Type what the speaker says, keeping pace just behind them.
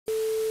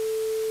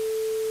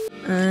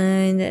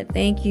And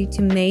thank you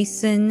to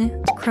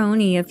Mason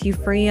Crony. If you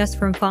free us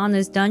from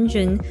Fauna's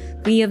dungeon,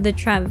 we of the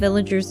Trapped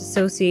Villagers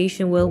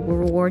Association will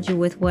reward you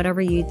with whatever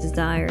you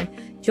desire.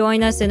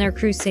 Join us in our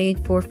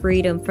crusade for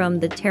freedom from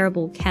the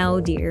terrible cow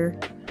deer.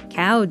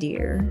 Cow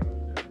deer?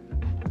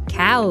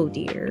 Cow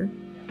deer?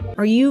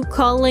 Are you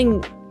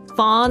calling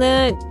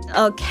Fauna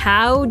a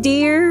cow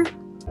deer?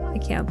 I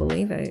can't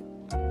believe it.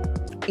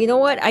 You know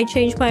what? I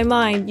changed my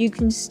mind. You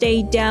can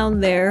stay down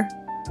there.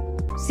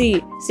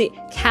 See,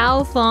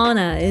 cow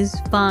fauna is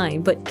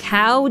fine, but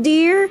cow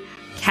deer?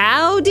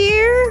 Cow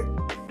deer?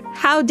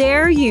 How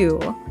dare you?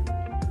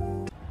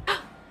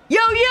 Yo!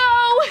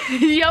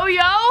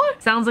 Yo!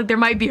 Sounds like there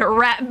might be a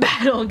rap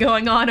battle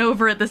going on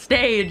over at the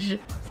stage.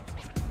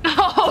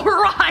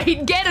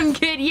 Alright, get him,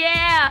 kid,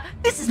 yeah!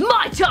 This is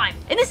my time,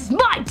 and this is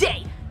my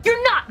day!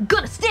 You're not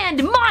gonna stand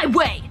in my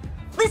way!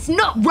 Listen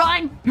up,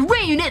 Rhyme! Your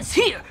reunion's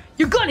here!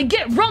 You're gonna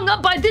get rung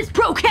up by this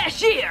pro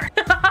cashier!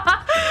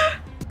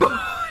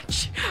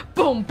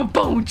 Boom, boom,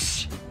 boom.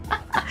 This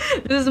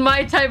is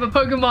my type of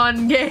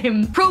Pokemon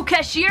game. Pro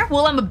cashier?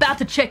 Well, I'm about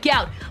to check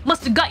out.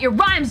 Must have got your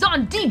rhymes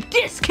on deep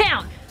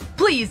discount.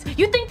 Please,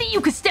 you think that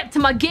you could step to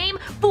my game?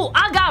 Fool,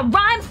 I got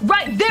rhyme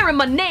right there in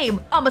my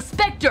name. I'm a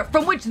specter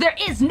from which there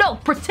is no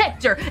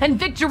protector. And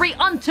victory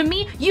unto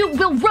me you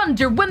will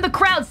render when the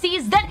crowd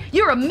sees that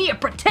you're a mere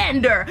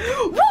pretender.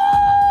 Woo!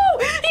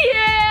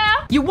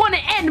 Yeah! You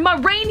wanna end my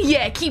reign?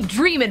 Yeah, keep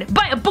dreaming.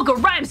 Buy a book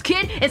of rhymes,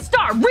 kid, and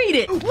start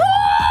reading. Woo!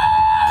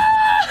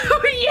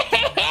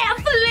 Yeah,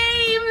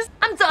 flames!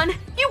 I'm done.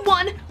 You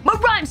won. My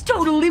rhyme's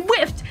totally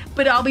whiffed.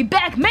 But I'll be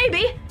back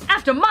maybe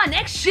after my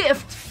next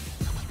shift.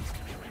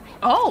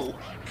 Oh.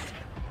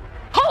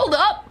 Hold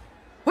up.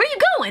 Where you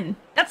going?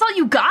 That's all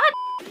you got?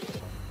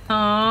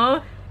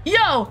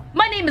 Yo,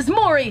 my name is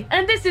Mori,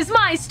 and this is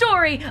my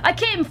story. I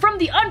came from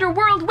the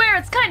underworld where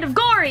it's kind of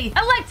gory.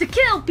 I like to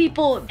kill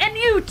people, and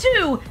you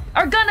too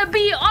are gonna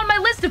be on my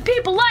list of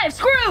people I've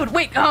screwed.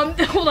 Wait,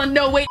 hold on,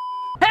 no, wait.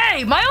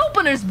 Hey, my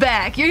opener's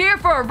back. You're here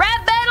for a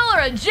rap battle or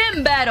a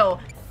gym battle?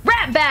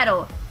 Rap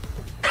battle.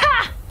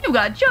 Ha! You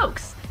got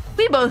jokes.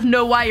 We both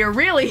know why you're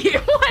really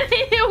here. What do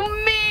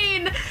you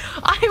mean?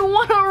 I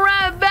want to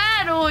rap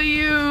battle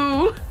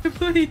you.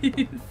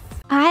 Please.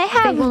 I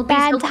have a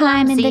bad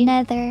time in the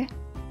nether.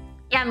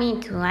 Yeah,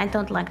 me too. I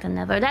don't like the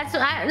nether. That's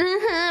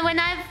when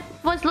I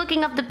was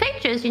looking up the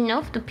pictures, you know,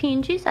 of the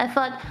PNGs, I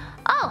thought,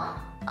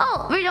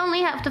 oh, we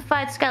only have to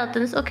fight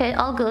skeletons. Okay,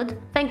 all good.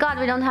 Thank God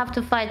we don't have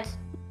to fight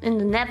in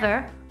the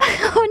nether.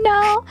 Oh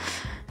no.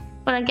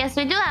 But I guess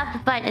we do have to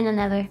fight in the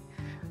nether.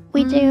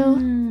 We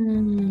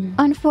do.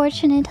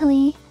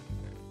 Unfortunately.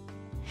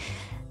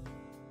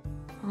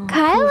 Oh,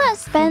 Kyla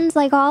spends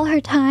like all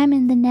her time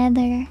in the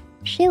nether.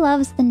 She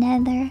loves the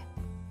nether.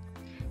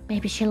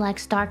 Maybe she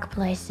likes dark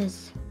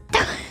places.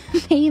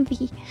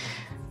 Maybe.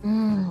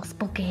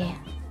 Spooky.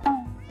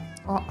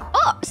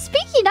 Oh,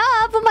 speaking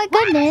of, oh my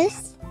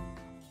goodness.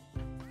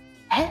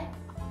 Huh?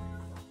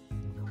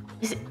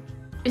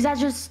 Is that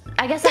just...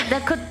 I guess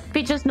that could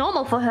be just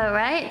normal for her,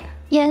 right?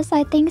 Yes,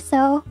 I think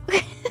so.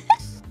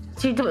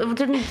 She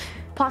didn't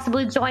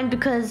possibly join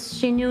because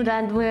she knew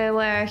that we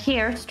were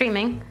here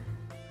streaming.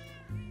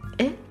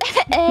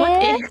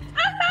 What?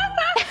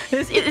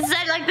 Is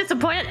that like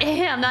disappointed?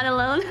 I'm not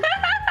alone.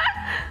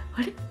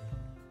 What?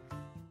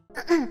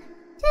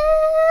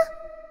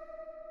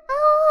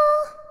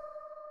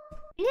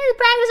 We need to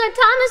practice our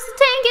Thomas the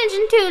Tank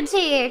Engine tunes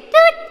here. Do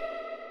it!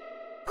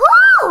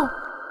 Woo!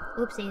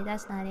 Oopsie,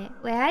 that's not it.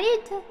 Wait, how do you...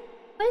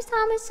 what does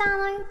Thomas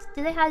sound like?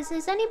 Do they have...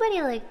 Has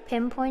anybody, like,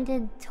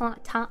 pinpointed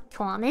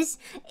Thomas?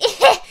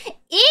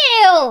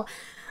 Ew!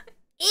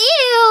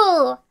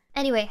 Ew!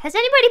 Anyway, has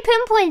anybody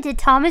pinpointed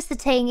Thomas the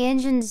Tank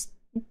Engine's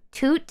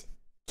toot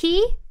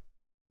key?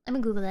 Let me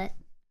Google that.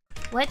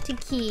 What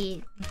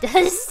key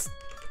does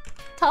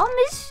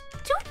Thomas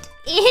toot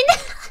in?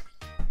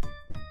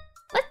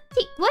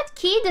 What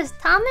key does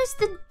Thomas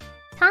the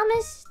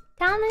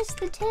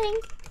Tank?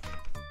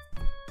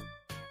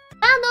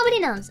 Oh, nobody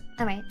knows.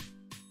 All right.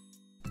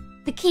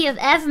 The key of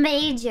F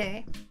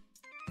major.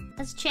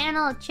 Let's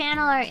channel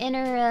our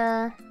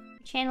inner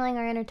channeling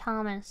our inner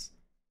Thomas.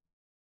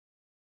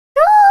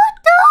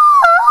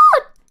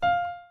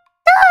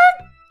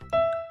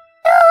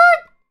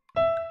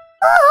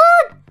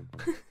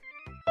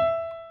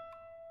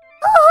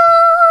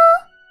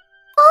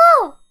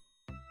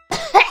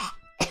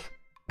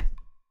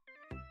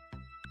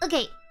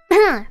 Okay.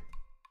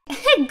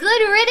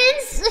 Good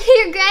riddance,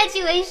 your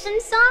graduation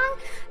song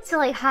to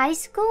like high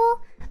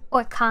school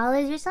or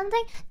college or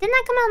something. Didn't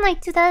that come out in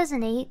like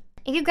 2008?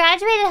 If you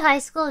graduated high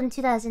school in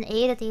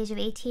 2008 at the age of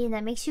 18,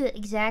 that makes you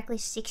exactly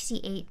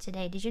 68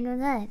 today. Did you know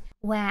that?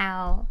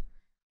 Wow.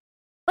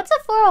 What's a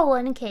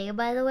 401k,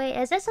 by the way?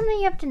 Is that something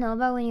you have to know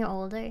about when you're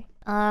older?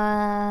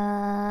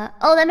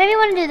 Oh, that made me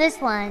want to do this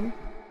one.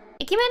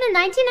 It came out in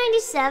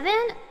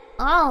 1997?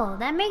 Oh,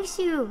 that makes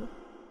you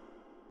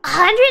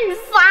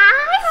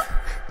 105?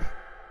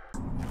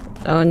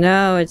 Oh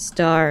no, it's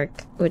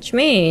dark. Which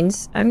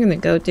means I'm gonna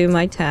go do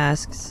my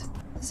tasks.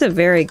 This is a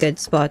very good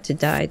spot to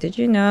die, did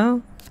you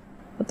know?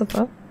 What the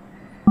fuck?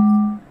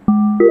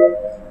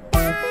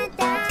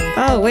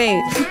 Oh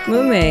wait,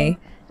 Mume,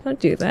 don't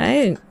do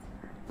that.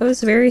 That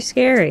was very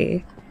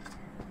scary.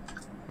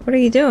 What are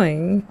you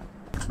doing?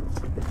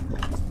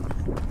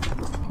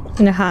 I'm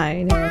gonna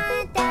hide.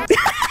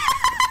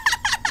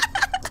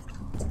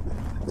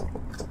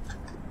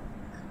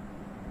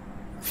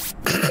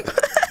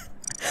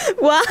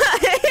 Why?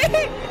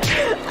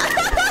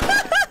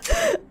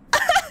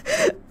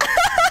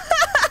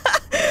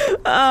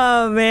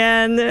 Oh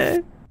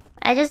man.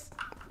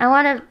 I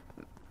want to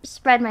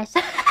spread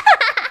myself.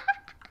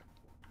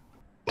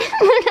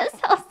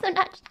 That's also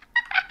not.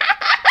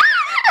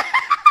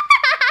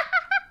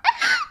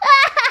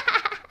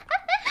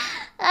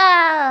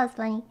 Oh, that's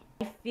funny.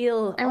 I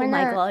feel. I'm oh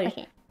my gonna- gosh.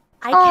 okay.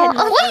 I cannot.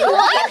 wait,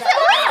 what?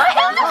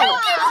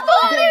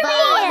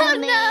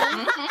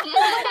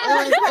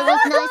 It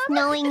was nice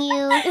knowing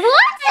you. What?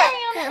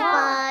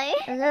 Goodbye.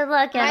 Good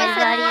luck,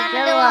 everybody. Good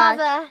Good luck.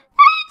 luck.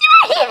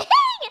 All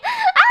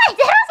I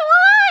did was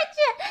watch.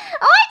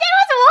 All I did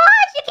was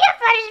watch. You can't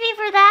punish me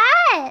for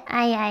that.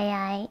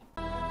 Aye.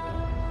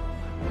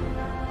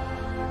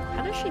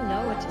 How does she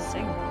know what to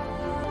sing?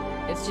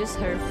 It's just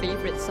her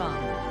favorite song.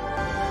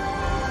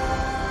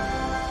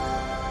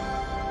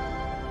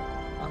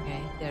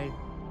 Okay, they're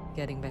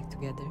getting back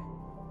together.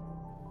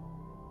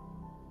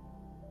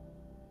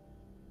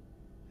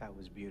 That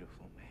was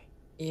beautiful, May.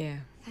 Yeah.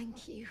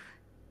 Thank you.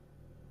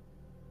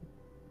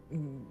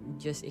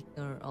 Just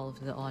ignore all of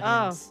the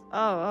audience.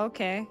 Oh,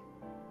 okay.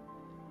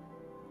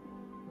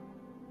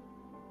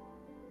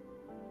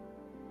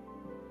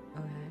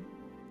 Okay.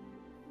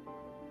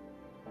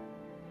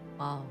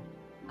 Wow,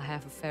 I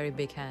have a very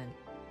big hand.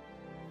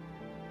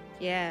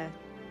 Yeah.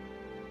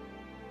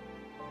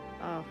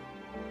 Oh.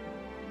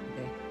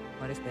 Okay,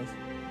 what is this?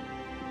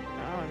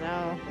 Oh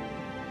no.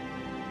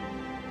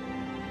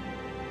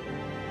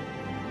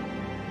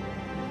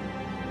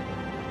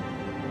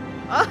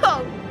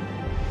 Oh!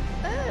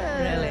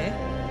 Really?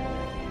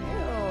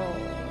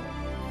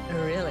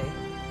 Ew. Really?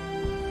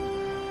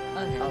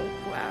 Okay. Oh,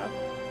 wow.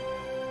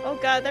 Oh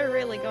god, they're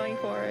really going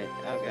for it.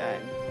 Oh god.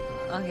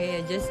 Okay,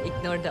 yeah, just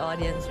ignore the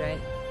audience, right?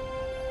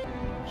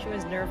 She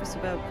was nervous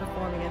about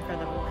performing in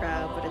front of a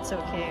crowd, but it's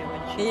okay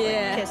when she's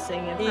Yeah. like,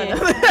 kissing in Yeah.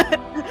 front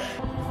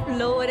of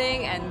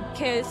Floating and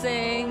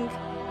kissing.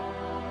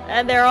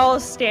 And they're all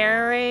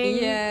staring.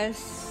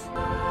 Yes.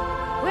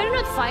 We're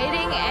not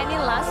fighting any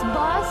last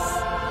boss.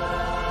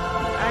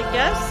 I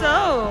guess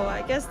so.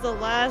 I guess the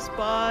last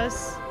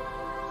boss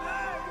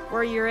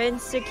were your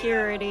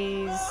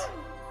insecurities.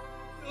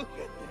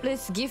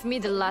 Please give me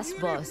the last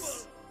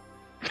boss.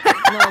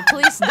 No,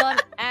 please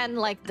don't end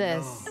like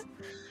this.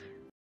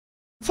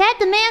 Chat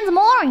demands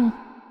Mori.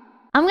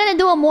 I'm gonna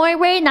do a Mori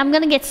raid and I'm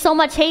gonna get so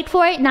much hate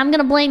for it and I'm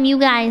gonna blame you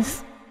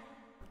guys.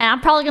 And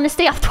I'm probably gonna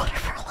stay off Twitter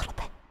for a little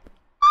bit.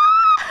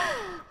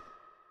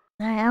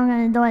 Alright, I'm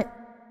gonna do it.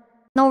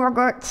 No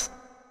regrets.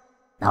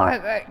 No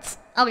regrets.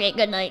 Okay,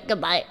 good night.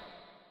 Goodbye.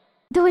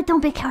 Do it, don't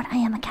be a coward. I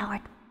am a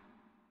coward.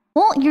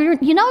 Well,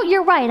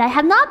 you're right. I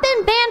have not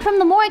been banned from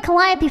the Mori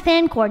Calliope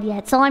fan court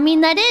yet. So I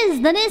mean that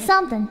is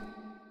something.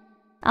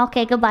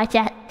 Okay, goodbye,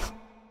 chat.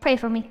 Pray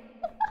for me.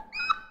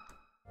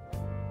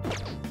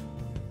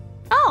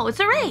 Oh, it's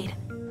a raid.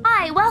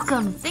 Hi,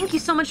 welcome. Thank you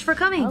so much for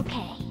coming.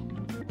 Okay.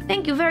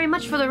 Thank you very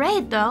much for the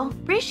raid, though.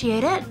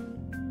 Appreciate it.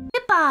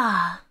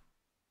 Bippa.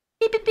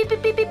 Beep, beep, beep,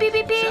 beep, beep, beep, beep,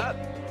 beep, beep.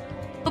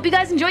 Hope you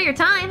guys enjoy your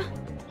time.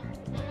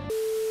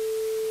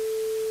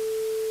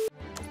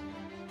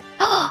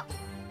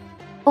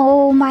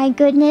 Oh my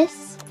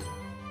goodness.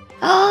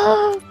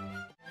 Oh.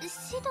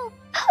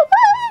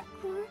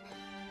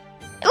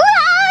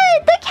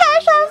 The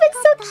cash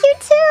outfit's so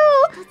cute too.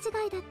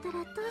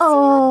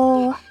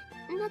 Oh.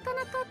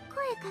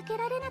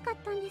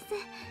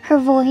 Her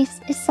voice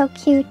is so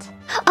cute.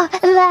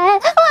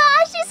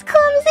 She's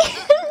clumsy.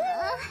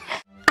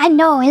 I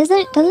know,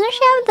 doesn't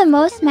she have the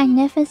most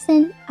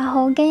magnificent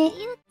ahoge?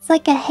 It's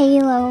like a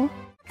halo.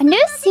 A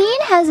new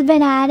scene has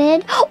been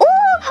added.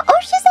 Oh,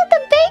 she's at the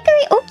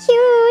bakery. Oh,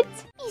 cute.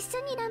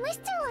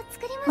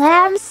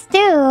 Lamb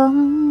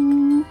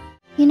stew.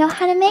 You know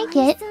how to make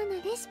it.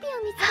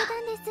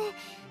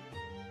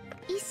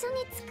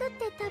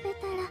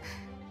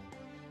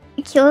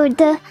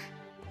 Cute.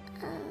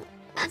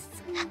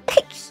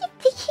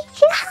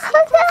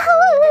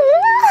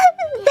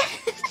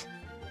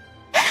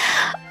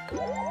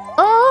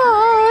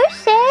 Oh,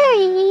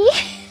 Sherry.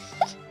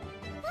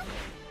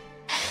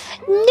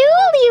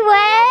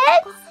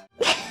 Newlyweds.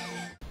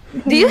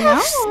 Do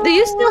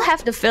you still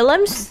have the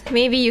films?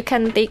 Maybe you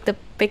can take the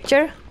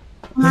picture.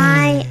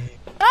 My.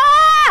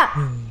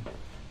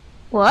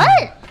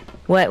 What?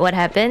 What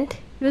happened?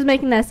 He was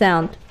making that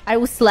sound. I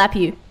will slap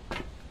you.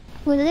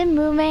 Was it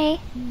Mume?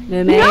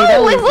 Mume,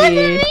 that was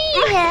you.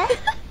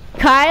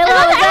 Kyla,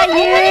 was that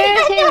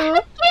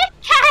you?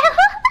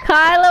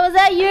 Kyla, was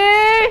that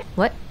you?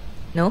 What?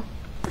 No.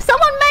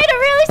 Someone made a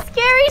really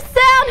scary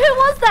sound. Who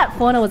was that?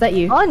 Fauna, was that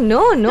you? Oh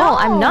no,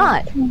 I'm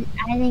not.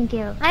 I think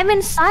you. I'm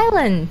in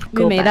silent.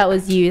 Go Mume, back. that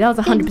was you. That was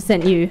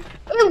 100% you.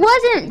 It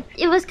wasn't.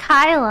 It was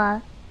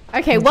Kyla.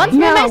 Okay, once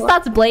No. Mume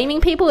starts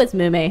blaming people, it's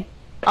Mume.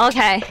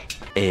 Okay.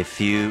 A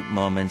few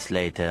moments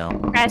later.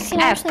 Press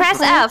F. Press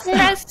F.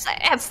 Press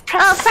F.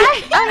 Press Oh, press.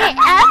 Okay,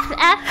 F.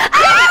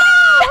 Ah!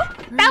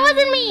 That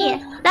wasn't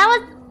me. That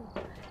was.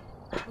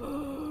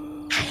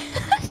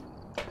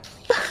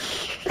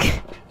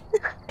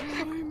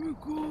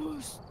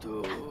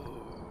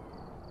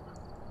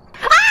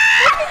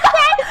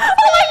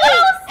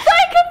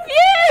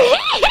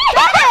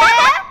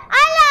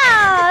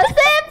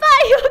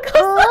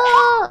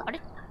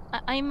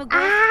 I'm a ghost.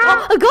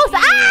 Ah! A ghost!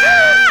 Ah!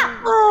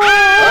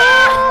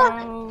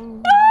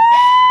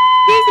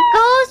 There's a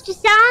ghost. She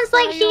sounds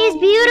like she's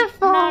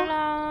beautiful.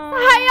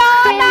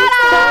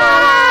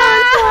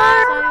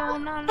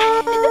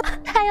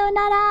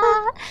 Sayonara.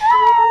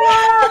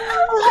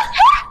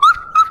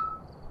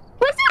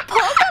 Was it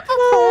Polka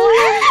before?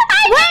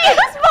 Wait,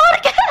 was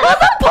Polka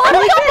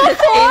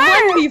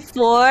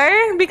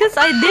before? Because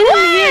I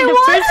didn't hear the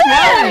first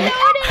one.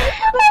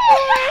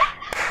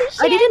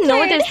 I didn't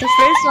notice the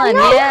first one.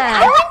 No,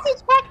 Yeah. I went to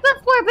check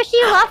before, but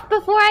she left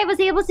before I was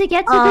able to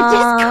get to the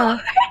Discord.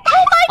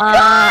 Oh my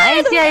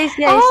god! I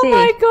see. Oh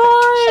my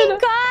She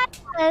god! got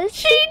us.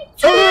 She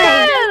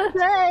did!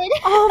 Good.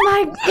 Oh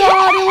my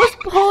god, it was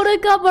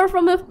Polka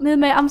from a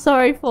midnight. I'm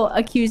sorry for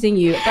accusing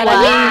you, but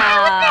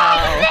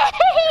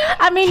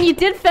I mean, you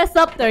did fess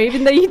up there,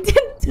 even though you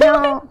didn't do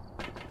it.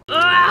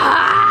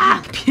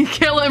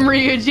 Kill him,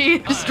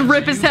 Ryuji. Just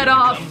rip his head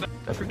off.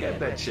 I forget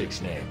that chick's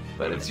name,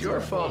 but it's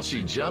your fault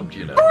she jumped,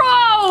 you know.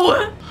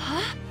 Bro!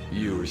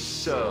 You were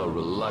so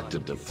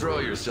reluctant to throw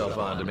yourself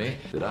onto me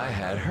that I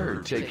had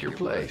her take your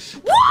place.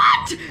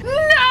 What?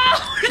 No!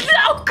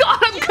 No,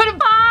 God, I'm gonna...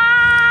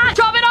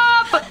 Drop it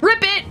off!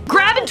 Rip it!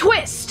 Grab and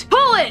twist!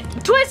 Pull it!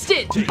 Twist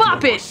it!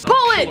 Bop it!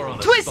 Pull it!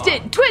 Twist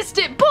it! Twist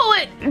it! Pull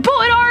it!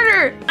 Pull it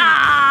harder!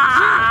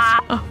 Ah!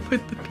 Oh,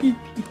 with the pee.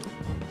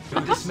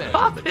 Been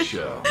dismantled the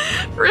show.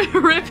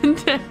 Rip and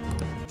tip.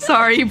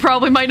 Sorry, you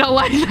probably might not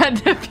like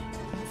that dip.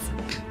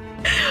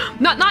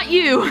 Not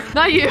you.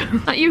 Not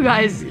you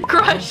guys.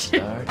 Crush.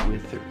 Start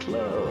with her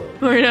clothes.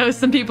 I know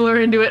some people are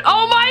into it.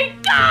 Oh my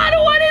god,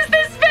 what is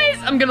this face?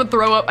 I'm gonna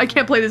throw up. I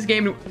can't play this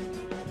game.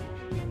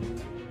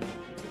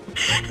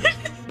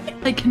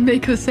 I can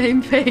make the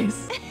same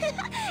face.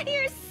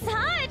 You're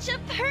such a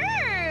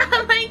perv!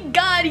 Oh my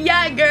god,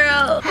 yeah,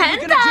 girl.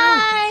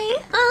 Hentai!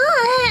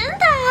 Oh,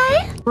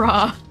 hentai!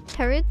 Bruh.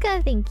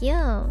 Taruka, thank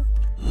you.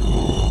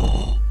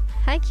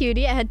 Hi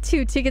cutie, I had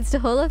 2 tickets to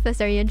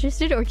Holofest. Are you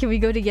interested or can we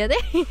go together?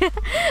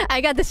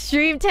 I got the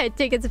stream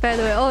tickets by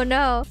the way. Oh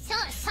no.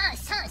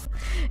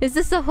 Is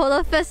this a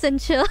Holofest and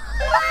chill?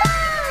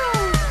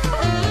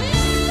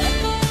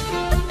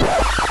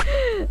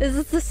 Is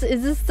this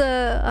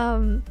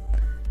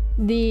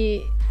the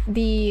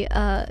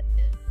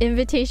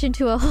invitation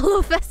to a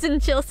Holofest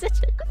and chill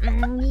session?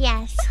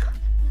 Yes.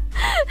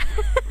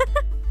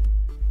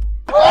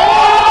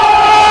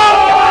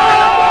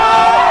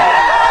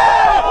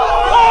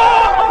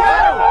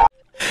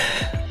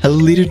 Hello,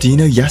 leader. Do you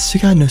know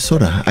Yasuga no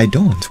Sora? I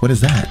don't. What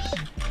is that?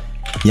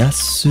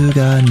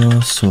 Yasuga no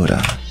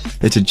Sora.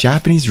 It's a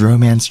Japanese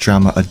romance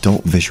drama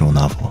adult visual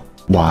novel.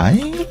 Why?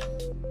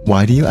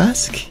 Why do you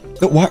ask?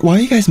 Why are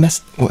you guys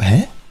what,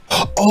 huh?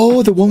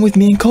 Oh, the one with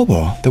me and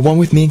Kobo. The one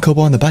with me and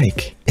Kobo on the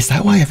bike. Is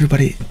that why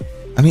everybody...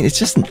 I mean, it's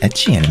just an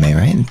ecchi anime,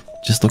 right?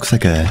 It just looks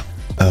like a...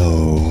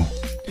 Oh...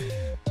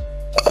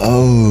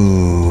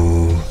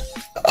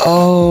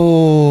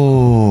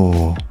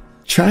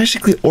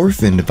 Tragically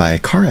orphaned by a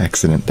car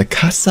accident, the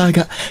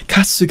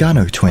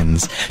Kasugano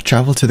twins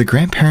travel to the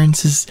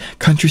grandparents'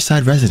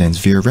 countryside residence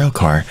via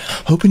railcar,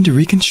 hoping to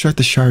reconstruct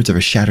the shards of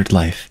a shattered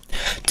life.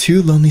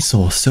 2 lonely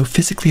souls so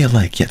physically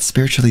alike yet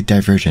spiritually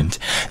divergent,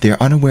 they are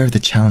unaware of the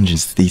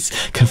challenges these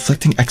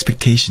conflicting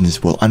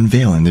expectations will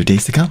unveil in their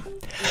days to come.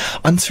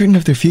 Uncertain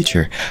of their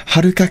future,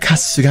 Haruka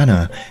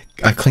Kasugano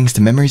clings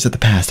to memories of the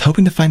past,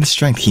 hoping to find the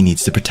strength he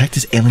needs to protect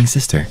his ailing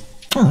sister.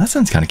 Oh, that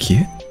sounds kind of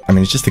cute. I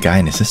mean, it's just a guy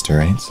and his sister,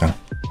 right? So,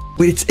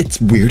 wait,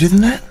 it's weirder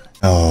than that?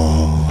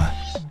 Oh.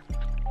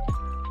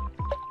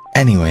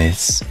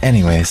 Anyways,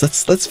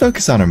 let's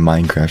focus on our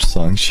Minecraft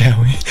song, shall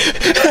we?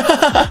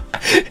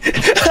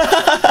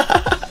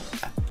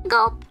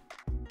 Gulp.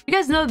 You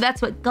guys know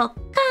that's what gulp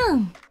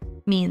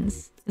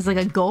means. It's like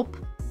a gulp.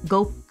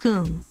 Gulp.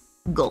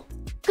 Gulp.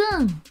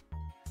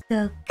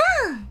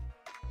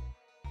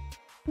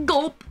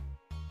 Gulp.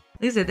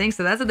 At least I think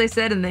so. That's what they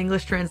said in the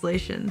English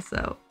translation,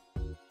 so.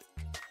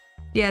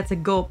 Yeah, it's a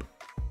gulp.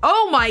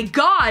 Oh my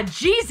god,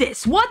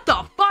 Jesus! What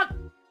the fuck?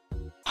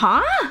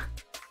 Huh?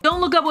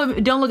 Don't look up what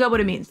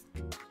it means.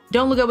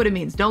 Don't look up what it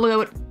means. Don't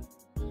look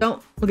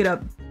it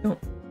up. Don't.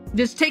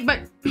 Just take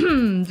my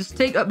just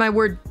take up my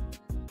word.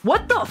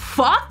 What the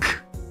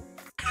fuck?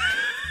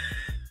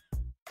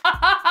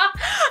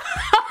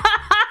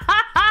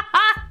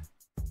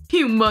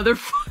 You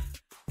motherfucker.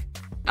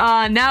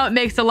 Now it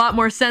makes a lot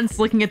more sense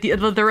looking at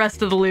the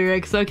rest of the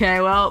lyrics. Okay,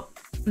 well,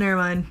 never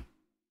mind.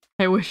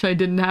 I wish I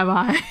didn't have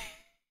eye.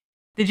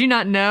 Did you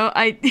not know?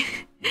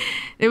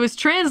 It was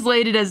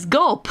translated as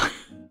gulp.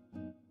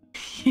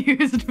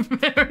 Used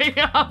very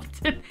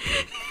often.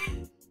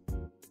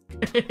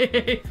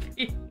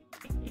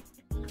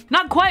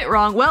 Not quite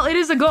wrong. Well, it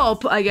is a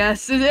gulp, I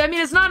guess. I mean,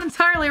 it's not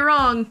entirely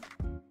wrong.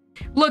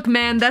 Look,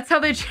 man, that's how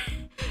they...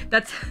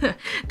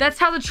 that's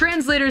how the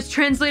translators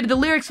translated the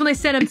lyrics when they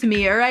sent them to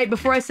me, alright?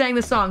 Before I sang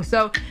the song.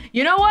 So,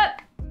 you know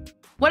what?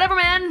 Whatever,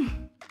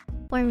 man.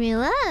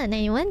 Formula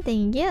 91,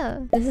 thank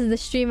you. This is the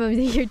stream of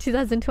the year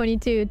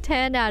 2022.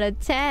 10 out of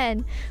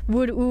 10.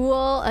 Would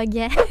uo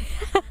again.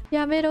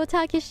 Yamero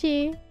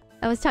Takeshi.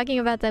 I was talking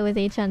about that with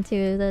Achan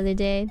too the other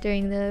day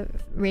during the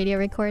radio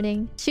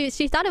recording. She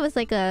thought it was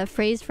like a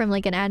phrase from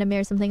like an anime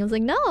or something. I was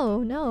like,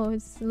 no,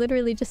 it's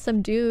literally just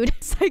some dude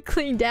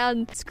cycling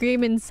down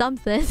screaming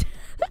something.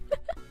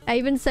 I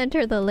even sent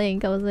her the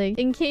link. I was like,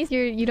 in case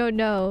you don't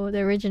know the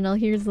original,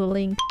 here's the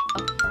link.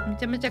 め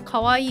ちゃめちゃ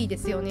可愛いで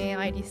すよね、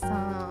アイリスさ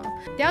ん。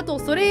で、あと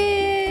そ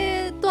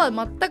れとは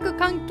全く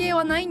関係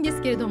はないんで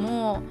すけれど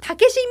も、た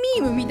けし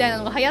ミームみたいな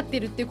のが流行って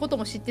るっていうこと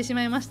も知ってし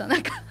まいました。な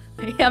んか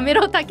やめ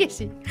ろたけ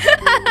し。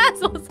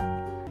そうそ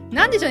う。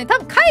なんでしょうね、多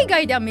分海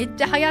外ではめっ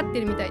ちゃ流行って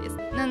るみたいです。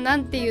な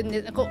んて言うん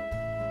で、こう、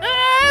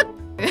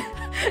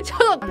ちょ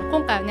うど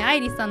今回はね、ア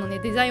イリスさんのね、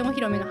デザインお披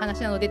露目の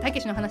話なので、た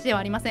けしの話では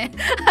ありません。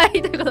は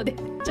い、ということで、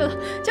ちょっ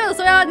と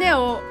それはね、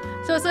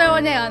それ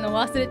はね、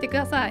忘れてく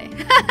ださい。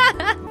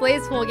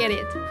Please forget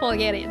it.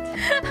 Forget it.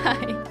 は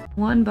い。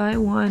One by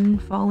one,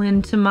 fall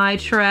into my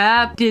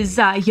trap,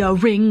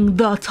 desiring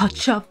the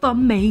touch of a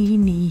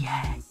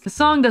maniac. The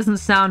song doesn't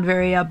sound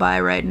very bi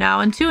right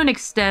now, and to an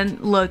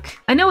extent, look,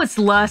 I know it's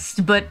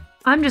lust, but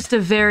I'm just a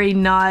very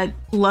not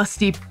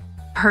lusty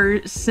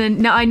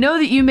person. Now, I know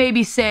that you may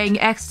be saying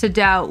X to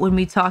doubt when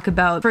we talk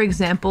about, for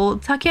example,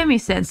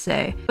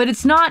 Takemi-sensei, but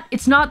it's not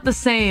the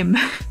same.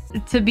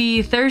 To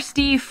be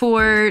thirsty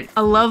for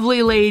a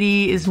lovely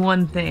lady is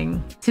one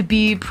thing. To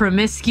be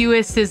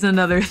promiscuous is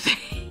another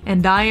thing.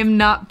 And I am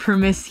not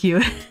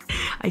promiscuous.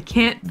 I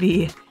can't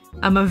be.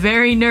 I'm a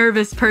very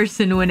nervous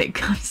person when it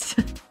comes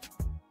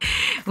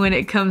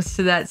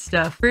to that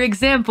stuff. For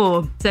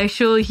example,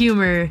 sexual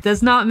humor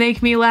does not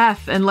make me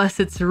laugh unless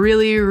it's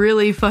really,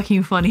 really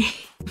fucking funny.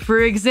 For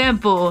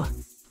example,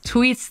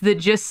 tweets that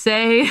just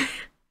say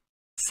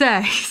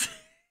sex.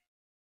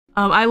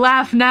 I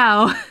laugh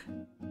now.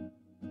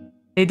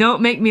 They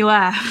don't make me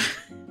laugh.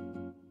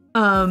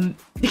 I'm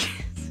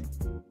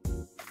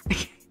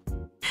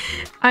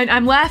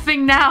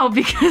laughing now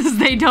because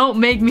they don't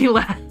make me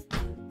laugh.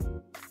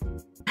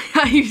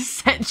 You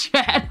set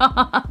chat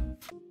off.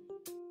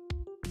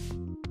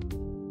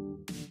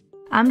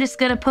 I'm just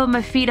gonna put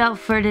my feet out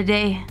for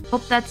today.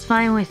 Hope that's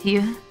fine with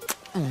you.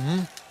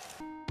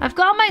 I've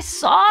got my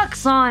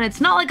socks on. It's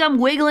not like I'm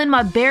wiggling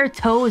my bare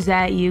toes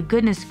at you.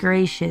 Goodness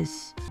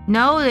gracious.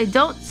 No, they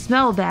don't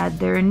smell bad.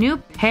 They're a new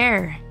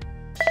pair.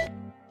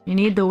 You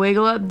need the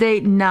wiggle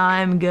update? Nah,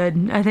 I'm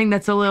good. I think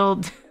that's a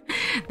little...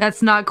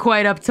 that's not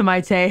quite up to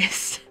my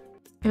taste.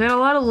 I got a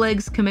lot of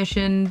legs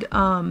commissioned,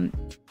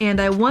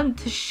 and I want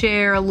to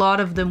share a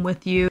lot of them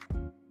with you.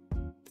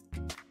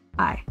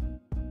 Hi.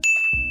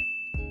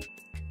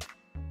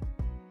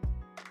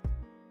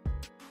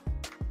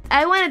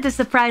 I wanted to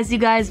surprise you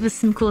guys with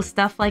some cool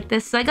stuff like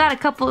this, so I got a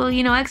couple,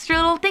 extra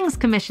little things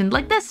commissioned,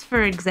 like this,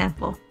 for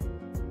example.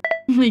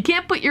 You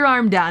can't put your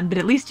arm down, but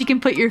at least you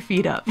can put your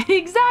feet up.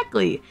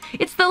 Exactly.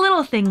 It's the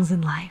little things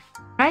in life,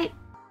 right?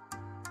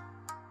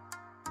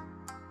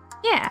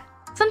 Yeah.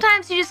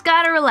 Sometimes you just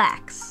gotta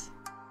relax.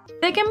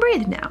 They can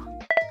breathe now.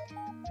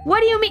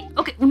 What do you mean?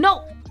 Okay,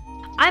 no.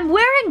 I'm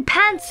wearing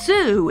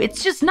pantsuit.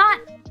 It's just not...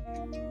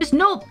 Just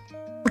no...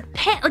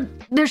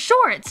 they're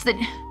shorts that...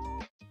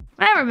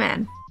 Whatever,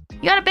 man.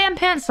 You gotta ban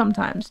pants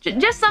sometimes.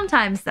 Just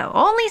sometimes, though.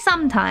 Only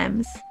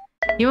sometimes.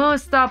 You won't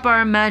stop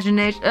our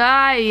imagination.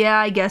 Yeah,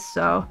 I guess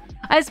so.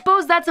 I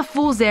suppose that's a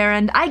fool's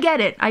errand. I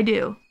get it. I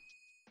do.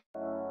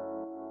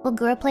 Will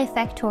Gura play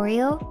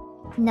Factorio?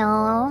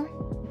 No.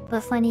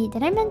 But funny,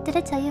 did I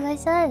tell you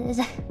guys that?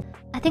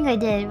 I think I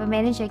did. My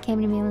manager came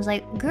to me and was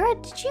like, Gura,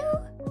 did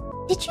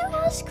you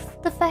ask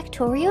the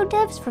Factorio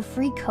devs for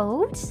free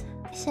codes?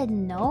 I said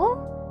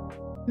no.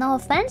 No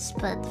offense,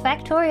 but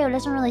Factorio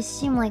doesn't really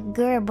seem like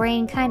Gura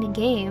brain kind of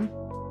game.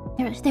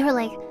 They were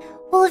like,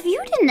 well, if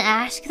you didn't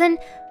ask, then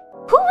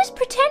who was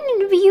pretending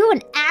to be you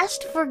and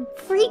asked for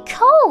free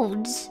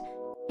codes?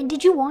 And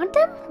did you want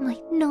them? I'm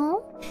like,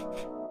 no.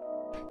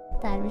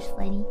 That was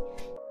funny.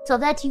 So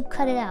that's you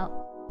cut it out.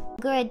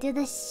 Gura, do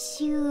the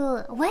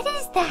shoe. What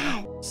is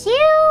that?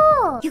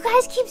 Shoe! You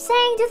guys keep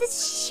saying do the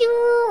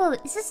shoe.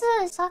 Is this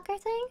a soccer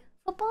thing?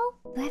 Football?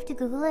 Do I have to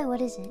Google it?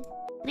 What is it?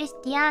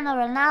 Cristiano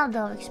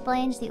Ronaldo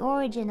explains the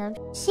origin of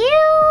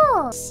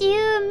shoe.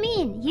 Shoe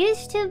mean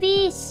used to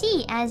be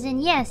sí, as in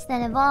yes,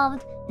 then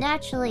evolved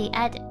naturally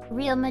at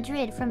Real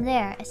Madrid from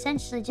there.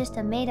 Essentially just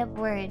a made-up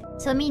word.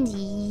 So it means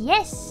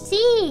yes,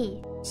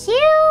 sí.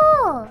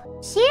 Shoe!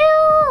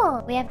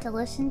 Shoe! We have to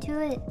listen to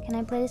it. Can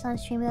I play this on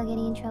stream without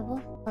getting in trouble?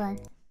 Hold on.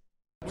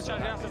 Shoo!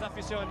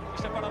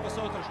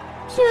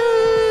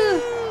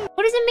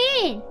 What does it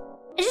mean?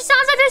 It just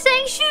sounds like they're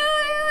saying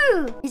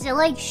shoo! Is it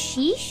like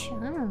sheesh?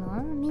 I don't know.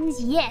 It means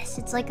yes.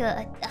 It's like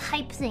a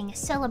hype thing, a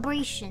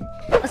celebration.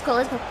 Let's go,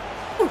 let's go.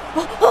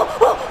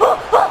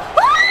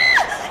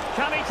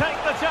 Can he take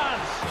the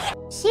chance?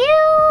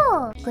 Shoo!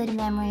 Oh, good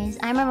memories.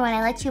 I remember when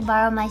I let you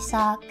borrow my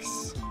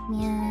socks.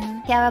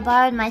 Yeah. Kiara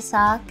borrowed my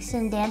socks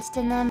and danced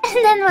in them.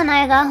 And then when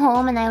I got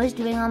home and I was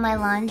doing all my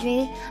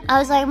laundry, I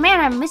was like, man,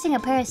 I'm missing a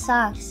pair of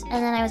socks.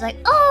 And then I was like,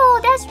 oh,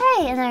 that's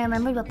right. And I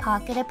remembered what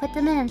pocket I put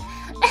them in.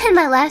 And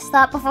my last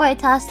thought before I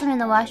tossed them in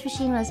the wash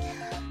machine was,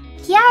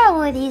 Kiara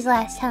wore these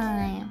last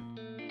time.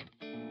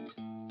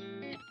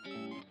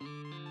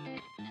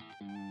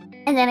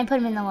 And then I put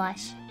them in the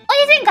wash.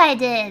 What do you think I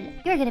did?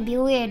 You were gonna be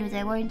weird with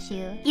it, weren't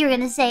you? You were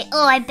gonna say,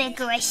 oh, I bet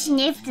I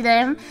sniffed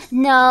them.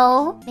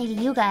 No. Maybe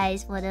you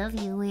guys would've,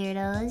 you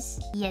weirdos.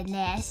 You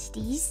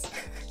nasties.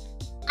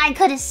 I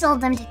could've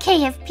sold them to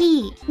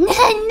KFP.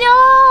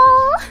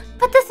 No!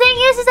 But the thing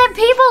is that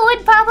people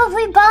would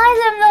probably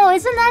buy them though.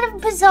 Isn't that a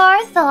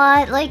bizarre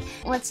thought? Like,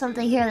 what's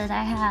something here that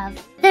I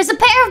have? There's a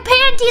pair of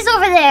panties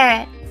over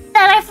there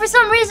that I, for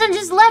some reason,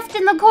 just left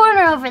in the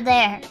corner over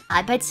there.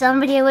 I bet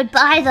somebody would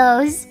buy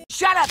those.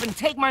 Shut up and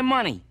take my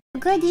money.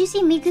 Good, did you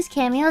see Miku's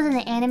cameos in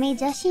the anime?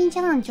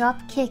 Jushin-chan on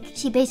Dropkick,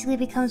 she basically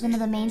becomes one of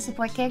the main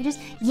support characters.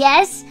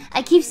 Yes!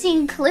 I keep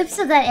seeing clips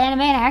of that anime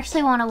and I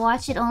actually want to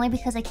watch it only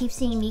because I keep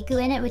seeing Miku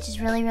in it, which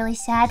is really, really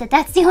sad that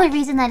that's the only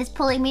reason that it's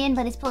pulling me in,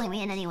 but it's pulling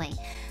me in anyway.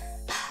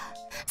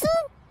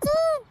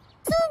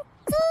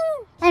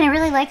 And I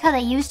really like how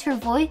they used her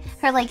voice,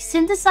 her like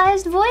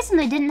synthesized voice, and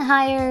they didn't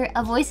hire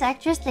a voice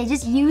actress. They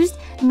just used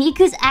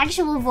Miku's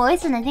actual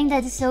voice, and I think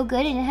that is so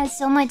good, and it has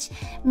so much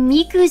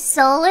Miku's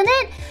soul in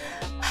it.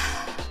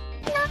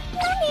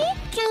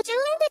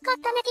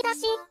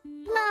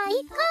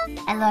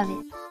 I love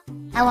it.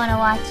 I want to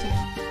watch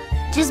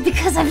it. Just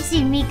because I've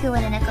seen Miku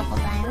in it a couple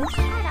times.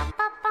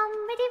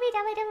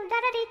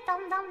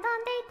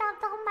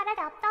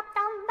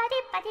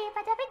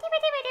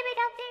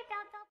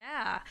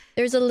 Yeah.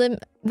 There's a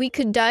limit. We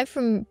could die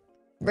from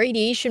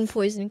radiation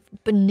poisoning.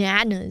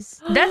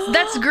 Bananas.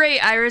 That's great,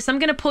 Iris. I'm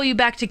gonna pull you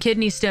back to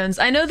kidney stones.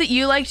 I know that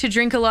you like to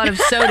drink a lot of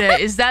soda.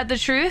 Is that the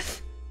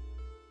truth?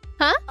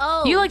 Huh?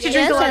 Oh, you like to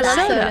drink a lot of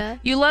soda.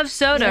 You love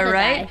soda,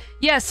 right?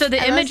 Yeah, so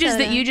the images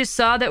that you just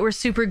saw that were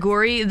super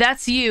gory,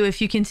 that's you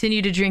if you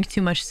continue to drink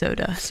too much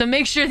soda. So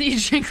make sure that you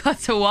drink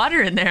lots of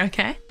water in there,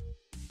 okay?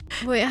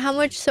 Wait, how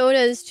much soda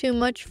is too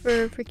much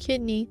for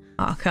kidney?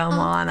 Oh, come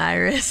on,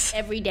 Iris.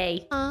 Every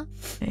day.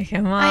 Hey,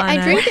 come on.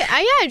 I drink it.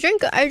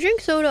 I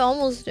drink soda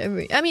almost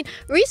every. I mean,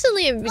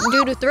 recently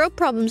due to throat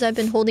problems, I've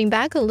been holding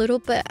back a little,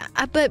 but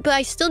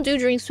I still do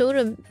drink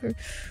soda for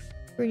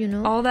you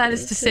know. All that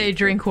is to say,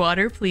 drink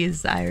water,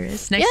 please,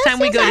 Iris. Next time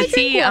we go to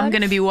tea, I'm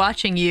gonna be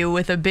watching you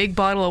with a big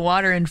bottle of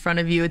water in front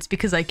of you. It's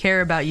because I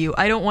care about you.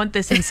 I don't want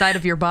this inside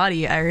of your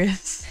body,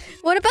 Iris.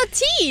 What about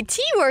tea?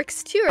 Tea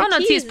works too. Oh no,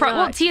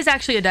 tea is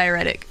actually a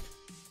diuretic.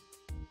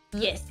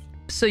 Yes.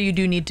 So you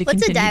do need to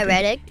What's continue. a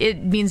diuretic?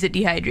 It means it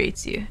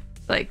dehydrates you.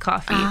 Like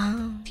coffee,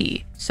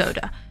 tea,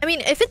 soda. I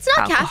mean, if it's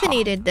not alcohol.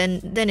 caffeinated,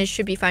 then it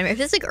should be fine. If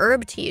it's like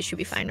herb tea, it should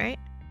be fine, right?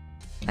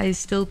 I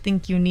still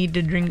think you need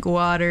to drink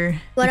water.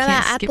 What You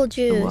about can't skip apple the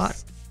juice? water.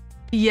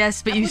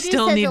 Yes, but you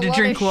still need to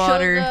drink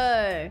water.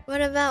 Sugar.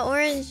 What about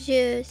orange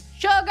juice?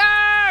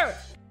 Sugar!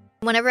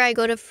 Whenever I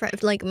go to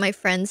like my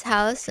friend's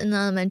house in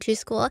elementary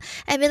school,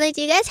 I'd be like,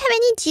 "Do you guys have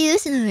any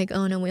juice?" And they're like,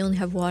 "Oh no, we only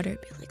have water."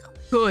 I'd be like, "Oh,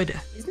 good."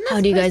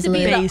 How do you guys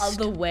live? The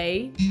other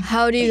way.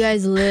 How do you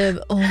guys live?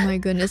 Oh my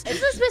goodness.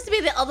 Isn't it supposed to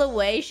be the other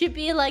way? Should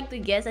be like the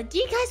guest. Like, do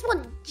you guys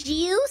want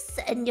juice?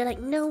 And you're like,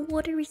 no,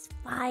 water is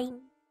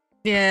fine.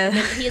 Yeah. And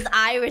then here's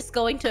Iris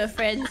going to a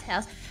friend's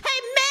house.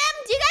 Hey, ma'am,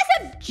 do you guys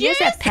have juice? Do you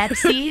guys have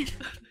Pepsi?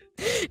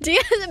 Do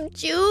you guys have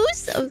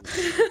juice?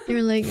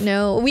 You're like,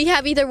 no, we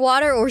have either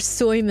water or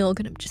soy milk,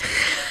 and I'm just.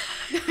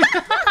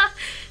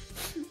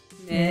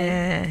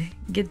 Yeah,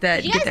 get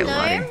that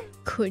water.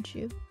 Could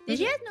you? Did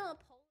you guys know?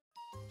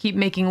 Keep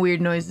making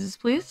weird noises,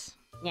 please.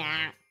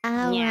 Yeah.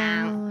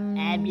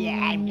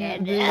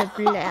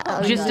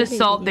 Just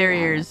assault their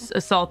ears.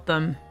 Assault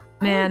them.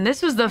 Man,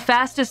 this was the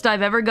fastest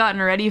I've ever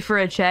gotten ready for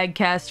a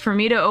Chagcast. For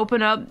me to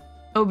open up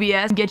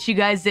OBS, get you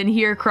guys in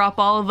here, crop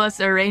all of us,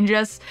 arrange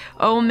us.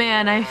 Oh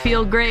man, I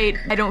feel great.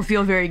 I don't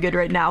feel very good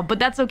right now, but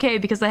that's okay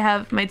because I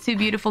have my two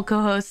beautiful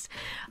co-hosts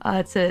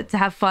to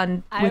have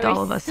fun with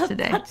all of us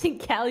today. Touching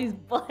Callie's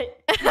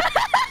butt.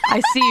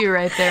 I see you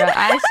right there.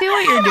 I see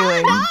what you're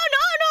doing. No,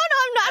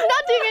 I'm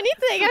not doing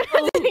anything.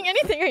 I'm not doing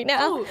anything right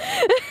now.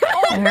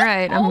 All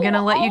right, I'm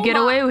gonna let you get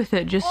away with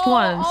it just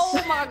once.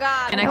 Oh my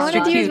god. I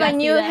want to use my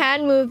new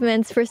hand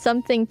movements for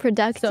something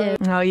productive.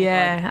 Oh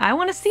yeah, I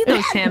want to see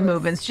those hand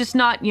movements, just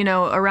not, you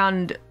know,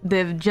 around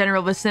the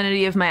general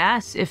vicinity of my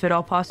ass, if at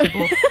all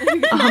possible.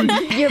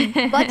 Your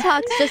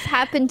buttocks just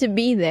happen to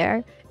be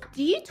there.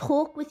 Do you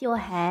talk with your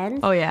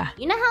hands? Oh yeah.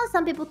 You know how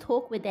some people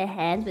talk with their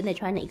hands when they're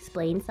trying to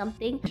explain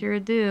something? Sure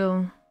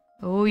do.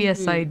 Oh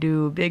yes, I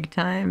do, big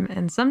time.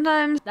 And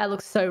sometimes that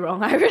looks so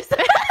wrong, Iris.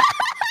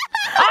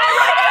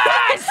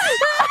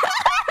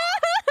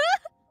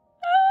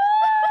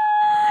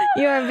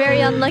 You are very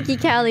unlucky,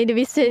 Callie, to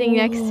be sitting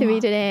next to me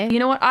today. You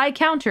know what? I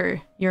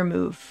counter your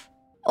move.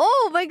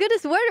 Oh my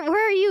goodness, where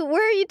are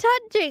you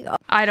touching?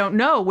 I don't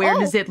know. Where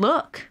does it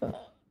look?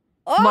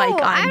 Oh, like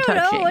I'm I don't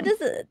touching. know. What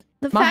is it?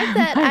 The fact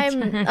that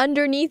I'm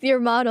underneath your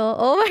model.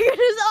 Oh my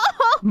goodness.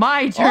 Oh!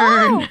 My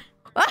turn.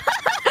 Oh.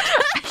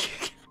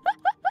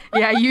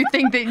 Yeah, you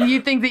think that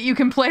you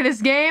can play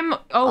this game?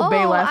 Oh,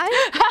 Bay left.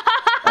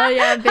 Oh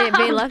yeah,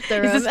 Bay left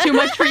the room. Is this too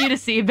much for you to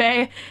see,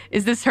 Bay?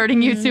 Is this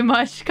hurting you too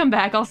much? Come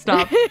back, I'll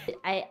stop.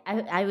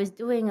 I was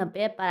doing a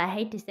bit, but I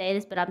hate to say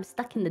this, but I'm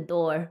stuck in the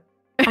door.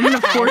 I'm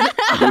gonna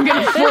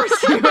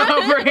force you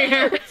over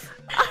here.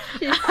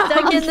 She's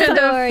stuck in the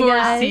door,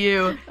 guys.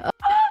 You.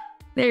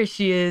 There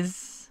she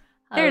is.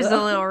 There's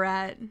a little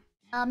rat.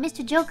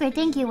 Mr. Joker,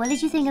 thank you. What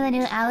did you think of the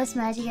new Alice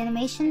Magic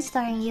animation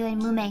starring you and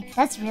Mume?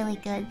 That's really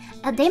good.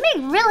 They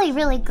make really,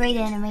 really great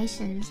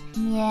animations.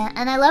 Yeah,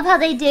 and I love how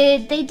they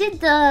did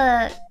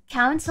the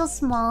Council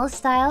Small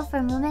style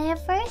for Mume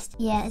at first.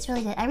 Yeah, it's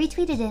really good. I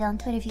retweeted it on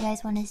Twitter if you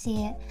guys want to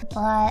see it.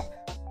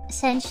 But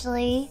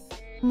essentially,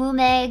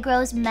 Mume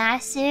grows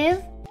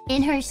massive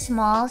in her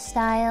small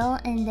style,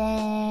 and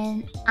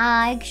then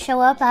I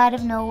show up out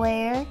of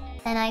nowhere.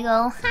 And I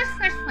go,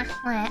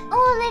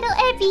 oh, little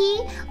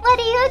Ebby, what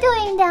are you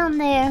doing down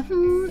there?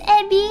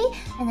 Ebby?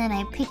 And then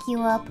I pick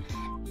you up,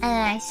 and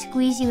I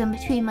squeeze you in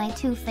between my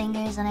two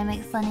fingers, and I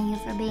make fun of you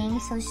for being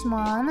so small.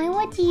 I'm like,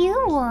 what do you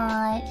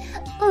want?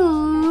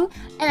 Ooh.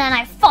 And then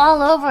I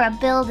fall over a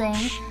building.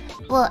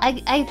 Well,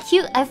 I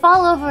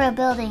fall over a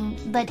building,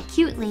 but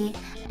cutely.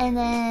 And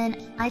then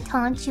I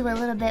taunt you a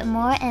little bit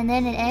more, and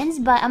then it ends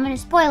by, I'm gonna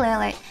spoiler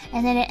alert,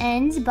 and then it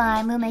ends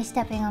by Mume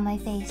stepping on my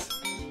face.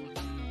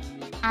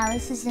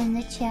 Alice is in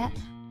the chat.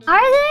 Are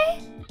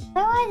they?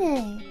 Where are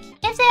they?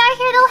 If they are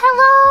here, though,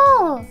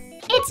 hello!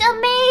 It's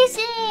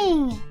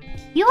amazing!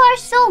 You are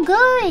so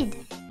good!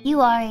 You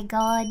are a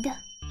god.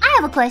 I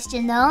have a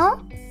question,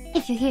 though.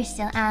 If you're here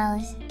still,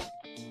 Alice.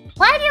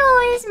 Why do you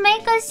always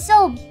make us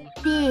so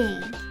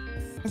big?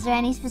 Is there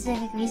any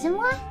specific reason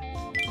why?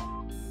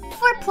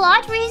 For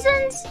plot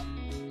reasons?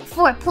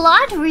 For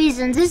plot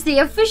reasons is the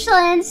official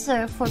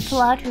answer. For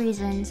plot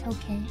reasons,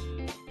 okay.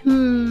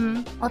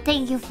 Well,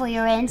 thank you for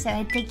your answer.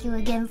 I thank you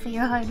again for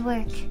your hard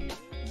work.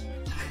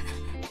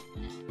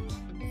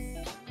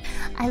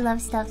 I love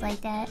stuff like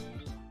that.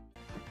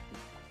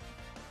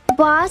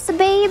 Boss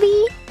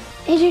Baby?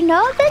 Did you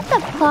know that the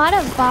plot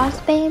of Boss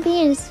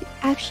Baby is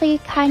actually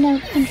kind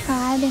of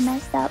contrived and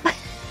messed up?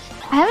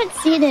 I haven't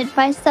seen it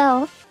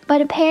myself, but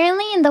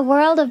apparently in the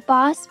world of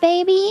Boss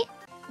Baby,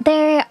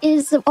 there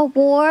is a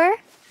war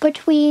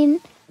between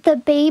the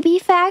baby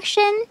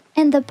faction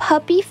and the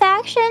puppy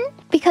faction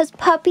because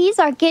puppies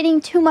are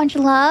getting too much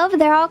love.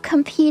 They're all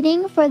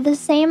competing for the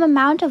same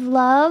amount of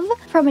love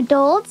from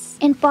adults.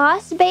 And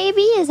Boss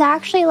Baby is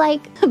actually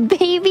like a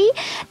baby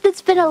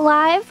that's been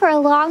alive for a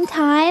long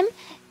time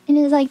and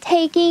is like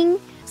taking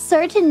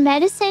certain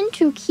medicine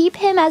to keep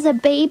him as a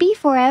baby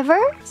forever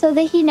so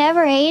that he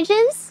never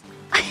ages.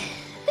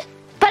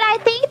 But I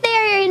think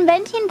they're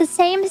inventing the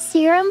same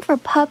serum for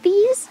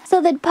puppies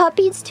so that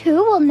puppies too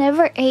will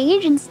never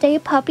age and stay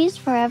puppies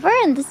forever.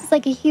 And this is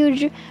like a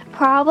huge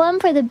problem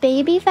for the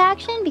baby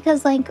faction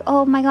because like,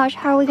 oh my gosh,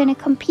 how are we going to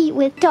compete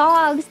with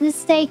dogs that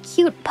stay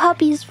cute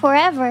puppies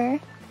forever?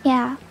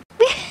 Yeah.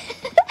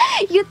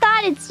 You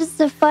thought it's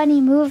just a funny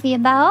movie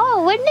about,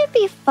 oh, wouldn't it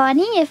be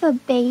funny if a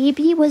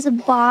baby was a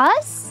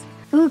boss?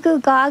 Goo goo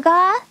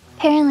gaga?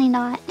 Apparently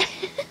not.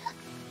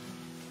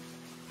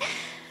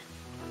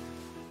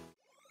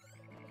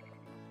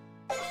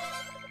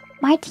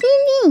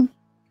 Martini!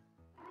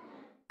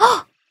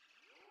 Oh!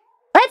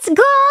 Let's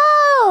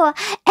go!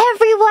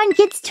 Everyone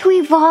gets to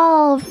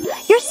evolve!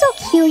 You're so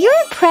cute. You're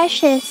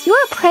precious. You're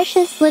a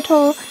precious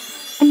little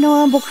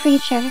adorable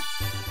creature.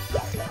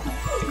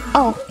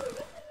 Oh.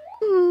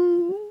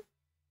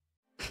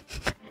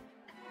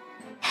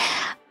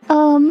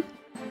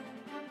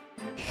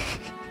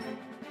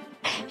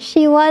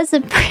 She was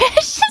a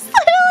precious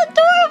little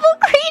adorable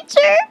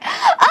creature.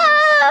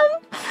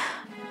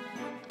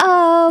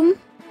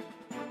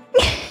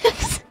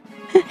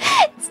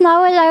 It's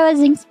not what I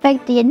was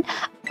expecting.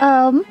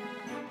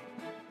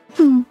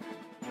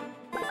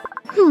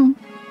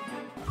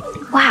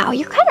 Wow,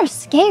 you're kind of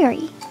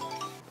scary.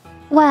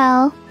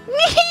 Well,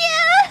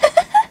 yeah.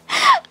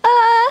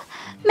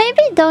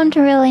 Maybe don't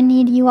really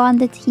need you on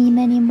the team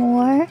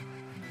anymore.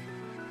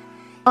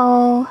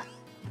 Oh,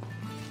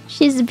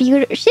 she's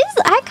beautiful.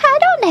 I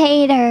don't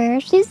hate her.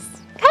 She's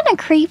kind of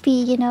creepy,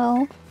 you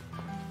know.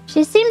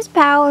 She seems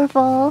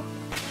powerful.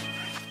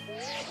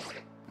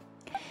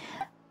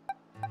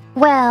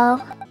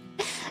 Well,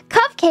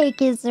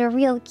 Cupcake is a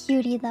real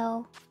cutie,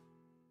 though.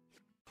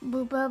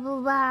 Booba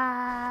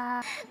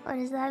booba. What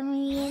does that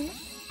mean?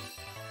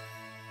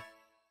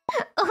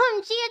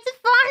 OMG, it's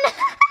Fauna!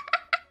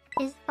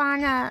 Is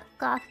Fauna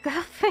goth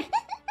girlfriend?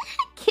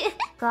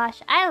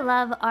 Gosh, I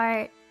love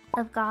art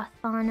of goth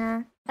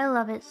Fauna. I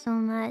love it so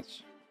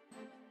much.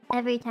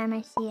 Every time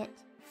I see it,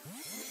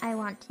 I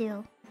want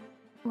to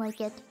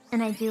like it.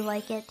 And I do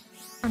like it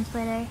on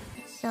Twitter.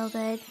 It's so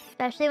good.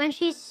 Especially when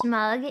she's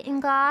smug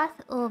in goth.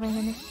 Oh my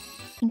goodness.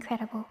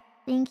 Incredible.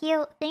 Thank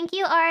you. Thank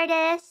you,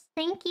 artist.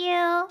 Thank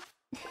you.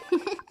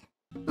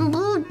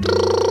 Oh,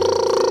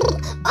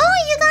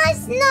 you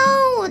guys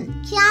know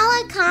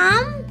Kiala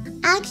Kam?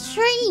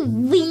 Actually,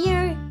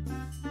 we're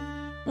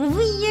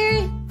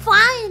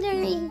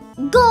finally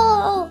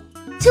go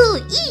to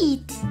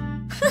eat.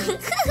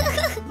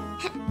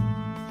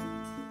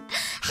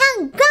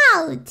 Hang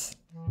out.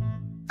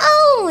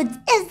 Oh,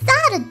 is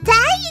that a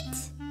date?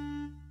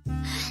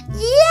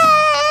 Yay!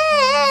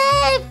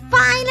 I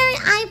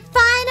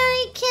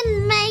finally can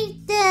make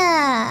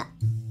the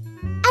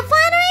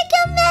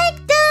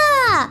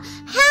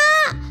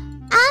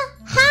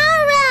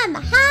harem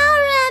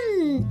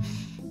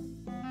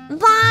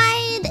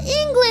by the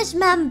English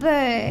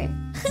member.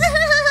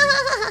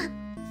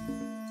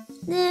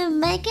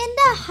 Making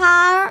the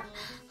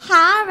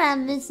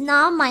harem is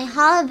not my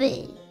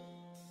hobby.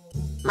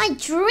 My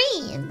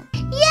dream.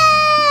 Yay!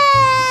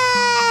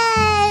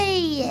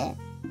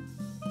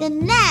 The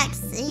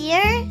next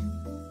year,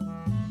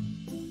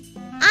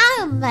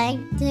 I'll make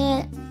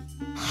the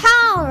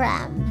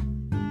harem.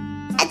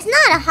 It's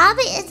not a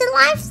hobby, it's a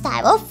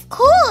lifestyle, of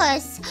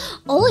course.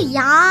 Oh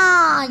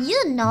yeah,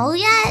 you know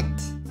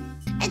it.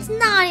 It's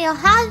not your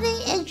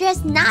hobby, it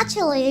just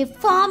naturally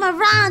form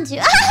around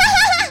you.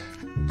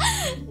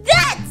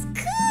 That's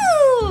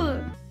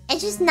cool! It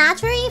just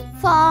naturally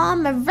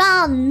form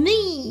around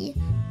me.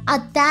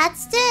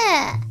 That's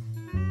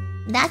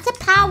a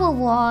power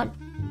word.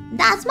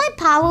 That's my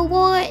power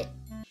word.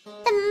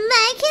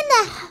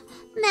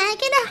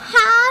 Making a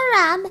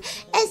harem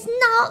is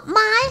not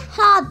my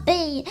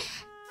hobby.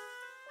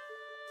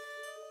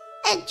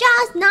 It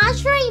just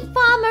naturally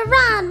form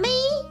around me.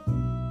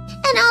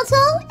 And also,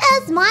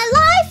 it's my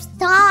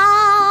lifestyle.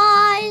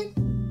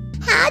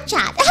 Hot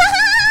chat.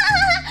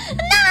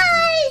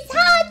 Nice!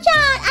 Hot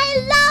chat! I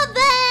love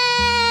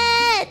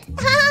it!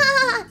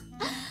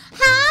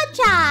 Hot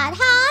chat!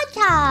 Hot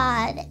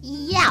chat!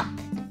 Yep.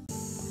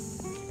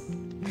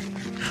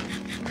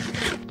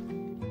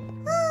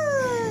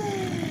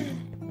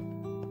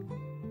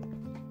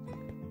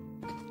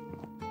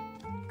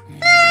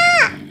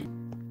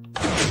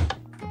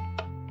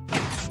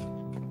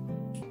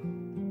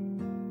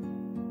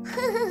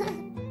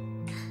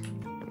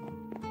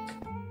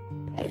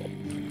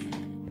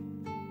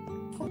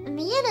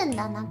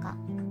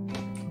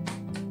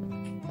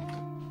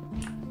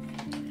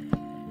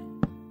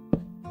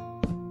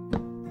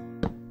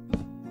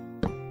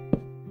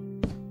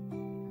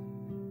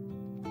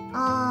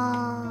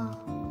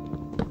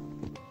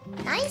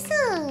 Nice.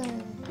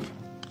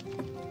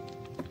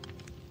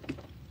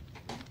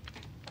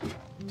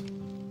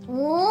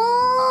 Oh.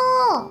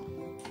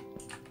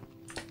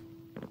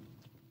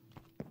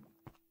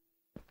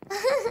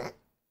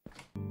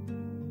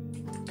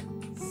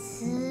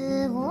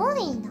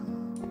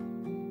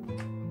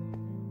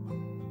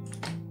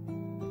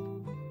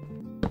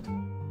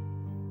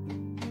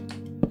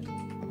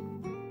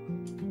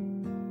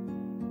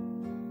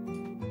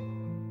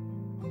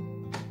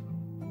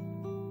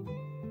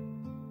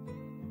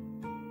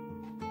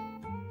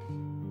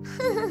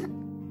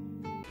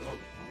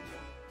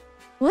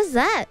 What's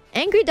that?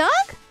 Angry dog?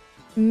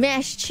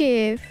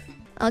 Mischief.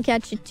 I'll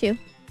catch it too.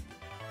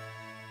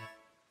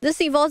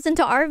 This evolves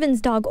into Arvin's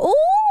dog.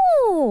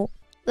 Oh!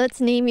 Let's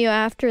name you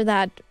after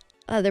that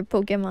other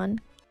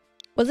Pokemon.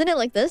 Wasn't it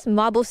like this?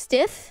 Mabo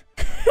Stiff?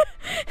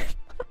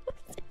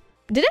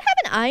 Did it have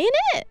an eye in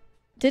it?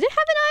 Did it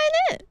have an eye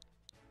in it?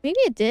 Maybe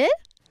it did?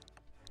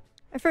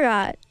 I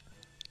forgot.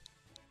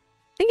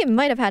 I think it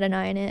might have had an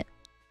eye in it.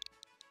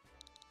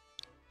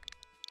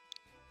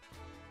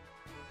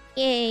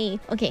 Yay.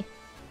 Okay.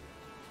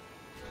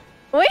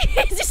 Wait,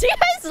 did you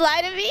guys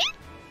lie to me?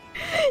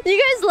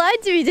 You guys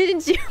lied to me,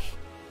 didn't you?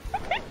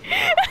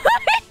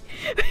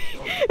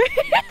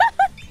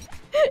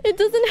 It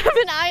doesn't have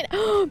an eye.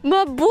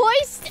 My boy.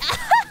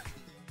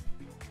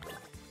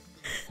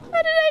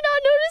 How did I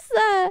not notice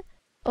that?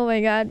 Oh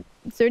my god.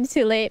 It's already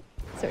too late.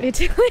 It's already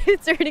too late.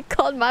 It's already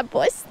called my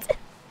boy.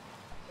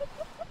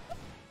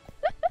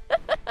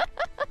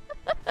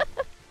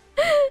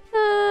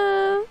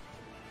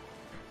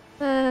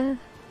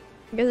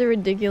 You guys are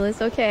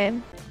ridiculous. Okay.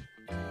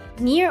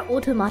 Near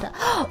Automata.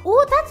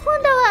 Oh, that's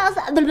one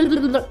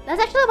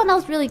that's actually one I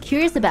was really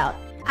curious about.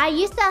 I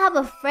used to have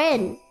a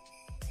friend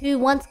who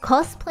once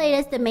cosplayed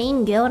as the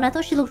main girl, and I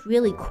thought she looked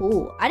really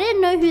cool. I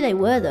didn't know who they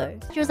were though.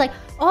 She was like,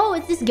 "Oh,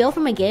 it's this girl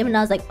from a game," and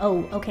I was like,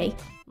 "Oh, okay.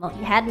 Well,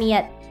 you had me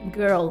at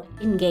girl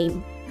in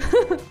game."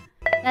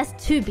 That's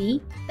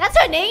 2B. That's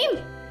her name.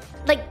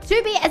 Like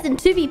 2B as in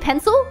 2B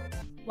pencil.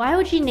 Why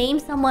would you name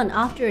someone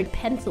after a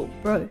pencil,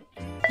 bro?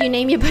 You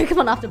name your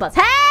Pokemon after bus.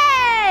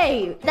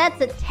 Hey!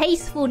 That's a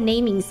tasteful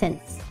naming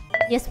sense.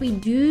 Yes, we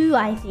do,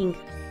 I think.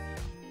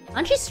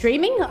 Aren't you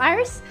streaming,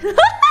 Iris? Do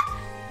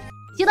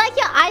you like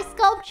your eye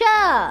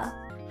sculpture?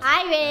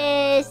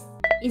 Iris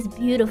is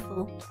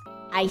beautiful.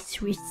 Iris.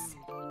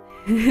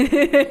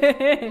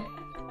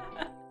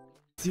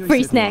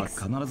 Free snacks.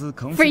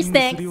 Free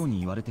snacks.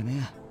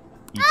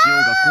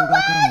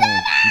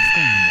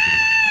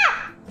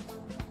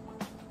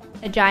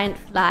 A giant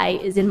fly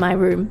is in my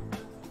room.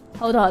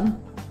 Hold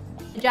on.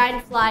 A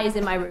giant fly is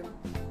in my room.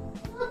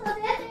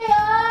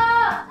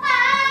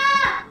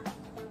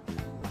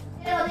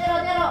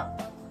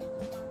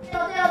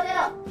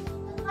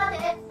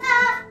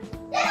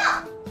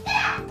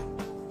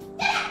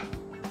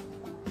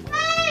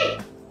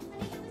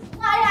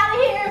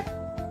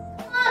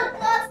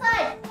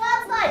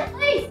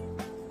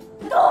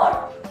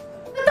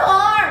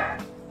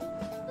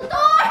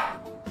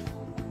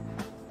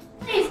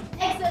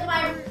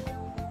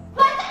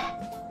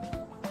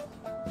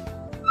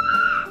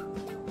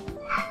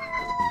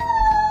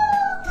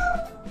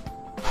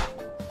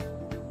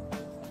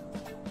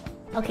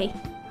 Okay.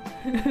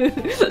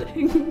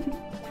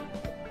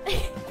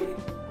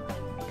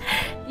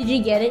 Did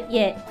you get it?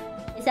 Yeah.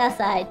 It's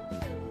outside.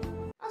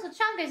 Also,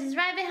 Chonkers is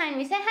right behind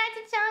me. Say hi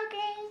to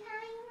Chonkers.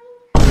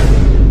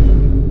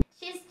 Hi.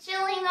 She's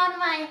chilling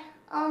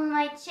on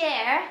my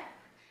chair.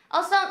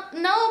 Also,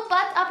 no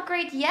butt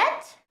upgrade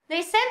yet.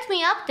 They sent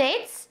me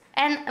updates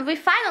and we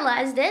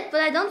finalized it,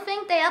 but I don't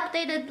think they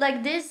updated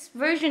like this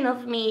version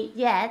of me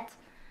yet.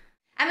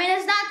 I mean,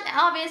 it's not,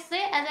 obviously,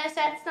 as I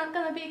said, it's not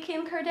gonna be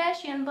Kim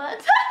Kardashian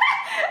butt.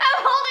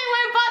 I'm holding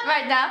my butt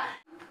right now.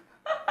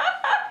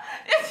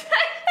 It's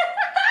like,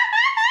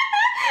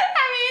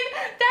 I mean,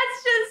 that's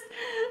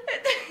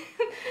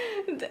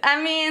just, I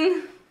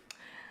mean,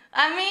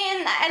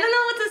 I don't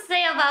know what to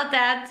say about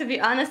that, to be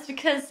honest,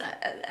 because,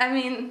 I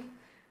mean,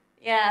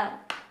 yeah.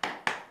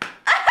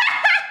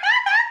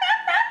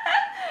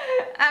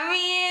 I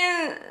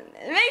mean,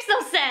 it makes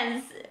no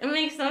sense. It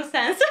makes no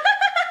sense.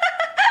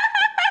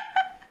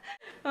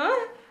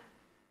 Huh?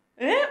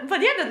 Yeah, but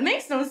yeah, that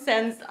makes no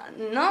sense.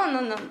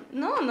 No.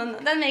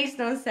 That makes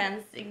no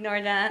sense.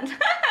 Ignore that.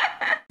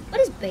 What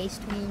does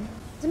based mean?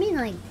 Does it mean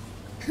like...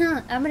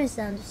 I'm gonna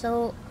sound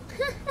so...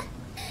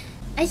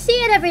 I see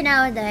it every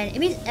now and then. It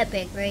means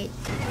epic, right?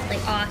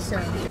 Like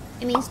awesome.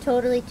 It means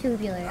totally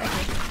tubular.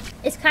 Okay.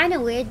 It's kind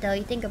of weird though,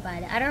 you think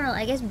about it. I don't know,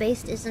 I guess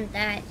based isn't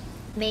that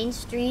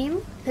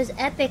mainstream, because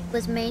epic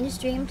was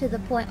mainstream to the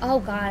point, oh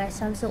god, I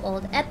sound so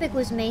old. Epic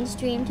was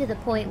mainstream to the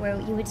point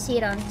where you would see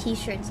it on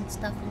t-shirts and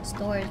stuff in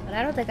stores, but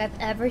I don't think I've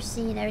ever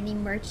seen any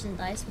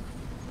merchandise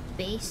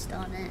based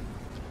on it.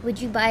 Would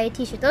you buy a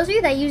t-shirt? Those of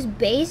you that use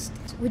based,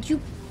 would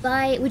you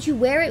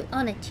wear it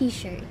on a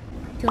t-shirt?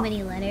 Too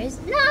many letters?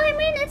 No, I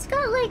mean, it's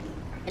got like,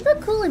 it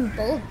look cool in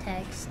bold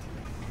text.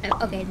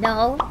 Okay,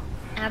 no,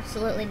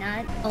 absolutely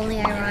not,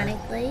 only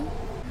ironically.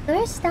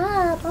 Girl,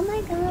 stop, oh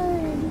my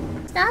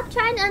god. Stop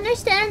trying to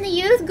understand the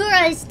youth,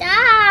 girl.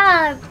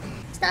 Stop!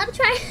 Stop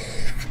trying...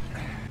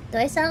 Do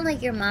I sound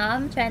like your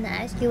mom trying to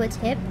ask you what's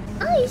hip?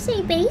 Oh, you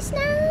say bass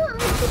now?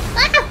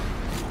 Ah!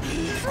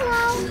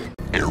 Hello.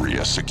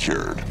 Area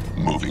secured.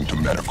 Moving to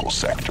medical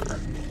sector.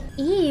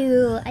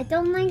 Ew, I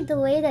don't like the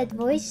way that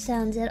voice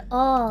sounds at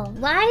all.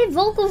 Why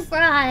vocal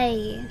fry?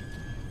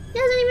 He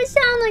doesn't even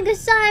sound like a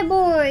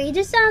cyborg. He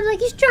just sounds like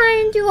he's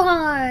trying too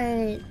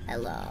hard.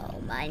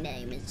 Hello, my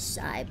name is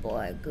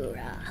Cyborg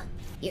Gura.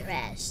 Your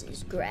ass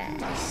is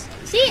grass.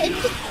 See, it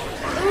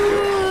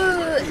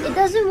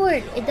doesn't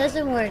work. It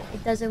doesn't work.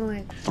 It doesn't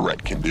work.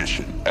 Threat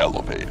condition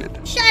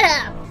elevated. Shut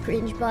up,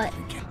 cringe butt.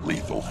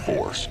 Lethal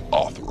force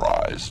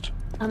authorized.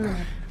 I'm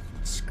gonna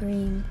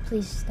scream.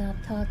 Please stop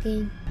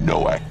talking.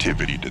 No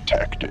activity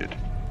detected.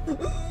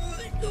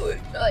 No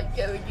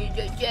activity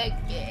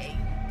detected.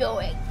 No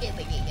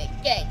activity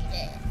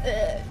detected.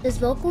 Does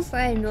vocal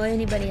fry annoy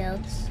anybody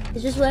else?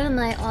 It's just one of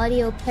my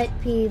audio pet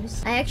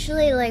peeves. I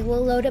actually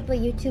will load up a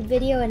YouTube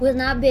video and will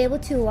not be able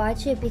to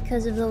watch it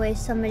because of the way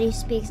somebody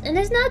speaks. And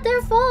it's not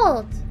their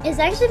fault. It's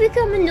actually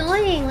become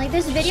annoying. Like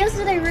there's videos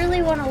that I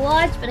really want to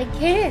watch, but I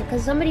can't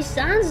because somebody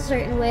sounds a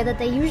certain way that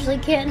they usually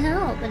can't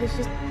help. But it's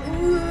just,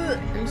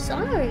 I'm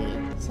sorry.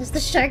 Says the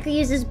shark who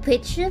uses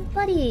pitch shift?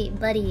 Buddy.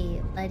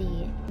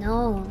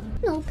 No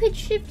pitch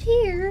shift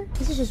here.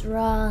 This is just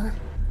raw,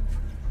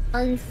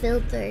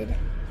 unfiltered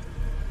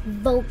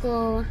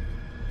vocal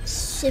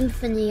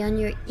symphony on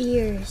your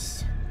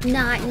ears.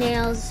 Not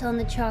nails on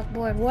the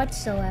chalkboard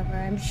whatsoever,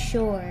 I'm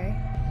sure.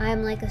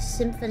 I'm like a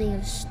symphony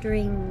of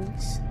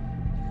strings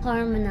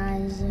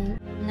harmonizing.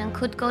 And then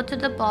could go to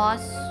the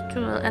boss,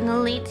 to an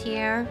elite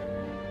tier.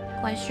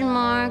 Question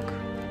mark.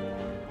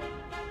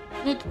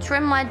 Need to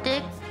trim my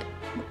dick.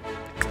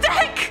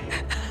 Dick!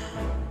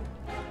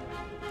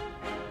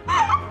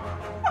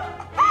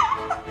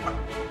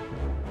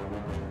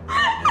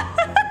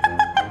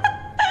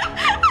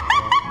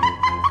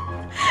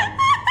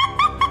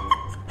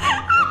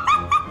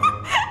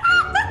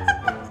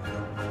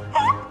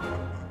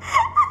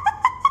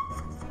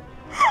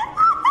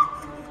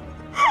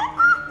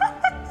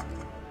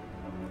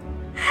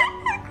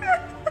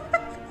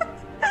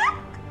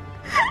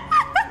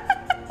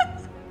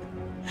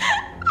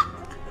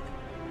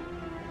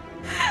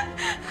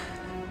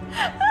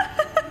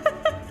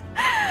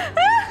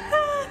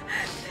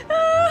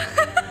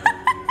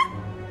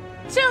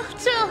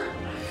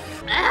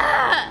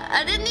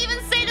 I didn't even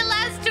say the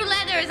last two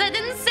letters. I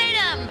didn't say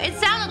them. It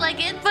sounded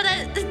like it, but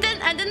I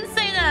didn't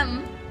say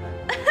them.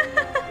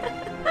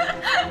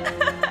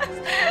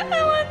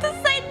 I want to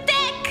say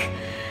dick.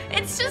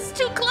 It's just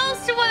too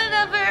close to one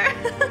another.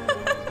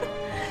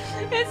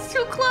 It's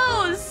too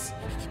close.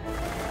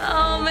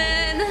 Oh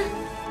man.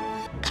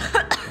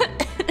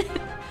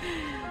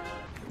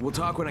 We'll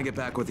talk when I get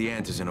back with the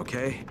antigen,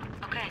 okay?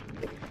 Okay.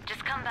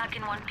 Just come back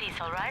in one piece,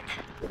 alright?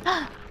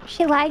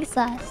 She likes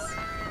us.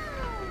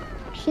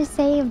 She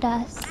saved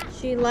us.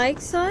 She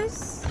likes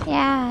us?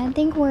 Yeah, I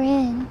think we're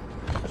in.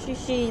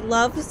 She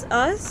loves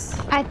us?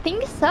 I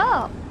think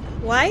so.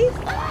 Wife?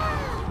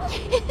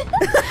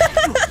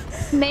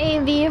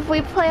 Maybe if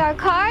we play our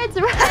cards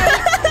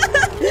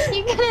right.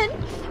 You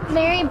gonna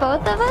marry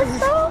both of us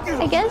though?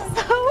 I guess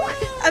so.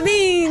 I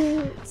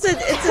mean,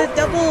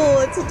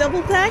 it's a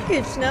double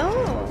package, no?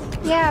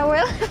 Yeah,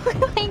 we're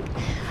like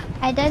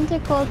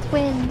identical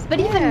twins, but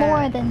even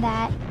more than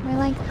that. We're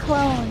like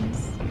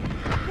clones.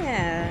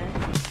 Yeah.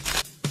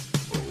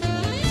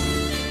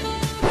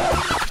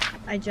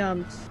 I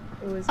jumped.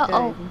 It was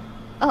Uh-oh. good.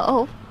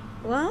 Uh-oh.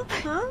 What?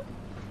 Huh?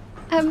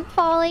 I'm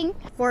falling.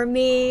 For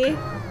me.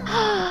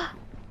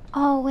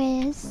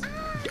 Always.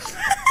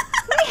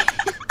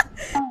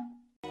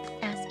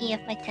 Asking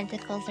if my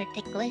tentacles are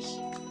ticklish.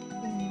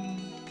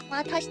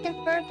 Wanna touch them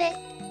for a bit?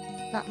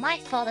 Not my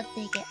fault if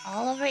they get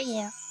all over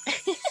you.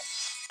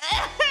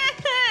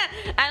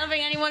 I don't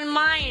think anyone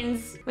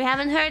minds. We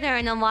haven't heard her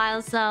in a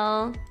while,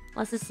 so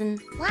let's listen.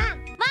 Wow!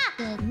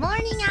 Good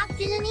morning,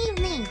 afternoon,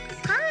 evening.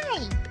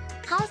 Hi!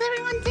 How's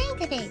everyone doing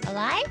today?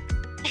 Alive?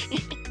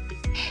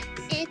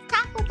 It's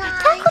taco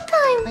time! Taco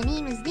time! My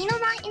name is Dino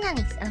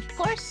Inanis, and of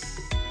course,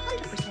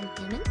 100%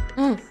 human.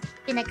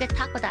 Been a good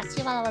taco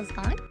dachi while I was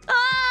gone.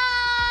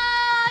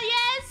 Ah,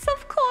 yes,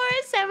 of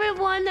course.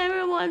 Everyone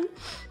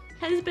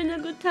has been a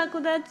good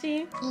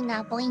takodachi.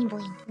 Ina, boing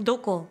boing.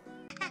 Doko?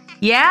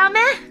 Yeah,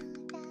 man?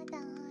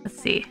 Let's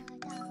see.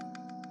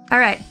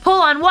 Alright,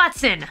 pull on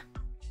Watson.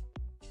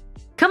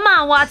 Come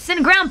on,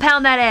 Watson, ground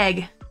pound that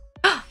egg.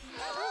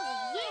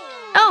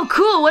 Oh,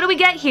 cool, what do we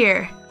get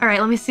here? Alright,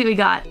 let me see what we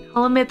got.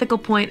 Holo mythical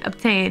point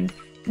obtained.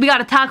 We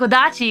got a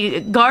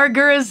takodachi,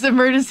 Gargura's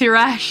emergency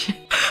ration.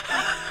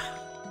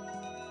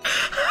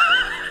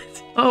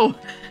 Oh,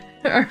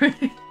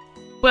 alright.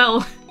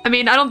 Well, I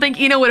mean, I don't think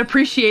Ina would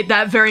appreciate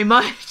that very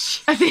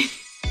much. I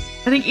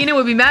think Ina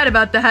would be mad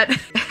about that.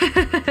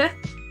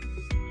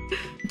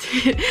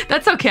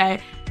 That's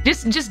okay.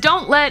 Just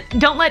don't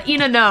let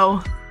Ina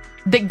know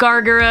that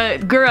Gargura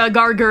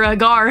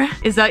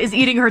is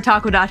eating her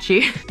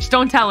takodachi. Just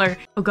don't tell her.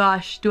 Oh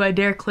gosh, do I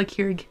dare click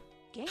here?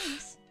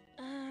 Games?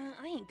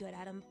 I ain't good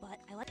at them, but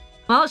I like.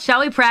 Well, shall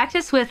we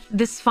practice with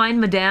this fine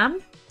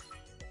madame?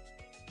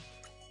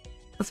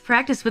 Let's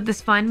practice with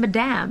this fine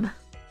madame.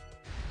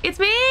 It's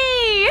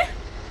me!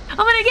 I'm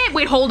gonna get.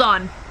 Wait, hold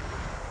on.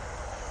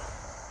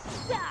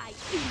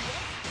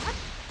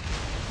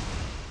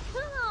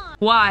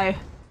 Why?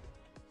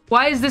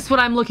 Why is this what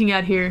I'm looking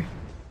at here?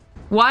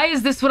 Why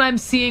is this what I'm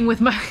seeing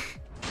with my...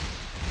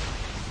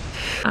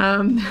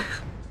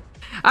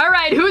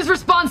 Alright, who's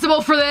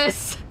responsible for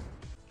this?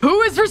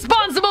 Who is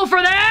responsible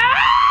for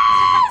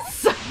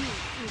this?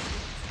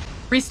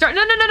 Restart.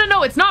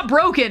 No, it's not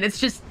broken. It's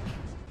just...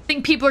 I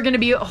think people are gonna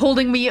be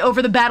holding me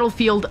over the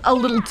battlefield a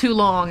little too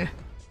long.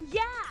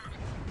 Yeah!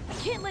 I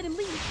can't let him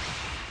leave.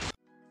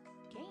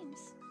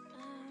 Games?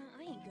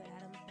 I ain't good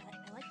at them, but I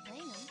like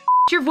playing them.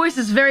 Your voice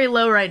is very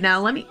low right now.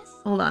 Let me...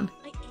 Hold on.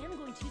 I am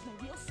going to use my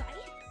real site.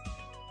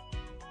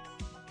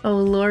 Oh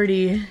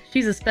lordy,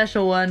 she's a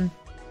special one.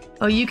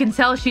 Oh, you can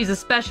tell she's a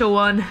special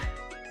one. I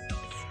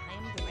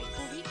am the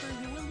rightful reaper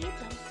who will lead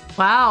them.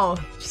 Wow,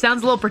 she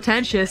sounds a little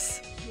pretentious.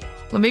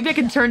 Well, maybe I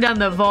can turn down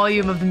the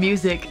volume of the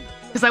music,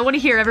 because I want to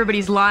hear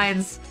everybody's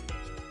lines.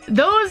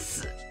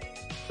 The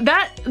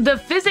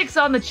physics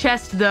on the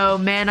chest though,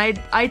 man,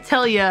 I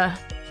tell ya,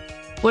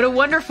 what a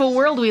wonderful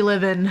world we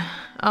live in.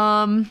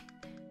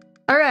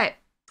 Alright.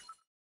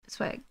 This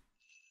way.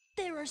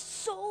 There are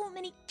so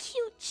many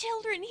cute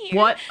children here.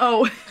 What?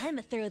 Oh.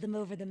 I'ma throw them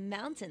over the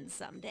mountain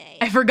someday.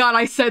 I forgot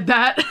I said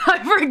that.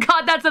 I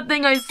forgot that's a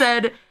thing I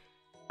said.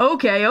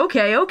 Okay,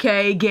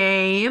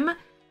 game.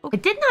 I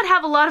did not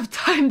have a lot of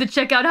time to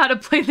check out how to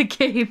play the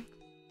game.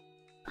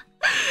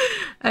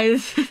 I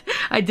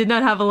did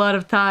not have a lot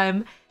of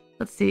time.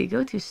 Let's see,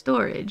 go to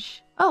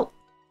storage. Oh.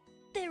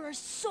 There are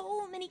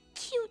so many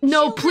cute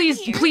No, children please,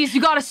 here. please,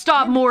 you gotta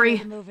stop,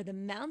 Mori.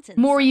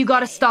 Mori, you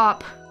gotta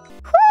stop.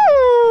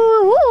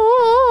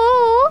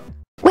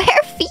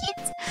 Bare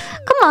feet?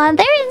 Come on,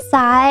 they're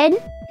inside.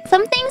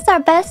 Some things are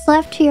best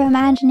left to your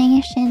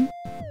imagination.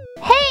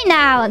 Hey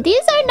now,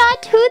 these are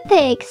not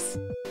toothpicks.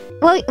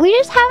 Well, we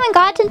just haven't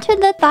gotten to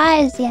the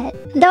thighs yet.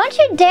 Don't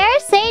you dare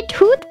say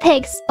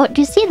toothpicks. Oh,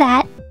 do you see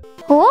that?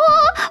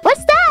 Oh,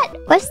 what's that?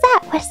 What's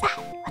that?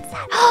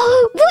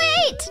 Oh,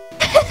 wait!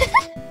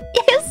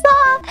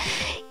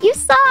 You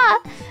saw.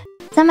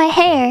 It's on my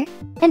hair.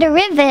 And a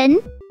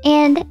ribbon.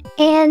 And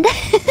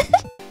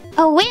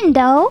a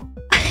window.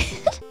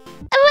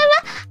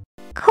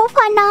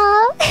 Hello?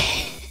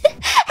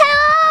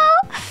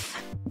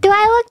 Do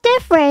I look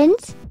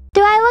different?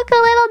 Do I look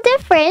a little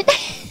different?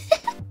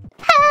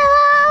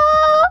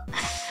 Hello?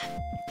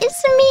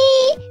 It's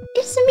me.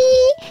 It's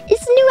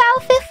a new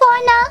outfit,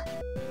 Fauna.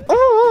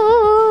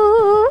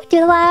 Ooh, do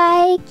you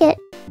like it?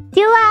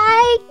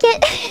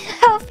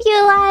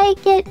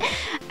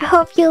 I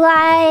hope you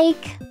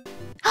like.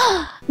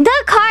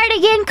 The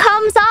cardigan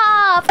comes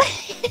off.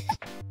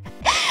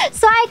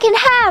 So I can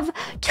have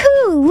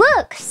 2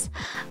 looks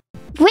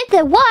with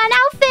the one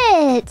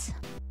outfit.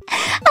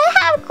 I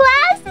have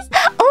glasses.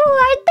 Oh,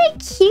 aren't they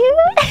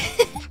cute?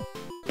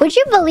 Would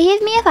you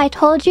believe me if I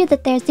told you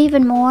that there's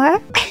even more?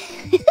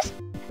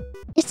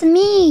 It's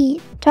me.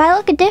 Do I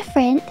look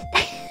different?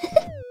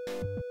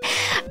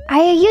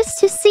 Are you used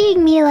to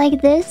seeing me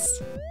like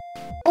this?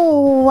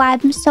 Oh,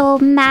 I'm so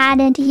mad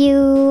at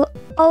you.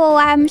 Oh,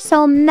 I'm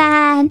so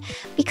mad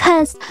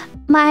because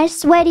my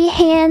sweaty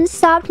hands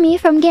stopped me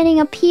from getting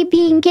a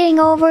PB and getting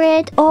over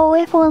it. Oh,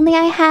 if only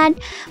I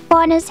had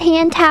Fauna's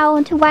hand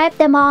towel to wipe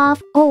them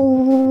off.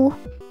 Oh,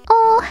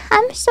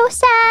 I'm so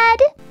sad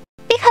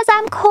because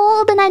I'm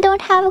cold and I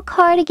don't have a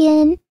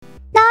cardigan.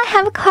 Now I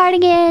have a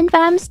cardigan, but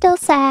I'm still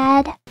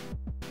sad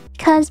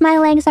because my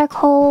legs are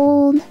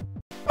cold.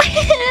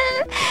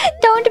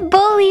 Don't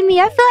bully me.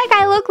 I feel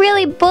like I look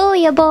really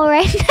bullyable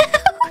right now.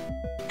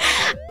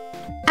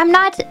 I'm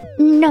not...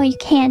 No, you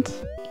can't.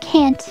 You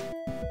can't.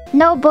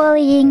 No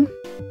bullying.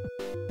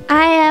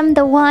 I am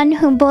the one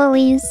who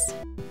bullies.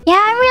 Yeah,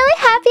 I'm really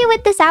happy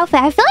with this outfit.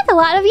 I feel like a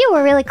lot of you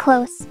were really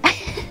close.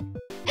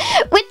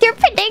 With your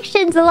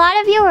predictions, a lot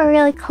of you were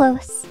really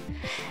close.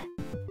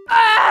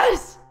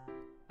 Yes!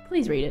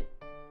 Please read it.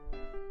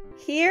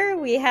 Here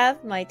we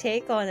have my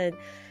take on an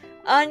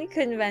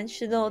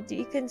unconventional,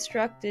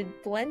 deconstructed,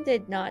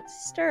 blended, not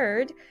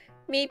stirred,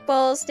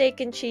 meatballs, steak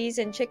and cheese,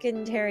 and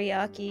chicken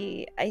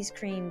teriyaki ice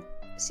cream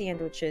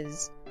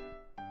sandwiches.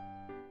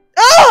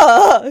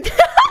 Oh!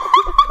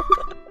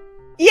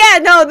 Yeah,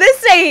 no,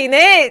 this ain't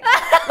it.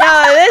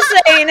 No, this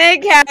ain't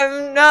it,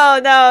 Cam.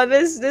 No,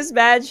 this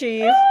bad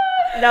chief.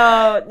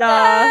 No.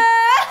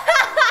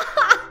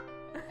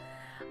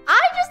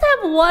 I just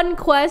have one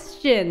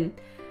question.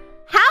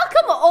 How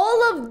come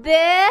all of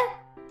their...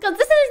 Because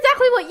this is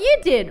exactly what you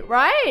did,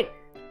 right?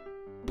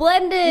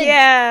 Blended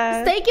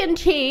steak and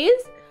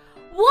cheese.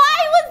 Why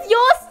was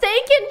your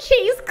steak and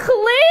cheese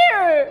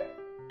clear?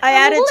 I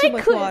added too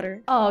much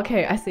water. Oh,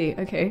 okay, I see,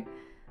 okay.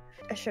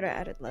 I should have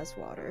added less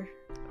water.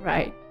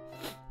 Right.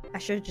 I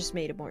should have just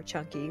made it more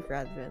chunky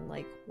rather than,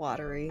 like,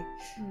 watery.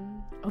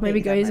 Or maybe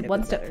go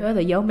one step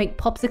further, yo. Make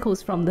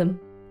popsicles from them.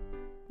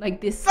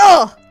 Like this.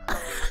 Oh!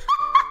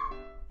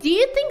 Do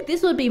you think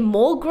this would be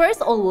more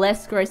gross or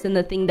less gross than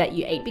the thing that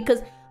you ate?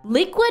 Because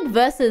liquid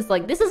versus,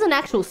 like, this is an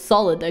actual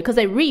solid, though, because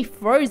they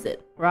refroze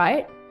it,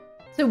 right?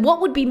 So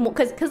what would be more...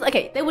 Because,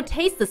 okay, they would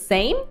taste the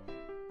same,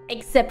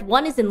 except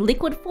one is in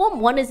liquid form,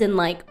 one is in,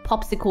 like,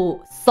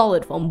 popsicle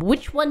solid form.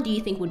 Which one do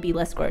you think would be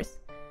less gross?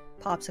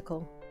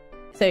 Popsicle.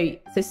 So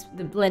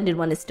the blended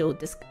one is still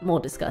more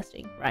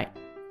disgusting, right?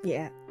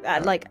 Yeah,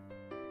 like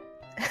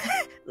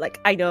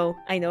I know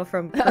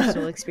from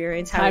personal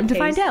experience how Time it to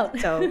tastes, find out.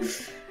 So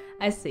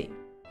I see.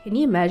 Can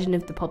you imagine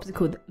if the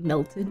popsicle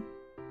melted?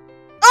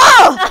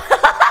 Oh!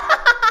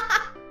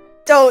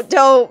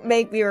 Don't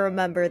make me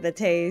remember the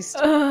taste.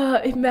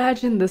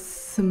 Imagine the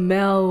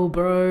smell,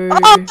 bro.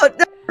 Oh,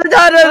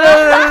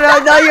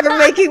 no, you're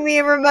making me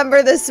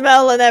remember the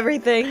smell and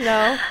everything.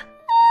 No.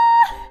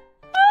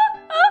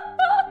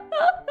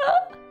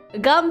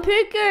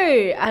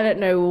 Gumpuku! I don't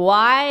know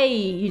why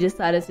you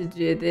decided to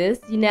do this.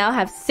 You now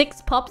have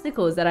 6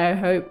 popsicles that I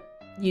hope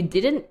you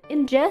didn't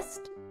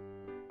ingest.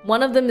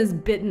 One of them is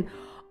bitten.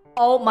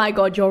 Oh my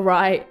god, you're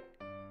right.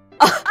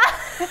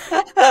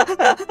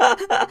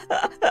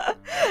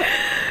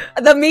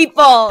 The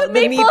meatball. The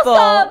meatball.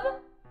 Sub.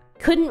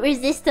 Couldn't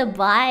resist a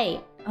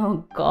bite.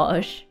 Oh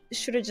gosh.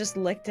 Should have just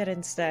licked it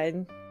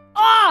instead.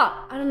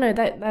 Ah! I don't know,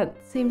 that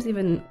seems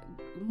even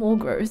more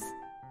gross.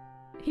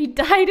 He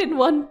died in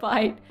one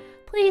bite.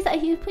 Please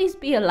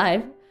be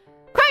alive.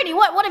 Crony,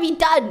 what have you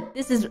done?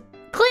 This is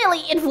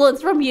clearly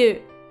influence from you.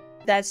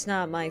 That's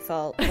not my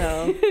fault,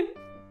 though.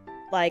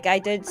 Like, I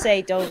did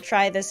say don't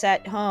try this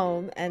at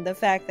home, and the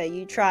fact that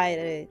you tried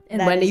it...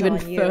 And went even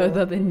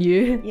further than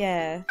you.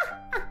 Yeah.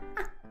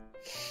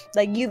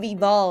 Like, you've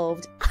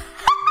evolved.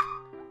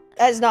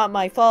 That's not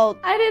my fault.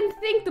 I didn't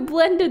think the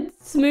blended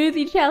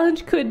smoothie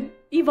challenge could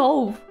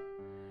evolve.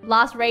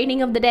 Last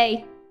rating of the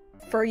day.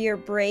 For your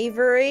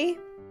bravery,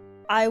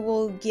 I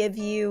will give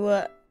you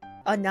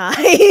a 9.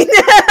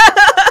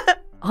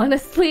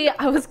 Honestly,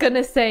 I was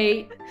gonna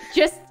say,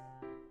 just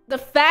the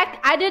fact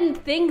I didn't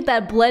think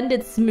that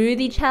blended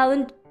smoothie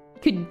challenge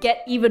could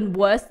get even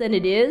worse than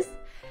it is.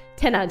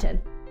 10 out of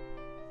 10.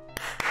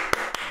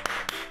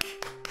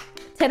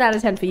 10 out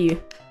of 10 for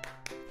you.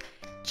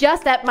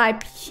 Just at my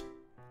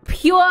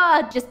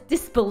pure just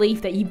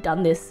disbelief that you've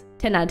done this.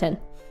 10 out of 10.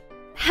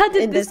 How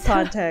did in this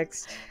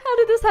context? How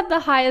did this have the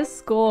highest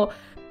score?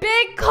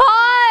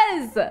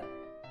 Because!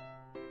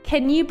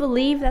 Can you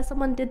believe that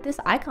someone did this?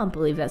 I can't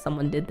believe that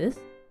someone did this.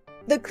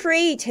 The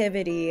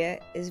creativity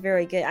is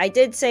very good. I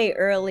did say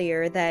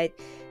earlier that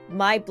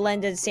my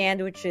blended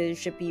sandwiches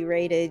should be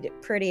rated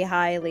pretty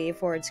highly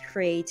for its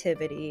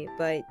creativity,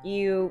 but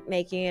you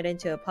making it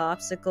into a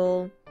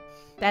popsicle...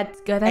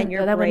 That's good.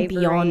 That went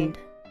beyond.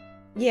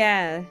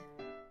 Yeah.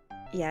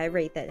 Yeah, I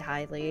rate that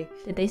highly.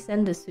 Did they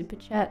send a super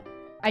chat?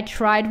 I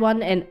tried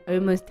one and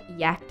almost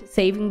yacked,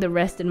 saving the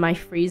rest in my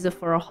freezer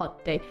for a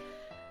hot day.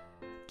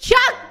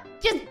 Chuck!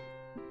 Just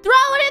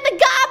throw it in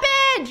the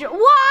garbage!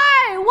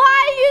 Why? Why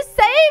are you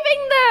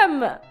saving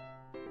them?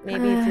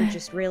 Maybe if you're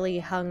just really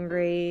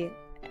hungry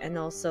and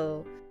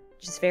also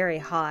just very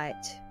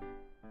hot.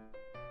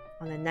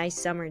 On a nice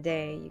summer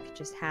day, you could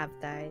just have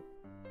that.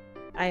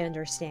 I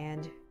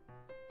understand.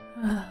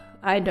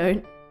 I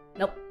don't.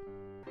 Nope.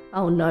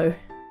 Oh no.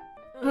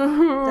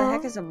 The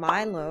heck is a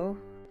Milo?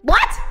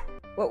 What?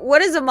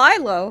 What is a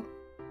Milo?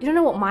 You don't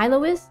know what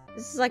Milo is?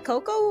 This is like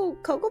cocoa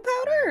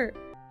powder.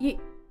 Wait,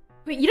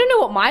 you don't know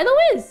what Milo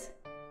is?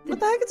 What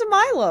the heck is a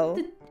Milo?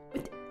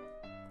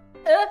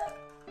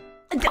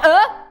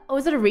 Oh,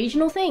 is it a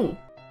regional thing?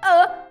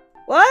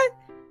 What?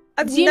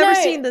 I've never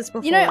seen this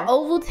before. You know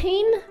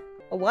Ovaltine?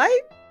 A what?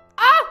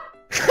 Ah!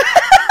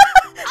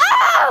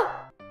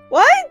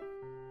 What?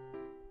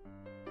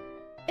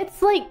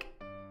 It's like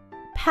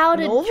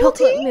powdered Novelty?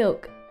 chocolate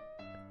milk.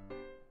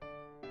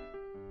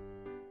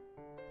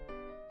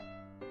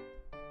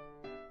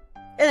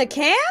 In a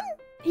can?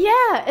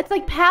 Yeah, it's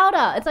like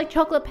powder. It's like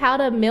chocolate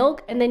powder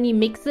milk, and then you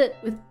mix it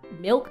with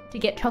milk to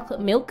get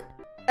chocolate milk.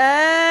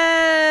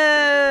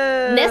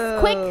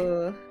 Nesquik?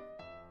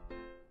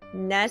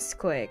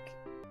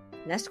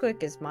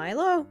 Nesquik is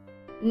Milo?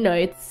 No,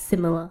 it's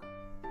similar.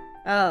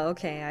 Oh,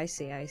 okay, I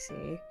see.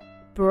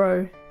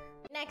 Bro.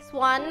 Next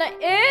one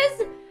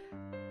is...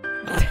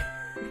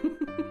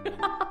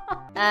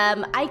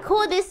 I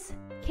call this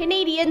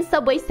Canadian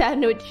Subway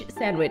sandwich.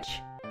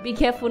 Be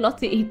careful not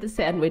to eat the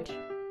sandwich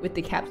with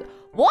the caps.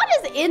 What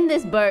is in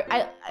this boat?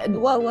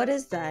 What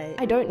is that?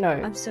 I don't know.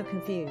 I'm so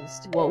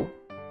confused. Whoa.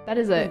 That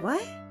is a... Wait,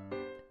 what?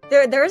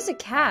 There is a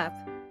cap.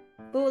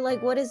 But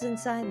like, what is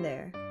inside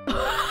there?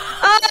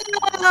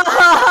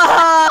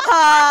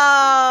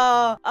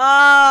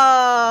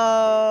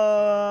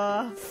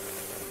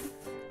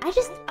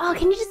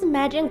 Can you just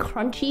imagine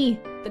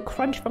the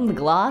crunch from the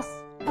glass?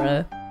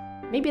 Bruh.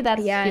 Maybe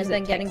that's and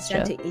then getting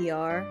sent to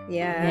ER.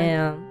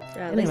 Yeah.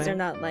 At least they're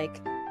not like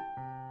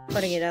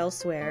putting it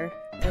elsewhere.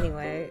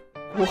 Anyway.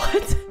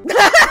 What?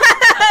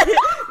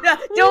 No,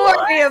 don't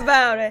worry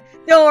about it.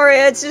 Don't worry.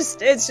 It's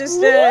just it's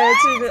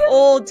an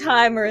old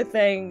timer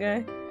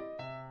thing.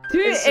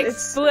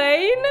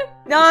 Explain?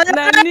 No. Let's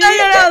not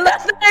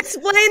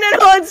explain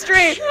it on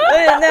stream.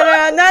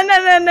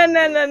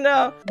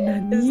 No.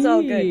 It's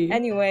all good.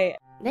 Anyway.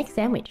 Next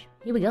sandwich.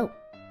 Here we go.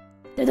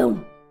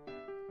 Da-dum.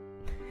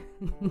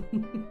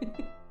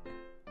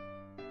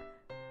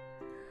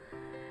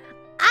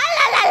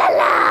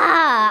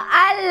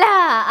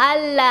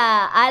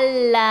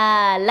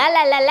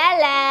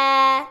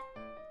 Allah.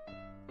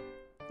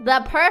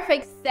 The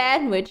perfect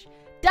sandwich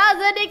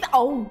doesn't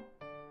Oh.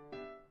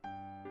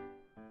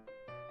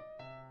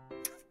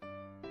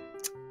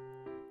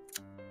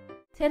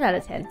 10 out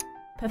of 10.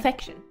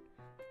 Perfection.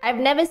 I've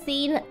never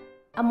seen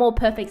a more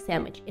perfect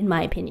sandwich, in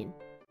my opinion.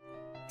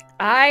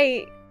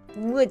 I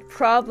would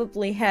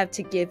probably have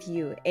to give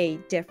you a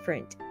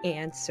different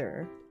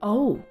answer.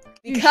 Oh,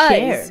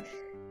 because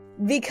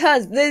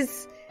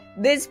this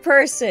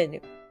person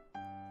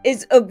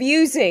is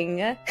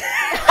abusing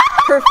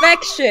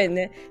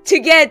perfection to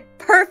get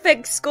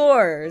perfect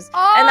scores,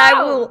 and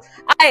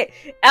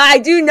I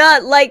do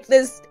not like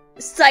this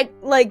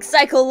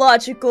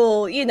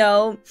psychological,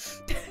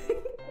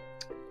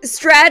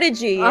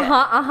 strategy.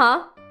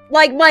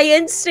 Like, my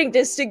instinct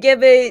is to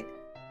give it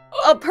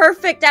a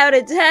perfect out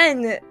of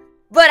 10,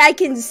 but I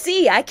can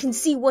see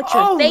what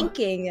you're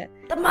thinking.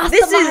 The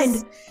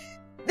mastermind.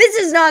 This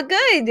is not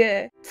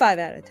good. 5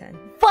 out of 10.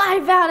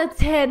 5 out of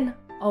 10.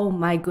 Oh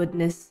my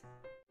goodness.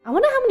 I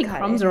wonder how many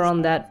crumbs are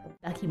on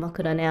that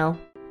dakimakura now.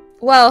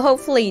 Well,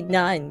 hopefully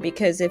none,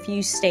 because if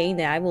you stain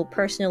it, I will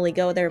personally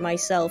go there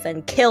myself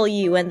and kill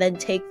you and then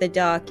take the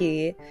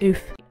daki. Oof.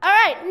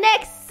 Alright,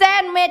 next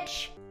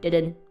sandwich.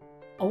 Didn't.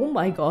 Oh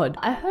my god.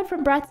 I heard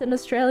from brats in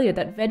Australia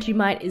that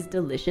Vegemite is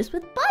delicious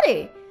with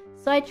butter.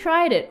 So I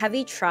tried it. Have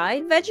you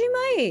tried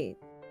Vegemite?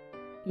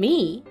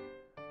 Me?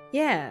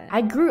 Yeah.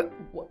 I grew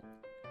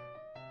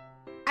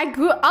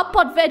up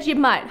on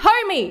Vegemite.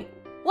 Homie!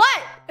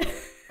 What?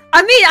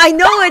 I mean, I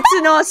know it's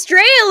an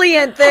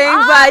Australian thing,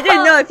 but I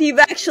didn't know if you've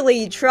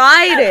actually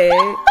tried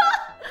it.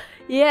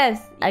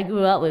 Yes, I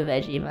grew up with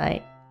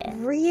Vegemite.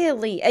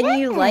 Really? And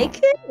you like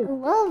it? I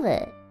love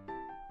it.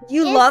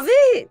 You love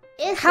it?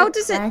 It's How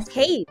does it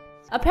taste?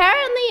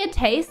 Apparently it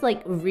tastes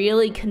like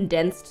really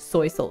condensed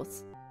soy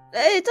sauce.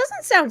 It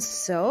doesn't sound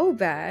so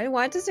bad.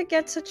 Why does it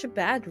get such a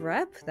bad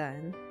rep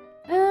then?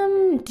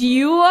 Do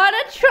you want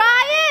to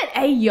try it?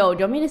 Hey, yo, do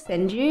you want me to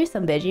send you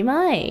some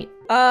Vegemite?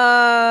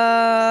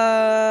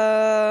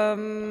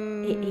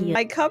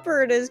 My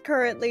cupboard is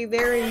currently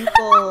very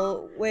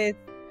full with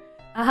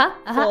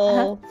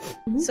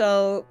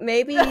so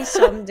maybe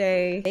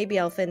someday, maybe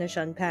I'll finish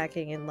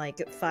unpacking in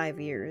like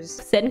 5 years.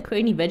 Send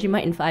Crony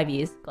Vegemite in 5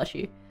 years. Got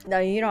you. No,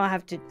 you don't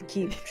have to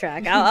keep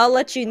track. I'll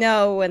let you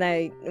know when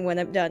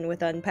I'm done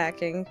with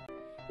unpacking.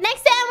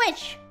 Next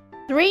sandwich!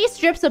 3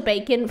 strips of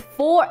bacon,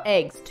 4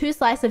 eggs, 2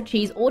 slices of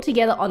cheese, all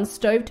together on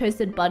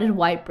stove-toasted buttered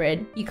white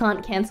bread. You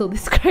can't cancel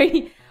this,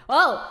 Crony.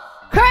 Oh,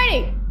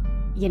 Crony!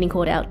 You're getting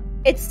called out.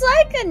 It's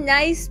like a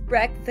nice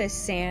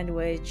breakfast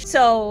sandwich,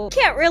 so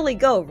can't really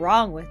go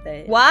wrong with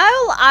it.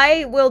 While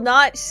I will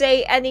not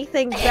say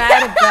anything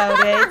bad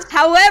about it,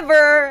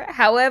 however,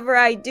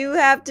 I do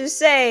have to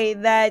say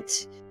that...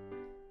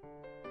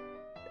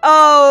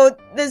 Oh,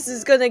 this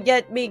is gonna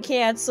get me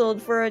canceled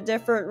for a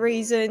different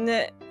reason.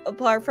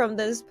 Apart from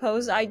this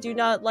post, I do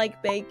not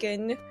like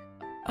bacon.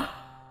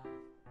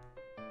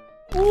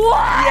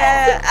 What?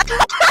 Yeah.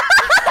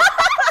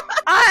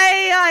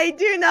 I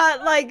do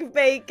not like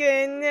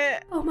bacon.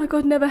 Oh my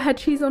god, never had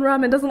cheese on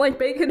ramen, doesn't like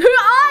bacon. Who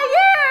are you?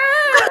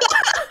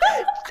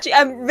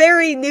 I'm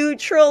very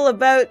neutral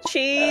about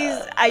cheese.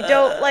 I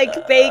don't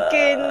like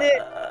bacon.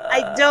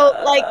 I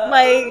don't like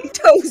my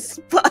toast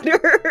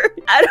butter.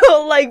 I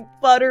don't like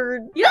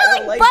buttered. You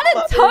don't like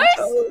buttered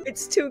toast?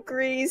 It's too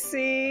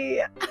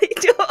greasy. I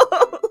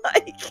don't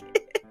like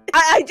it.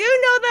 I do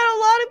know that a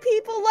lot of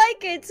people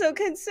like it, so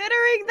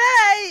considering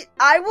that,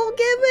 I will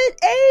give it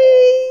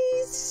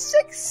a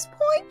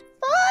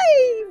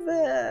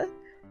 6.5.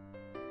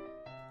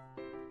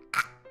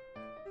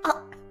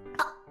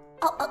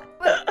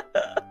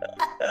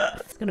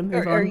 Just gonna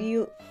move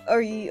on.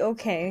 Are you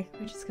okay?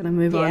 We're just gonna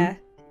move on.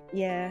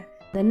 Yeah.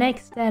 The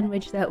next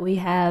sandwich that we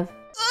have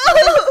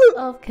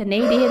of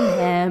Canadian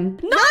ham.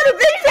 Not a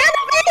big fan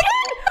of it!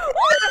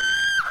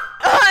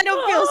 I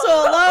don't feel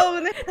so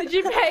alone. Did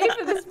you pay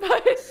for this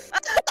post?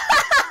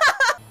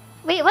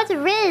 Wait, what's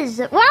Riz?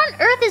 What on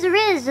earth is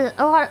Riz?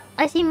 Oh,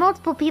 I see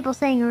multiple people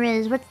saying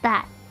Riz. What's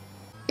that?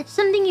 It's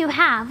something you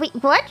have. Wait,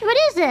 what? What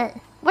is it?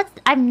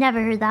 I've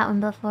never heard that one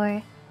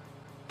before.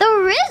 The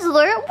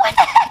Rizzler? What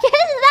the heck is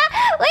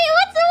that? Wait,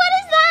 what is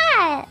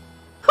that?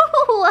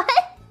 What?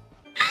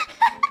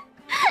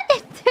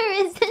 If there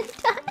isn't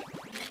time.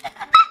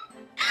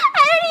 I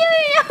don't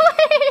even know what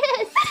it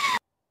is.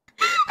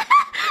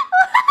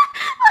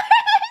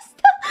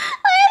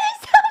 Why are there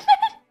so many?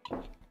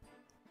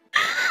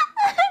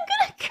 I'm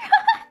gonna cry.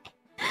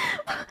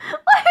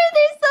 Why are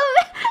there so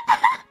many?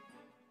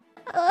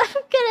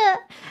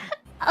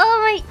 Oh,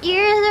 my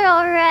ears are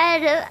all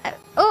red.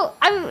 Oh,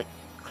 I'm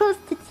close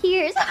to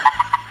tears.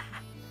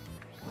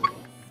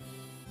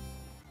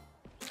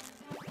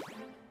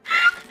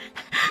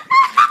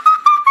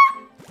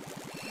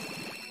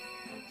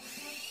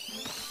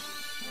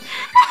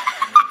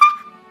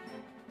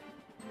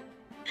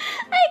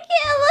 I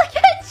can't look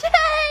at Chad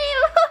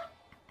anymore.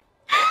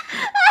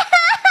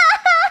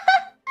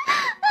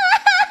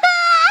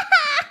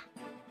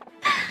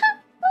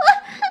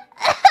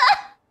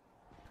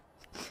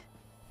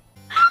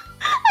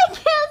 I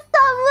can't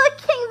stop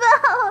looking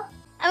though.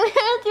 I'm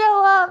gonna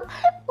throw up.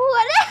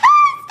 What?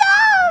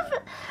 Stop!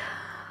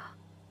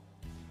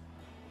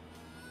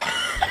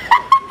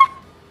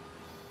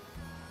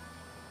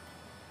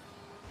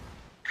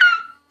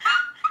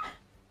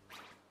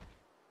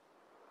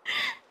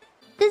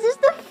 This is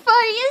the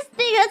funniest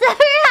thing that's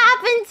ever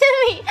happened to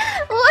me.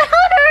 What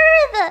on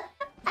earth?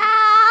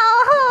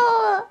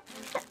 Ow!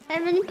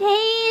 I'm in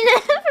pain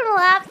from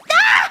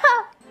laughter.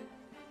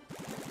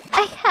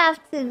 I have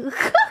to.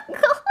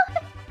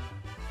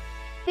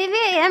 Maybe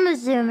I am a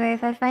zoomer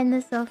if I find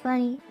this so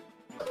funny.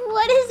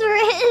 What is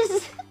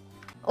Riz?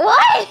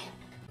 What?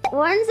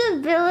 One's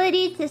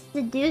ability to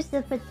seduce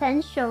a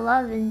potential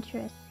love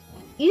interest.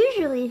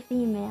 Usually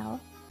female.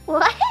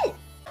 What?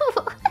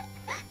 What?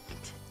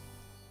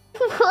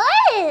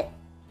 What?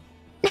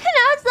 No,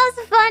 it's less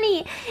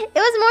funny. It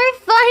was more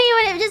funny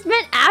when it just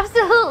meant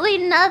absolutely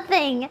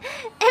nothing.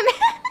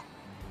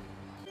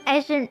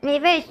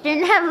 Maybe I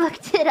shouldn't have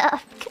looked it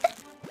up.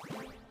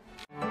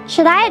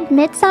 Should I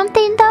admit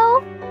something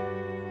though?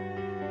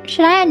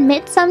 Should I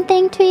admit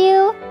something to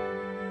you?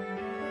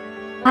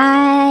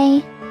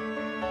 I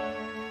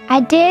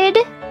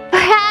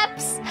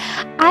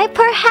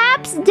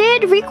perhaps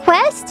did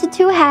request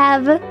to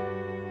have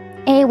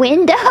a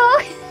window.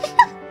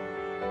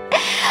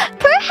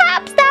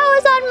 Perhaps that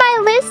was on my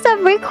list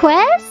of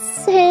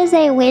requests, is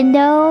a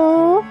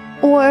window,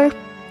 or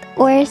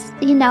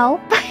you know.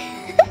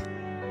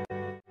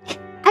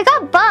 I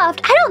got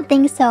buffed. I don't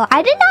think so.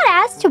 I did not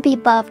ask to be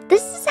buffed.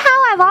 This is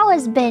how I've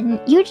always been.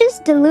 You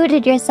just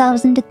deluded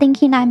yourselves into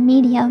thinking I'm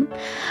medium.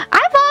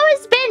 I've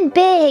always been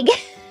big.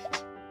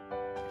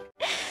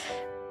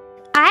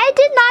 I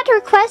did not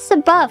request a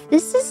buff.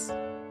 This is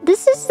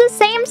the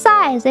same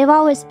size they've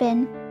always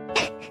been.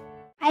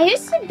 I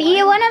used to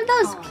be one of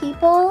those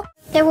people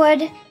that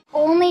would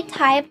only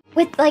type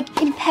with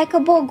like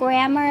impeccable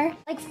grammar,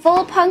 like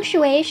full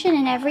punctuation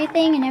and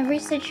everything in every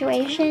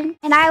situation.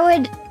 And I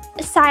would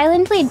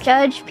silently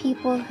judge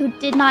people who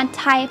did not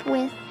type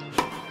with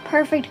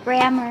perfect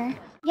grammar.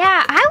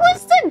 Yeah, I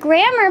was the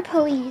grammar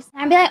police.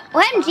 And I'd be like,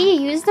 OMG, you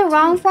used the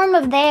wrong form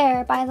of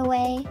there, by the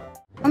way.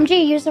 OMG,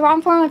 you used the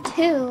wrong form of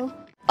to.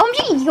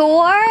 OMG,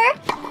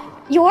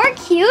 you're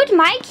cute?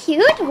 My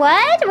cute?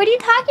 What? What are you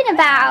talking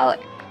about?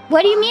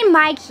 What do you mean,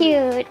 my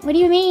cute? What do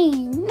you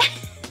mean?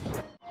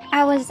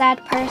 I was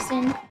that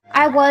person.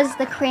 I was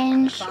the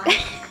cringe.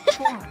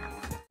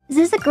 Is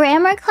this a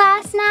grammar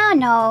class now?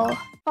 No.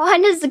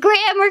 Fonda's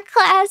grammar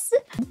class.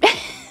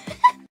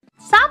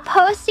 Stop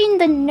posting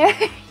the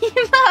nerd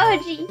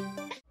emoji.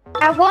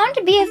 I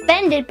won't be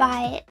offended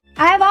by it.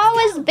 I've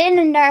always been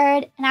a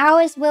nerd, and I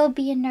always will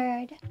be a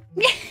nerd.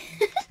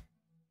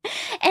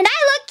 And I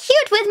look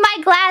cute with my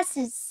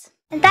glasses.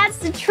 And that's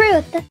the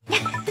truth.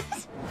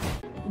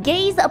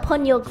 Gaze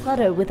upon your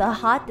clutter with a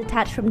heart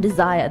detached from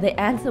desire. The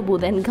answer will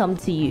then come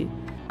to you.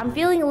 I'm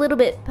feeling a little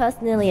bit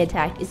personally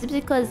attacked. Is it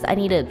because I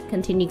need to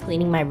continue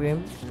cleaning my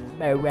room?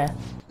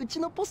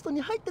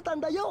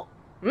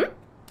 Hmm?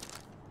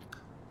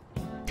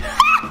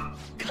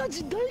 家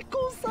事代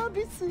行サー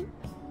ビス。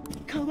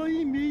可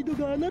愛いメイド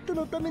があなた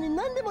のために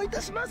何でもい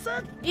たします。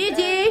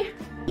Yuji,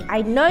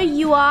 I know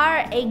you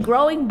are a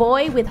growing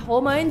boy with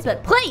hormones,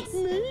 but please.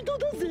 メイド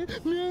だぜ、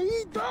メイ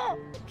ド。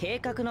計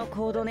画の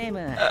コードネーム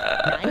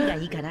何が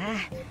いいかな。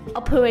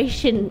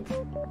Operation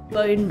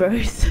Bone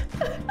Bros.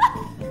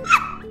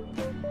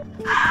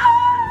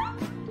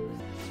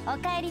 お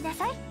かえりな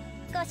さい、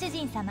ご主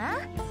人様。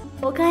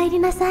おかえり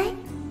なさい、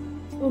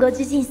ご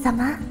主人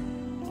様。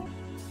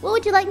What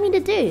would you like me to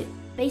do?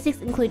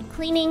 Basics include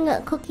cleaning,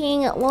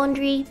 cooking,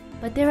 laundry,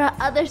 but there are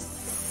other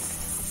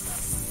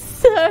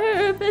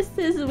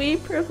services we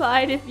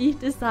provide if you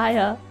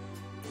desire.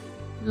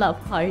 Love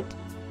heart.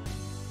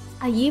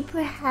 Are you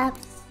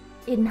perhaps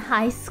in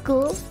high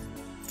school?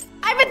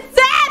 I'm a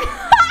dad!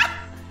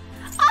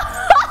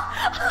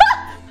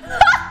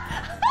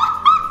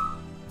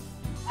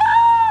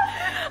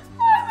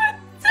 I'm a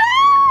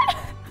dad!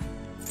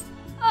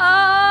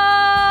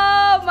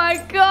 Oh my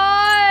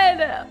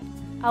god!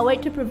 I'll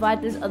wait to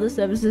provide these other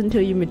services until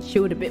you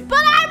matured a bit. But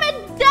I'm a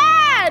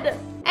dad!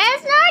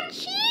 It's not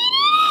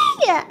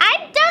cheating!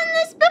 I've done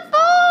this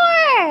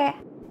before!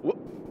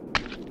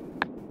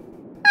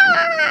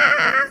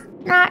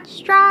 Not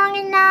strong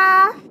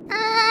enough.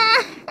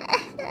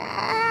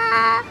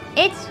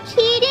 It's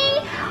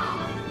cheating.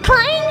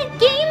 Playing the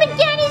game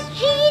again is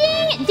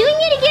cheating. Doing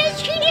it again is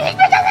cheating. I'm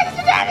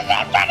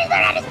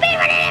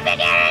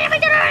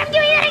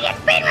doing it again,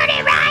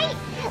 speedrunning, right?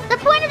 The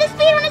point of the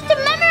speedrun is to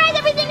memorize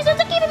everything, so it's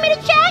okay for me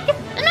to check.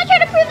 I'm not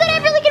trying to prove that I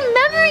have really good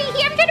memory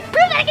here. I'm trying to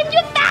prove that I can do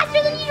it faster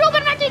than usual,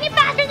 but I'm not doing it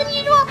faster than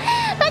usual.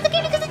 But it's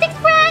okay because it takes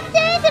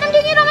practice, and I'm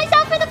doing it on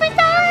myself for the first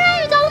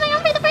time. It's all on my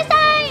own for the first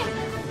time.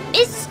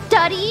 Is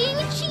studying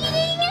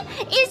cheating?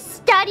 Is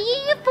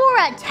studying for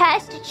a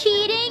test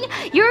cheating?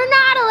 You're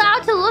not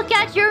allowed to look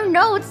at your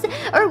notes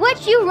or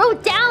what you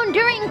wrote down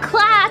during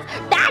class.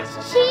 That's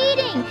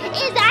cheating.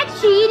 Is that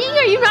cheating?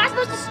 Are you not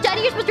supposed to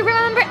study? You're supposed to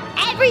remember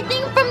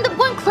everything from the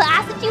one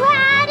class that you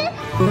had?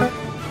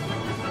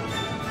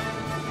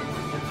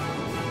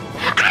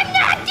 I'm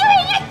not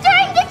doing it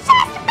during the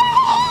test,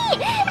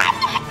 Betty! I'm not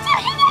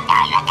doing it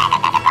during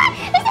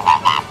the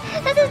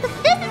test!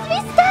 This is me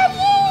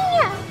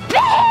studying!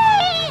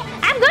 Betty!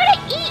 I'm gonna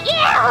eat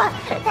you!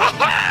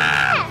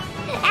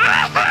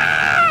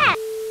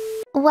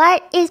 What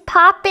is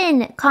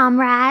poppin',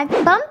 comrade?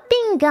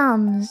 Bumping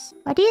gums.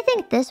 What do you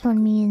think this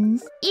one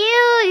means?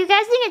 Ew, you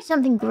guys think it's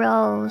something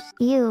gross.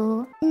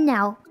 Ew.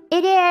 No.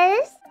 It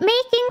is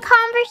making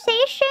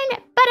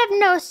conversation, but of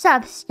no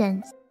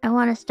substance. I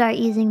want to start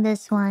using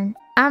this one.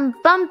 I'm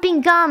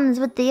bumping gums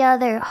with the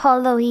other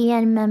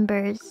HololiveEN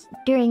members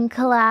during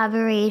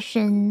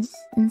collaborations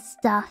and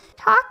stuff.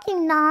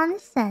 Talking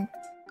nonsense.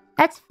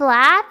 That's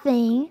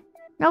flapping.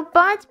 No,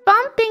 but it's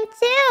bumping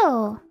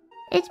too.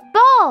 It's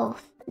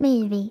both.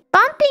 Maybe.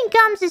 Bumping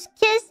gums is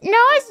kiss. No,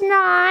 it's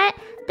not.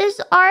 This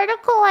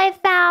article I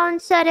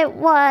found said it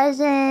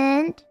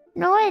wasn't.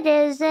 No, it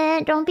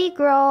isn't. Don't be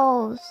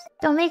gross.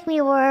 Don't make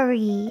me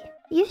worry.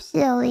 You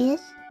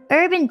sillies.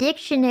 Urban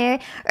Dictionary.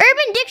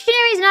 Urban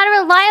Dictionary is not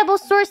a reliable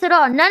source at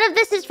all. None of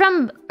this is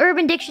from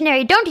Urban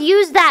Dictionary. Don't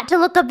use that to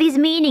look up these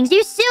meanings.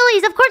 You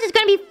sillies. Of course it's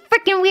gonna be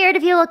freaking weird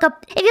if you look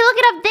up... If you look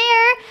it up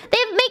there,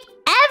 they make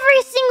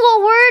every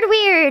single word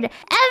weird.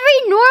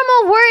 Every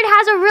normal word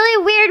has a really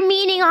weird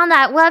meaning on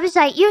that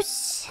website. You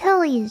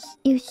sillies.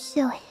 You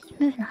sillies.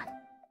 Moving on.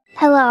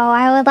 Hello,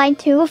 I would like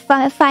to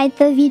fight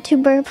the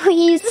VTuber,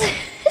 please.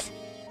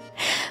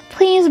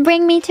 Please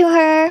bring me to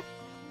her.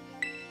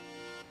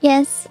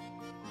 Yes.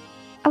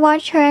 I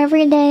watch her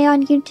every day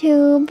on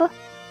YouTube.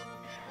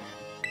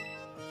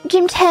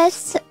 Gym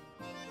tests.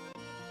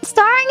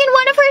 Starring in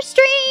one of her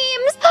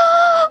streams!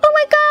 Oh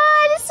my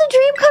god, it's a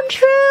dream come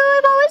true!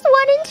 I've always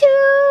wanted to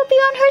be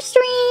on her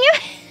stream!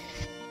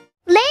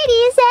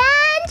 Ladies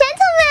and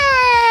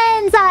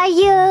gentlemen, are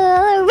you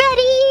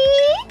ready?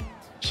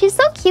 She's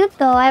so cute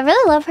though, I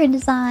really love her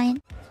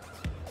design.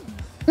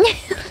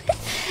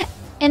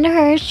 And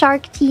her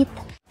shark teeth.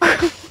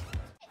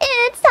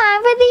 It's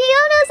time for the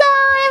Yono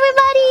Zone,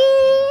 everybody!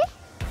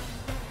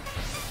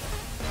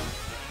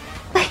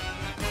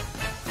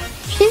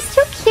 She's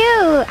too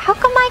cute. How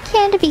come I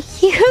can't be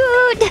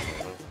cute?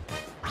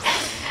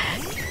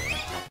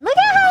 Look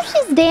at how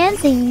she's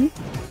dancing.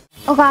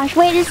 Oh gosh,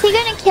 wait, is he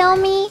gonna kill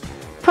me?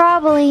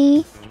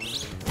 Probably.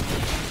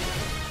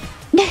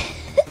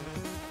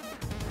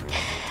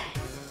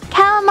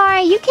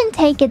 Calamari, you can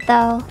take it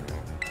though.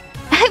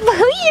 I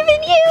believe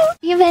in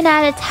you. Even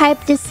at a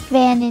type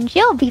disadvantage,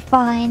 you'll be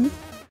fine.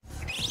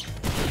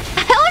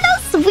 Oh no,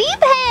 sweep!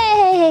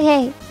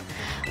 Hey!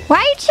 Why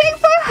are you cheering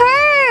for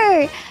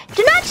her?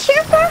 Do not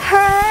cheer for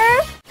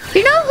her!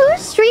 You know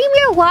whose stream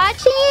you're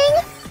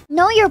watching?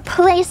 Know your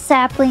place,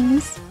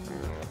 saplings.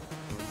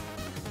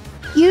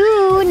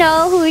 You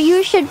know who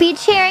you should be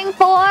cheering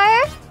for?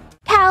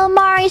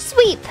 Calamari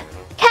sweep!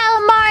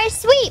 Calamari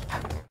sweep!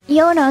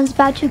 Yono's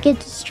about to get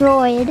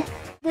destroyed.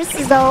 This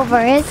is over,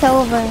 it's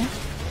over.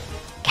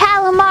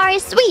 Calamari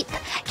sweep!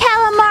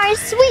 Calamari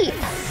sweep!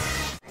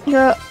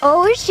 Your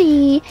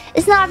Oshi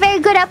is not very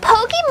good at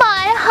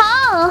Pokemon,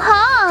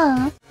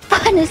 huh?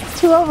 Fun is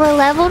too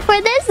overleveled for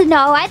this?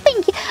 No, I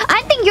think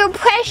your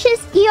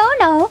precious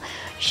Iono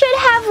should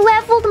have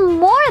leveled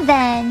more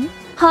then.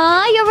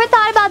 Huh? You ever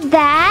thought about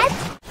that?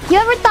 You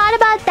ever thought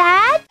about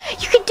that?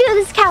 You can do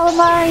this,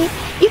 Calamari.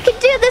 You can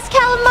do this,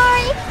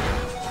 Calamari.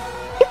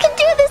 You can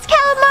do this,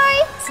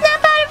 Calamari.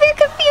 Snap out of your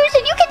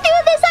confusion. You can do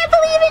this. I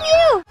believe in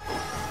you.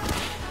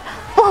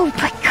 Oh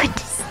my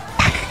goodness.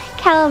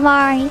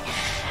 Calamari.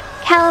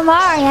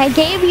 Calamari, I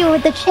gave you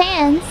the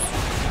chance.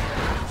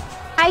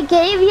 I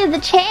gave you the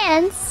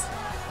chance.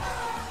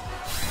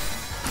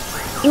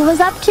 It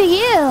was up to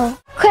you.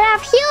 Could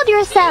have healed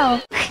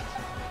yourself.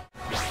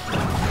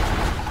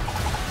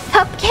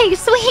 Cupcake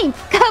sweep!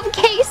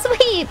 Cupcake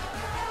sweep!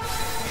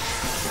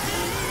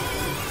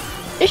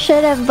 You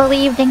should have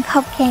believed in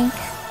Cupcake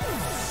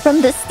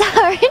from the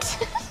start.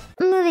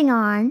 Moving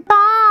on.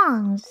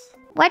 Thongs!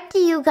 What do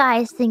you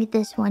guys think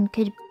this one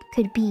could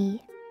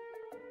be?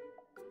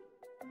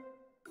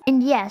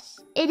 And yes,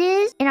 it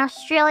is an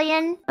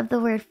Australian of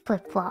the word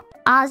flip-flop.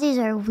 Aussies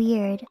are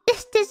weird.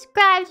 This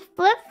describes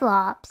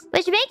flip-flops,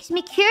 which makes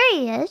me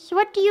curious.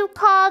 What do you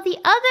call the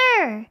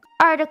other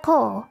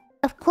article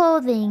of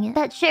clothing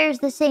that shares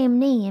the same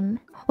name?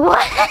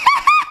 What?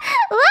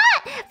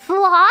 What?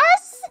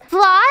 Floss?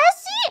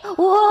 Flossy?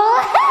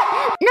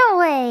 What? No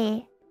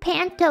way.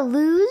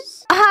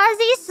 Pantaloons?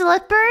 Aussie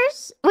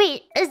slippers?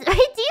 Wait,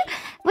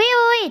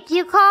 do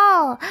you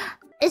call...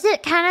 Is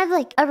it kind of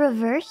like a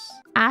reverse?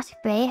 Ask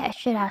Bae? I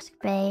should ask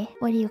Bae.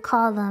 What do you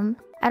call them?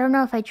 I don't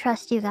know if I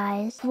trust you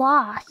guys.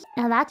 Floss.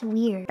 Now that's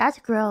weird. That's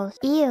gross.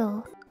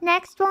 Ew.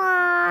 Next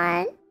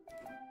one.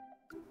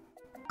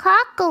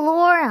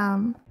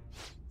 Cockalorum.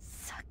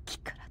 Let's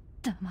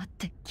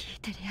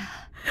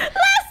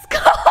go! Let's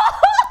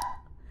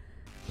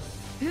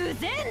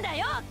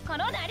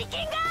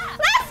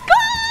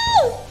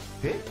go!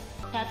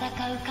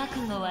 戦う覚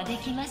悟はで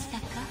きました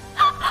か？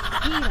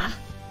いいわ。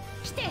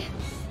来て。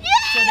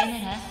それ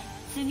なら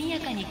速や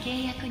かに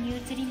契約に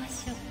移りま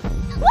しょう。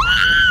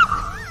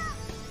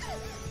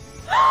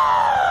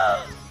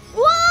我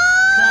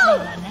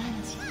は汝、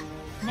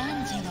汝は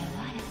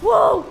我。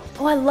Whoa!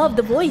 Oh, I love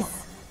the voice.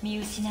 見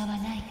失わない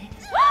で。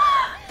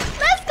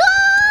Let's go!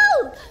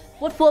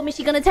 What form is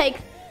she gonna take?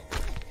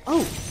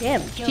 Oh,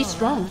 damn, she's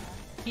strong.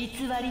 偽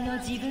りの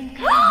自分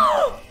か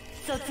らの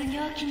卒業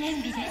記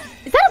念日で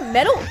す。 Is that a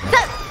medal? Is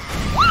that...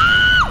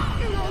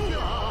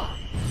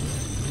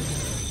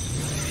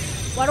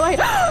 Why do I...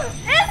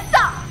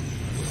 Insta!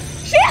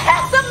 She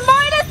has a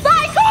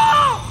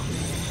motorcycle!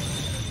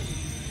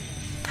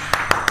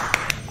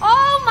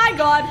 Oh my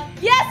god!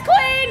 Yes,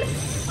 queen!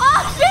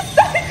 Oh, she's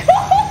so cool!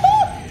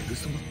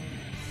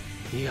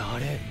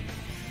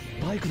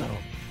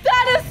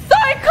 That is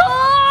so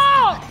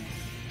cool!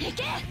 What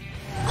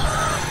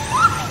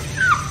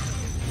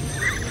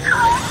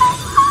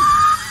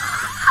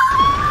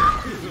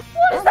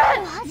is that?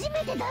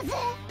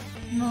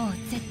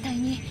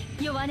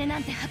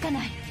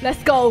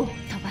 Let's go.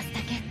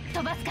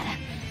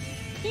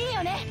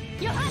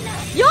 Johanna!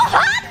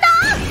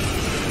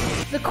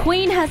 The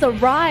queen has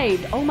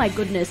arrived. Oh my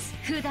goodness.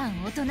 Yes,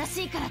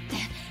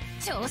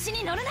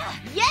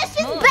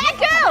 she's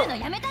back out!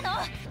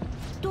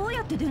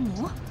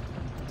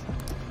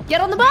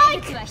 Get on the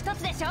bike!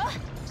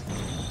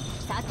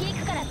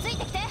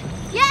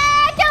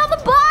 Yeah, get on the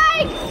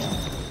bike!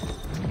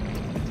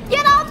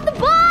 Get on the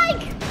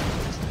bike!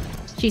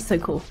 She's so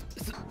cool.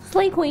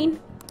 Slay queen.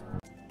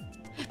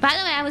 By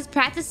the way, I was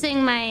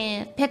practicing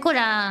my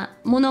Pekora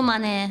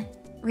monomane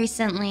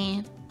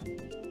recently.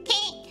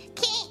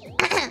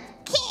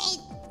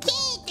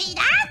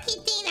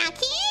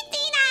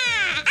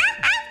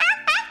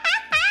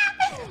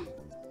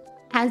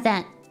 How's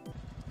that?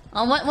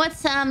 Oh,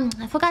 what's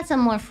I forgot some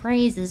more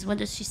phrases. What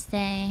does she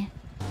say?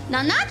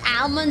 No, not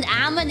almond.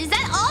 Is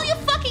that all you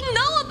fucking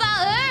know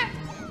about her?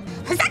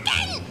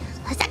 Husaken!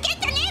 Husaken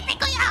じゃねえ、ペ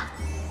コよ!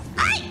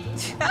 Hey!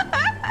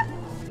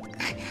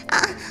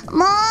 もう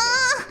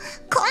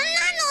こんな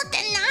のって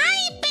ない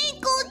ペ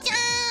コちゃ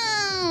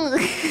ん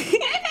Hey!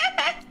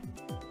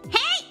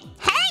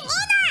 Hey,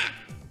 Mona!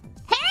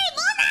 Hey,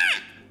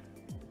 Mona!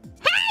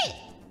 Hey!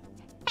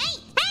 Hey,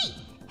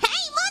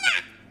 Mona!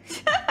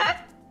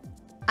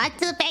 お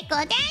つペコ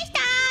でした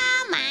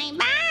Bye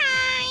bye!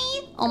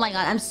 Oh my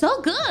god, I'm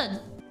so good!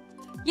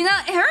 You know,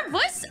 her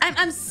voice,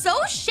 I'm so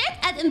shit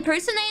at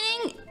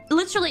impersonating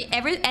literally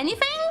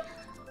anything.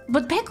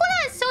 But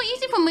Pekora is so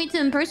easy for me to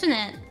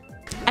impersonate.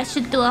 I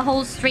should do a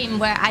whole stream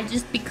where I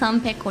just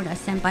become Pekora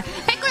Senpai.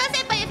 Pekora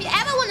Senpai, if you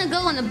ever want to go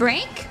on a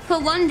break for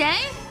one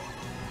day,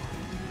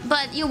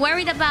 but you're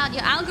worried about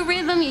your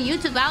algorithm, your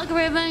YouTube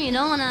algorithm, you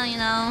don't want to, you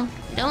know,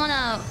 don't want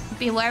to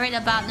be worried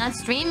about not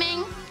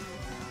streaming,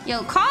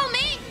 yo, call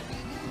me.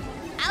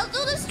 I'll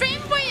do the stream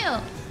for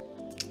you.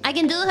 I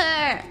can do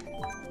her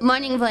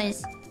morning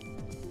voice.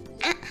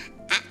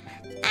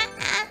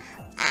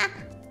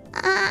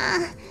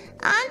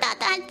 あんた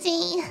たち、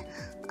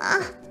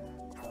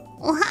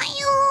おはよ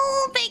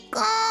う、ペコ。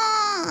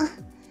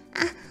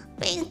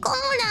ペコラ。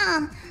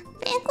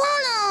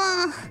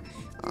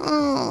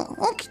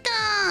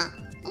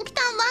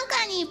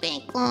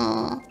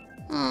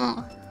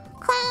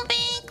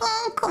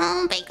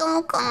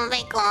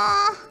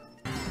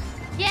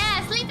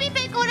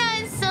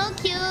so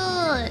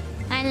cute.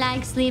 I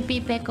like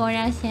Sleepy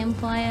Pecora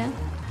Senpai.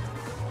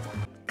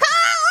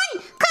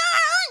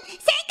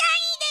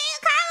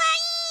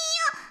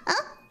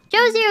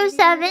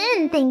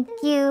 007, thank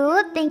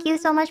you. Thank you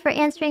so much for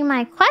answering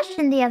my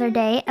question the other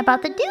day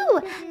about the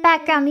Do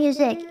background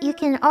music. You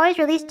can always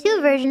release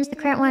 2 versions, the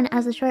current one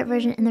as a short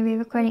version and the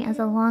re-recording as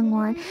a long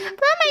one. But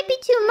that might be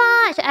too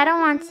much. I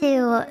don't want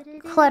to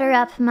clutter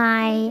up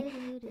my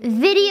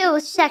video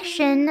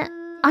section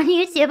on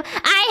YouTube.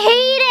 I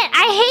hate it!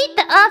 I hate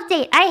the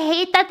update. I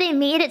hate that they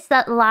made it so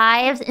that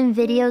lives and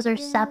videos are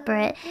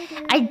separate.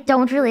 I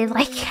don't really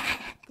like it.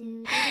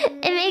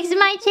 It makes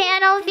my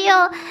channel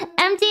feel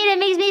empty and it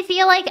makes me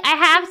feel like I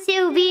have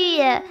to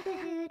be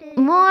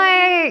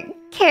more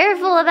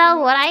careful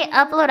about what I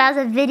upload as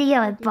a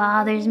video. It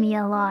bothers me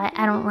a lot.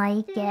 I don't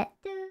like it.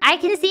 I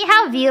can see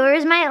how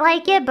viewers might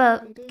like it,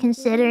 but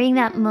considering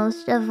that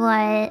most of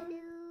what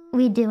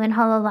we do in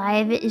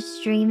Hololive is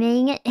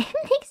streaming, it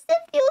makes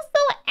it feel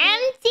so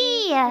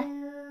empty.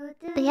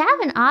 They have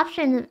an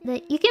option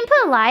that you can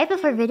put live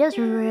before videos.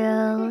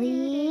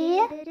 Really?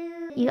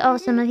 Oh,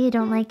 some of you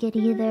don't like it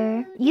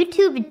either.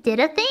 YouTube did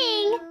a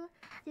thing.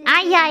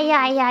 Ay.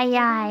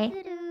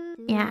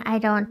 Yeah, I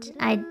don't.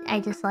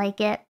 I just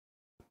like it.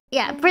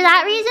 Yeah, for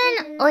that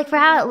reason, like for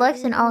how it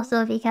looks, and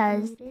also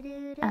because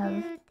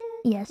of,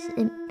 yes,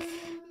 it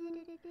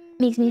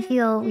makes me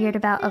feel weird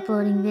about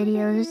uploading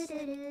videos.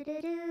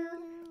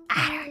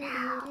 I don't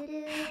know.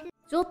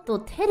 ちょっと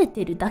照れ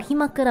てる抱き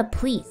枕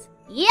please.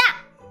 Yeah!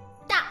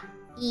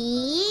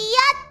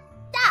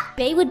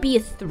 Bay would be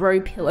a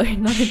throw pillow,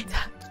 not a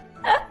duck.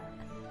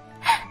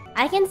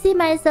 I can see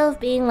myself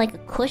being like a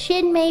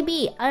cushion,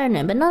 maybe. I don't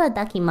know, but not a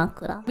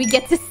dakimakura. We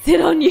get to sit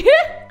on you?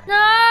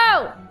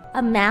 No!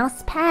 A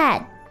mouse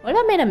pad. What if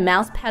I made a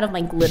mouse pad of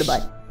my glitter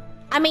butt?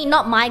 I mean,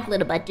 not my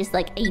glitter butt, just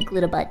like a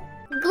glitter butt.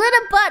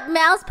 Glitter butt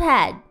mouse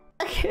pad.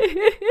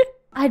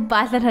 I'd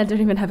buy that. I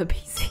don't even have a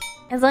PC.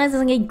 As long as it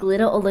doesn't get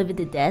glitter all over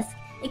the desk.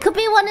 It could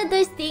be one of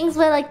those things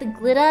where like the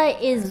glitter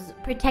is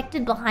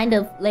protected behind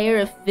a layer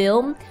of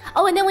film.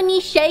 Oh, and then when you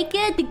shake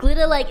it, the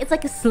glitter like, it's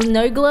like a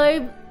snow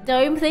globe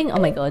dome thing. Oh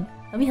my god,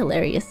 that'd be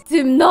hilarious.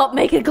 Do not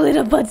make a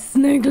glitter butt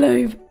snow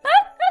globe.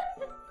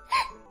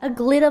 A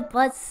glitter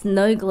butt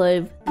snow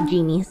globe.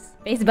 Genius.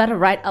 Bay's about to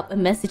write up a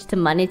message to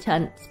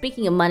Mane-chan.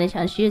 Speaking of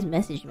Mane-chan, she just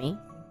messaged me.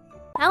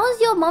 How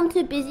is your mom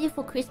too busy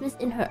for Christmas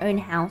in her own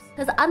house?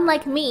 Because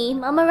unlike me,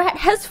 Mama Rat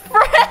has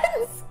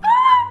friends.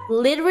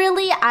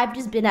 Literally, I've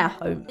just been at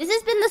home. This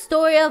has been the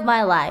story of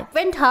my life.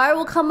 Friend Tara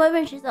will come over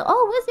and she's like,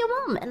 oh, where's your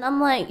mom? And I'm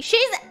like,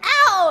 she's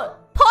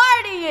out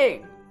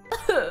partying.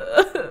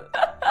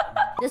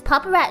 Does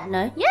Papa Rat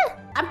know? Yeah,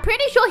 I'm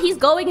pretty sure he's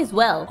going as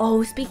well.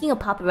 Oh, speaking of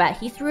Papa Rat,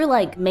 he threw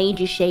like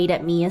major shade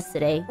at me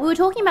yesterday. We were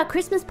talking about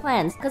Christmas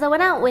plans because I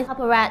went out with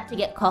Papa Rat to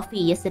get coffee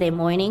yesterday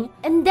morning.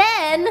 And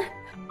then...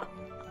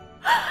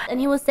 and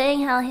he was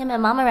saying how him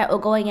and Mama Rat were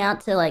going out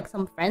to like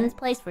some friend's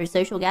place for a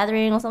social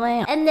gathering or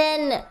something. And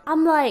then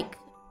I'm like,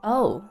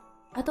 oh,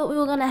 I thought we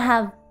were gonna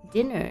have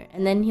dinner.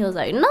 And then he was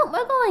like, no,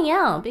 we're going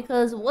out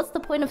because what's the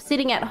point of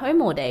sitting at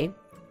home all day?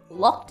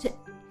 Locked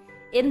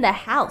in the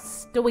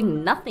house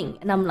doing nothing.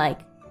 And I'm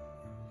like,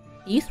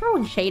 are you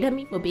throwing shade at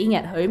me for being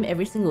at home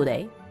every single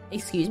day?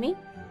 Excuse me?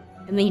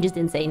 And then he just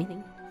didn't say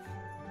anything.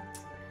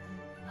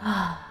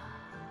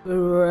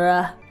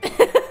 Bruh.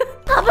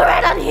 Papa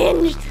Rat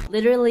unhinged!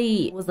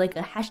 Literally was like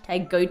a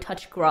hashtag go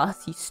touch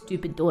grass, you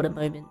stupid daughter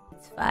moment.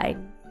 It's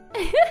fine.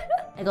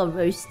 I got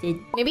roasted.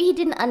 Maybe he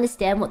didn't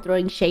understand what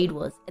throwing shade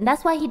was, and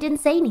that's why he didn't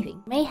say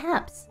anything.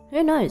 Mayhaps.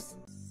 Who knows?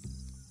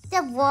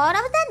 The word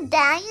of the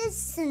day is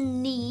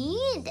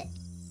sneed.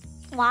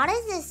 What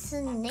is a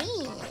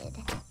sneed?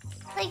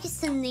 Like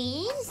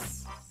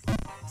sneeze?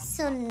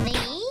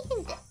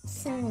 Sneed?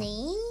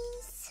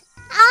 Sneeze?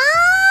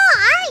 Oh,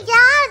 I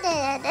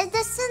got it.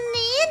 The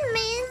sneed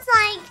means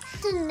like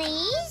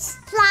sneeze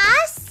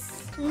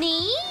plus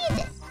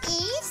need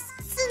is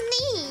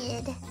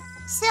sneed.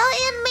 So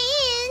it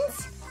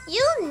means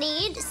you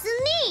need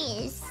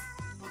sneeze.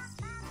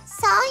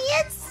 So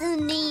it's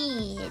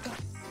sneed.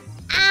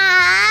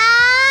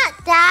 Ah,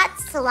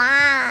 that's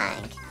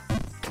slang.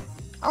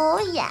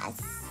 Oh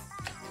yes.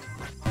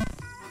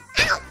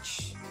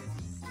 Ouch.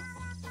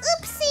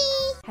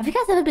 Oopsie. Have you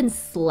guys ever been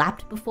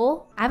slapped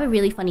before? I have a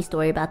really funny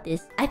story about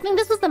this. I think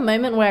this was the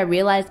moment where I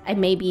realized I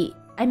may be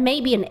an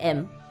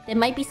M. There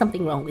might be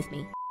something wrong with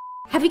me.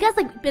 Have you guys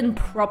like been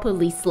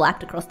properly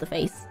slapped across the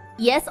face?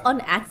 Yes,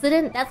 on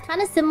accident. That's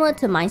kind of similar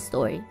to my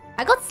story.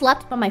 I got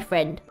slapped by my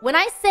friend. When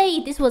I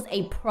say this was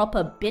a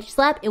proper bitch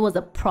slap, it was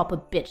a proper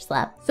bitch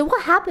slap. So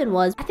what happened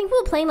was, I think we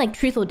were playing like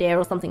Truth or Dare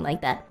or something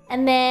like that.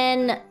 And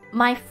then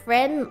my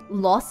friend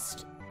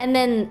lost. And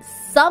then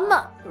some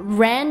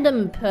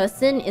random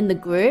person in the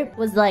group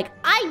was like,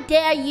 I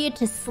dare you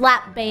to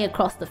slap Bay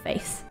across the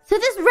face. So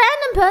this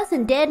random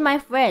person dared my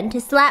friend to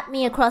slap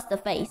me across the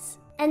face.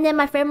 And then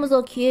my friend was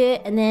all cute,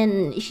 and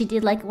then she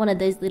did like one of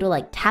those little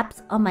like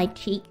taps on my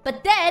cheek.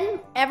 But then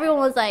everyone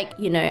was like,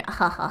 you know,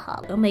 ha ha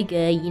ha, oh my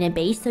god, you know,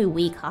 B's so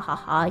weak, ha ha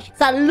ha.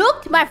 So I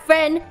looked at my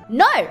friend,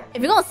 no,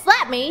 if you're gonna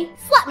slap me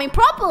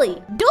properly,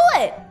 do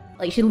it.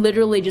 Like she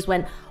literally just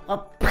went,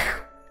 oh,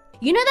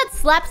 you know that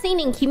slap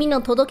scene in Kimi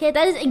no Todoke?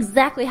 That is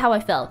exactly how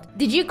I felt.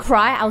 Did you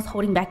cry? I was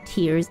holding back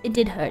tears. It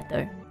did hurt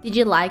though. Did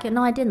you like it?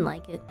 No, I didn't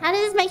like it. How does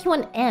this make you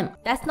an M?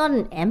 That's not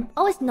an M.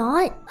 Oh, it's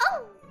not?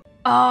 Oh.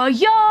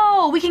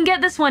 Yo! We can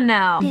get this one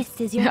now. This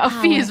is your A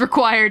fee power. is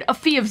required. A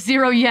fee of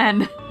 0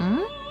 yen.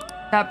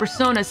 That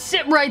persona,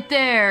 sit right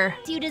there.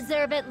 You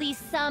deserve at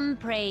least some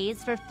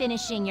praise for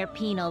finishing your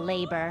penal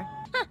labor.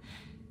 Huh.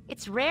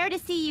 It's rare to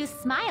see you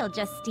smile,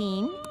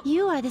 Justine.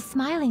 You are the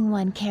smiling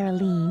one,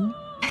 Caroline.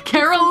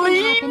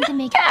 Caroline?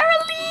 Caroline?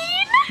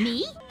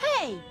 Me?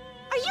 Hey,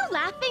 are you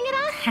laughing at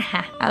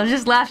us? I was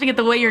just laughing at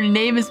the way your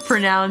name is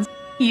pronounced.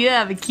 You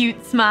have a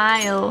cute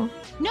smile.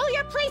 Know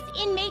your place,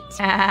 inmate.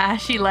 Ah,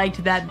 she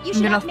liked that. You I'm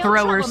should gonna have no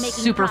throw her trouble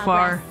making super progress.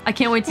 far. I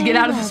can't wait to get Very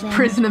out of well, this then.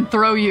 prison and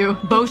throw you,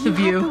 both of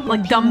you.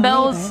 Like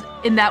dumbbells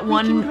in that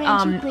one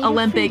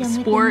Olympic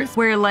sport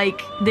where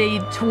like they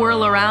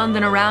twirl around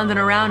and around and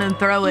around and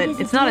throw it.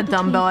 It's not a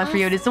dumbbell, I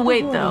forget. It's a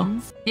weight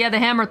though. Yeah, the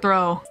hammer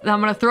throw.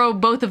 I'm gonna throw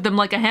both of them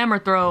like a hammer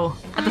throw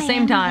at the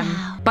same time.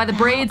 By the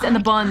braids and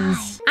the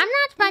buns. I'm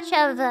not much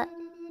of a...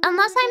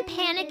 Unless I'm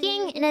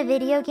panicking in a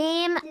video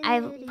game,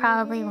 I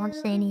probably won't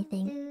say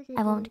anything.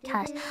 I won't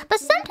cuss. But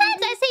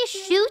sometimes I say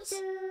shoot.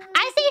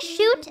 I say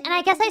shoot, and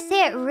I guess I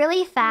say it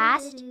really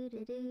fast.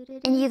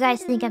 And you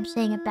guys think I'm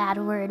saying a bad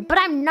word, but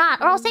I'm not.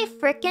 Or I'll say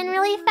frickin'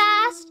 really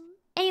fast,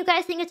 and you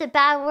guys think it's a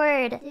bad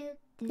word.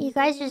 You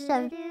guys just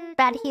have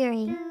bad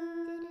hearing.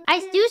 I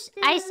do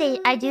say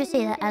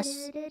that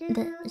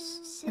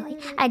silly.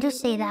 I do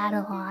say that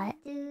a lot.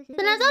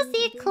 Sometimes I'll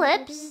see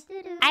clips.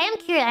 I am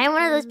curious. I am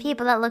one of those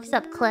people that looks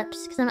up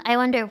clips because I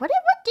wonder what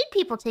did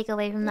people take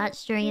away from that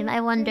stream.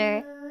 I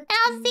wonder. And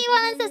I'll see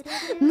one that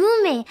says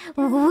Mume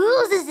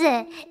loses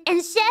it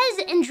and says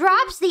and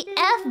drops the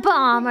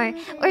F-bomb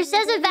or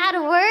says a bad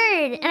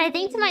word, and I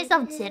think to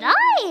myself, did I?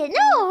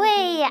 No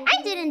way,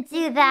 I didn't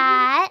do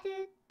that.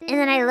 And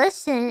then I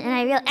listen and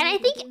I realize, and I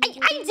think I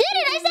did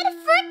it. I said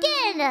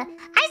frickin'.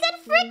 I said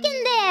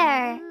frickin'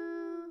 there.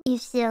 You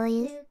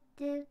sillies.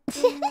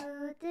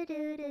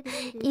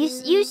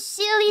 you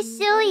silly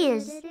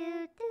sillies.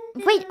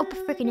 Wait, oh,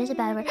 frickin' is a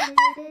bad word.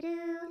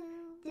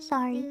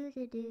 Sorry.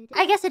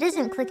 I guess it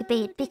isn't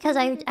clickbait because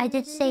I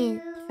did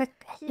say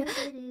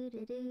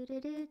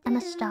I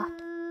must stop.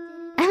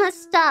 I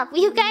must stop.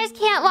 You guys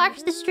can't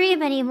watch the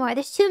stream anymore.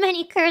 There's too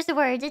many curse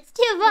words. It's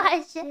too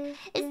much. You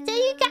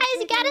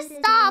guys gotta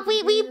stop.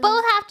 We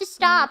both have to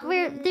stop.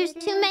 There's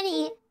too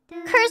many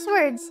curse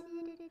words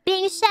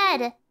being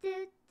said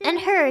and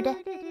heard.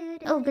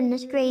 Oh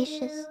goodness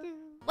gracious.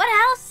 What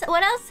else?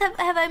 What else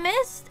have I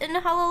missed in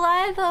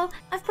Hololive? Oh,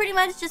 I've pretty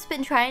much just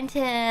been trying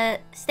to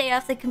stay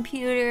off the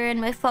computer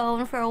and my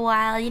phone for a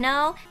while, you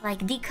know? Like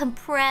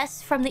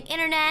decompress from the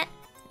internet.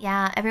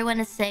 Yeah, everyone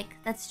is sick.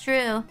 That's true.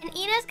 And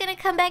Ina's gonna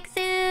come back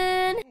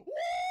soon.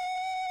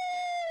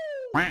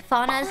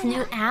 Fauna's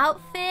new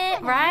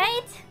outfit,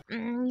 right?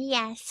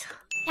 Yes.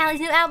 Callie's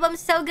new album's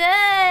so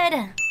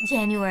good.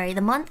 January,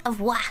 the month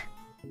of wah.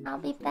 I'll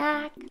be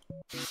back.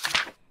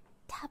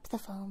 Tap the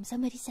foam.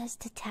 Somebody says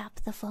to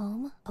tap the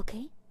foam.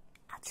 Okay,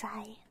 I'll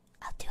try.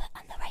 I'll do it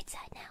on the right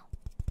side now.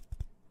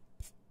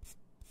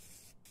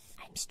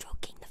 I'm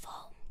stroking the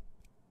foam.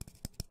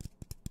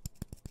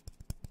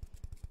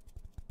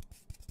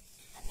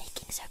 I'm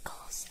making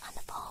circles on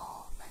the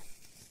foam.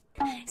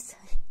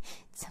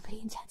 Somebody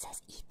in chat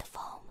says eat the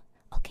foam.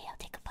 Okay, I'll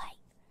take a bite.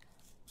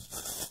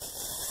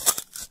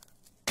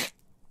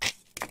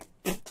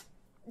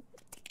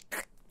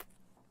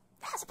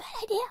 That's a bad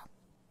idea.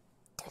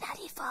 Do not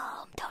eat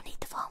foam. Don't eat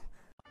the foam.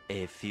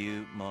 A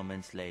few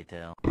moments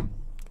later.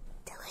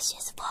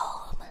 Delicious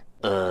foam.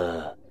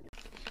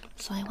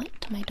 So I went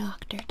to my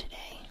doctor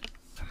today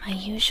for my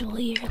usual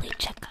yearly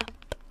checkup.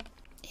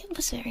 It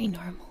was very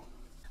normal.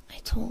 I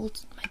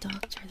told my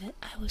doctor that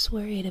I was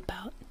worried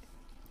about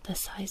the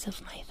size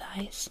of my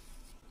thighs.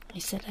 I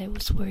said I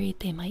was worried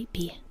they might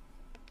be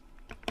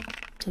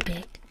too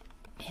big.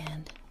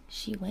 And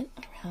she went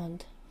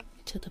around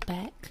to the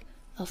back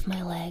of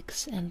my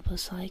legs and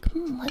was like,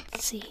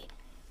 let's see.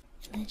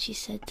 And then she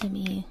said to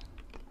me,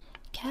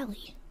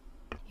 Callie,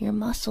 your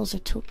muscles are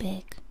too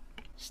big.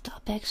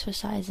 Stop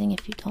exercising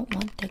if you don't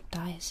want thick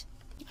thighs.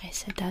 I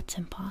said, that's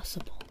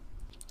impossible.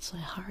 So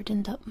I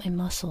hardened up my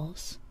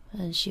muscles.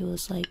 And she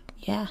was like,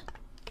 yeah.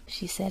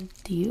 She said,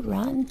 do you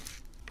run?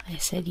 I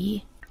said,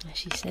 yeah. And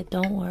she said,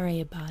 don't worry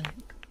about it.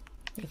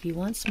 If you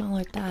want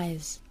smaller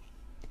thighs,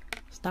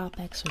 stop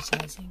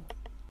exercising.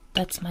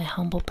 That's my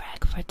humble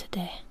brag for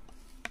today.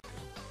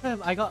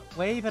 I got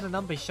way better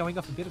numbers showing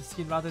off a bit of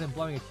skin rather than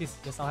blowing a kiss.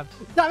 Yes, I'll have...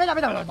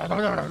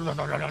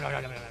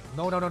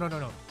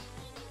 No.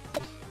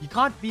 You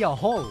can't be a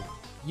hoe.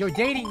 You're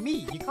dating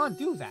me. You can't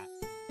do that.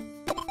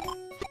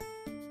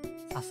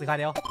 さすが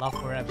だよ. Love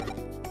forever.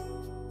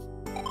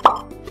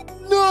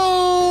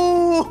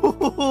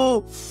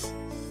 No!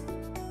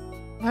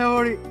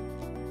 Tori.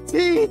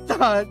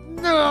 Tita,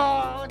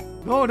 no.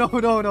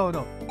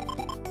 No.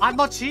 I'm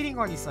not cheating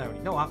on you,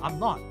 Sayori. No, I'm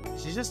not.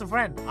 She's just a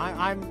friend.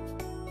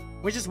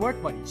 We're just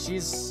work buddies.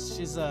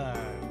 She's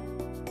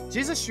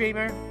a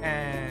streamer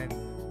and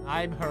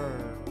I'm her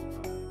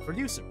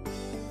producer.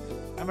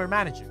 I'm her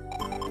manager.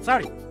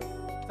 Sorry.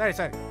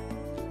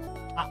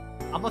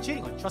 I'm not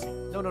cheating on you. Trust me.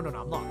 No,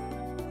 I'm not.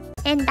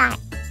 And that.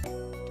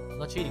 I'm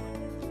not cheating on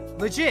you.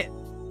 Legit.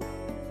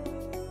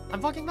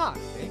 I'm fucking not.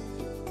 Okay?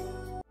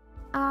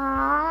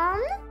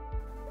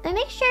 Let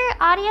me make sure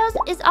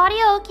is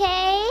audio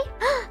okay?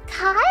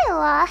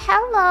 Kyla,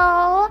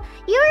 hello.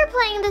 You were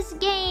playing this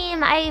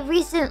game I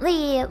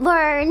recently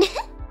learned.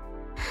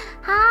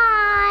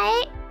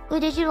 Hi. Oh,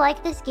 did you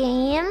like this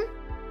game?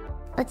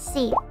 Let's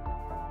see.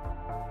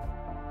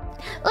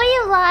 Oh,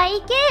 you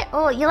like it?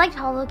 Oh, you liked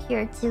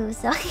HoloCure too,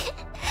 so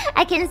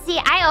I can see.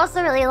 I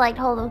also really liked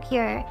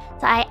HoloCure.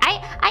 So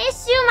I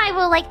assume I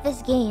will like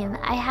this game.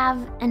 I have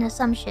an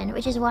assumption,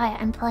 which is why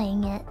I'm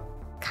playing it.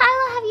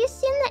 Kyla, have you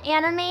seen the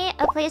anime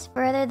A Place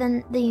Further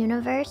Than the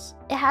Universe?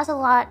 It has a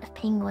lot of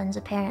penguins,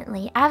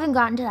 apparently. I haven't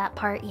gotten to that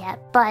part yet,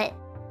 but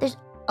there's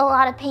a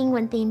lot of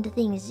penguin-themed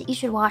things. You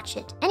should watch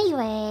it.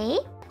 Anyway,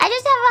 I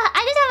just have a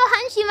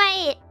hunch you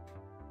might,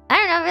 I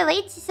don't know,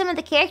 relate to some of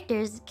the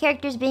characters.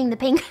 Characters being the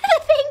penguin.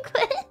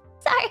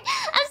 Sorry.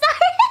 I'm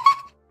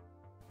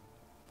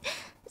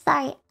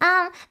sorry.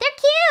 They're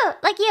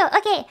cute! Like you.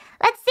 Okay,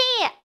 let's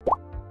see.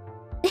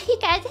 You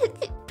guys,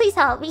 please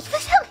help me.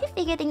 Please help me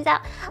figure things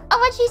out. Oh,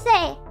 what'd she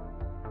say?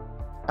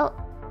 Oh.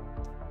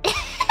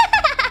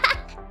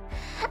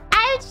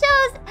 I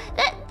chose...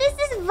 This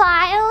is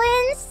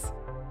violence.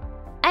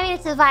 I mean,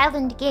 it's a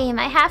violent game.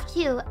 I have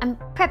to... I'm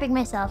prepping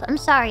myself. I'm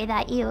sorry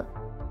that you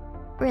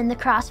were in the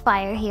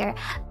crossfire here.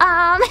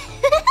 Kyla,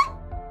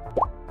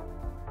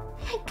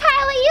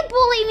 you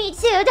bully me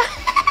too.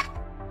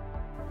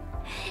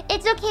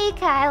 It's okay,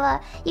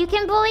 Kyla. You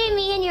can bully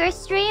me in your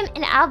stream,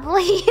 and I'll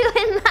bully you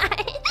in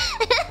mine.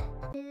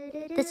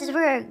 This is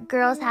where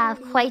girls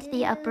have quite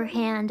the upper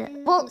hand.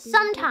 Well,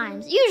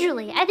 sometimes.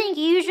 Usually. I think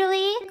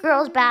usually,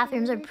 girls'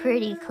 bathrooms are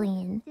pretty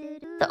clean.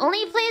 The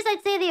only place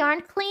I'd say they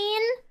aren't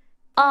clean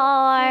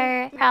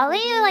are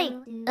probably, like,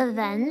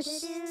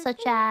 events,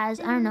 such as,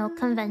 I don't know,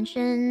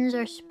 conventions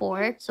or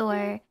sports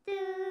or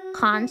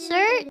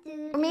concert.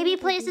 Or maybe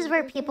places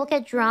where people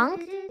get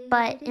drunk.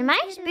 But in my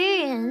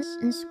experience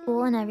in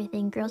school and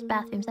everything, girls'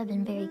 bathrooms have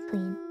been very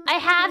clean. I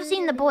have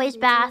seen the boys'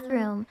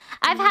 bathroom.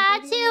 I've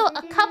had to,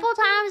 a couple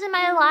times in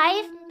my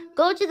life,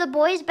 go to the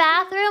boys'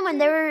 bathroom when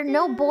there were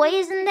no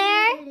boys in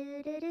there.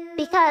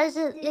 Because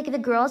like, the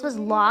girls was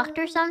locked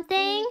or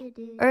something.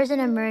 Or it was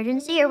an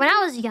emergency. Or when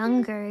I was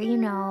younger, you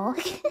know.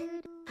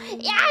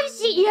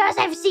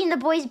 I've seen the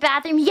boys'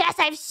 bathroom. Yes,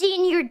 I've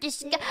seen I've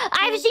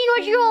seen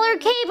what you all are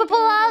capable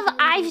of.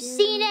 I've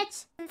seen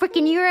it.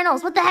 Freaking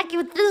urinals. What the heck?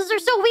 These are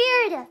so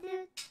weird.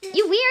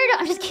 You weird.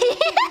 I'm just kidding.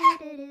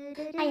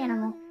 Hi,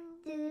 animal.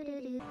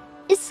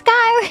 It's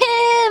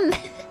Skyrim.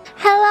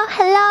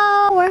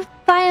 Hello. We're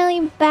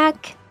finally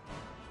back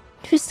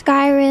to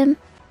Skyrim.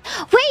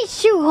 Wait,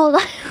 shoot, hold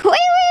on. Wait.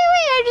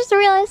 I just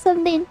realized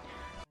something.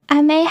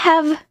 I may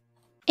have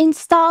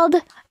installed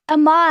a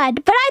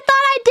mod, but I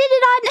thought I did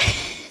it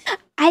on...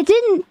 I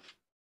didn't.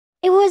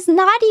 It was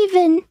not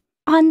even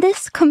on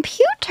this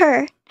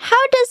computer.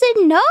 How does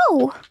it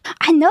know?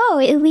 I know,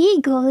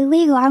 illegal.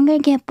 I'm gonna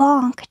get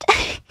bonked.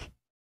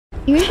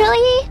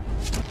 Usually,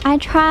 I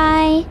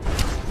try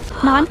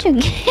not to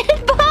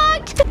get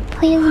bonked.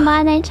 Please,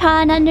 man, I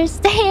try and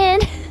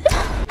understand.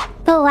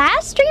 The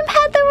last stream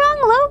had the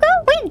wrong logo?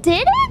 Wait,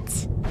 did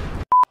it?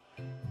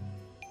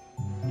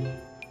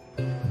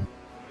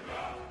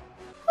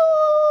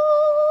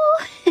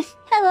 Oh,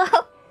 hello.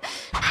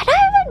 Had I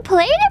even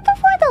played it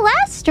before the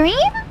last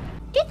stream?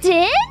 You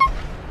did?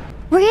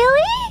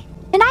 Really?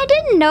 And I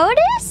didn't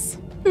notice?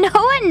 No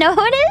one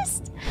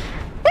noticed?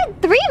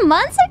 Wait, 3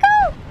 months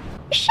ago?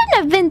 It shouldn't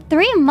have been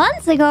 3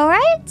 months ago,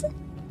 right?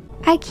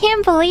 I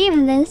can't believe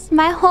this.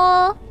 My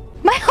whole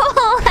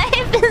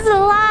life is a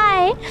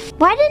lie.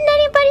 Why didn't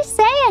anybody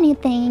say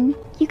anything?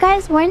 You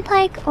guys weren't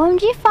like,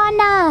 OMG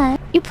Fauna.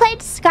 You played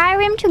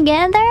Skyrim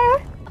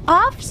together?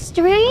 Off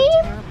stream?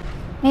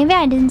 Maybe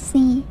I didn't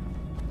see.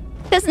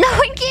 Because no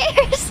one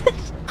cares.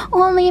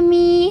 Only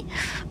me.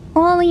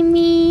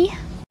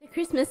 The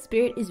Christmas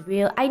spirit is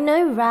real. I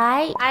know,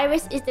 right?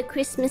 Iris is the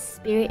Christmas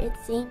spirit, it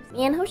seems.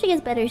 Man, hope she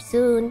gets better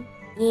soon.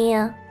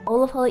 Yeah.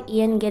 All of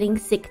HololiveEN getting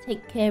sick,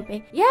 take care of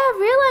it. Yeah, I've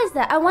realized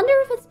that. I wonder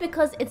if it's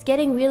because it's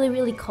getting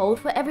really cold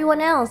for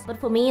everyone else. But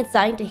for me, it's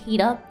starting to heat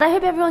up. But I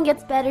hope everyone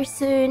gets better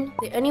soon.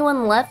 The only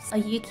one left are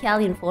you,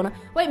 Callie, and Fauna.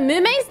 Wait,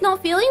 Mume's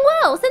not feeling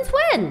well? Since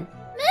when?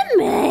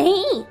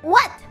 Mume?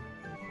 What?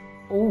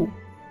 Oh.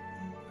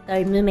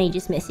 Sorry, Mume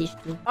just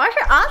messaged me. I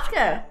should ask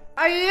her.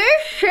 Are you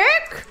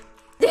sick?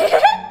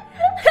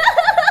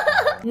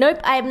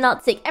 Nope, I am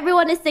not sick.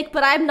 Everyone is sick,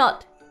 but I'm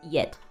not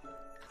yet.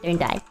 Don't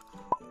die.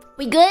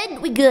 We good?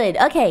 We good.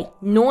 Okay,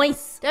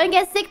 nice. Don't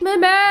get sick,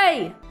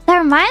 Mume. That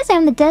reminds me,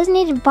 I'm the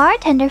designated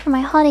bartender for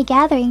my holiday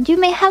gathering. Do you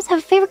may have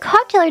a favorite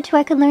cocktail or two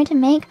I could learn to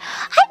make?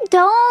 I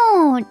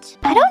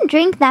don't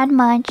drink that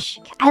much.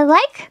 I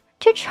like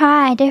to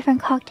try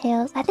different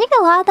cocktails. I think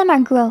a lot of them are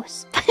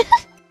gross.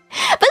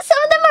 But some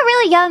of them are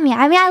really yummy.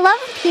 I mean, I love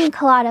a pina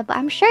colada, but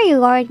I'm sure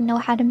you already know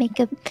how to make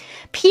a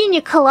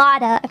pina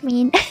colada. I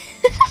mean,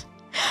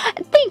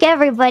 I think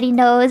everybody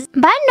knows.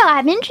 But no,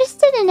 I'm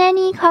interested in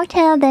any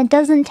cocktail that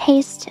doesn't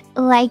taste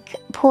like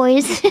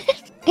poison.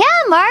 Yeah,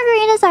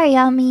 margaritas are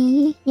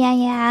yummy.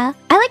 Yeah.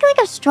 I like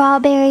a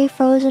strawberry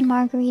frozen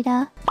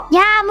margarita.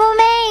 Yeah,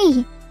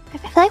 Mume! I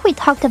feel like we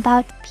talked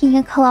about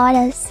pina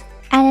coladas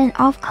at an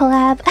off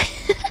collab. I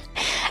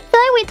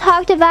feel like we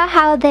talked about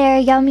how they're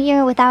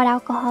yummier without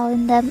alcohol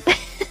in them.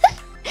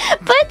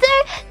 But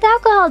the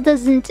alcohol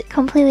doesn't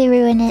completely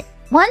ruin it.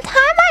 One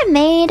time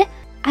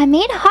I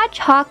made hot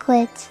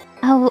chocolate.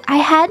 Oh, I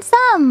had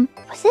some.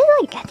 Was it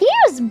like, I think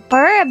it was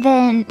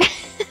bourbon.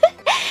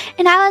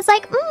 And I was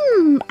like,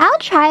 I'll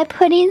try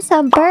putting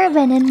some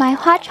bourbon in my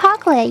hot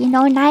chocolate, you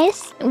know,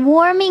 nice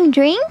warming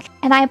drink.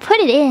 And I put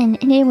it in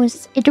and it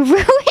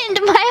ruined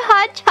my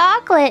hot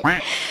chocolate.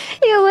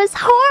 It was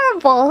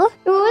horrible.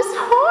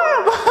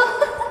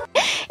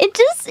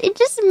 It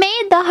just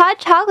made the hot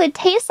chocolate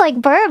taste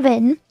like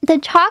bourbon. The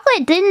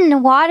chocolate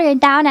didn't water it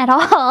down at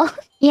all.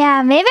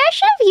 Yeah, maybe I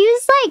should have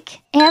used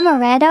like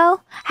amaretto.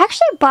 I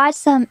actually bought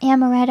some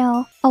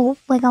amaretto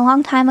like a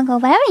long time ago,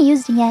 but I haven't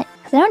used it yet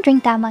because I don't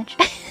drink that much.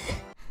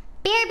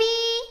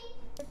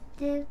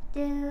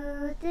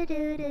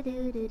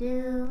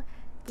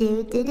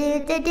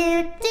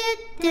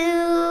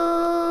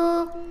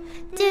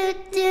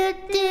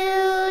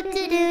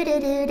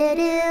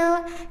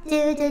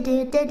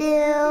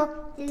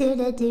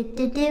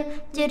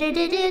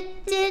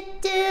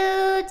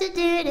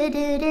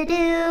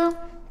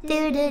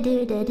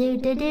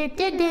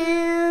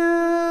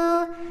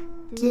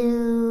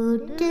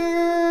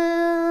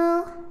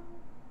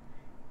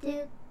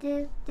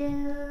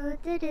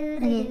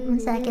 Okay, 1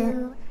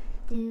 second.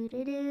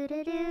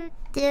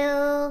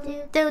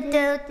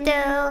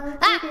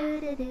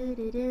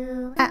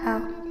 Uh-oh.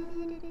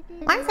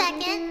 1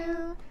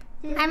 second.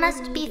 I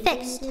must be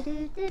fixed.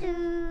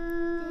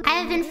 I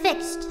have been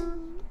fixed.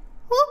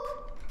 Whoop.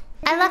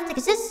 I left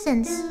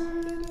existence.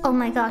 Oh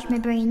my gosh, my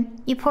brain.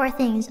 You poor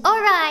things.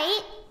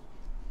 Alright.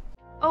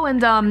 Oh,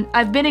 and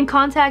I've been in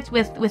contact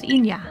with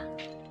Ina.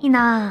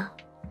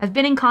 I've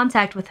been in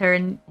contact with her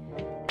and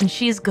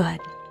she's good.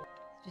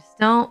 Just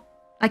don't.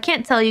 I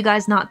can't tell you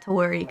guys not to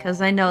worry because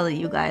I know that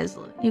you guys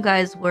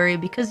worry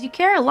because you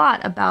care a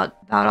lot about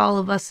all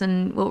of us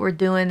and what we're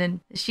doing, and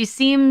she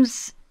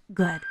seems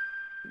good.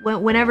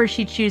 Whenever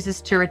she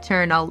chooses to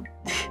return,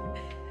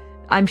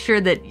 I'm sure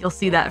that you'll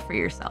see that for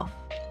yourself.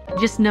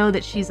 Just know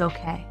that she's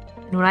okay.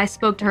 And when I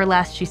spoke to her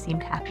last, she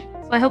seemed happy.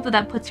 So I hope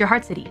that puts your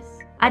hearts at ease.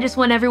 I just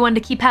want everyone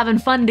to keep having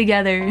fun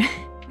together.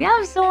 We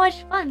have so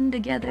much fun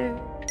together.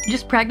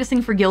 Just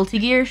practicing for Guilty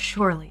Gear?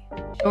 Surely.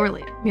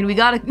 I mean, we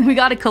gotta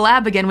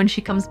collab again when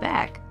she comes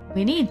back.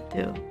 We need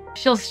to.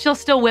 She'll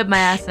still whip my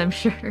ass, I'm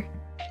sure.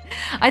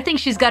 I think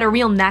she's got a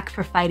real knack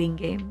for fighting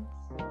games.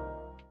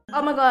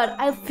 Oh my god,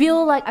 I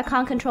feel like I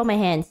can't control my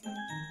hands.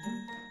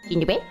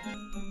 Gingerbread?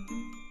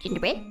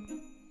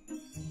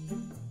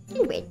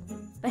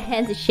 My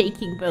hands are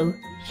shaking, bro.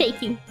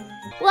 Shaking.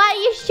 Why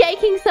are you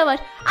shaking so much?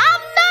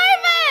 I'm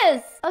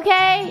nervous!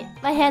 Okay?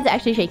 My hands are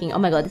actually shaking. Oh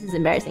my god, this is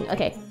embarrassing.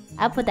 Okay,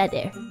 I'll put that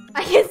there.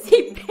 I can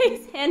see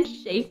Pig's hand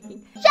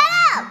shaking. Shut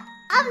up!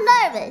 I'm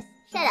nervous.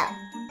 Shut up.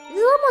 This is a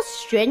little more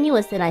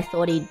strenuous than I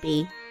thought he'd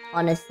be,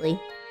 honestly.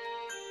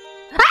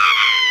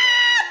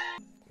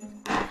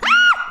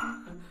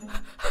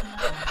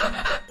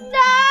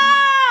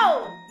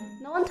 No!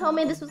 No one told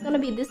me this was gonna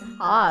be this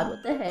hard.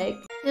 What the heck?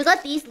 We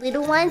got these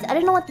little ones. I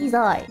don't know what these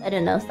are. I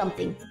don't know,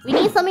 something. We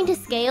need something to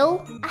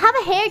scale. I have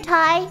a hair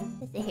tie.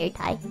 There's a hair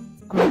tie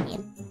on my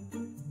hand.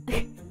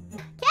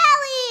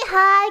 Callie!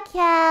 Hi,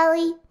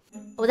 Callie.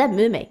 Oh, was that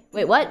Mume?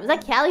 Wait, what? Was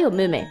that Callie or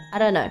Mume? I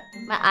don't know.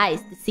 My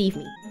eyes deceive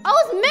me. Oh,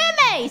 it's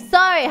Mume!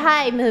 Sorry,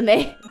 hi,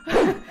 Mume.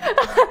 Sorry,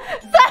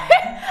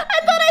 I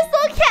thought I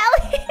saw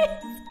Callie.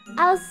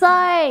 Oh,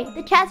 sorry.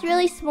 The chat's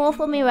really small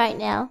for me right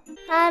now.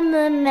 Hi,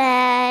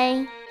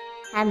 Mume.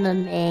 Hi,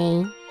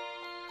 Mume.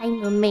 Hi,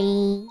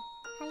 Mume.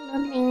 Hi,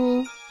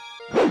 Mume.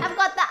 I've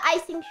got the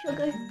icing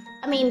sugar.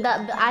 I mean,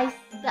 the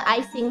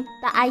icing.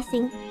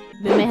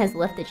 Mume has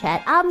left the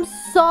chat. I'm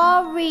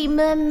sorry,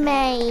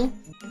 Mume.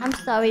 I'm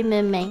sorry,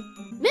 Mume.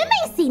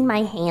 Mume's seen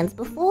my hands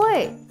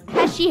before.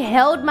 Has she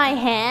held my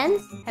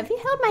hands? Have you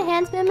held my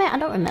hands, Mume? I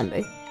don't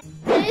remember.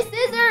 Hey,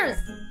 scissors!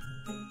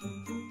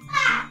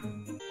 Ah!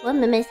 What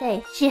did Mume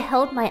say? She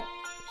held my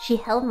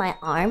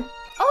arm?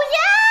 Oh,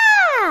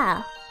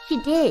 yeah! She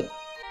did.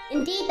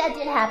 Indeed, that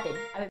did happen.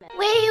 I remember.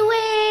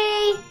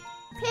 Wait!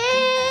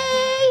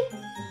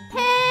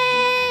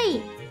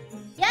 Hey!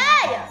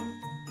 Yeah! Yeah.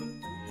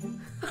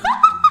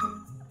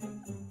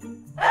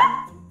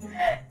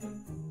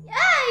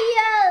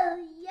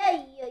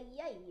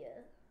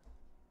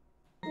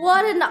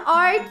 What an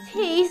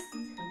artist!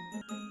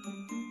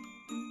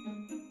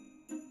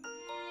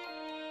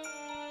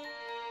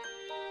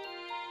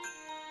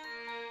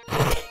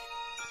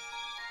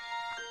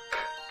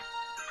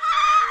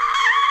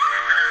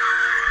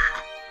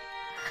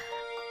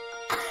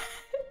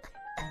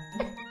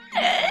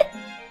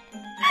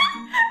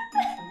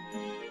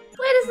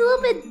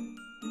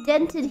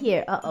 indented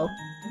here. Uh-oh.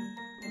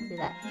 Do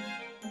that.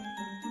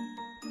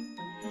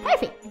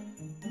 Perfect.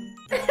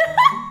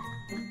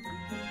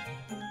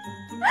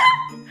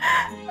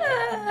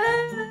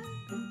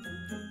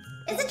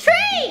 It's a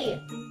tree!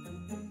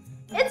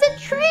 It's a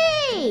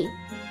tree!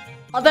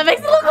 Oh, that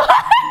makes it look worse!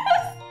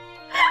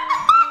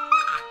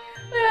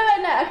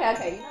 Wait, no,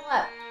 okay, you know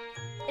what?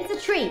 It's a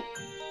tree.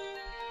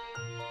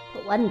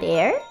 Put one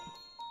there.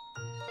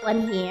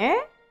 One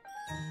here.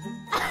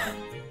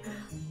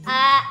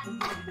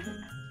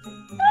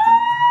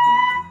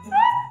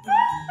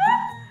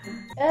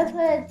 Let's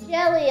put a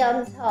jelly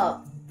on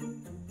top.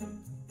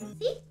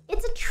 See?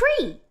 It's a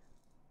tree.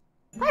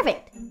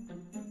 Perfect.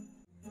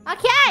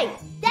 Okay.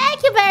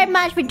 Thank you very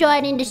much for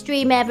joining the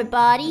stream,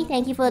 everybody.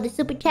 Thank you for the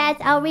super chats.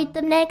 I'll read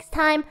them next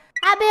time.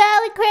 Happy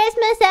early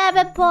Christmas,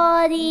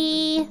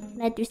 everybody.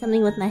 Can I do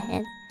something with my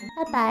hands?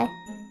 Bye-bye.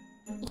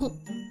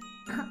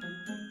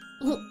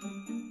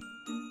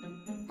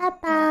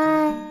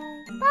 Bye-bye.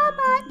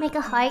 Bye-bye. Make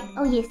a heart.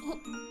 Oh, yes.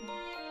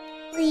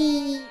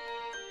 Please.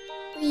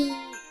 Please.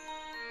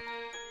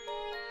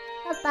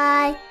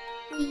 Bye-bye.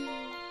 Please.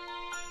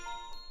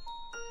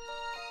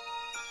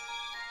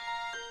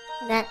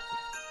 That.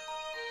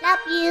 Love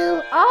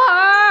you.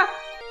 Oh.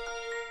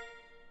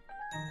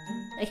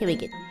 Okay, we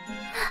good.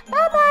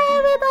 Bye-bye,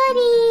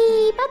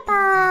 everybody.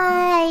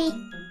 Bye-bye.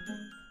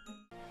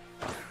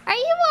 Are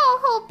you all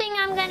hoping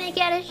I'm gonna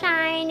get a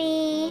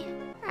shiny?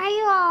 Are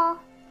you all?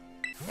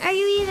 Are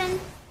you even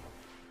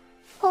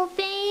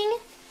hoping?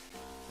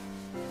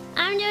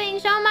 I'm doing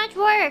so much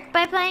work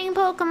by playing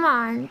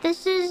Pokemon.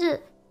 This is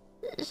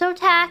so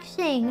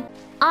taxing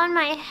on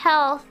my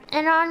health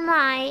and on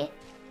my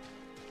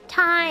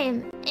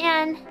time.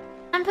 And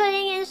I'm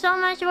putting in so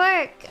much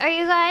work. Are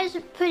you guys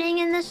putting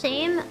in the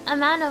same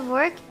amount of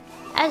work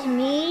as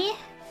me?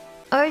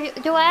 Or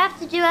do I have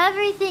to do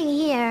everything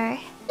here?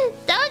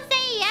 Don't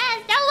say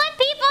yes! Don't let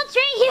people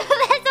treat you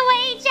this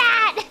way,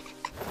 chat!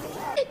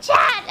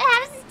 Chat,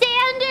 have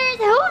standards!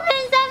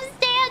 Humans have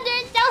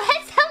standards! Don't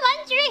let someone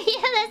treat you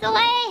this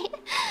way!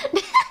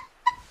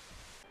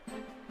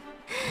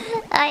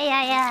 Ay,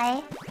 ay,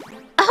 ay.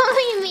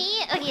 Only me?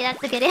 Okay,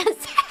 that's a good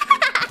answer.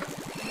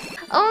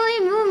 Only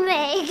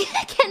Moonmeg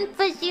can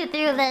push you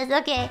through this.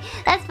 Okay,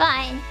 that's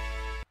fine.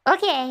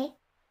 Okay.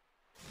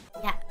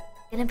 Yeah,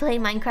 gonna play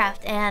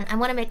Minecraft and I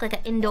want to make like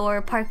an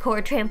indoor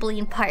parkour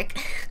trampoline park.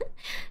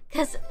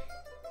 Because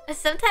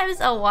sometimes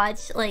I'll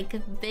watch like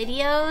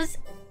videos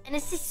and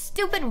it's these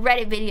stupid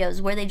Reddit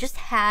videos where they just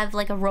have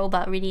like a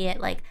robot reading it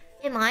like,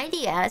 "Am I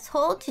the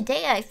asshole?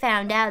 Today I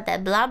found out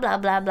that blah blah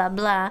blah blah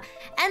blah."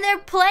 And they're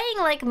playing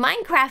like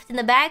Minecraft in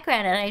the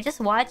background and I just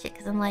watch it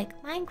because I'm like,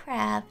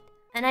 Minecraft.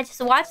 And I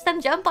just watch them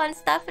jump on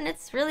stuff and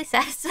it's really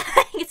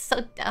satisfying. It's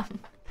so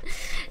dumb.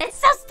 It's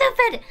so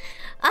stupid.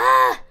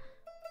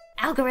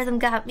 Algorithm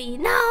got me.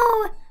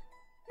 No!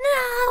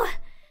 No!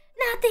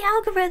 Not the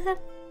algorithm.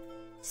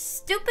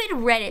 Stupid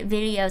Reddit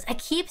videos. I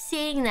keep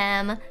seeing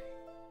them.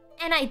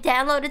 And I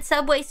downloaded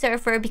Subway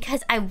Surfer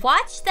because I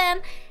watched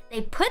them.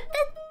 They put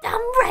the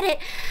dumb Reddit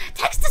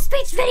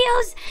text-to-speech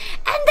videos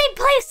and they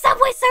play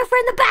Subway Surfer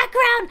in the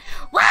background.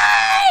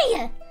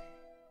 Why?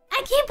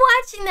 I keep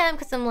watching them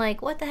because I'm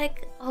like, what the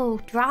heck? Oh,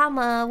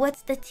 drama.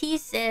 What's the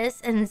thesis?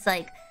 And it's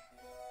like,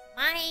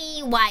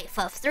 my wife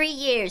of 3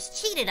 years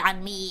cheated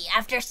on me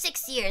after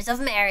 6 years of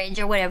marriage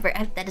or whatever.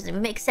 That doesn't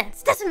even make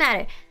sense. Doesn't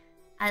matter.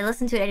 I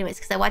listen to it anyways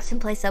because I watched them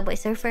play Subway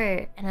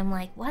Surfer. And I'm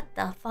like, what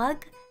the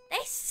fuck?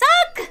 They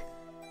suck!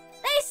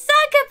 They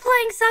suck at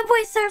playing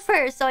Subway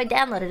Surfer! So I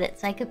downloaded it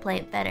so I could play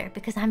it better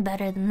because I'm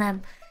better than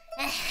them.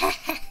 I've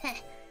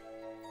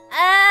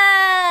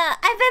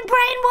been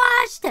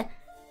brainwashed!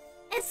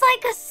 It's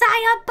like a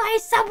psyop by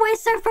Subway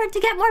Surfer to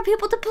get more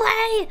people to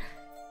play!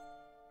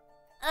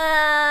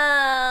 Oh,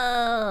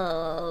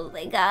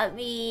 they got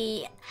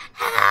me.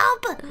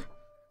 Help!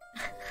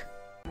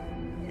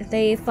 If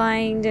they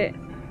find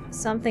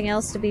something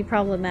else to be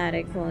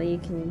problematic, well, you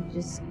can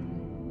just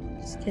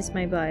kiss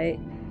my butt.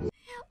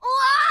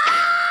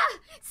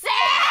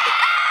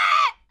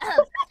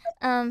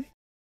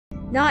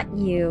 Not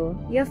you.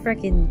 You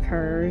frickin'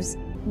 purrs.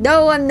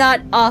 No, I'm not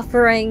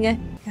offering.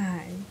 God,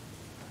 I'm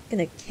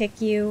gonna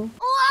kick you.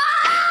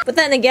 But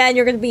then again,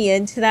 you're gonna be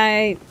into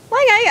that.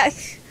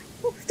 Like,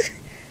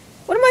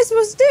 what am I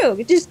supposed to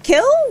do? Just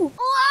kill?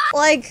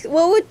 Like,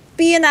 what would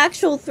be an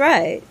actual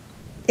threat?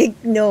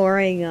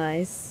 Ignoring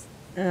us.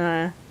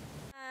 What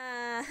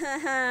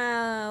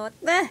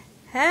the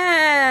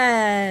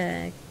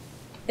heck?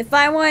 If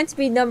I wanted to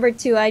be number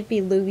 2, I'd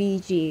be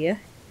Luigi.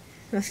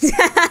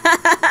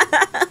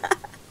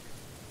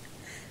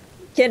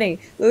 Kidding.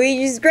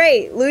 Luigi's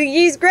great.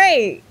 Luigi's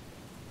great.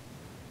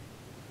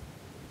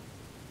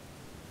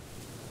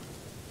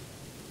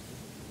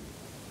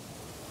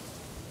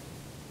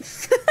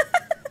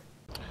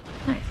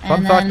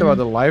 Fun fact about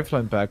the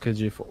lifeline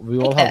package, if we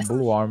all have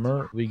blue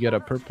armor, we get a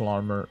purple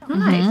armor.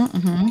 Nice.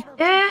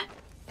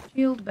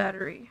 Shield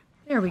battery.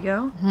 There we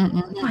go.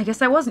 Oh, I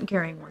guess I wasn't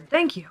carrying one.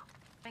 Thank you.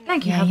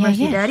 Thank you. Have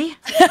mercy, Daddy.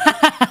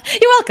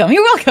 You're welcome.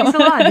 You're welcome. Thanks a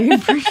lot. I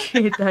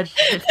appreciate that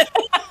shit.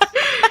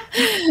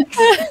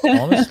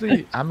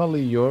 Honestly,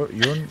 Emily, your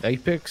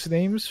Apex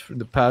names for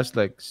the past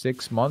like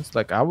 6 months,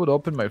 like I would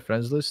open my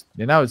friends list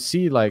and I would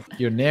see like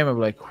your name. I'm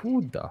like,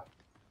 who is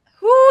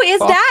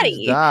fuck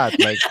Daddy? is that?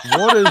 Like,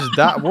 what is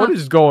that? What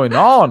is going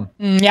on?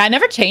 Yeah, I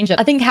never change it.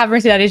 I think Have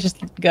Mercy Daddy is just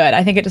good.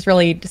 I think it just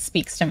really just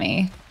speaks to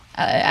me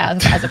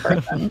as a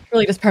person. It's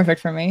really just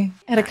perfect for me.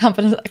 It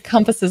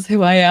encompasses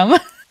who I am.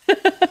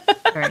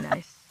 Very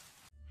nice.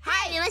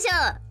 はい見ましょ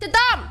うドドン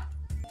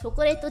チョ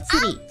コレートチ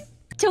リ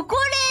チョコ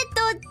レ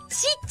ート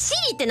チ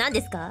リって何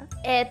ですか？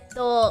辛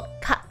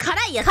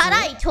いやつ、ね、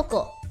辛いチョ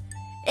コ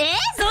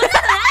そんなの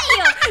ない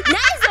よ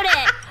何それ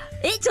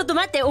ちょっと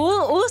待ってオ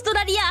ースト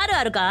ラリアある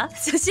あるか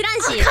知ら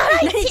んし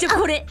何チョ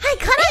コレはい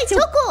辛いチョ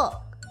コ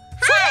は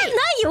いな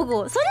いよ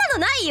そんなの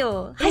ない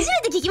よ初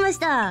めて聞きまし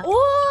たおお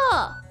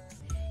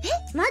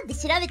待って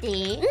調べて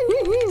いい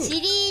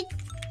チリ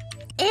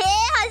初め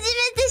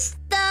て知っ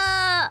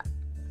た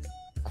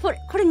こ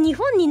れ日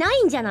本にな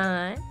いんじゃ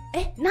ない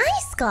ないっ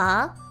す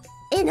か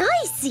ない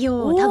っす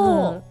よ多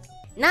分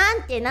な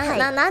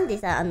んで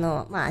さ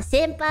まあ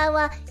先輩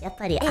はやっ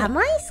ぱり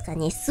甘いっすか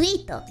ねス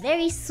イート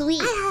very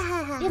sweet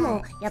で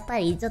もやっぱ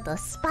りちょっと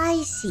スパ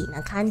イシー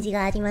な感じ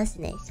があります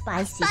ねス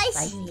パイシー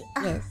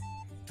yes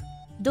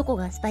どこ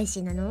がスパイシ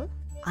ーなの？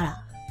あ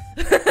ら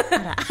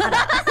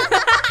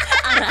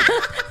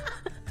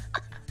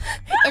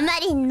マ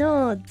リン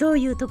のどう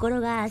いうとこ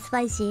ろがス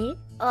パイシー？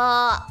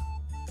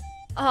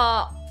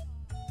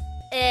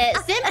先輩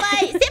は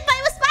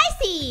スパ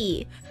イ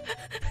シ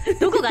ー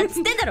どこが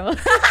つってんだろ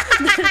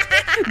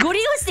ゴリ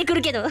押してく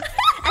るけどスパ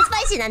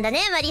イシーなんだね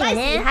マリンは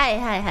ねはい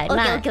オ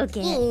ッ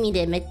ケーいい意味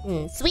で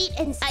スイ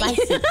ート&スパイ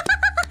シー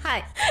は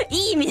い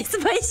いい意味でス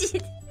パイシ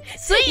ー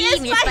スイー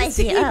ト&スパイ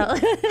シーはい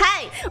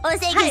おせ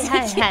きは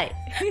い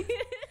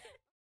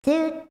トゥ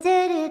ト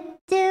ゥル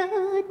トゥトゥ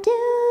ルト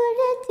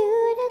ゥ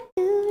ル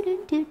トゥル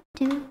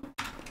トゥル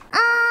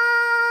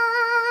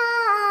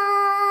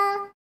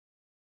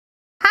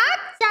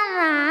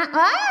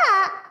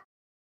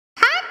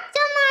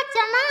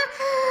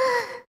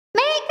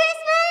Merry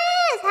Christmas!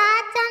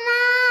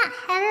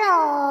 Hello!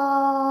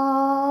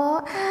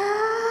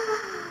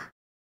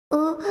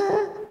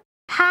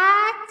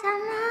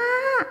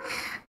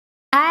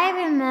 I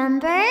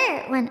remember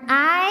when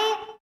I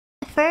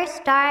first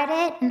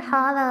started in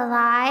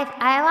Hololive,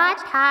 I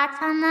watched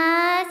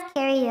Hatama's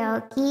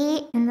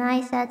karaoke and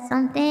I said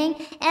something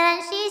and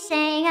then she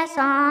sang a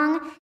song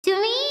to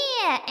me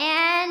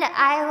and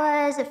I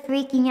was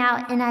freaking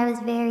out and I was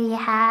very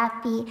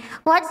happy.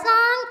 What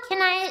song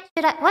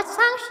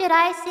should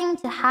I sing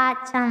to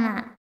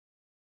Hatama?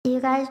 Do you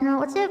guys know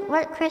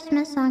what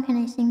Christmas song can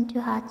I sing to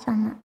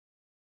Hatama?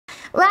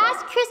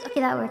 Last Christmas.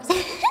 Okay, that works.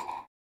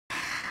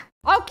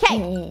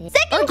 Okay.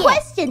 Second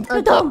question.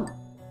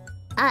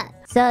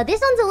 So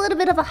this one's a little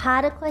bit of a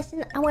harder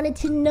question. I wanted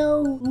to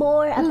know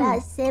more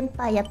about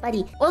senpai. やっぱ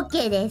り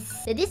OK で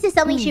す。So this is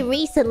something she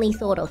recently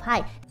thought of. は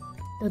い。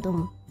どど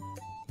ん。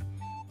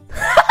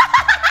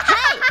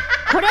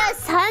これは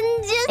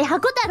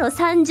箱太郎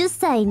30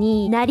歳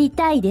になり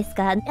たいです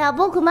か？いや、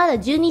僕まだ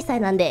12歳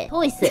なんで、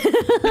遠いっす。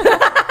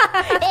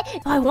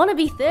I wanna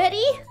be 30?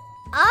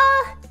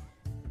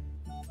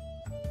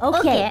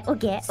 Okay.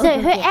 So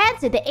her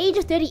answer, the age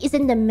of 30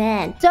 isn't the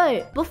man.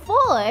 So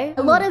before,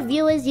 a lot of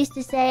viewers used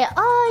to say,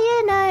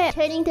 oh,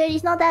 turning 30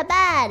 is not that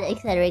bad,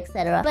 etc,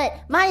 etc. But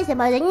mine said,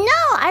 like, no,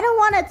 I don't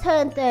want to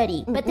turn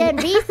 30. But then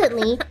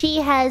recently, she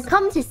has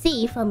come to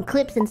see from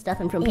clips and stuff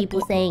and from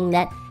people saying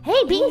that,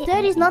 hey, being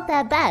 30 is not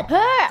that bad.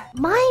 Her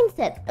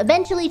mindset,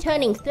 eventually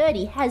turning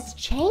 30, has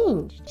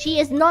changed. She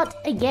is not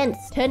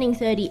against turning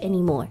 30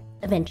 anymore.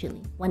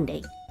 Eventually, one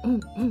day.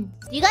 Do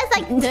you guys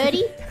like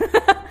 30?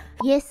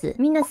 Yes.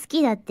 みんな好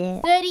きだっ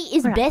て30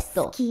 is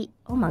best. 好き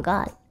Oh my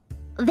god.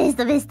 ベス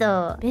ト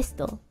Best. で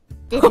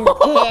す。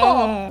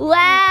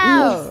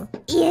Wow.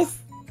 Yes.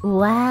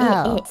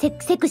 Wow. セ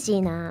クシ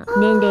ーな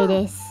年齢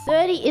です。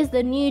30 is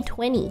the new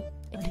 20.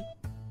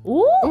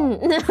 Oh. い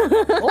いっ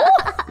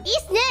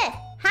すね。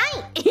は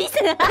い。いいっ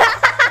すね。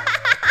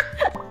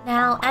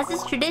Now, as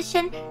is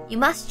tradition, you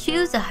must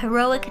choose a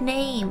heroic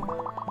name.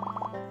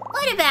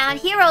 What about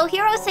Hero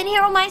Sin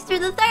Hero Meister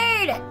the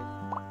Third?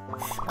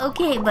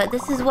 Okay, but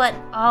this is what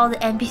all the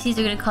NPCs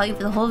are gonna call you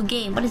for the whole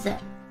game. What is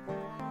that?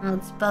 Oh,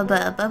 it's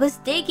Bubba. Bubba's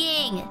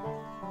digging!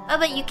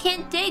 Bubba, you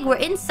can't dig. We're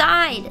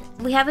inside.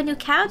 We have a new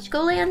couch.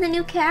 Go lay on the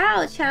new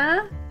couch,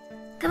 huh?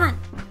 Come on.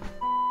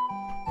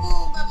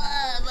 Oh,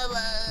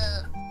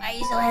 Bubba. Why are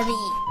you so heavy?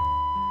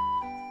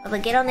 Bubba,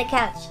 get on the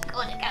couch. Go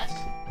on the couch.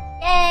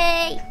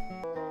 Yay!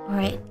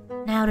 Alright,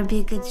 now to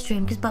be a good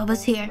stream, because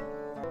Bubba's here.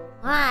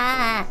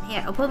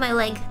 Here, I'll put my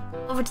leg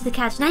over to the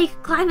couch. Now you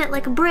can climb it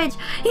like a bridge.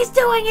 He's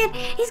doing it!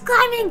 He's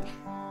climbing!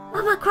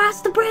 Bubba,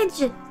 cross the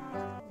bridge!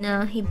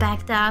 No, he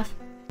backed off.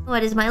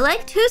 What, is my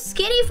leg too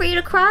skinny for you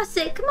to cross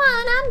it? Come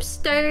on, I'm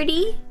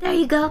sturdy. There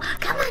you go.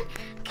 Come on!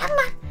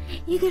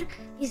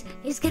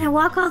 He's gonna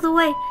walk all the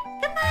way.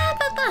 Come on,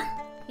 Bubba!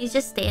 He's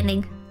just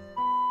standing.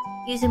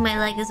 Using my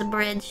leg as a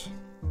bridge.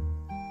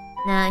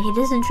 No, he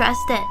doesn't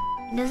trust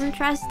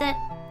it.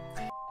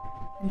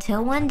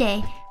 Until one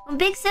day, when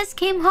Big Sis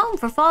came home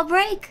for fall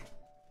break.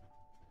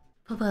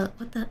 Bubba,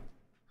 what the?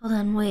 Hold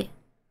on, wait.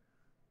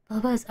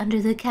 Bubba is under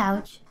the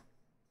couch.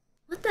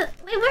 What the?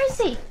 Wait, where is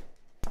he?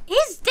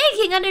 He's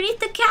stinking underneath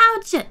the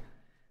couch!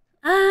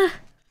 What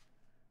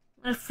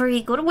a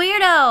freak, what a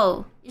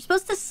weirdo! You're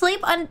supposed to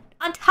sleep on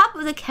top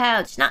of the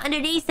couch, not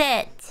underneath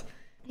it.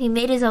 He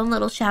made his own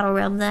little shadow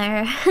realm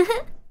there.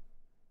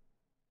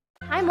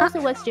 Time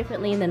also works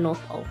differently in the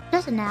North Pole.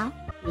 Does it now?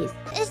 Yes.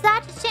 Is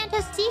that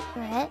Santa's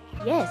secret?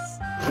 Yes.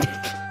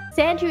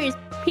 Santa is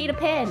Peter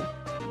Pan.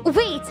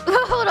 Wait,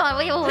 hold on,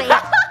 wait.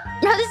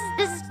 No, this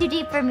is too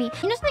deep for me.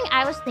 You know something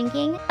I was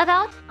thinking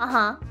about?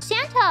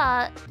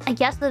 Santa, I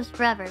guess, lives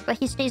forever, but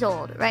he stays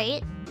old,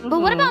 right?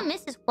 But what about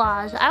Mrs.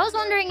 Claus? I was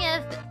wondering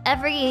if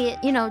every,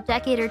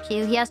 decade or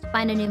two, he has to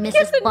find a new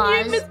Mrs.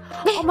 Claus.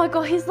 Oh my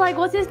god, he's like,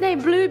 what's his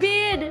name?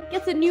 Bluebeard.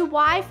 Gets a new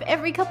wife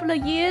every couple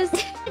of years.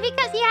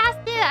 Because he has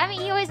to. I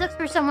mean, he always looks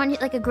for someone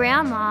like a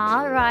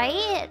grandma,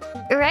 right?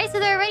 Right? So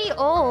they're already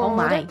old. Oh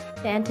my.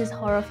 Santa's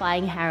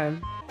horrifying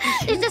harem.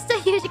 It's just a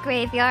huge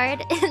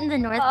graveyard in the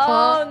North Pole.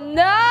 Oh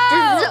no!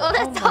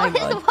 That's oh my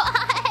god.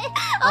 why.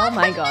 Oh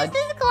my god.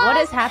 What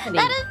is happening?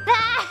 That is bad.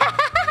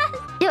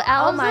 Do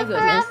elves live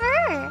forever?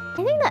 I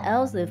think the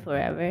elves live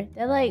forever.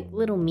 They're like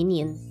little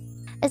minions.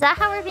 Is that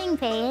how we're being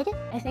paid?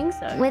 I think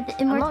so. With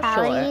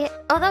immortality? I'm not sure.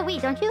 Although,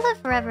 wait, don't you live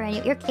forever?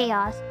 You're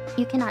chaos.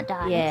 You cannot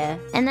die. Yeah.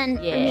 And then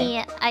for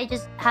me, I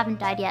just haven't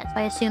died yet, so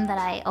I assume that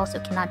I also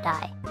cannot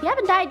die. If you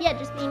haven't died yet,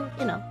 just mean,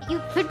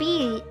 You could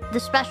be the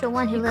special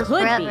one who lives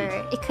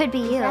forever. It could be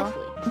you.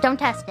 Exactly. Don't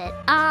test it.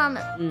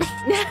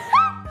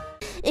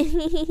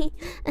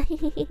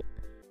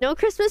 No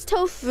Christmas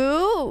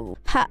tofu.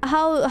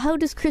 How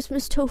does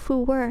Christmas tofu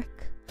work?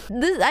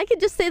 I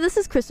could just say this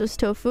is Christmas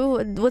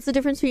tofu. What's the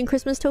difference between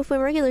Christmas tofu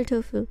and regular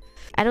tofu?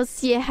 I don't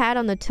see a hat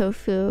on the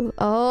tofu.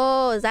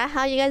 Oh, is that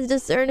how you guys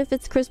discern if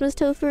it's Christmas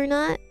tofu or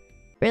not?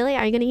 Really?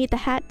 Are you gonna eat the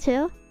hat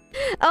too?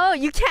 Oh,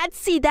 you can't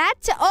see that?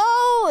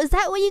 Oh, is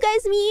that what you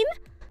guys mean?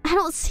 I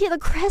don't see the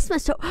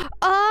Christmas tofu.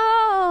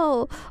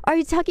 Oh, are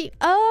you talking?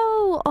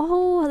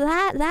 Oh,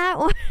 that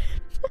one.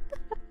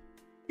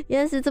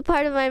 Yes, it's a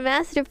part of my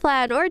master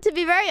plan. Or to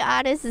be very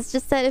honest, it's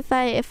just that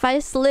if I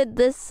slid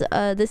this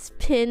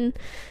thin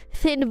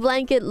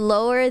blanket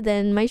lower,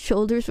 then my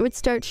shoulders would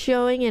start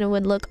showing and it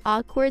would look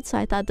awkward. So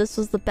I thought this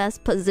was the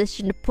best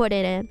position to put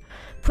it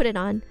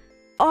on.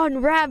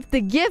 Unwrap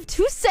the gift.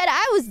 Who said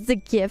I was the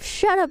gift?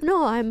 Shut up.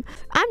 No, I'm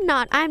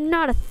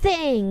not a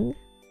thing.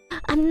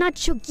 I'm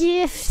not your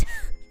gift.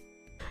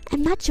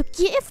 I'm not your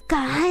gift,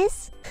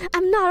 guys.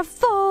 I'm not a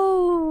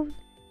phone.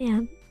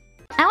 Yeah.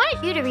 I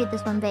wanted you to read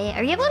this one, Bae.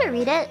 Are you able to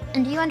read it?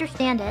 And do you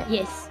understand it?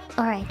 Yes.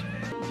 Alright.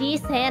 Dear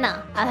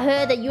Santa, I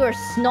heard that you're a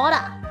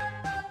snotter.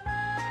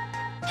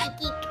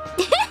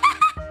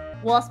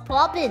 What's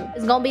poppin'?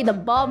 It's gonna be the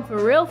bomb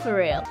for real, for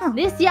real.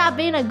 This year I've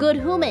been a good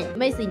human.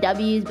 Mostly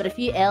W's, but a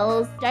few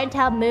L's. Don't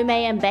tell Mume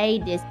and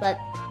Bae this, but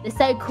they're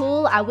so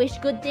cool. I wish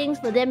good things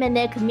for them and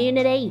their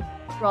community.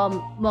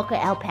 From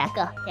Mocha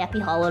Alpaca.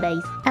 Happy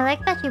holidays. I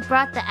like that you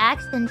brought the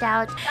accent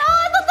out. Oh, I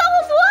thought that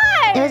was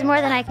what? It was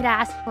more than I could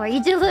ask for.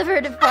 You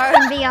delivered far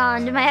and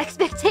beyond my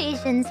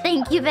expectations.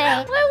 Thank you, Bae.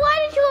 Wait,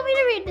 why did you want me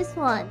to read this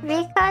one?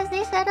 Because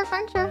they said a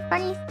bunch of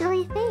funny,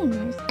 silly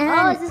things.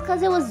 Oh, is this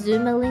because it was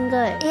Zuma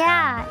lingo?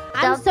 Yeah.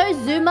 I'm so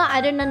Zuma, I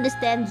don't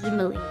understand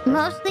Zuma lingo.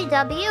 Mostly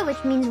W,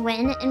 which means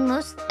win, and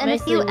Mostly a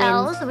few wins,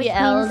 L's, which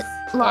means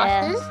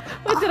losses. Yeah.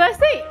 What did I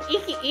say?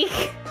 Iki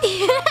ik.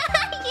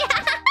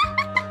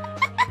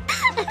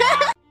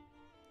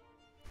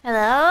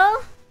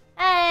 Hello?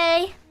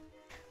 Hey.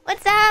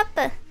 What's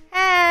up?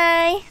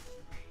 Hi.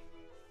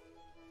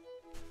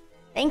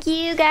 Thank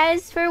you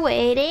guys for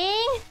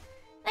waiting.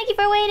 Thank you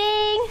for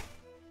waiting.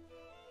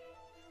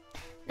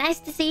 Nice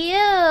to see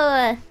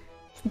you.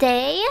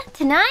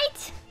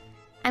 Tonight,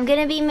 I'm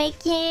gonna be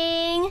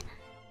making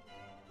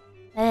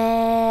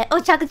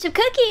chocolate chip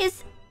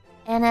cookies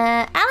and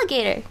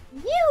alligator.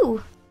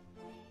 You.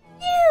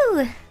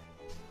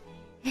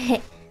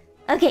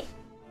 Okay.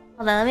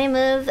 Hold on, let me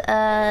move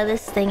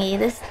this thingy.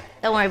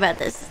 Don't worry about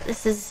this.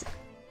 This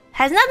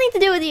has nothing to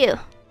do with you.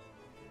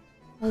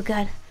 Oh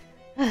god.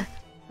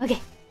 Okay.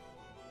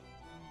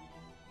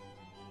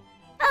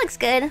 That looks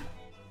good.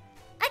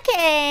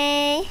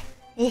 Okay.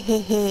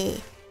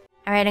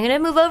 Alright, I'm gonna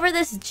move over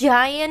this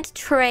giant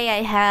tray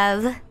I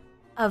have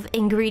of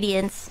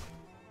ingredients.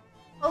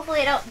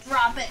 Hopefully I don't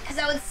drop it, because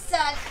that would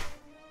suck.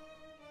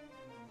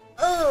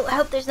 Oh, I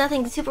hope there's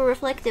nothing super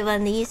reflective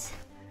on these.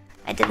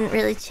 I didn't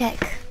really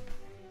check.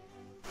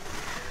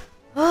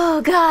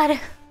 Oh god.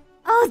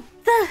 Oh,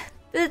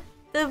 the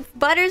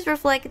butter's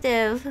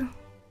reflective.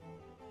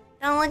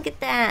 Don't look at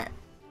that.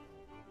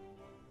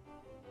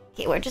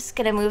 Okay, we're just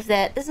gonna move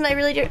that. This is my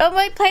really oh,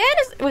 my plan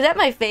is... Was that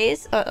my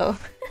face? Uh-oh.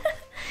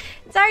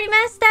 It's already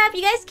messed up.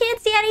 You guys can't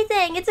see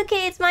anything. It's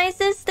okay. It's my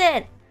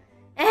assistant.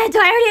 Do I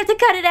already have to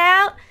cut it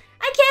out?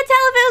 I can't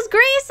tell if it was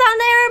grease on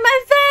there or my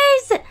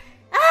face.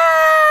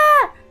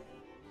 Ah!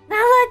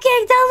 Not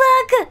looking. Don't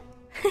look.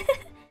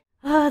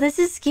 Oh, this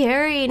is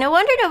scary. No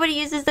wonder nobody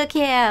uses the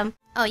cam.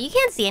 Oh, you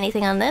can't see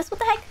anything on this. What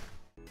the heck?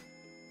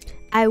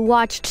 I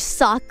watched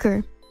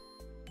soccer.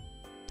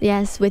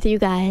 Yes, with you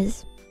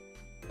guys.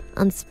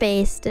 On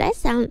space. Did I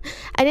sound...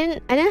 I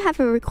didn't have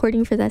a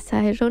recording for that, so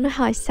I don't know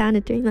how I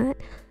sounded during that.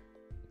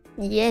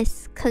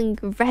 Yes,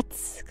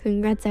 congrats.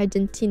 Congrats,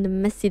 Argentina,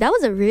 Messi. That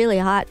was a really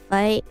hot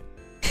fight.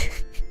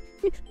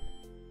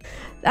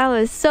 That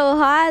was so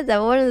hot that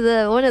one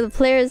of the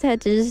players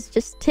had to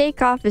just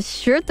take off his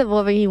shirt the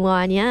moment he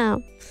won. Yeah.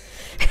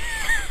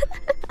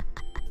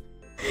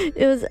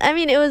 It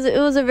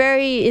was a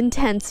very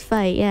intense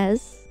fight.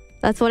 Yes,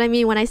 that's what I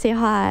mean when I say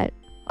hot.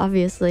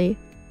 Obviously.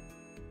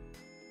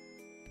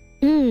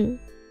 There,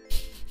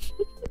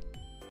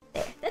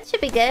 that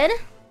should be good.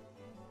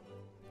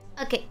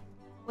 Okay.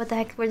 What the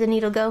heck? Where'd the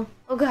needle go?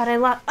 Oh god, I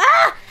lost.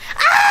 Ah!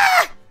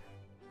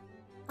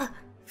 Ah!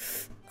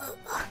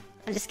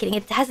 I'm just kidding.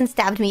 It hasn't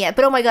stabbed me yet.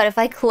 But oh my god, if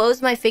I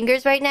close my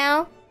fingers right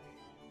now...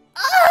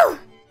 Oh!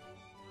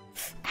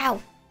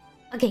 Ow.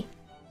 Okay.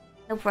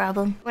 No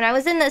problem. When I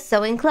was in the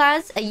sewing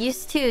class, I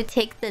used to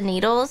take the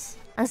needles.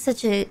 I'm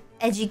such a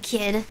edgy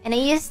kid. And I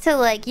used to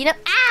like, you know...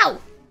 Ow!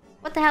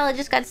 What the hell? I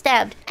just got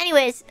stabbed.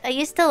 Anyways, I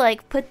used to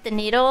like put the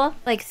needle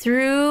like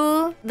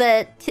through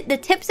the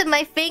tips of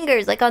my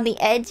fingers, like on the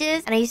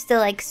edges. And I used to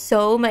like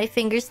sew my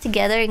fingers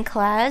together in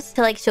class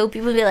to like show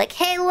people and be like,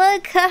 hey,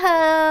 look,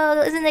 haha,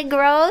 isn't it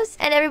gross?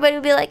 And everybody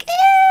would be like,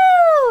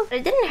 ew! But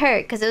it didn't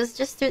hurt because it was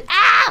just through...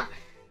 Ow!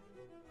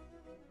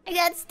 I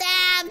got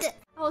stabbed!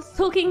 I was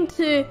talking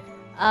to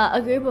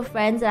a group of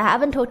friends that I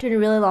haven't talked to in a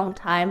really long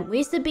time. We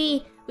used to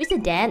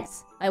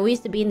dance. Like, we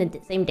used to be in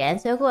the same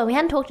dance circle and we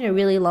hadn't talked in a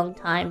really long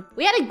time.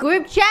 We had a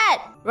group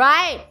chat,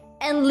 right?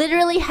 And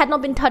literally had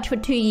not been touched for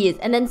 2 years.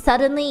 And then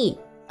suddenly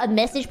a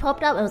message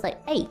popped up and was like,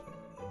 hey,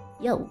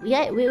 yo, we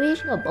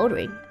should go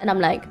bouldering. And I'm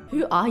like,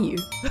 who are you?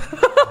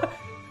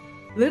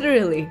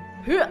 Literally,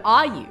 who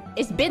are you?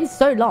 It's been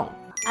so long.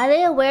 Are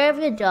they aware of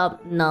your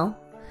job? No.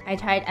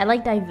 I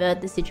like divert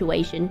the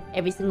situation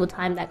every single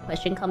time that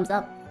question comes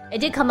up. It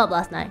did come up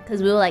last night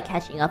because we were like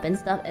catching up and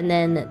stuff, and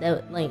then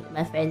like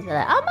my friends were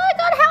like, "Oh my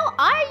god, how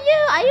are you?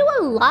 Are you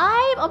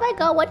alive? Oh my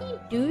god, what do you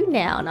do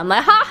now?" And I'm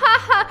like, "Ha ha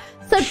ha!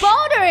 So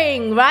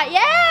bouldering, right?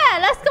 Yeah,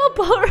 let's go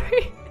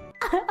bouldering."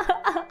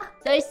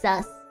 So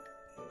sus.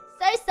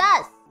 So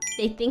sus.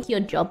 They think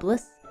you're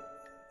jobless.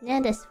 Yeah,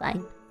 that's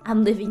fine.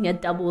 I'm living a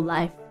double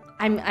life.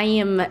 I'm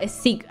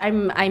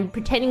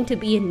pretending to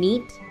be a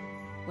NEET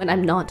when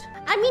I'm not.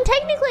 I mean,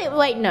 technically,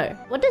 wait, no.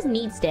 What does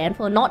NEET stand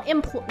for? Not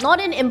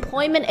in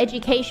employment,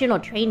 education, or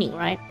training,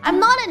 right? I'm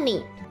not a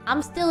NEET.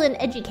 I'm still in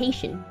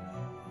education,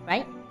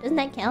 right? Doesn't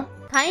that count?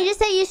 Can't you just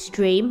say you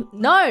stream?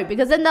 No,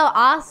 because then they'll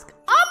ask,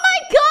 oh my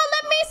god,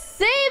 let me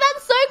see,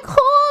 that's so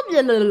cool.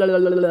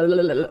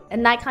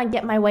 And I can't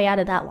get my way out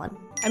of that one.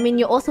 I mean,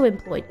 you're also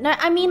employed. No,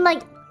 I mean,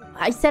 like,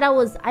 I said I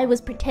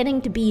was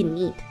pretending to be a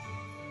NEET.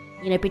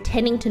 You know,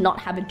 pretending to not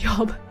have a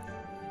job.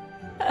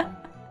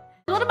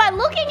 What am I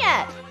looking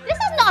at? This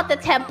is not the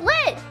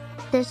template.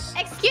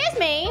 Excuse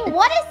me.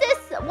 What is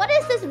this? What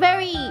is this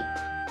very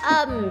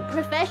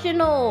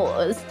professional,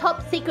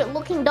 top secret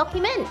looking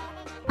document?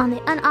 On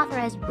the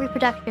unauthorized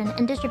reproduction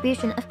and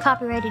distribution of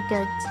copyrighted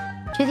goods.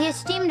 To the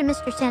esteemed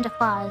Mr. Santa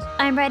Claus,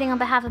 I am writing on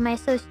behalf of my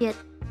associates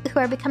who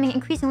are becoming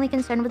increasingly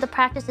concerned with the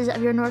practices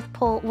of your North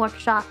Pole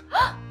workshop.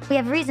 We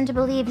have reason to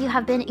believe you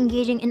have been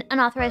engaging in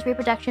unauthorized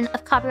reproduction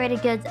of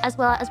copyrighted goods as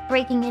well as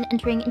breaking and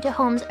entering into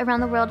homes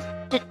around the world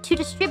to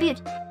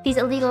distribute these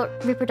illegal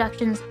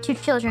reproductions to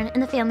children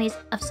and the families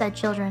of said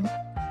children.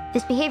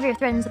 This behavior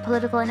threatens the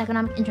political and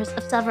economic interests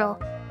of several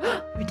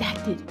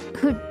redacted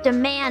who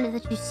demand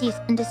that you cease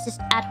and desist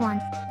at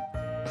once.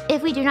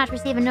 If we do not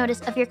receive a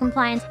notice of your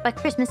compliance by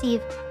Christmas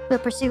Eve, we'll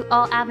pursue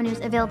all avenues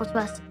available to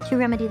us to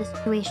remedy the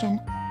situation.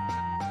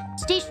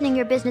 Stationing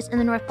your business in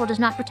the North Pole does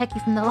not protect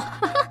you from the law.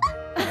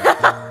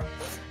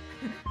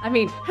 I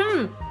mean,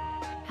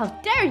 how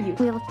dare you?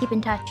 We will keep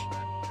in touch.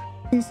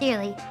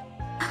 Sincerely.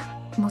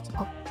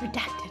 Multiple.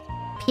 Redacted.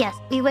 P.S.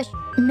 We wish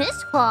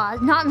Miss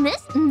Claus, not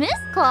Miss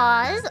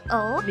Claus.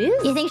 Oh,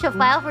 Miss? You think she'll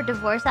file for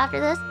divorce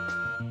after this?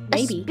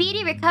 Maybe. A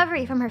speedy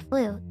recovery from her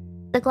flu.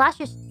 The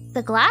glasses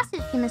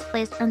she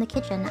misplaced are in the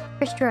kitchen.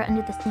 First drawer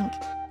under the sink.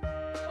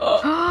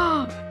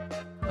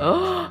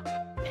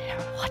 They're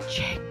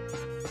watching.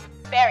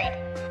 Buried.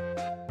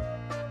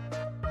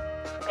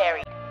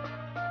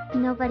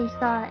 Nobody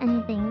saw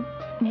anything.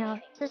 No,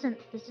 this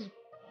is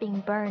being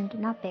burned,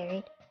 not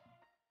buried.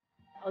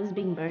 How is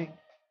being burned?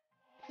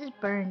 This is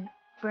burned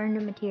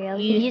material.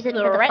 You use it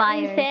for the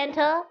fires.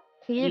 Santa?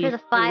 You use it for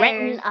the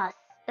fires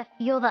that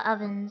fuel the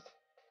ovens,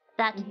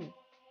 that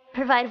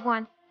provide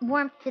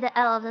warmth to the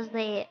elves as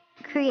they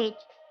create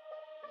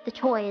the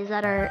toys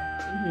that are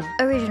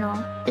original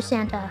to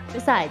Santa.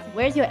 Besides,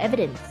 where's your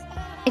evidence?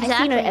 Exactly.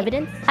 I see no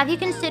evidence. Have you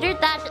considered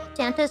that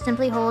Santa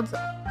simply holds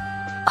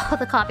all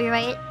the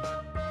copyright?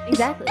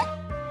 Exactly.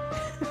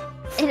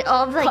 And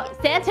all of, like,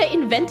 Santa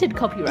invented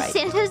copyright.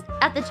 Santa's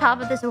at the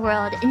top of this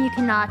world, and you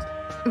cannot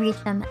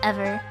reach them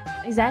ever.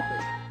 Exactly.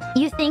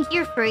 You think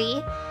you're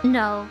free?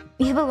 No,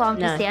 you belong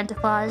to Santa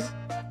Claus.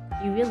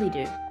 You really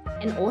do.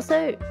 And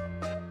also,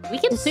 we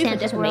can sue for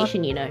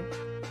defamation, you know.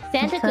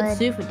 Santa could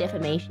sue for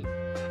defamation.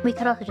 We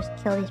could also just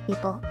kill these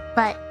people.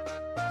 But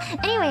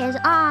anyways,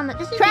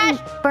 this is Trash!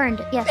 being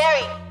burned. Yes.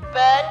 Very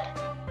burned.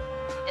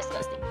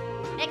 Disgusting.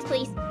 Next,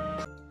 please.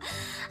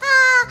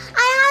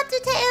 I have to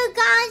tell you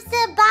guys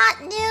the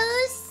bad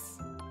news.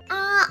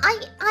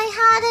 I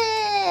had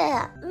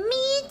a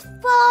meat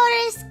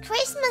forest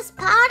Christmas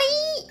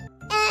party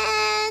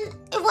and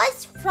it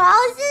was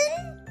frozen.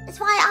 That's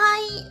why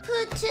I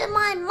put to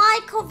my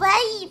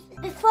microwave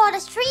before the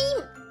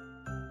stream.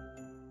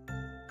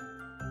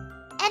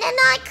 And then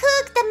I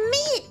cooked the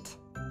meat.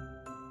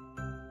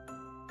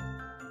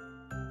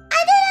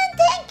 I didn't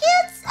think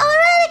it's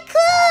already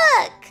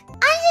cooked.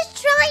 I just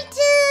tried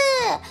to.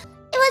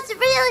 It was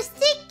really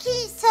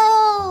sticky, so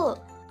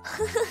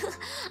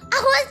I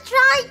was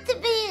trying to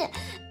be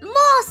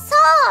more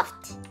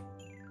soft.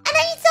 And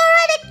then it's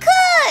already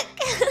cooked.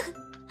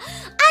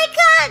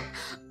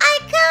 I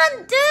can't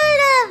do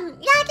the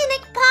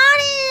yakiniku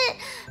party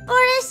for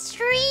the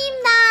stream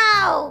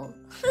now.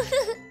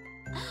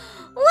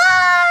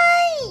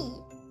 Why?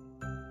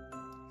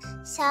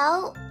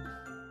 So,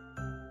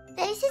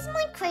 this is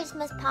my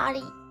Christmas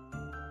party.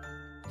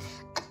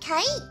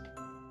 Okay.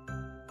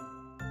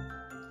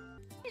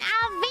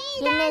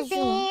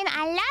 Wiedersehen.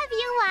 I love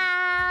you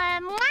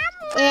all.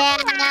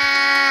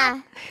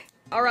 Yeah.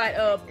 All right,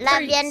 Love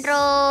Priest. you,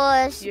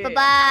 Andros. Yeah.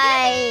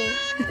 Bye-bye.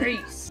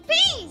 Priest.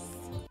 Peace.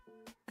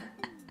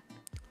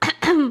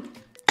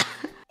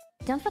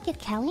 Don't forget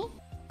Kelly.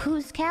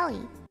 Who's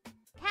Kelly?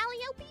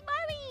 Calliope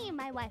Murray,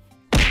 my wife.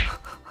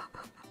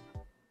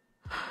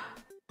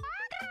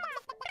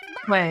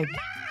 Swag.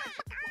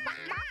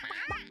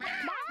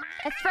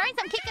 Let's throw in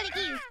some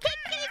kickalickies.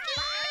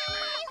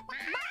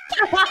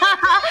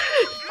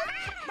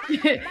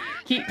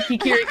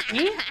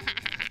 Kikiriki?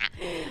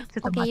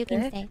 Okay, you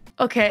can say.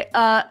 Okay,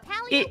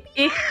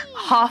 ich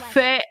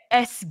hoffe,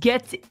 es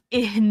geht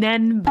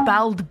Ihnen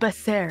bald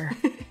besser.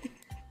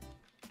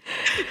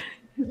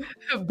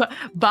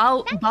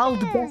 Bald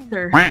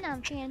besser.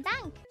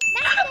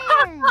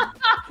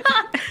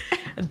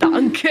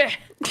 Danke.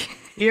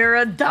 You're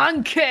a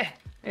danke.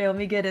 Hey, let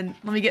me get in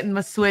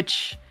my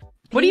Switch.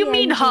 What do you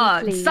mean, huh?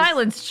 please.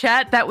 Silence,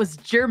 chat. That was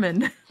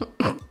German.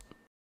 That's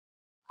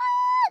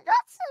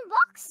some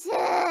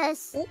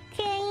boxes.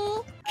 Okay.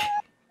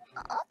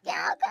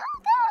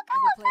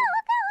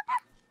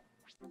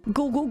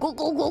 Go.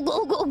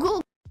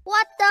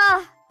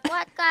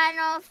 What kind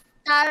of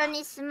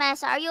Taranis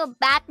mess? Are you a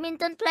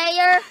badminton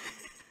player?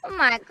 Oh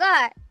my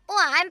god.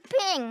 Oh, I'm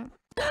ping.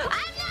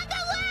 I'm not the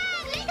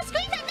one! Make a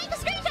screenshot! Take a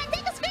screenshot!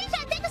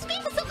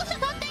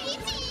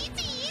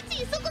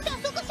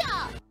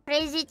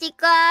 Crazy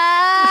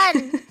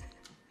chicken.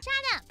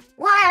 Shut up!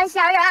 Why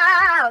shut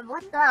up?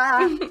 What the?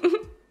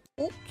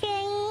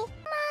 Okay.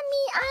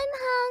 Mommy, I'm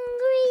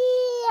hungry.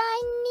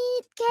 I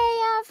need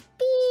KFC.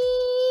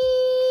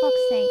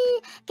 Fuck's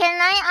sake. Can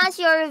I ask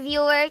your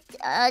reviewer,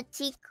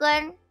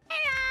 chicken?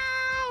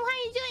 Hello! How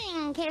you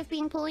doing? KFB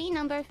employee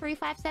number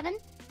 357?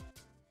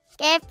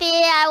 KFC,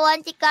 I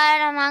want chicken.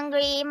 I'm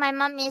hungry. My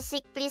mom is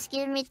sick. Please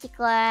give me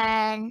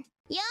chicken.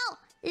 Yo!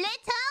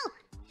 Little!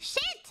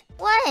 Shit!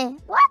 What?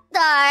 What the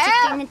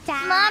hell? Chicken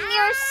attack! Mom,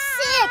 you're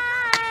sick.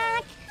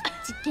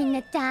 Chicken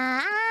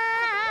attack!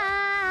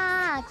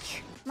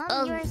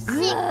 Mom, you're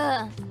sick.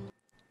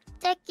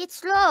 Take it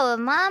slow,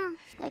 Mom.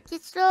 Take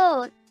it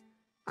slow.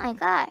 My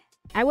god.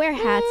 I wear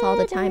hats all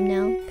the time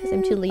now because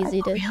I'm too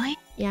lazy to. Really?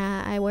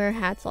 Yeah, I wear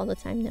hats all the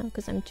time now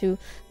because I'm too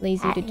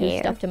lazy Hat to do hair.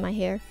 stuff to my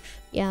hair.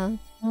 Yeah.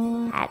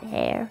 Hat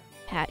hair.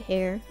 Hat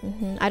hair.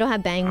 I don't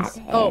have bangs.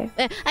 Hat Oh,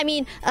 I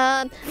mean,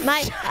 my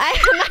wig,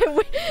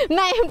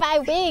 my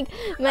wig,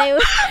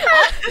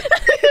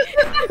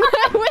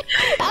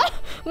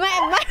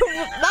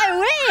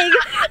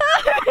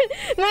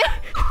 my.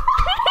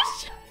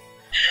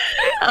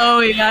 Oh,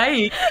 yeah.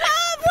 Wait,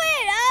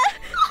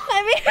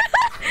 I mean,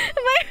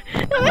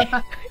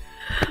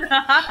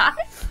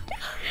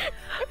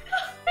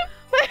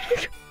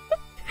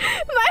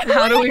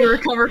 How do we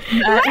recover from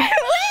that? My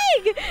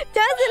wig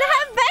doesn't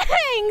have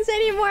bangs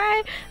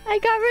anymore. I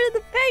got rid of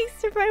the bangs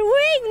for my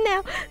wig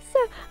now. So,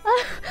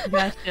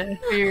 Gotcha.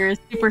 For your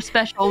super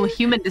special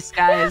human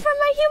disguise. yeah, for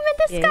my human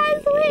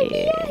disguise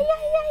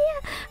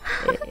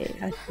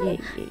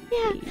wig.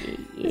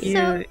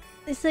 Yeah.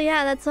 So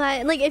yeah, that's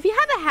why. Like, if you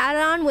have a hat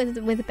on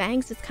with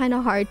bangs, it's kind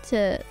of hard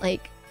to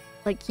like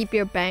keep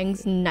your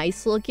bangs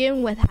nice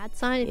looking with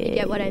hats on. If you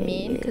get what I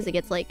mean, because it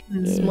gets like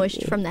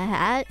smushed from the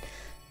hat.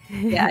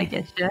 Yeah, I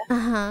get you.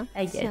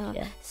 I get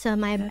you. So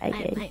my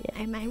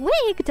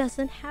wig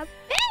doesn't have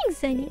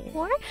bangs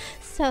anymore.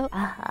 So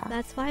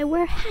that's why I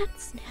wear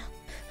hats now.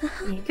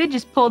 You could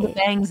just pull the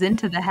bangs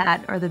into the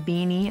hat or the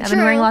beanie. I've been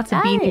wearing lots of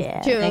beanies.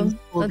 with bangs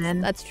pulled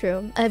in. That's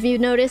true. Have you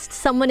noticed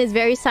someone is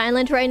very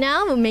silent right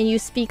now? May you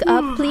speak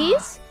up,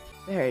 please?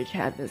 Very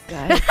Chad, this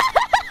guy. There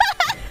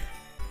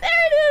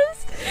it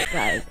is.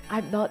 Guys,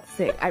 I'm not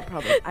sick. I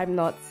promise. I'm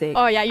not sick.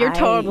 Oh yeah, you're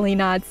totally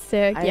not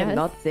sick. I am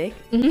not sick.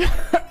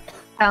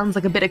 Sounds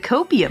like a bit of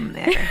copium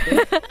there.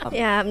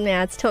 Yeah,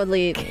 it's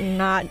totally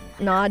not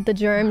the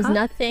germs,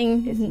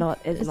 nothing. It's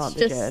not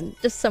the germs.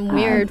 Just some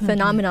weird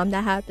phenomenon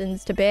that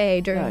happens to Bae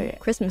during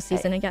Christmas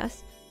season, I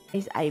guess.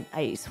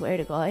 I swear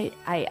to God,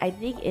 I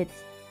think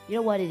it's, you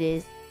know what it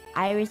is?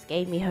 Iris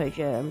gave me her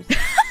germs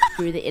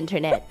through the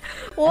internet.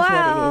 That's what it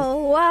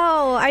is.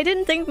 Wow. I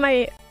didn't think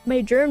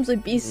my germs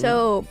would be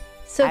so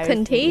Iris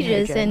contagious gave me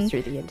her germs and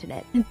through the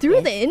internet.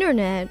 through the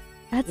internet.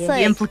 That's Yeah. like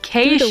The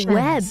implications. through the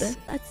web.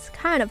 That's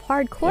kind of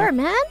hardcore,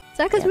 man. Is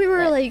that because we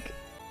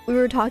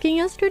were talking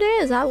yesterday?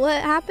 Is that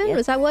what happened? Yep.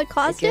 Was that what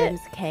caused Your it?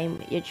 germs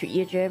came.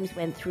 Your germs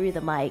went through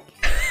the mic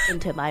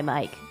into my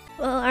mic.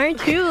 Well,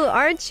 aren't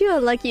you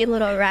a lucky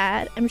little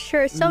rat? I'm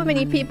sure so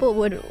many people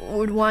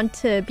would want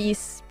to be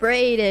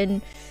sprayed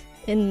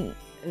in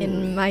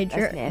my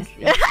germs.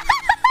 Nasty.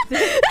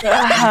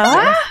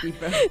 Nasty,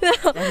 bro.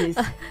 That is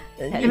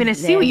I mean, I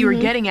see what you were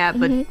getting at,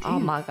 but oh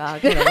my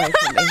God, get away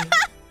from me.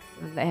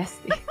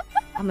 Nasty.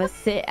 I'm gonna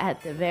sit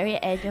at the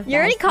very edge of. You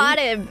already nasty. caught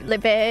it,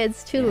 Lippe.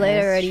 It's too late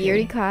that's already. You true.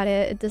 already caught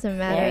it. It doesn't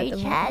matter. Merry at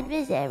the moment.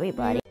 Chadmas,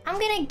 everybody. I'm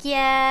gonna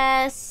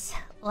guess,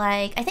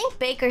 like, I think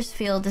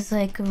Bakersfield is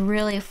like a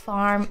really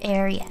farm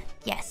area.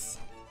 Yes.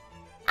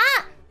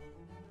 Ah!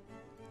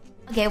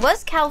 Okay, it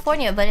was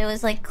California, but it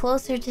was like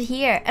closer to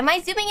here. Am I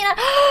zooming in on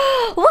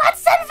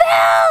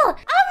Watsonville?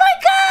 Oh my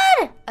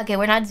god! Okay,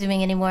 we're not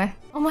zooming anymore.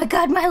 Oh my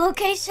god, my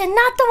location,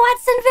 not the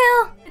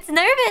Watsonville! It's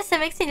nervous. It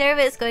makes me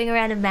nervous going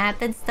around a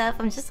map and stuff.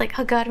 I'm just like,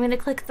 oh god, I'm gonna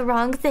click the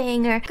wrong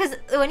thing. Or because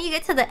when you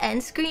get to the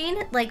end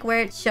screen, like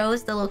where it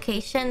shows the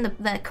location,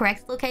 the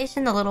correct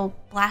location, the little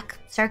black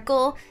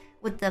circle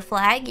with the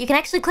flag, you can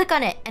actually click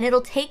on it and it'll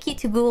take you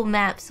to Google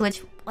Maps,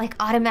 which like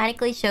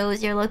automatically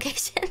shows your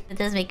location. It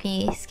does make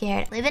me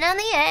scared. Living on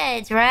the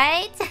edge,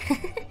 right?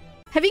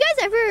 Have you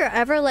guys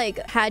ever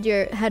like had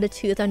a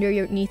tooth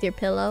underneath your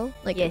pillow?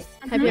 Like, yes.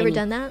 Have you ever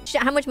done that?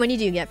 How much money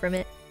do you get from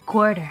it?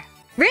 quarter.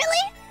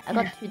 Really? I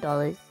got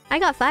 $2. I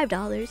got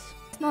 $5.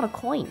 It's not a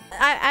coin.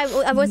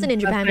 I wasn't in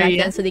Japan fair, back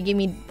yeah. then, so they gave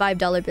me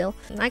 $5 bill.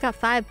 I got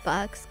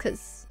 $5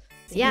 because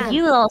yeah.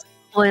 You little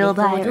spoiled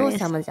The Iris. お嬢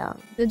様じゃん。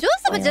 The 嬢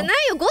様じゃな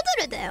いよ、5ド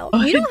ルだよ.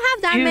 You don't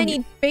have that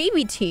many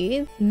baby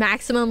teeth.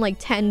 Maximum like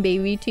 10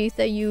 baby teeth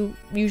that you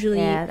usually.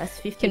 Yeah, that's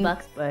 $50,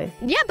 bro.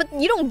 Yeah, but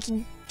you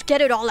don't get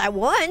it all at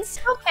once.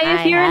 Okay,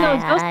 if you're in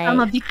those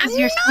Osama because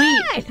you're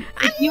sweet.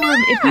 If you were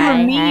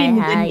mean,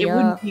 then it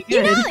wouldn't be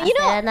good.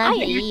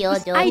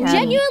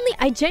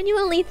 I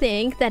genuinely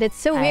think that it's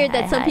so weird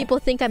that some people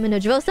think I'm an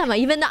Ojo-sama,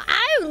 even though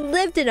I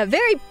lived in a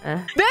very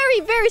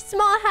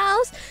small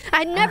house.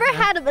 I never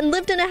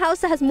lived in a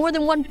house that has more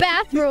than one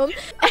bathroom.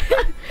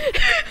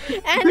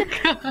 And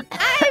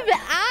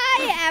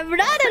I am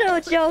not an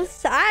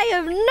Ojo-sama. I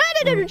am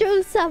not an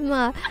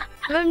Ojo-sama.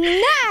 I'm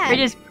not. You're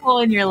just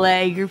pulling your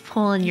leg. You're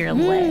pulling your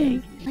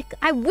leg. Like,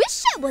 I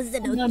wish I was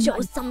an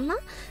Ojo-sama.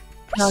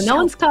 No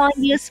one's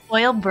calling you a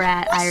spoiled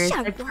brat, Iris.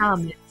 I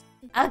promise.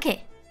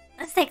 Okay,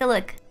 let's take a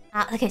look.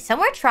 Okay,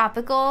 somewhere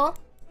tropical.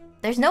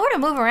 There's nowhere to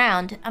move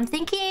around. I'm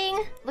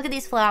thinking, look at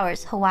these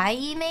flowers.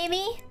 Hawaii,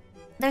 maybe?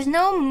 There's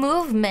no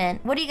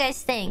movement. What do you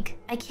guys think?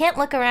 I can't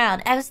look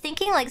around. I was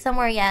thinking like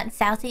somewhere, yeah, in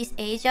Southeast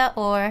Asia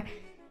or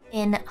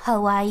in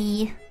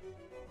Hawaii.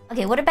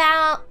 Okay, what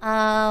about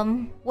that?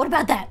 What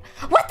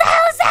the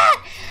hell is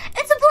that?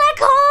 It's a black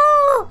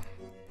hole!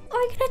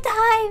 We're gonna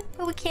die,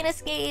 but we can't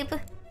escape.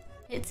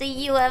 It's a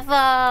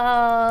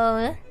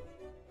UFO.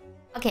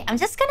 Okay, I'm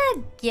just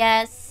gonna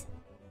guess.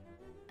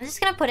 I'm just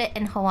gonna put it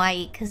in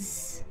Hawaii,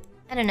 because,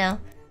 I don't know.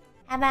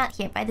 How about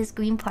here, by this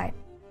green part?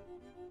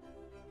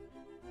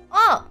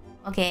 Oh!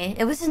 Okay,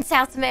 it was in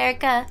South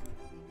America.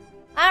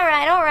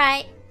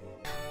 Alright.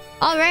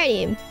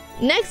 Alrighty.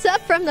 Next up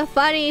from the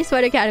funny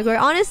sweater category.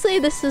 Honestly,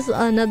 this is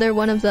another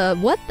one of the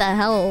what the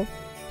hell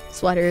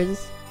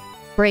sweaters.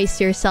 Brace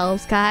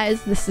yourselves,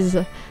 guys. This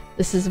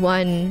is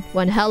one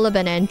hell of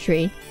an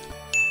entry.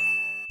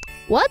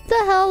 What the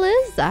hell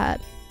is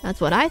that? That's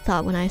what I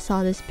thought when I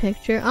saw this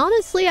picture.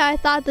 Honestly, I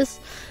thought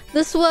this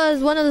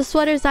was one of the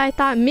sweaters I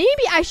thought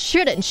maybe I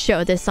shouldn't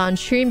show this on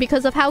stream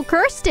because of how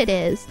cursed it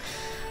is.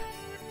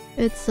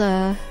 It's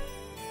a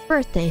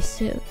birthday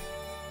suit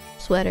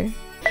sweater.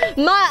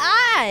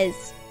 My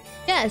eyes!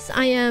 Yes,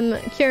 I am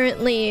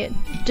currently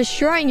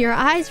destroying your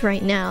eyes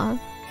right now.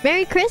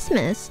 Merry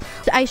Christmas.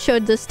 I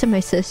showed this to my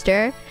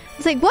sister.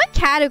 It's like, what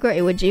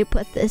category would you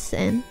put this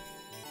in? And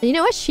you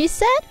know what she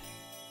said?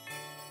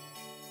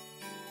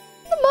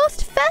 The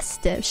most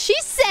festive. She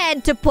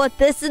said to put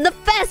this in the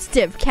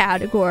festive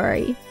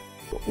category.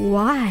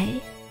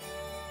 Why?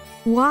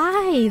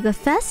 Why the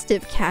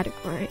festive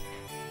category?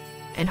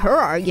 And her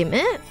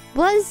argument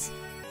was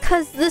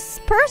because this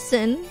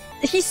person,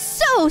 he's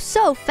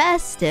so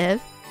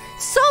festive,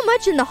 so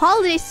much in the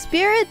holiday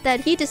spirit that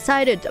he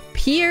decided to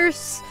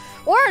pierce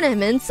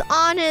ornaments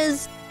on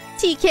his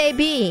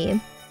TKB,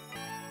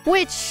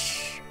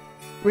 which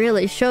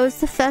really shows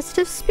the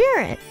festive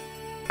spirit.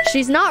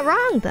 She's not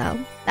wrong though.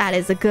 That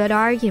is a good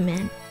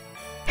argument.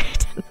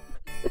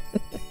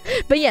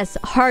 But yes,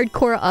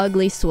 hardcore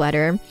ugly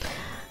sweater.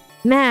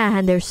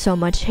 Man, there's so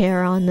much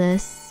hair on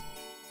this.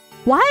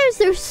 Why is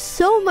there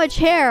so much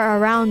hair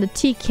around the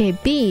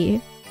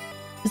TKB?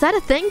 Is that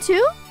a thing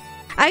too?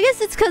 I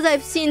guess it's because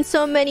I've seen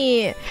so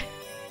many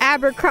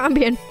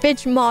Abercrombie and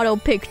Fitch model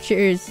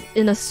pictures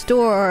in a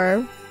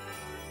store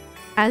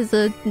as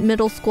a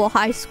middle school,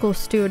 high school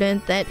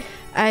student that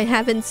I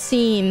haven't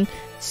seen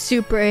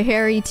super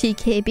hairy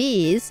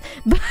TKBs.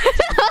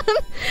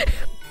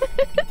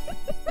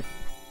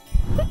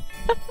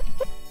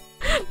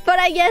 But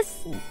I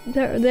guess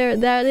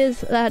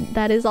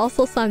that is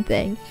also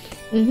something.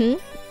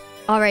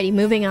 Alrighty,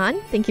 moving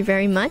on. Thank you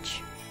very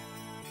much.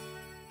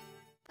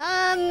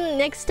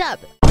 Next up.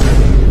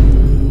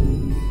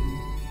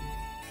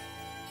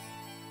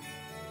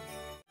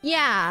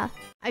 Yeah,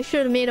 I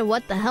should have made a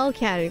what the hell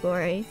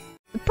category.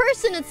 The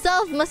person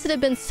itself must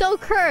have been so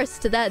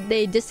cursed that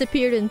they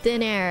disappeared in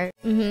thin air.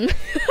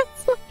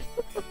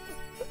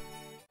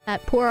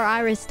 That poor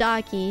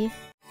Aristaki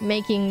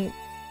making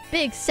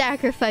big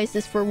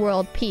sacrifices for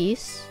world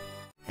peace.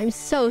 I'm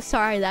so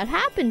sorry that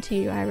happened to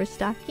you,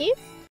 Aristaki.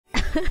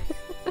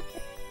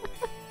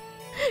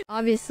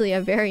 Obviously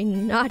a very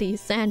naughty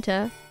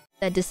Santa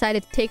that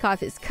decided to take off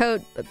his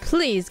coat, but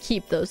please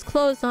keep those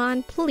clothes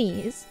on,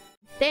 please.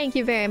 Thank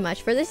you very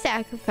much for the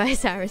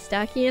sacrifice,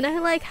 Aristaki, and I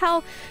like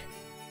how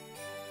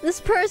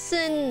this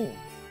person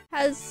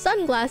has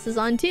sunglasses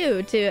on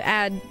too to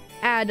add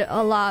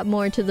a lot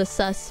more to the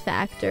sus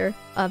factor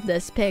of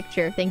this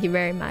picture. Thank you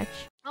very much.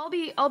 I'll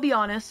be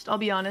honest.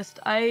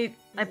 I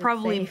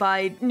probably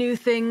buy new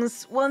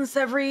things once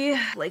every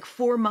like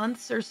 4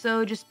 months or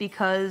so, just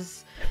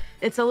because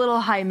it's a little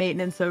high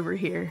maintenance over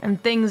here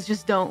and things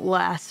just don't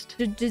last.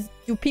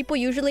 Do people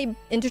usually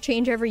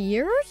interchange every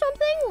year or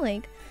something?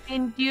 Like,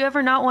 and do you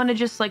ever not want to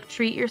just like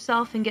treat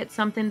yourself and get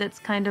something that's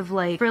kind of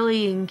like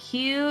frilly and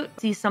cute?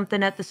 See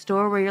something at the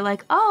store where you're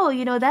like, oh,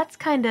 you know, that's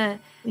kind of,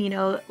 you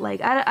know,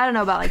 like, I don't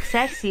know about like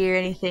sexy or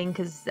anything,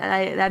 because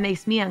that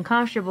makes me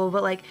uncomfortable,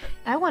 but like,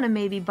 I want to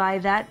maybe buy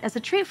that as a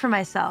treat for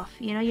myself.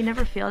 You know, you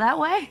never feel that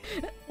way?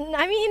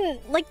 I mean,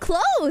 like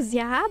clothes,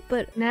 yeah,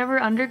 but... Never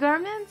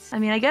undergarments? I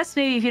mean, I guess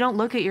maybe if you don't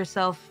look at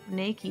yourself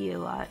naked a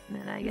lot,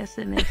 then I guess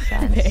it makes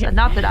sense.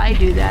 Not that I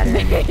do that or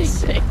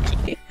anything.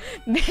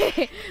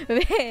 May,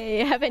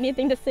 you have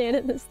anything to say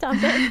on this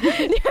topic?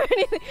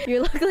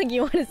 You look like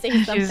you want to say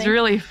something. She's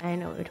really... I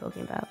know what we're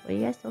talking about. What are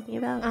you guys talking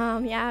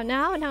about? Yeah,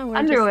 now we're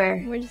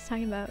underwear. We're just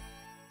talking about...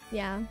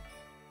 Yeah.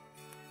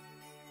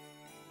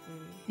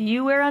 Do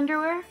you wear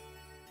underwear?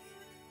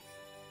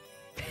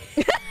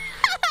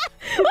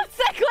 What's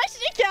that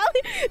question,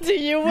 Callie? Do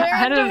you wear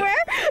underwear?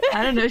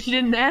 I don't know. She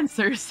didn't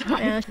answer,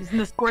 so she's in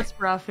the sports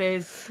bra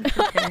phase.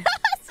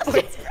 It's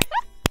okay.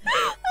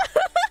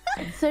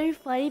 It's so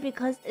funny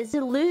because it's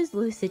a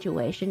lose-lose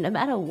situation. No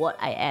matter what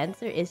I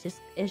answer, it's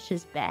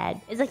just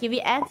bad. It's like if you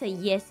answer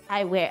yes,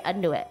 I wear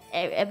underwear,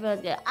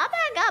 everyone's going, oh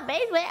my god,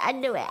 babe wear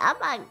underwear. Oh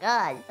my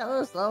god,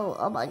 so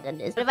oh my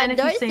goodness. But if I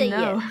don't say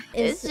no,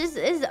 yes,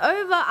 it's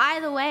over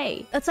either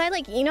way. That's why,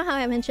 like, you know how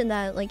I mentioned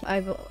that like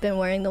I've been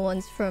wearing the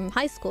ones from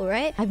high school,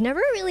 right? I've never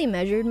really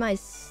measured my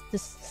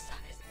size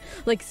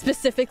like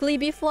specifically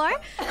before.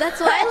 That's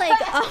why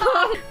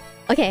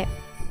like okay.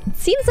 It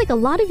seems like a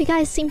lot of you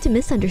guys seem to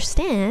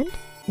misunderstand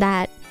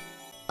that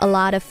a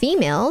lot of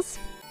females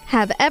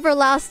have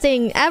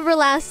everlasting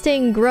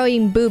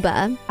growing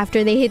booba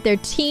after they hit their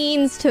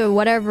teens to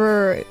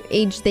whatever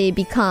age they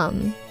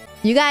become.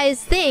 You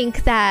guys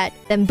think that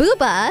them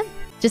booba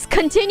just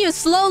continues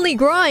slowly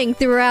growing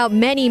throughout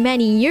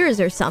many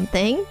years or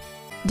something.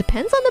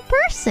 Depends on the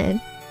person.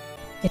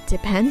 It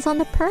depends on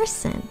the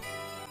person.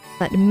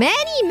 But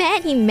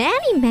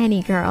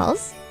many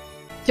girls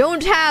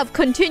don't have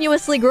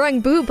continuously growing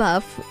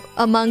booba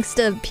amongst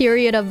a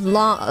period of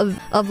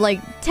like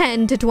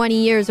 10 to 20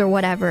 years or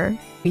whatever.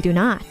 We do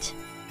not.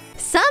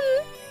 Some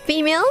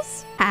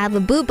females have a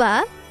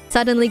booba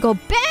suddenly go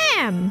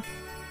BAM!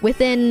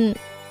 Within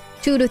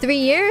 2 to 3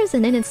 years,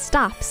 and then it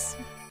stops.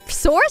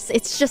 Source,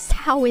 it's just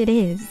how it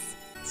is.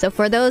 So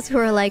for those who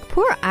are like,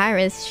 poor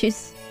Iris,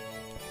 she's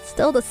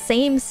still the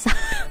same size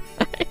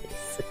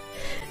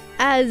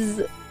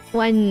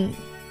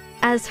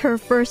as her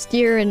first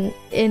year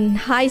in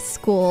high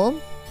school.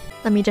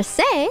 Let me just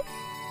say,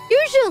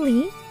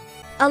 usually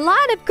a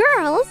lot of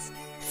girls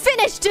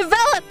finish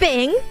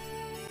developing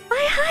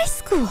by high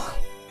school.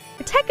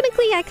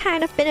 Technically, I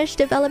kind of finished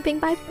developing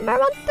by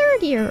around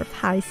 3rd year of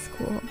high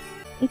school.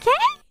 Okay?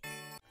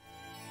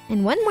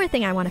 And one more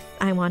thing I want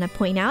to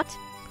point out.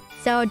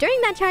 So during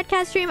that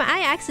chatcast stream,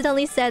 I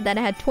accidentally said that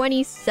I had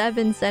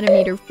 27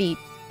 centimeter feet.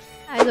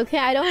 It's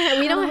okay,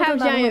 we don't have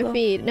giant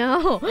feet.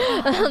 No.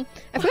 I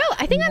forgot.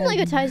 I think I'm like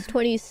a size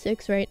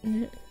 26, right?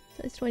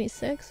 Size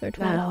 26 or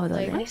 12.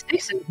 Like,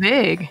 26 is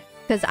big.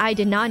 Because I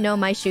did not know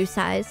my shoe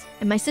size.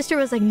 And my sister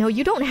was like, no,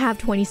 you don't have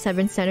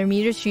 27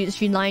 centimeters.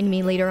 She lied to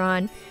me later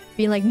on,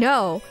 being like,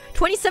 no,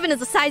 27 is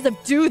the size of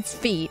dude's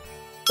feet.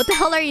 What the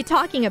hell are you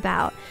talking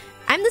about?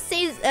 I'm the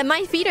same.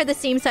 My feet are the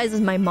same size as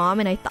my mom,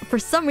 and I thought, for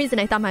some reason,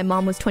 I thought my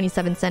mom was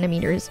 27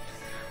 centimeters.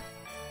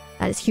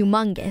 That is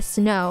humongous.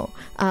 No.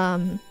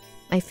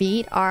 My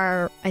feet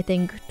are, I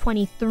think,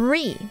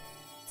 23.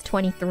 It's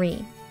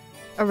 23.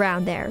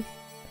 around there.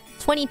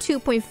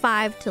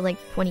 22.5 to like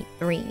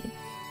 23.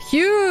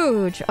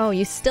 Huge! Oh,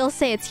 you still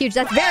say it's huge.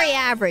 That's very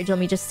average, let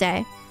me just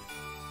say.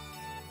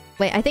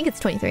 Wait, I think it's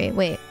 23.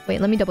 Wait,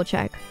 let me double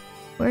check.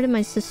 Where did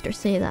my sister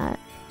say that?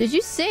 Did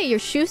you say your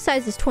shoe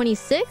size is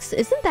 26?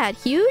 Isn't that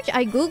huge?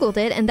 I googled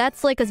it and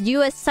that's like a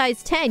US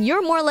size 10.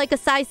 You're more like a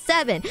size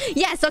 7.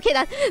 Yes, okay,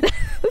 that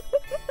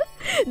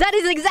that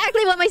is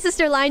exactly what my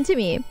sister lied to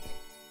me.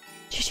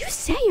 Did you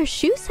say your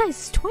shoe size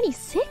is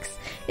 26?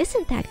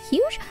 Isn't that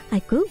huge?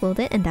 I googled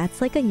it and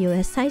that's like a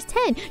US size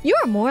 10.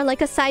 You're more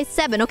like a size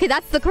 7. Okay,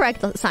 that's the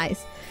correct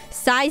size.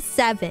 Size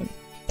 7.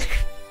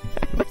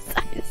 I'm a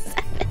size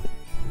 7.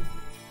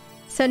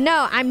 So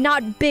no, I'm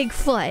not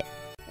Bigfoot.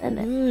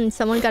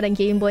 Someone got a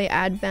Game Boy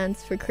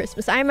Advance for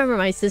Christmas. I remember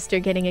my sister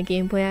getting a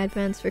Game Boy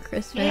Advance for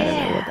Christmas. I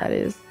don't know what that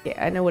is.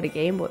 Yeah, I know what a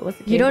Game Boy. What's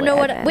a Game Boy? You don't know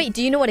what? Advance? Wait,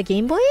 do you know what a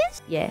Game Boy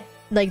is? Yeah.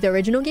 Like the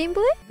original Game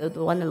Boy? The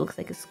one that looks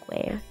like a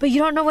square. But you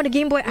don't know what a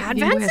Game Boy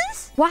Advance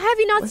is? Why have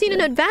you not seen an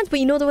Advance, but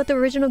you know what the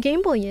original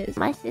Game Boy is?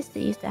 My sister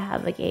used to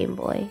have a Game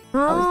Boy.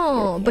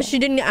 Oh, but she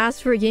didn't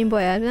ask for a Game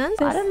Boy Advance?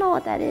 I don't know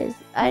what that is.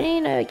 I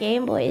didn't know a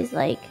Game Boy is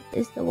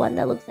the one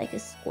that looks like a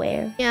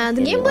square. Yeah,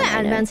 the Game Boy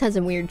Advance has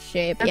a weird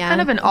shape. That's yeah. kind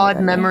of an odd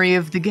memory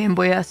of the Game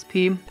Boy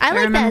SP. I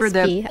like remember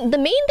the SP. The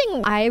main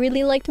thing I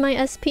really liked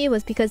my SP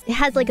was because it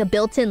has like a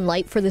built-in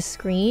light for the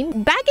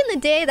screen. Back in the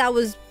day, that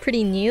was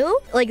pretty new.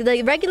 Like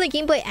the regular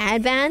Game Boy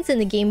Advance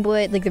and the Game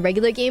Boy, like the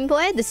regular Game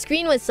Boy, the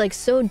screen was like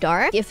so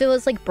dark. If it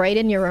was like bright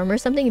in your room or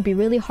something, it'd be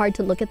really hard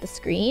to look at the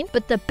screen.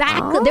 But there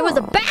was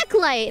a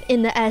backlight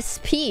in the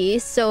SP,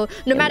 so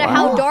no matter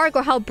how dark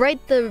or how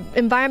bright the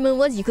environment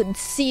was, you could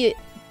see it.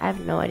 I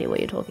have no idea what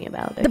you're talking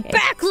about. Okay. The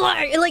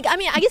backlight! Like, I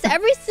mean, I guess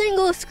every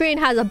single screen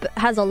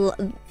has a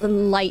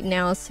light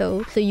now,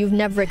 so you've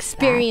never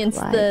experienced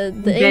the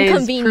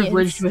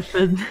inconvenience.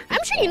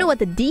 I'm sure you know what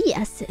the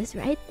DS is,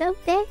 right, though,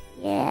 Faye?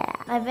 Yeah,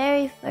 my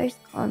very first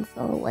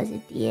console was a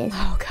DS.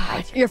 Oh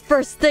god, your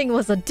first thing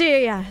was a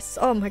DS.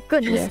 Oh my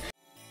goodness. Yeah.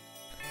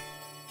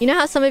 You know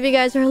how some of you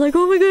guys are like,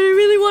 oh my god, I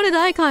really wanted the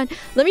icon.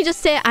 Let me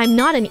just say, I'm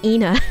not an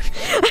Ina.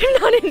 I'm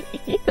not an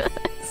Ina.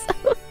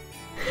 So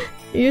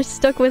you're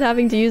stuck with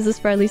having to use this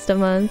for at least a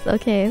month.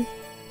 Okay.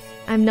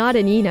 I'm not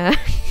an Ina.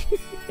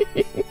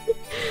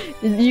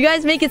 You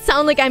guys make it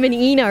sound like I'm an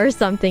Ina or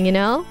something, you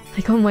know?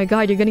 Like, oh my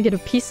god, you're gonna get a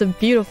piece of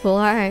beautiful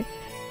art.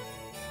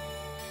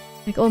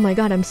 Like, oh my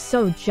god, I'm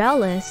so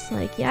jealous.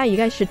 Like, yeah, you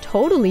guys should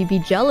totally be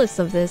jealous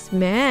of this,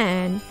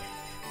 man.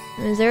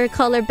 Is there a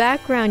color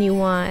background you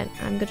want?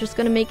 I'm just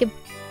gonna make it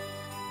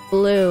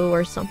blue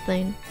or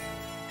something.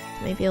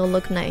 Maybe it'll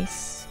look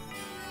nice.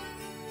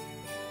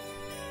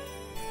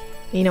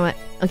 You know what?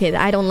 Okay,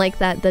 I don't like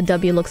that the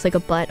W looks like a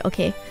butt.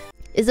 Okay.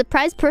 Is the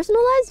prize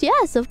personalized?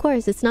 Yes, of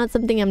course. It's not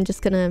something I'm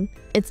just gonna...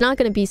 It's not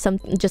gonna be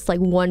just like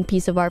one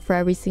piece of art for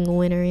every single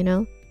winner, you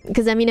know?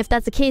 Because, I mean, if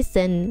that's the case,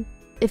 then...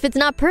 If it's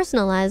not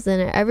personalized,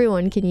 then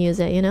everyone can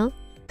use it, you know?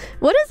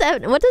 What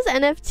does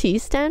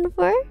NFT stand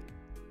for?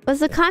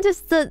 Was the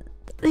contest the...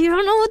 You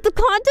don't know what the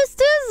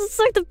contest is? It's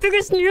like the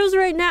biggest news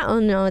right now. Oh,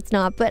 no, it's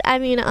not. But, I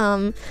mean,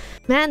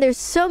 man, there's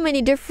so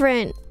many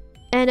different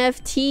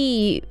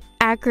NFT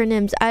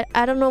acronyms.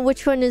 I don't know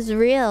which one is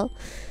real.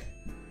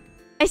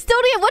 I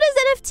still don't get... What is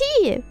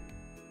NFT?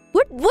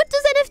 What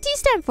does NFT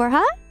stand for,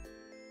 huh?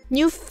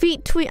 New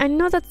feet tweet. I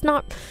know that's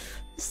not...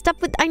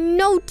 Stop with... I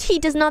know T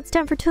does not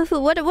stand for tofu.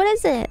 What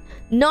is it?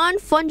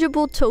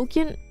 Non-fungible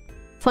token...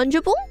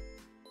 Fungible?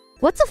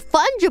 What's a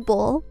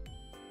fungible?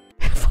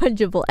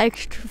 Fungible.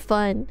 Extra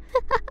fun.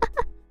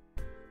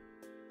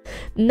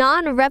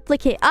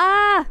 Non-replicate.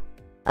 Ah!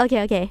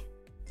 Okay.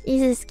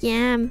 It's a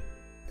scam.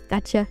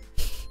 Gotcha.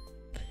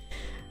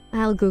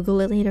 I'll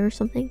Google it later or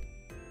something.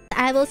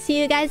 I will see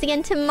you guys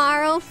again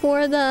tomorrow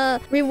for the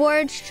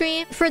reward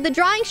stream. For the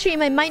drawing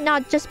stream, I might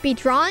not just be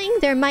drawing.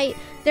 There might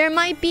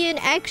be an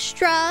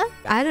extra,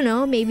 I don't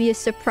know, maybe a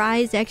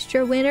surprise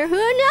extra winner. Who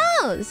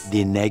knows?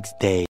 The next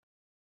day.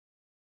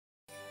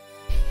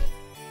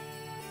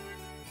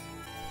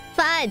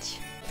 Fudge.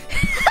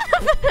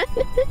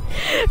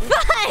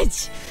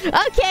 Fudge!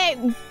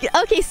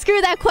 Okay,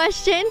 screw that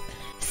question.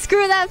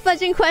 Screw that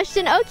fudging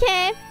question.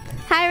 Okay.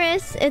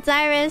 Iris, it's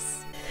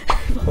Iris.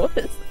 What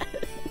was that?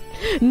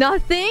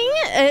 Nothing?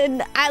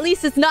 And at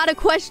least it's not a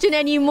question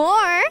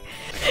anymore.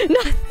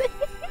 Nothing.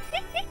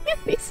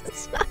 At least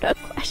it's not a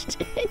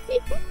question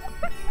anymore.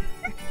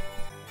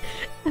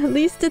 At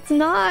least it's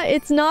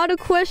not a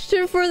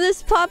question for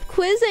this pop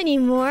quiz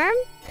anymore.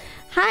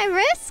 High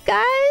risk,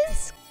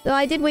 guys. Though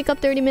I did wake up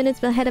 30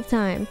 minutes ahead of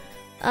time.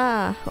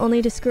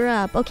 Only to screw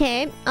up.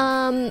 Okay,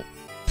 good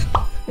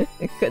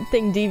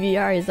thing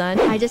DVR is on.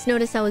 I just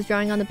noticed I was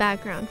drawing on the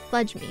background.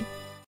 Fudge me.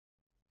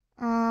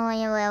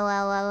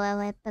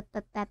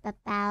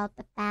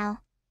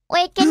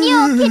 Wait, can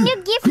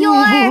you give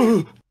your...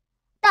 The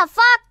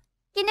fuck?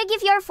 Can you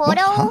give your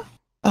photo? Huh?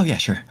 Oh yeah,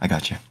 sure. I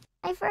got you.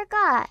 I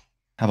forgot.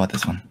 How about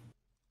this one?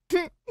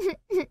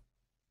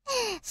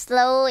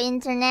 Slow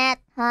internet,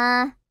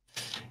 huh?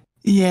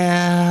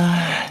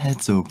 Yeah,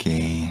 it's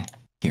okay.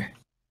 Here.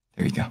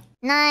 There you go.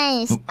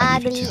 Nice. Oh,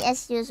 Ugly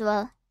as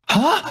usual.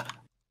 Huh?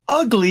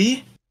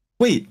 Ugly?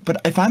 Wait, but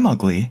if I'm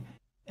ugly,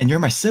 and you're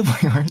my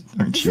sibling,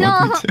 aren't you No,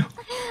 ugly too?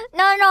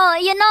 no.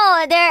 You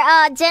know,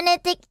 their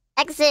genetic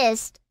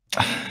exist.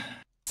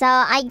 So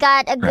I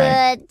got a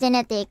Right. good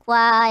genetic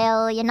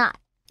while you're not.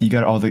 You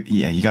got all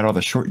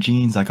the short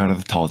genes. I got all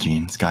the tall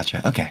genes.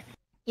 Gotcha. Okay.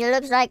 You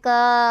look like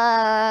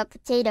a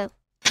potato.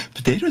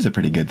 Potatoes are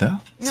pretty good though.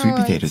 Sweet No,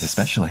 potatoes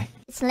especially.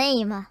 It's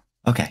lame.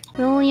 Okay.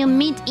 Will you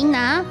meet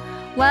Ina?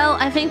 Well,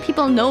 I think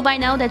people know by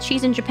now that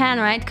she's in Japan,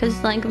 right?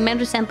 Because like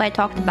Menru Senpai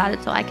talked about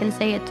it, so I can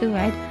say it too,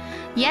 right?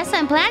 Yes,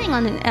 I'm planning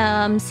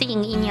on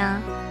seeing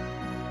Ina.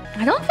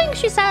 I don't think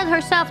she said it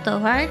herself though,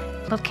 right?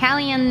 But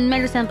Callie and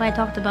Menru Senpai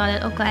talked about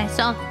it. Okay,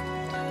 so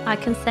I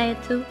can say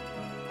it too.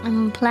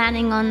 I'm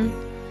planning on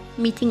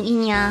meeting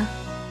Ina.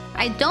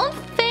 I don't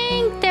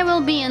think there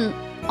will be an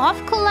off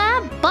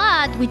collab,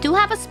 but we do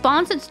have a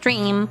sponsored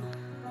stream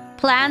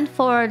planned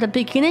for the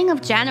beginning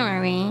of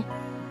January.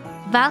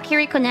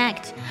 Valkyrie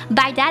Connect.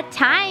 By that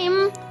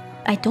time,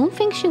 I don't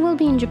think she will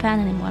be in Japan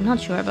anymore. I'm not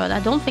sure, but I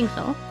don't think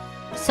so.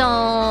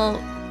 So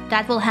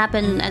that will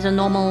happen as a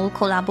normal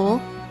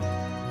collabo.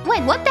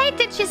 Wait, what date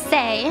did she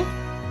say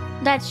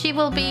that she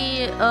will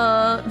be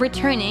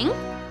returning?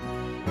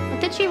 What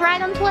did she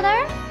write on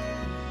Twitter?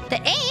 The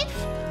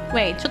 8th?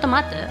 Wait, ちょっと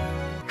待って.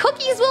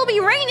 Cookies will be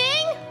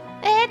raining?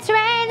 It's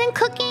raining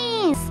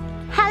cookies.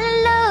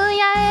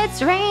 Hallelujah,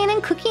 it's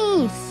raining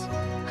cookies.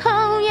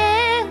 Oh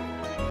yeah.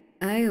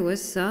 Hey,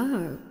 what's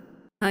up?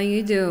 How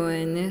you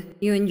doing?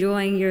 You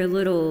enjoying your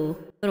little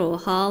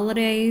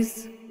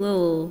holidays?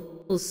 Little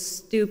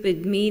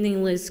stupid,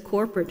 meaningless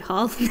corporate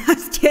holidays? I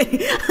was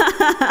kidding.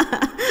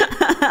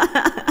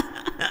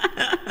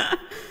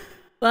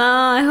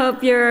 Well, I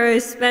hope you're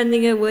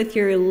spending it with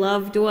your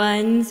loved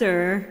ones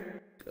or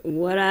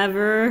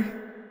whatever.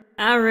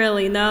 I don't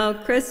really know.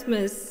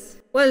 Christmas.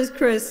 What is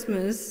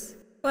Christmas?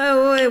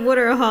 What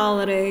are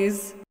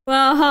holidays?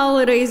 Well,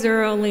 holidays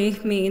are only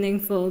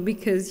meaningful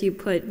because you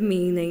put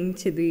meaning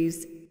to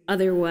these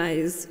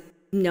otherwise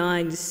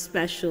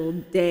non-special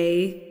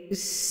day.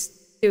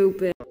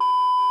 Stupid.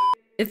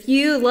 If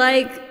you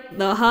like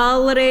the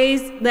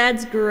holidays,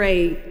 that's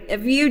great.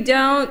 If you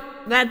don't,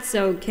 that's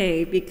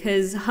okay,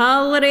 because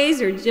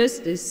holidays are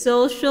just a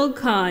social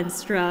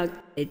construct.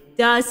 It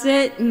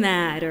doesn't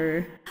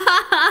matter.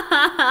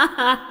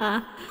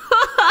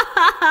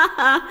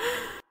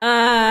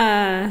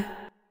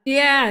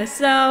 Yeah,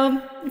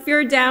 so if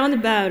you're down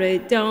about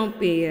it, don't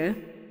be.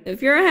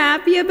 If you're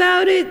happy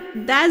about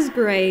it, that's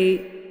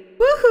great.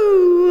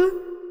 Woohoo!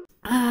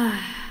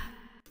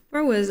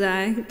 Where was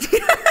I?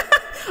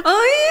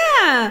 Oh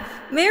yeah!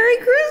 Merry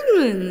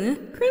Christmas!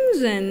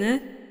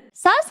 Crimson!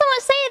 Saw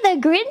someone say the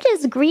Grinch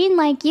is green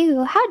like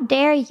you. How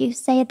dare you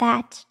say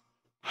that?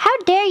 How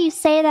dare you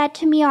say that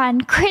to me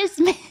on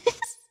Christmas?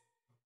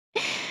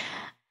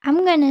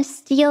 I'm gonna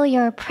steal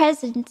your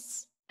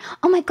presents.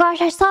 Oh my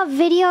gosh, I saw a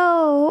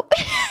video.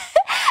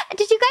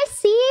 Did you guys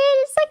see it?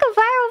 It's like a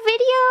viral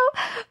video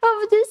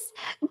of this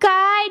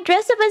guy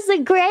dressed up as the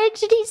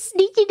Grinch and he's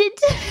sneaking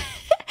into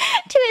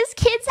to his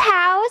kid's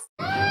house.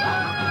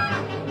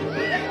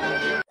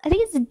 I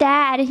think it's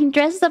dad, and he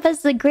dresses up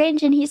as the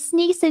Grinch and he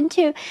sneaks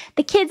into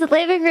the kids'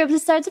 living room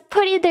and starts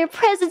putting their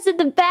presents in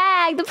the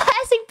bag, the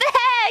plastic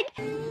bag.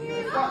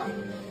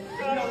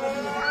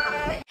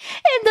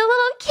 And the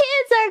little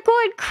kids are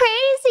going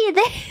crazy.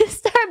 They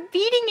start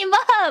beating him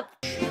up.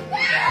 They're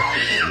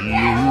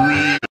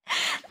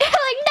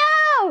like,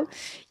 no,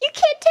 you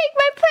can't take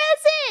my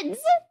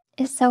presents.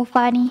 It's so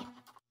funny.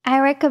 I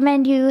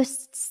recommend you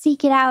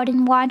seek it out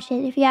and watch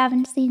it if you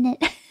haven't seen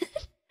it.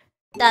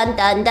 Dun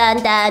dun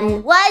dun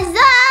dun. What's up?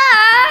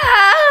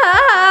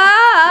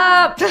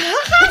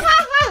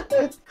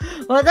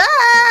 What's up? What's up?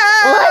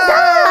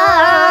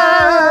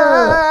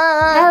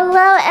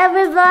 Hello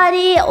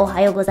everybody.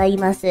 Ohayo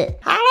gozaimasu.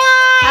 Hello.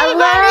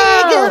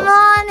 Good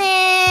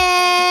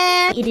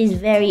morning. It is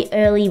very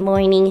early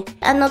morning.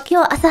 今日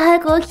朝早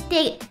く起き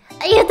て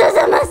ありがとうご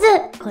ざいます。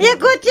いや、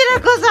こち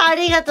らこそあ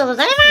りがとうご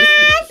ざいま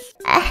す。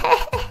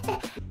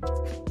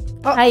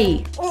は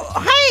い。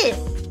はい。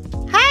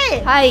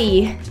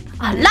Hi.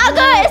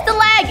 Lager! It's the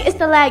lag! It's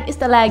the lag! It's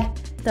the lag!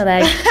 It's the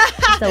lag!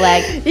 It's the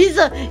lag! It's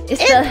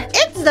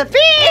the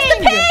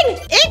ping!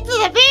 It's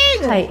the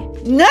ping! Hi.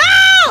 No!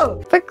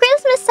 For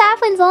Christmas,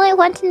 saplings only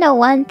want to know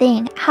one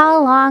thing. How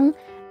long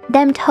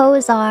them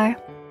toes are.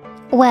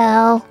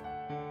 Well,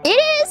 it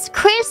is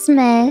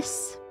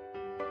Christmas.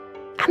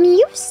 I mean,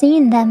 you've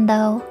seen them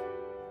though.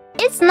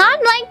 It's not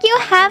like you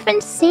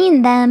haven't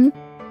seen them.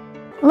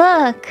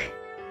 Look,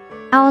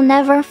 I'll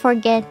never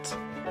forget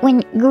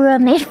when Gura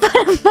made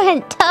fun of my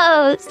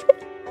toes.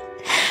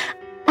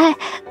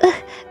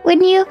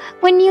 When you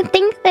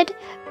think that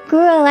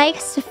Gura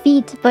likes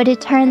feet, but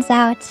it turns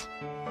out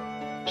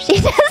she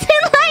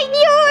doesn't like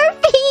your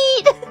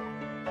feet.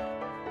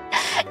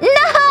 No!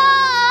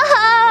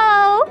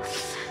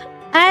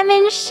 I'm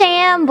in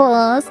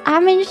shambles.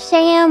 I'm in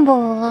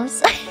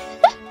shambles.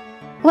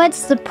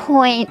 What's the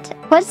point?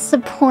 What's the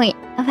point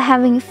of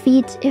having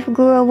feet if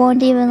Gura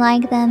won't even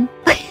like them?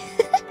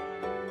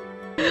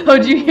 Oh,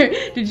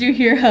 did you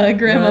hear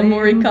Grandma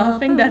Mori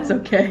coughing? That's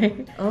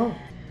okay. Oh.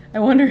 I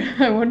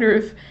wonder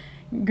if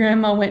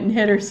Grandma went and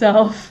hit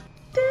herself.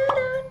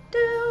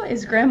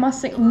 Is Grandma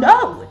single?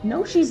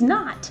 No, she's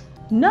not.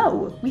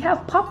 No, we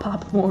have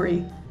Pop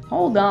Mori.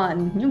 Hold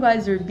on, you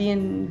guys are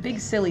being big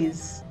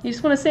sillies. You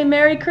just want to say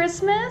Merry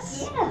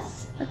Christmas?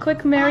 Yes. A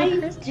quick Merry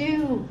Christmas. I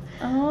do.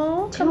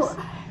 Oh,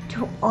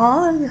 to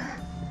all of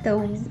the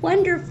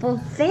wonderful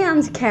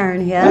fans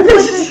Karen here.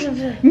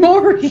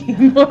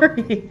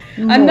 Maury.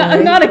 I'm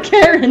not a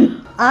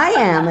Karen. I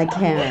am a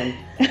Karen.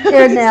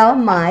 They're now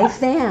my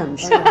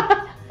fans.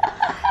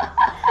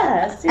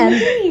 Yes,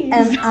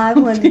 and I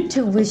wanted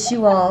to wish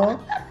you all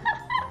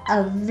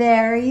a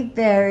very,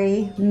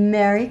 very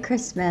Merry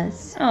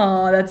Christmas.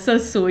 Oh, that's so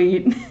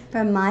sweet.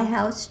 From my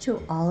house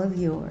to all of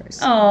yours.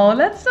 Oh,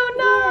 that's so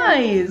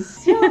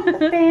nice.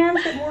 The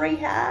fans that Maury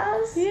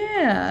has.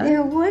 Yeah.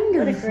 They're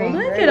wonderful.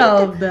 Look at all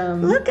of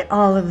them. Look at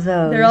all of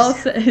those. They're all.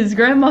 Is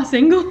Grandma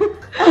single?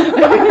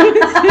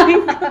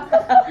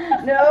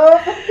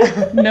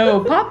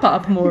 No,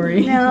 Pop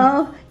Maury.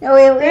 No, we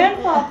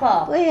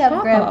Grandpa. We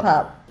have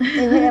Grandpa. We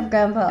have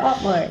Grandpa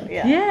Maury.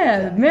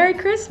 Yeah. Merry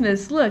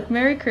Christmas. Look,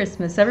 Merry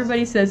Christmas.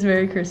 Everybody says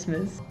Merry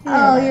Christmas.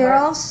 Oh, you're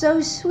all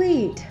so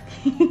sweet.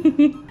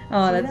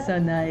 Oh, that's so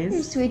nice.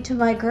 You're sweet to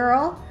my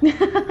girl.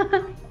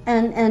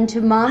 And to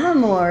Mama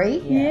Maury.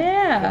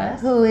 Yeah.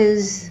 Who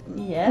is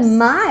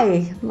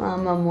my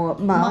Mama Maury.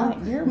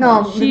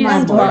 She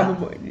my is Mama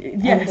Maury.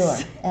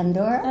 Yes.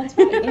 Endor. That's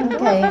right.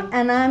 Okay.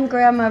 And I'm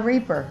Grandma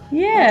Reaper.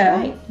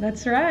 Yeah.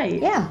 That's right.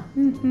 Yeah.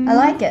 I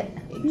like it.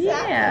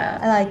 Yeah.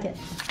 I like it.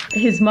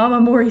 Is Mama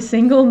Maury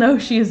single? No,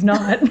 she is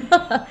not.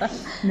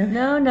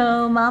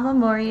 No, Mama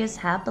Maury is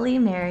happily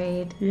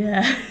married.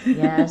 Yeah.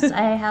 Yes,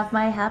 I have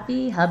my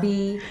happy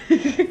hubby.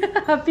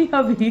 Happy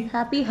hubby.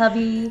 Happy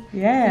hubby.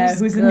 Yeah,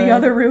 who's in the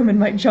other room and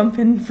might jump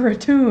in for a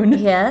tune.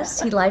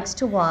 Yes, he likes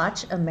to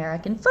watch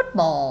American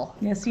football.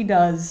 Yes, he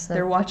does.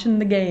 They're watching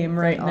the game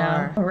right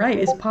now. All right,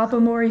 is Papa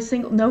Maury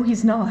single? No,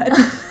 he's not.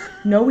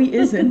 No, he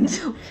isn't.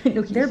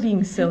 They're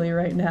being silly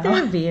right now.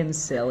 They're being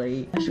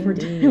silly.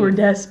 We're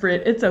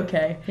desperate. It's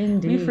okay.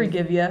 Indeed. We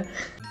forgive you.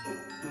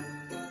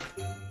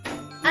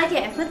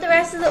 Okay, I put the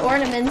rest of the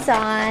ornaments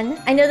on.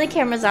 I know the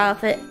camera's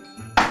off. Okay,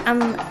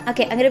 I'm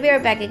gonna be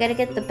right back. I gotta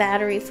get the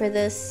battery for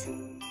this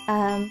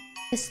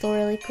pistol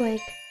really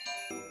quick.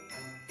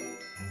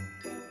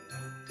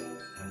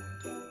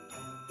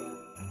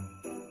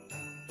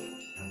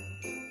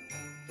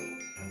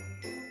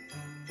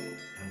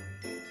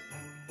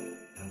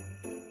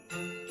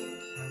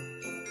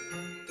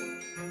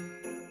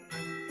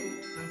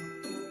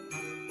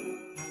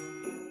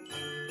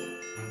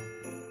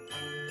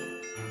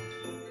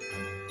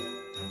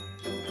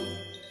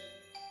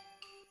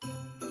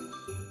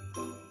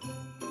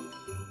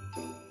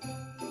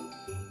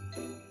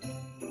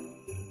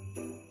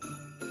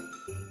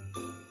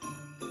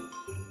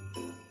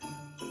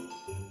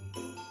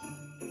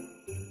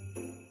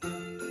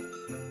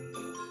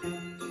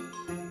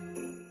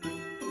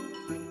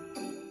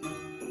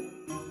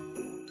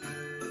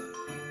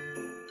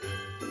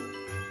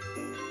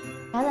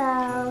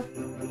 Hello.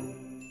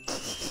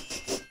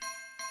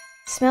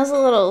 Smells a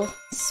little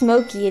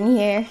smoky in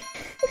here.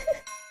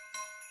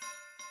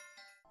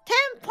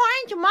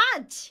 10-point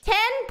match!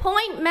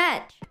 10-point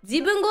match!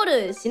 自分ゴ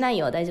ールしない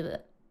よ、大丈夫。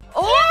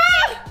Oh! Oh,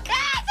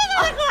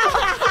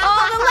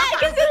 the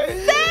lag is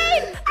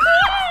insane!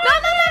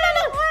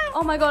 No!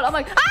 Oh my god, oh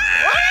my god.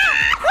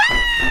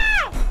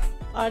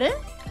 あれ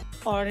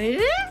あれ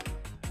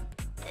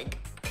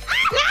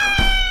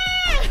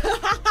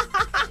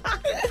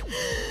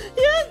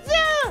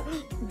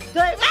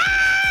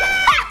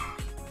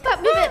Stop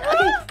moving,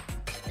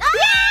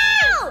 okay.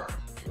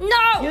 No!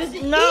 よし、い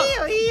い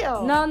よいい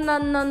よ。No.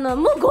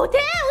 もう5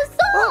点嘘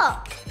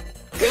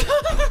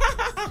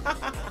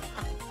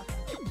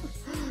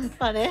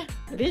あれ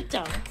りっち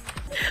ゃんコントロ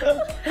ー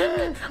ル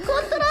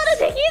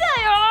できない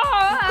よ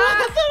コン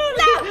トロ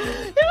ールやばいコント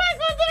ロ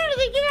ール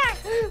できな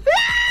い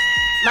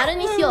丸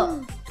にしよう。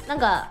なん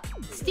か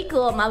スティッ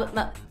クを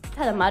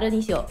ただ丸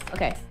にしよう。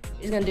Okay,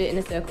 just gonna do it in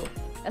a circle.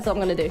 That's what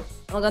I'm gonna do.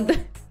 I'm gonna do.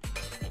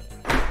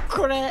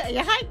 これい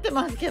や入って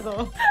ますけど。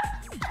Oh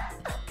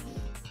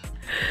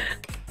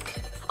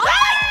my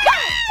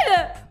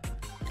god!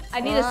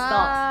 I need to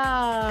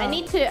stop. I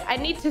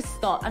need to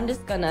stop. I'm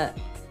just gonna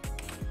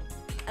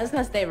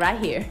stay right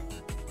here.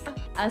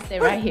 I'll stay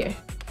right here.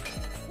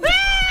 What?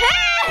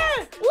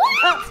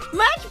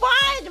 Match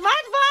point!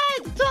 Match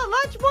point! So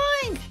much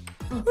point!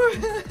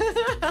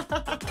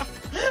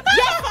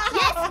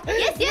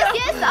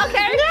 Yes.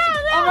 Okay.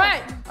 No.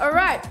 All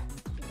right.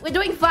 We're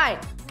doing fine.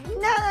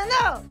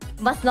 No.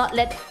 Must not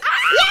let.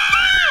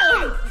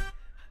 Yeah!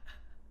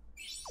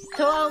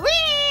 To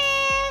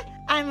win!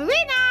 I'm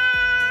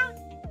winner!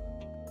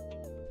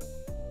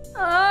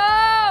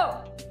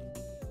 Oh!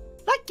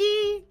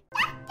 Lucky!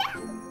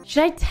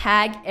 Should I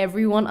tag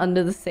everyone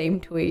under the same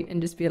tweet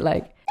and just be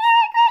like,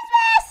 Merry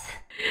Christmas?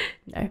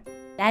 No,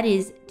 that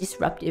is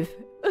disruptive.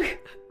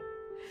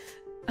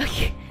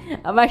 Okay,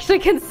 I'm actually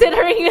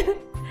considering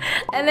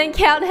And then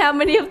count how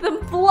many of them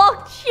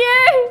blocked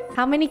you.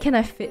 How many can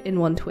I fit in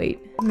one tweet?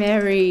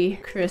 Merry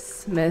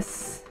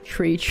Christmas.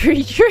 Tree.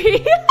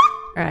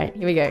 Alright,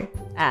 here we go.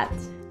 At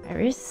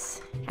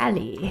Iris,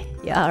 Hallie,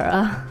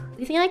 Yara. Do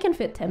you think I can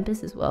fit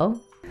Tempest as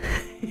well?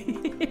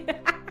 Should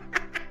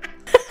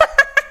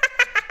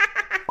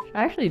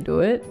I actually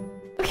do it?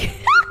 Okay.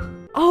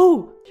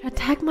 Oh! Should I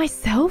tag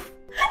myself?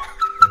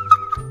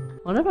 I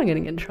wonder if I'm gonna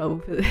get in trouble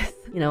for this.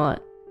 You know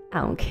what? I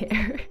don't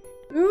care.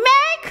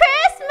 Merry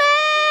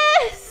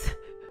Christmas!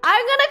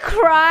 I'm gonna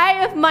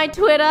cry if my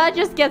Twitter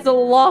just gets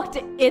locked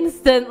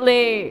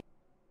instantly.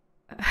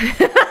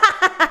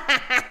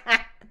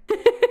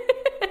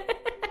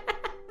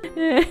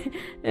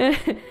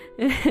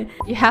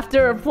 You have to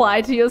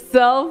reply to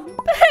yourself.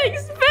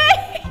 Thanks, babe!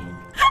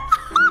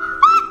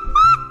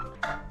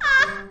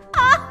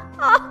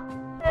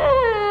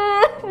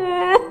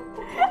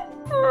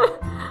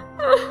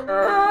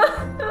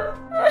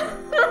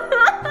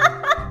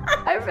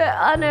 I bet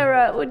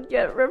Anera would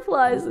get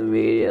replies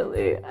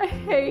immediately. I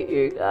hate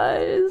you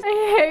guys.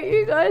 I hate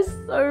you guys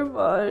so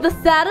much. The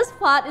saddest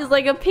part is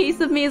like a piece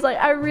of me is like,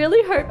 I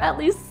really hope at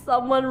least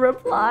someone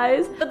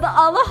replies. But the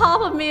other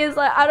half of me is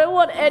like, I don't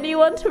want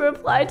anyone to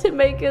reply to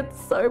make it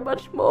so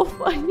much more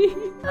funny.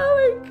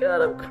 Oh my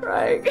god, I'm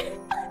crying.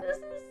 This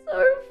is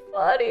so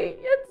funny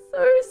yet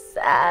so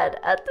sad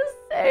at the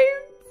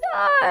same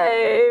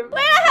time.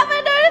 Wait, I have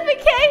a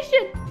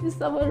notification! Did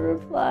someone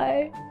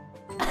reply?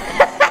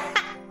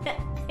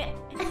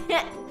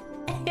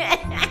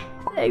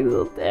 Thanks,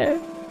 little tear.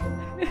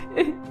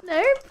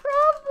 No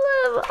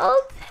problem,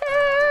 I'll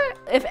tear.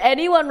 If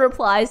anyone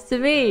replies to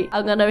me,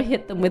 I'm gonna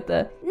hit them with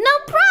the no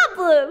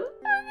problem.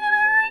 I'm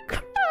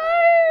gonna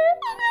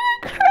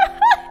cry.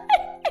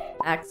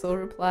 Axel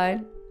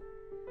replied.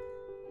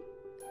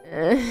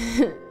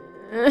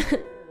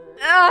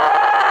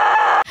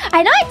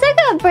 I know I took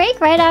a break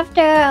right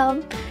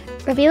after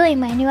revealing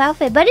my new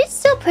outfit, but it's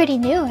still pretty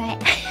new,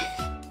 right?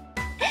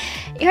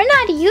 You're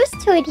not used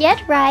to it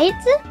yet, right?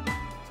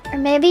 Or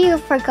maybe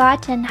you've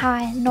forgotten how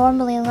I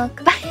normally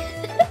look.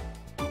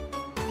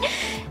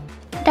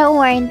 Don't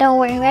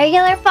worry.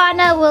 Regular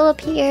fauna will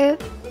appear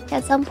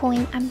at some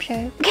point, I'm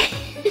sure.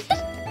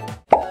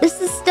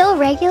 This is still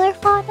regular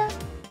fauna?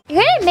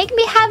 You're gonna make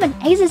me have an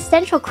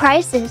existential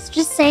crisis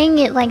just saying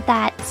it like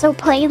that, so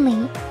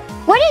plainly.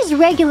 What is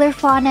regular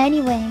fauna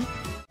anyway?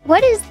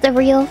 What is the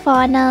real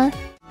fauna?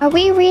 Are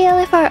we real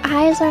if our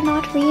eyes are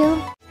not real?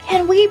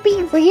 Can we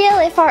be real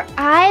if our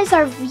eyes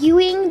are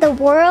viewing the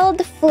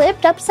world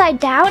flipped upside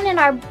down and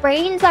our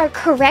brains are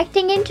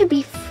correcting it to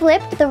be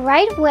flipped the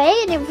right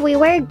way? And if we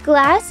wear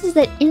glasses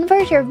that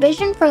invert your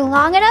vision for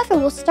long enough, it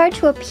will start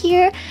to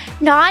appear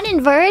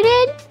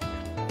non-inverted?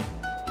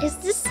 Is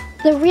this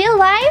the real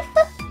life?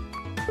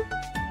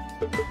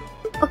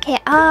 Okay,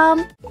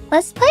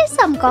 let's play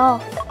some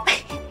golf.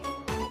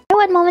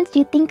 What moments do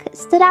you think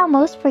stood out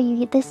most for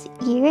you this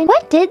year? And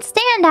what did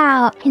stand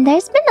out? And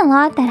there's been a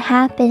lot that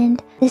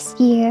happened this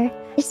year.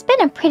 It's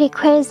been a pretty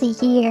crazy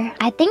year.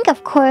 I think,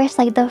 of course,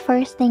 like the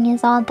first thing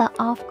is all the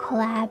off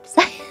collabs.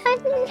 I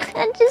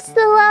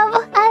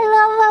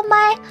love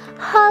my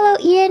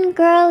HololiveEN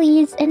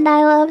girlies, and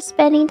I love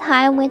spending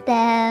time with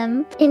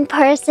them in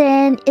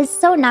person. It's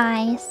so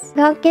nice.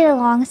 We all get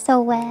along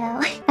so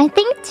well. I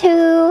think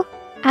too,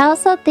 I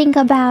also think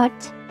about,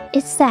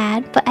 it's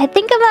sad, but I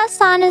think about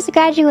Sana's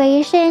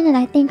graduation, and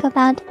I think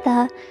about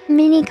the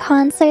mini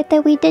concert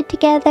that we did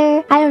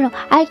together. I don't know,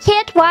 I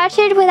can't watch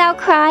it without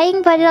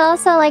crying, but it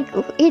also like,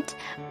 it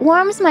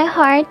warms my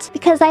heart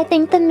because I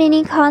think the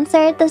mini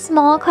concert, the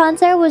small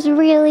concert was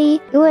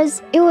really, it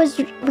was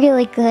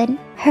really good.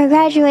 Her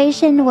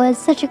graduation was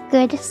such a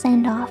good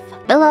send-off.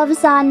 I love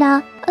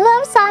Sana.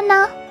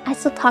 I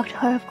still talk to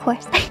her, of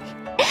course.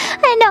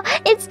 I know,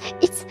 it's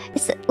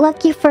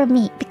lucky for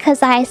me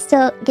because I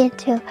still get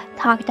to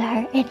talk to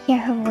her and hear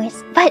her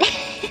voice. But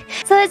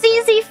so it's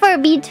easy for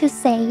me to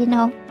say, you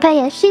know. But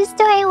yeah, she's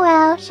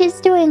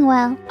doing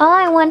well. All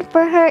I want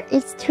for her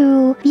is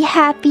to be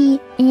happy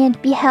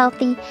and be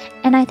healthy.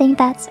 And I think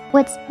that's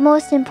what's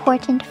most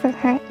important for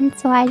her. And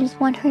so I just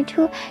want her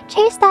to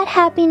chase that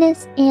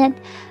happiness and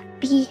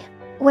be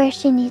where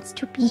she needs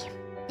to be.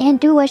 And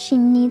do what she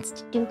needs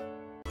to do.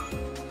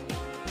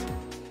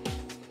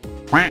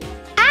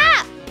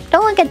 Ah!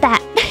 Don't look at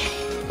that.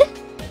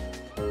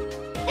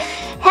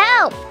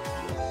 Help!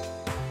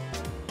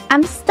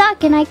 I'm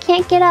stuck and I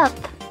can't get up.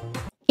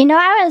 You know,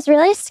 I was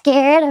really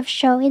scared of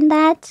showing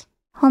that.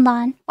 Hold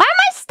on. Why am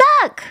I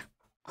stuck?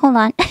 Hold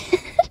on.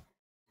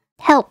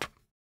 Help.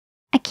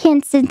 I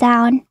can't sit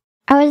down.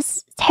 I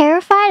was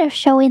terrified of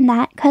showing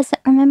that because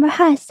remember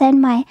how I said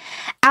my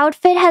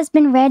outfit has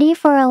been ready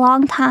for a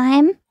long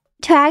time?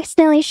 To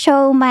accidentally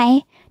show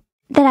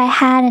that I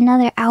had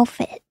another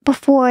outfit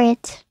before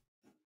it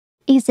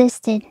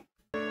existed.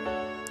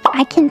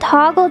 I can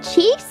toggle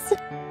cheeks?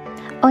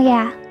 Oh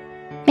yeah.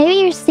 Maybe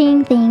you're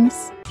seeing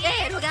things.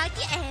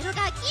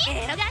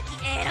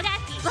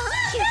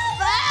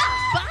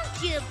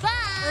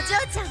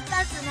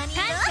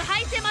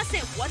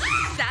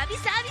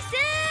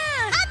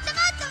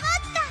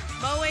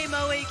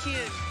 Oh,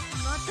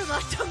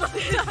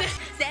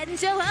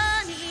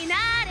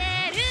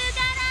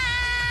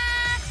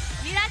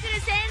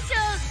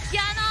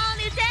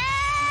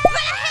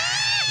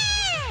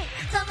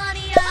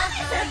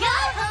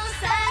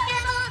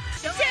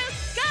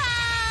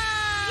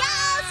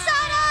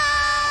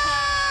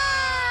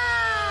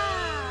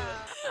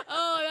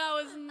 that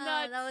was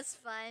nuts. That was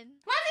fun.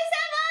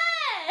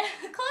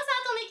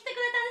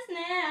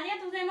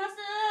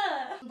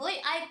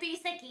 VIP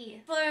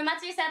Seki for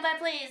Matsuri Senpai,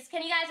 please.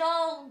 Can you guys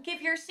all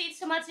give your seats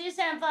to Matsuri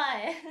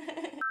Senpai?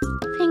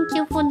 Thank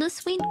you for the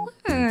sweet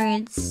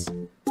words.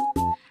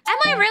 Am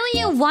I really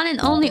your one and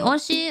only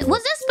Oshi?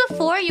 Was this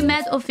before you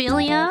met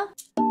Ophelia?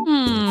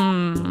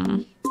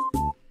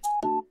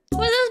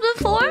 Was this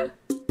before?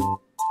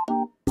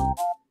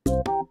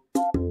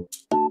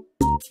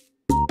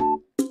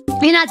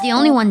 You're not the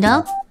only one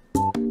though.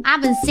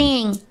 I've been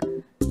seeing...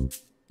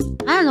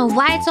 I don't know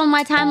why it's on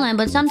my timeline,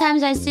 but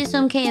sometimes I see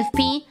some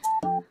KFP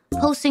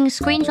posting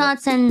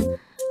screenshots and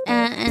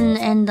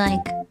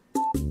like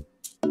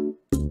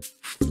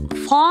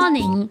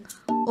fawning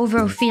over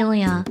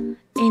Ophelia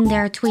in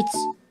their tweets.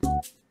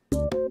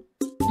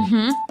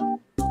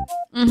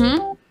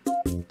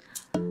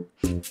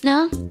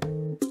 No?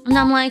 And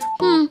I'm like,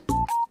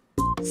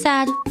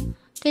 sad.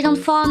 They don't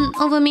fawn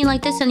over me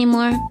like this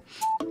anymore.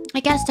 I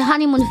guess the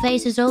honeymoon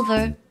phase is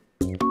over.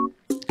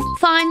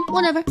 Fine,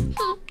 whatever.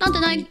 Not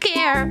that I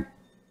care.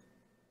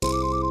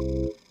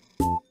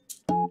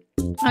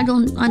 I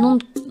don't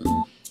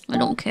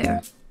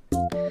care.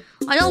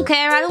 I don't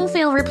care. I don't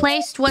feel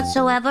replaced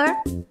whatsoever.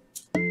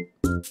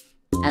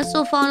 I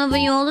still fawn over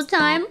you all the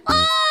time.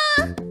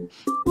 Ah!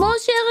 Mon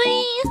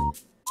chéri!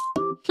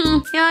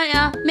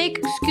 Yeah. Make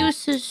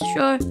excuses,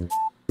 sure.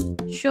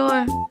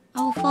 Sure.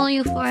 I will follow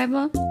you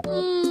forever.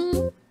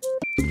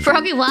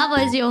 Froggy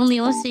Lava is the only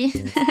OC.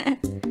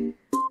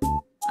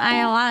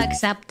 I'll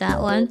accept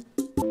that one.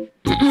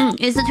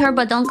 Is it her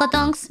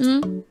badonkadonks?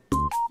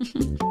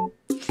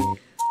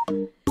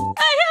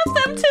 I have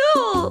them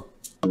too!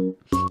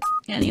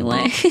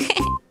 Anyway.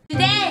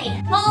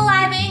 Today,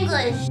 Hololive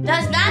English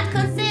does not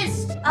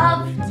consist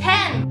of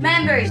 10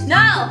 members.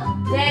 No!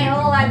 Today,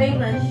 Hololive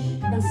English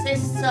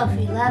consists of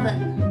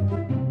 11.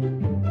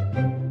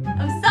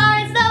 I'm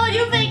sorry, it's not what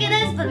you think it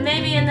is, but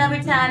maybe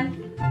another time.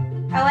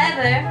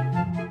 However,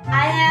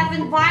 I have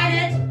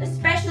invited a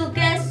special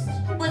guest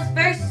who was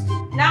first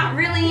not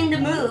really in the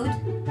mood,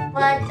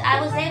 but I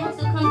was able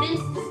to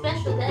convince the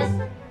special guest.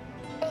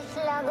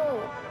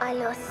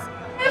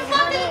 Here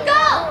fucking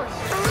go!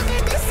 Look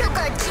at this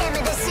good gem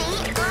of the sea.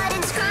 Blood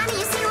and scrawny,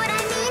 you see what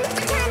I mean?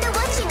 Kinda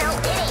what you know,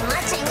 it ain't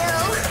much I know.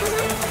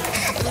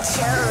 It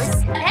shows.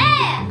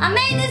 Hey! I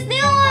made this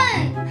new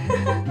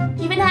one!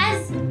 Even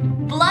has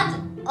blood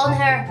on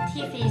her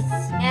teethies.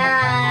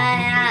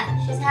 Yeah.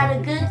 She's had a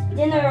good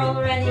dinner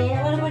already.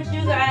 What about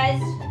you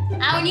guys?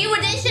 Our new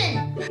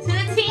addition to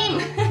the team.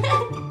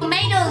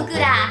 Tomato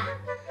gura.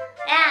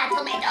 Yeah,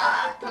 tomato.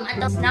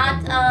 It's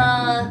not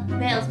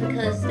males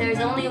because there's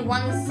only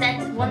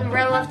one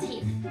row of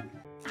teeth.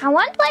 I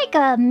want like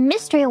a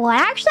mystery one.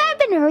 Actually, I've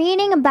been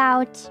reading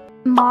about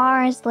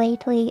Mars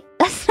lately.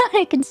 That's not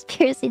a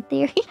conspiracy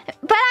theory.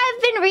 But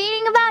I've been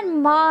reading about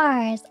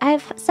Mars.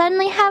 I've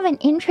suddenly have an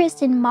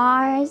interest in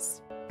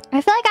Mars.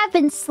 I feel like I've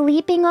been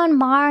sleeping on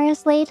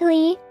Mars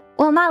lately.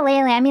 Well, not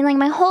lately. I mean, like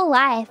my whole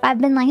life, I've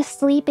been like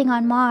sleeping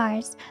on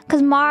Mars.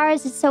 Because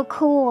Mars is so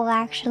cool,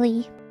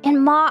 actually.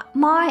 And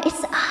Mars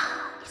is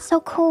so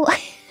cool.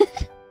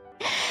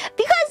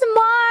 Because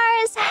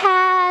Mars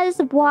has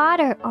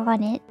water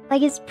on it.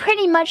 Like, it's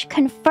pretty much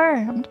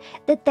confirmed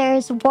that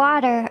there's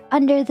water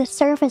under the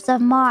surface of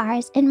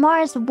Mars. And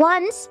Mars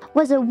once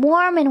was a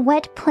warm and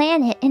wet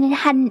planet. And it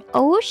had an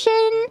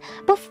ocean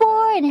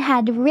before. And it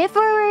had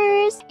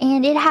rivers.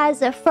 And it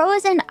has a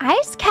frozen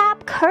ice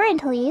cap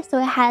currently. So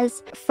it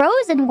has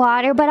frozen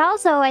water. But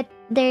also,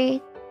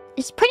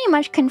 it's pretty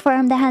much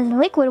confirmed that it has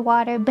liquid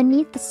water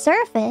beneath the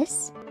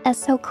surface. That's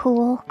so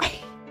cool.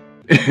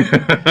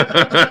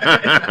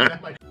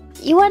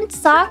 You want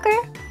soccer?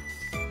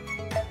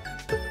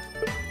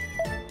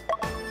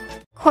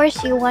 Of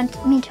course you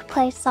want me to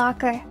play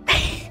soccer.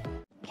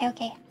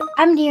 Okay.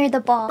 I'm near the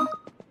ball.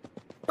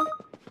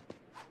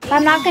 But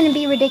I'm not gonna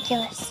be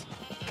ridiculous.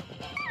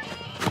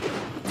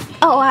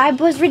 Oh, I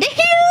was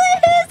ridiculous!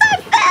 I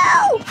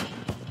fell!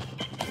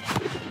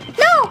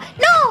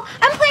 No!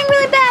 I'm playing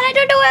really bad. I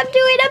don't know what I'm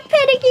doing. I'm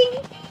panicking.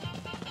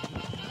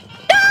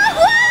 No!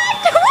 What?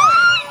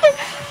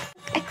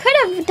 I could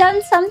have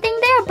done something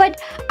there,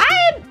 but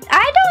I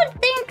don't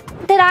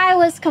think that I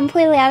was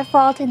completely at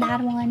fault in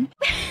that one.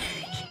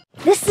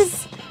 This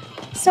is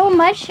so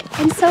much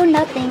and so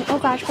nothing. Oh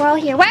gosh, we're all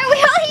here. Why are we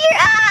all here?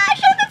 Ah! I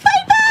should have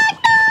played back!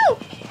 No!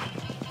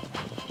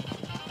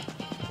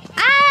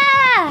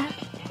 Ah!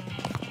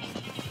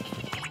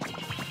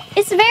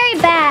 It's very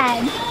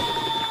bad.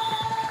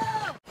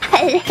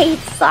 I hate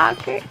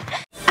soccer.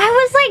 I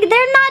was like,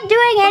 they're not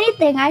doing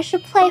anything. I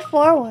should play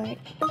forward.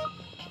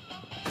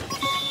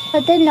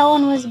 But then no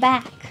one was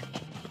back.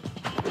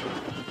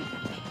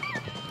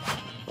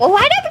 Well,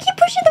 why do I keep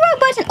pushing the wrong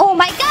button? Oh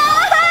my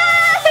god!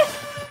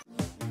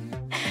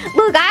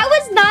 Look, I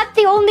was not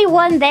the only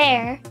one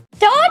there.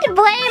 Don't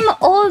blame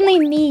only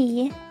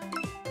me.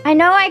 I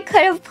know I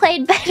could have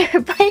played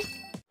better, but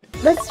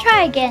let's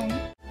try again.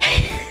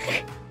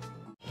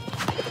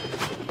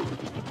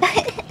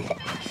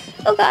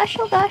 Oh gosh,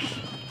 oh gosh.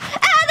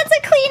 Ah, that's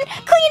a clean.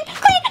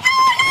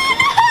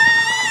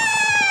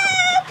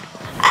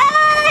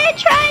 I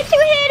tried to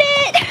hit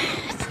it.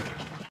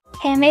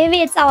 Okay,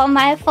 maybe it's all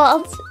my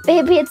fault.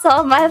 Maybe it's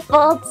all my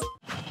fault.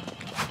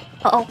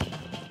 Uh-oh.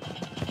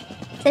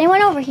 Is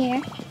anyone over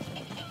here?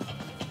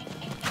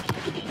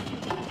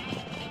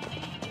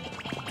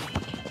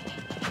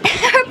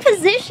 Her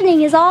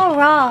positioning is all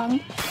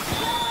wrong.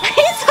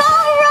 It's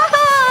all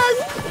wrong!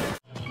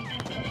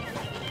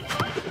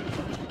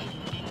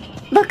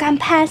 Look, I'm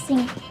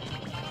passing.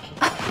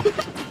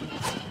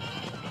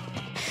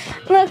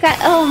 Look,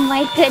 oh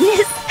my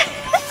goodness.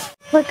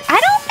 Look, I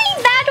don't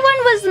think that one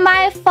was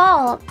my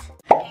fault.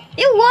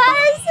 It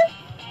was?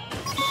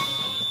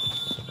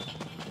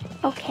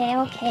 Okay,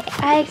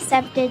 I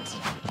accept it.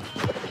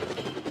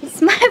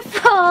 It's my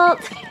fault.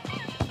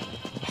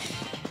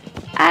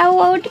 I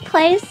won't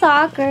play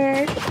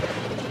soccer.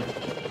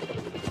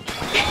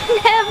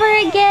 Never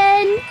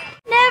again.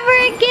 Never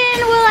again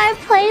will I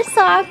play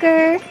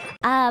soccer.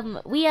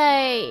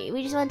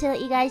 We just want to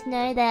let you guys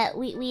know that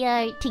we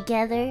are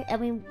together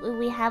and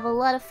we have a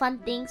lot of fun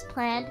things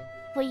planned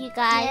for you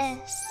guys.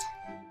 Yes.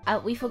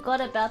 We forgot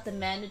about the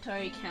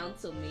mandatory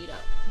council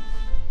meetup.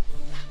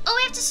 Oh,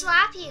 we have to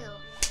slap you.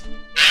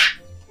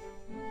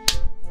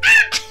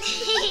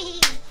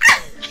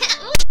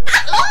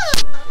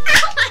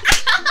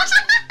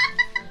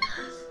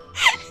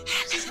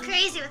 She's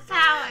crazy with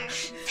power.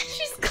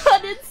 She's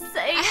gone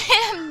insane.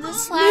 I am the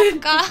slap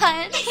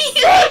god.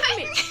 Save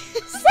me!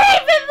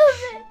 Save me from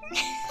it!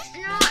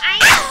 No,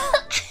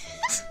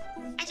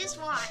 I just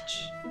watch.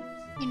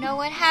 You know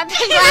what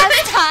happened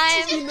last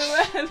time? You know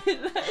what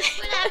happened last time?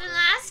 What happened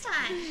last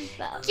time?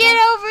 Stop. Get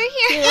over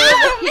here. Get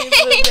over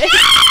here,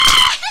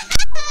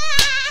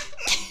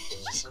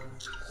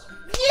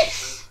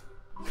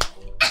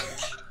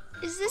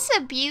 Is this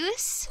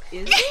abuse?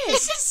 Is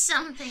This is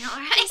something,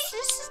 alright? Is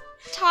this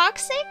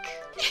toxic?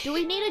 Do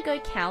we need to go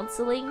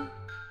counseling?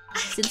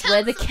 Since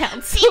we're the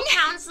council. Team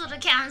council to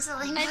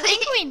counseling. I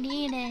think we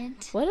need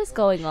it. What is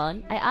going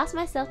on? I asked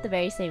myself the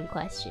very same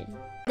question.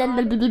 Then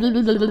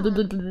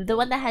the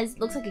one that has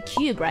looks like a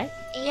cube, right?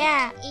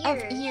 Yeah, of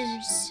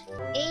ears.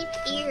 8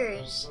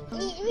 ears.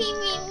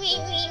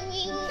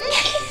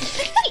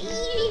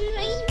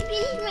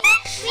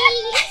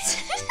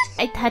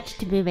 I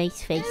touched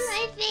Mermaid's face.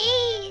 My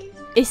face.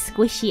 It's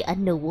squishy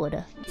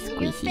underwater.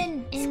 You've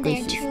been in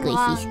there too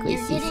long.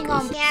 You're getting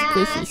all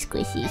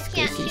squishy. I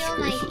can't feel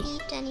my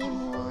feet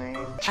anymore.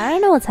 I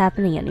don't know what's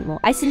happening anymore.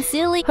 I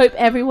sincerely hope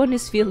everyone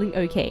is feeling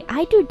okay.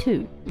 I do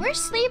too. We're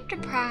sleep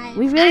deprived.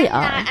 We really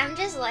I'm are. not, I'm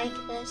just like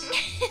this.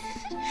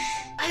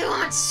 I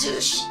want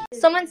sushi.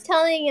 Someone's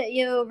telling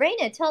you,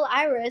 Reina, tell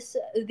Iris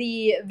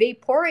the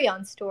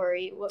Vaporeon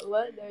story.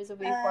 What? There's a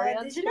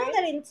Vaporeon Did you story? know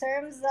that in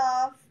terms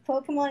of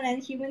Pokemon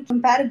and human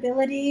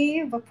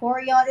compatibility,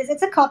 Vaporeon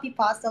it's a copy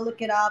pasta.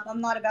 Look it up. I'm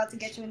not about to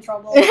get you in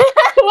trouble.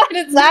 What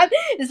is that?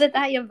 Is it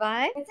that you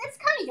buy? It's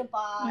kind of your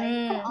buy.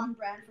 Kind of on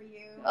brand for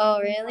you.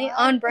 Oh, really?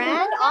 On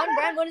brand? On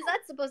brand? What is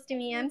that supposed to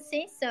mean?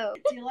 Say so.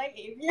 Do you like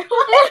Avio?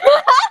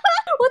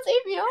 What's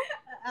Avio?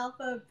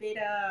 Alpha,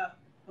 Beta,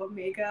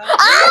 Omega.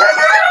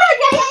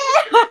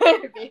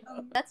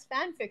 That's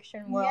fan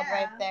fiction world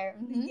right there.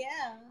 Mhm.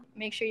 Yeah.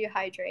 Make sure you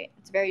hydrate.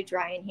 It's very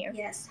dry in here.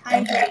 Yes,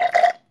 hydrate.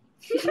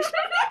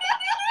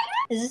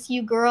 Is this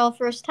you, girl?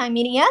 First time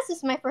meeting? Yes, this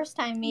is my first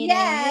time meeting.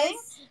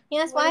 Yes.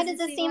 Yes. Why Why does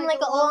it seem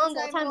like a long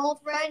time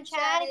old friend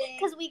chatting?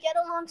 Because we get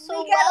along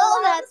so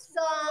well. That's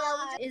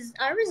why. Is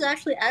Iris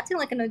actually acting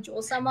like an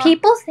Ojo-sama?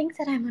 People think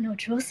that I'm an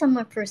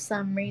Ojo-sama for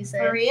some reason.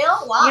 For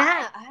real? Why?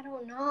 Yeah, I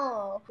don't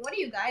know. What are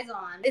you guys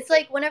on? It's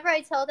like whenever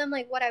I tell them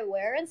like what I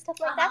wear and stuff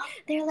like that,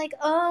 they're like,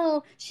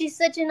 "Oh, she's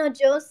such an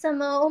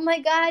Ojo-sama. Oh my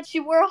God, she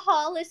wore a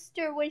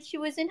Hollister when she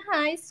was in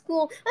high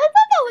school." I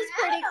thought that was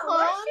pretty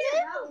cool.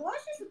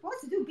 What's she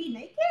supposed to do? Be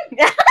naked?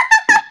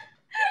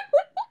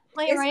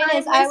 My brain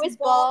is I was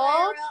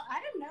bald. I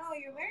don't know.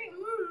 You're wearing.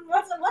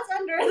 What's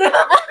under the?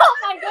 Oh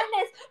my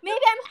goodness! Maybe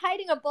I'm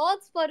hiding a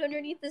bald spot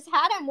underneath this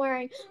hat I'm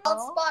wearing.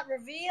 Bald spot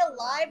reveal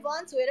live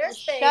on Twitter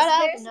space. Shut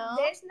up!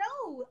 There's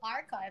no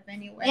archive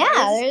anywhere.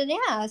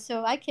 Yeah,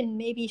 so I can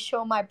maybe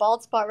show my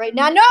bald spot right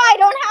now. No, I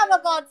don't have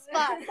a bald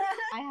spot.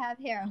 I have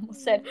hair. I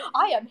almost said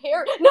I am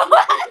hair. No, I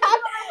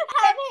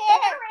have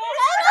hair.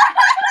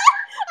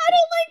 I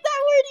don't like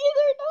that word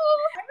either. No.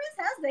 Iris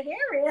has the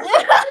hair.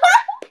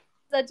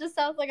 That just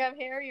sounds like I have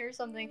hairy or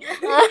something. Yay!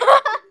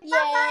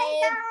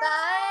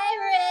 Bye,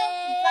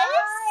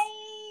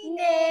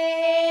 Riz.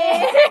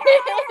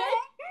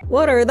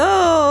 What are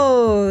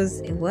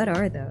those? What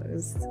are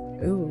those?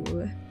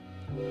 Ooh.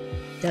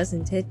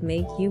 Doesn't it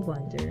make you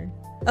wonder?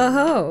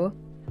 Oh.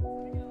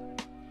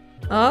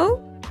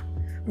 Oh?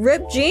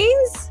 Ripped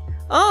jeans?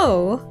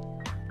 Oh.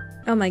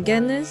 Oh my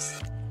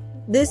goodness.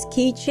 This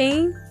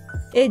keychain,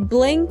 it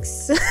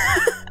blinks.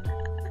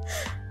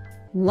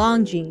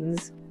 Long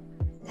jeans.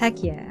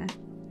 Heck yeah.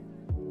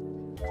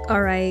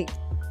 Alright.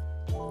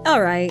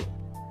 Alright.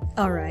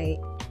 Alright.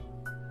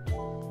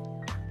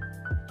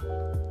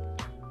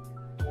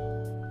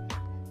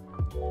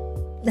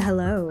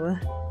 Hello.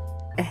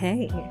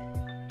 Hey.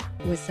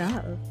 What's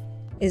up?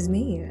 It's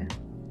me.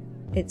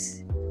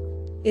 It's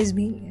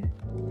me.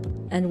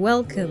 And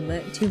welcome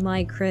to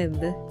my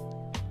crib.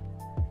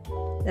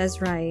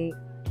 That's right.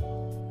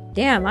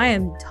 Damn, I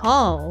am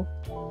tall.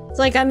 It's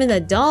like I'm in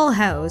a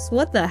dollhouse.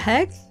 What the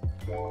heck?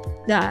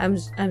 Nah, I'm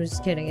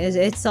just kidding.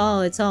 It's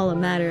all a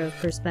matter of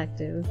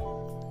perspective.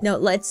 No,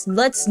 let's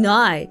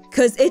not,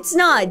 cause it's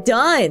not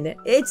done.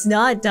 It's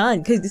not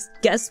done. Cause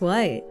guess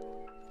what?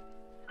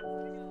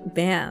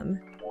 Bam.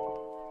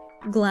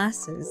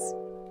 Glasses.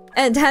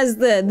 And has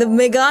the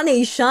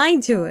Megane shine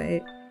to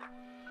it.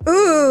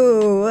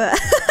 Ooh.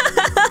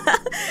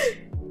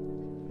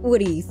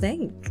 What do you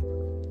think?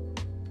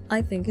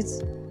 I think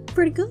it's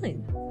pretty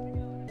good.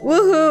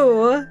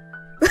 Woohoo!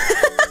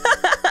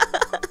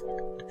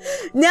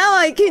 Now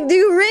I can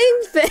do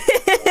ring fit!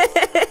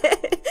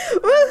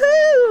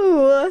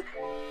 Woohoo!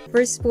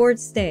 For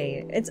sports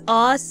day. It's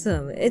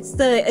awesome. It's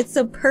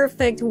the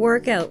perfect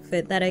workout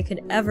fit that I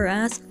could ever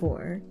ask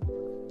for.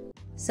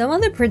 Some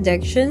of the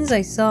predictions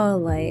I saw,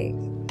 like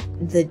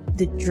the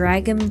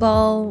Dragon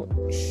Ball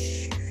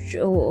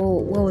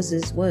what was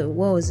his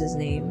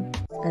name?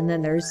 And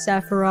then there's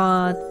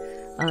Sephiroth,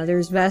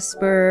 there's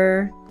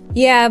Vesper.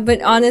 Yeah,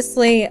 but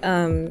honestly,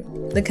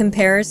 the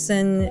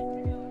comparison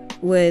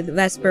with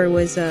Vesper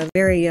was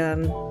very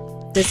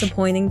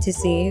disappointing to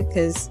see,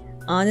 because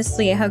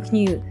honestly, how can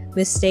you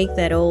mistake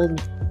that old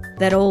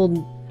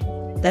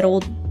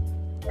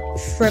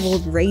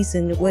shriveled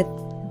raisin with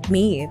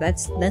me?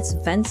 That's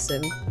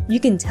offensive. You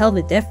can tell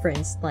the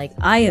difference. Like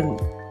I am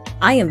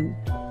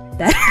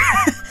better.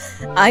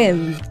 I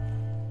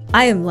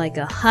am like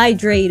a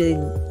hydrated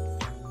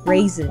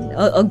raisin,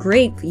 a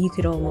grape, you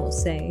could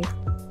almost say.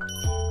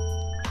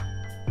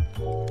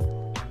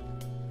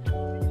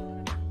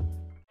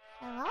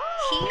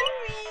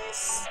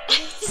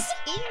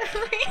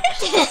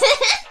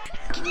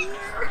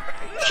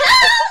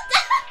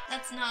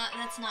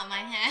 That's not my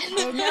hand.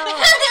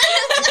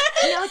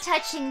 No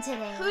touching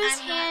today. Whose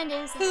hand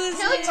is it?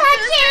 No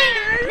touching!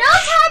 No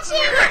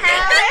touching!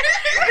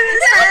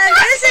 Whose hand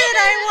is it,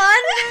 I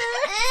wonder?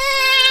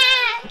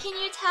 Can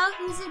you tell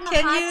who's in the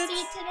Can hot you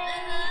seat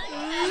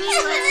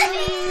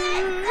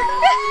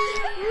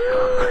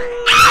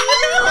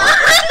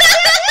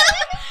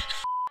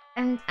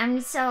today? I'm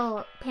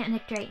so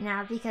panicked right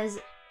now because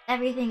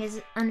everything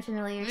is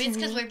unfamiliar to me. It's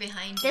because we're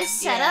behind you. This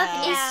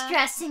setup is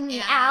stressing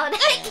me out.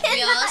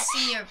 We all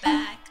see your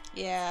back.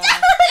 Yeah.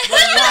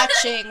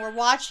 We're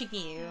watching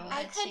you.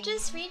 I could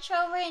just reach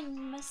over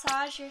and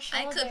massage your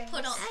shoulders. I could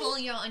pull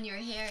you on your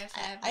hair if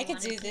I ever I could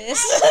do to.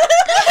 this.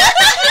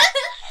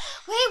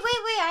 Wait,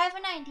 I have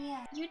an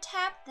idea. You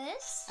tap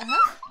this.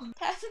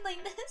 Tap it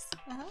like this.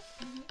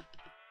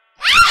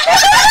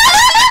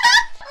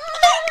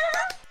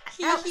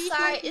 I'm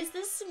sorry, is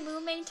this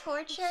Mume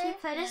torture? She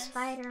put a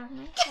spider on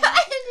my head.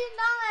 I did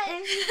not.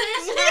 She put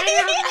a spider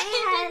on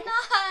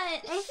my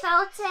head. I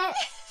felt it.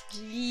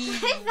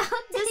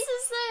 This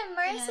is the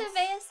immersive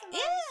ASMR.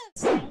 Yes.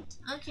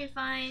 Okay,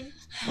 fine.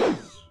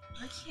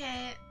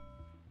 Okay.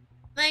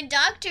 My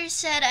doctor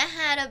said I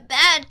had a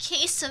bad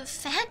case of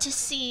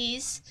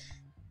fantasies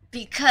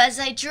because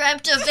I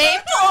dreamt of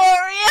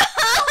Vaporia.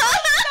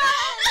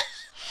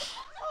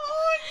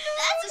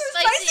 That's a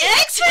spicy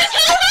exit.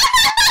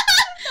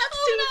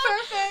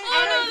 Perfect.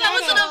 Oh no, that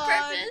wasn't on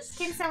purpose.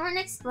 Can someone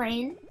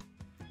explain?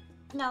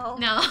 No.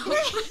 No.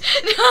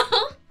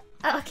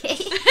 Okay.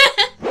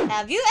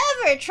 Have you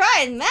ever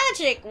tried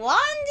magic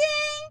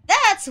wanding?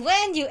 That's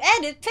when you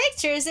edit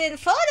pictures in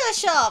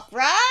Photoshop,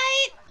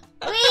 right?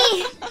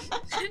 Wait.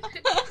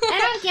 I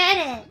don't get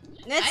it.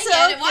 It's I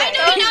get it. Why do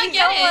we not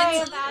get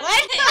it?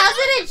 How's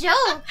it a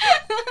joke?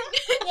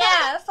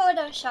 Yeah,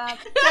 Photoshop.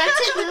 Got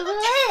to Google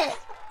it.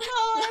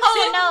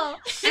 Oh no.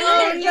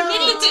 You're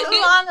getting too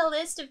long a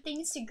list of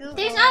things to Google.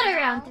 There's not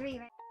around 3,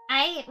 right?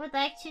 I would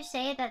like to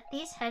say that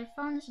these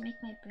headphones make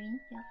my brain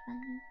feel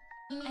funny.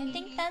 I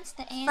think that's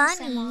the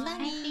answer.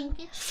 I think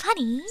it's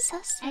funny. So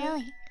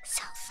silly.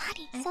 So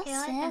funny. I feel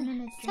like I'm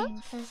in a dream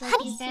because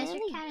like, you guys are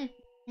kind of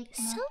like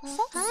so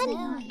funny.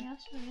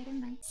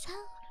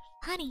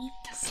 funny.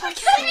 So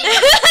funny.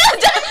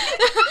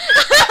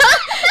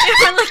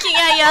 You're looking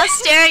at y'all,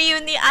 stare at you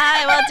in the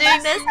eye while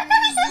doing this.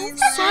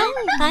 So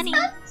funny.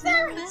 So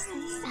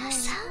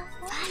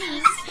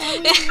funny.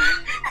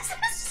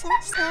 So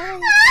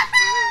silly.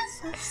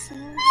 So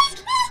silly.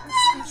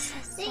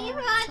 Thank you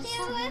for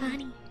watching.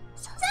 Funny.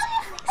 So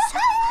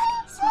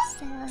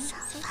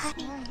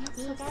funny.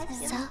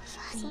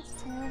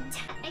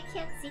 I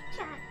can't see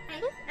chat.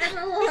 I'm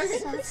alone in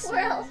this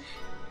world.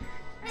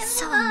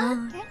 So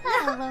alone. You're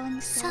not alone.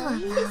 So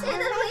alone.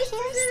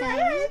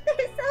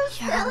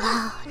 You're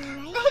alone.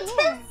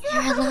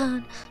 You're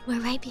alone.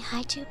 We're right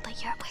behind you, but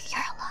you're alone.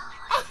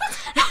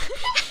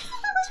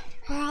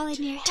 We're all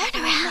in your head.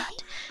 Turn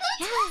around.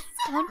 Yeah.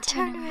 Don't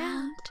turn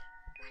around.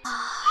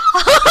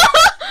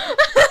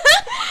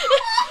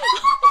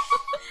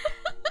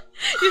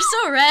 You're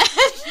so red.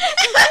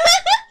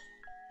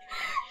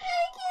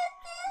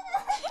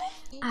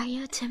 Are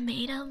you a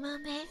tomato,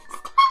 mermaid?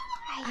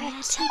 Are you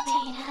a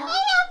tomato?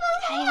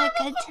 Are you a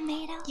good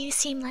tomato? You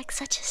seem like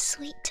such a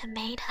sweet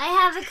tomato. I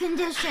have a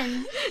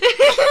condition.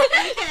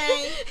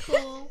 Okay,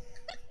 cool.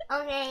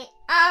 Okay,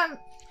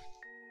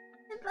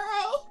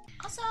 goodbye.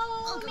 Also,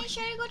 make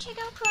sure to go check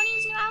out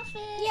Crony's new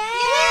outfit. Yay!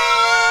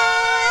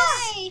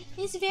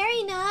 It's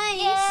very nice.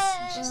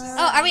 Yes.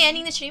 Oh, are we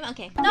ending the stream?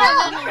 Okay. No. Okay.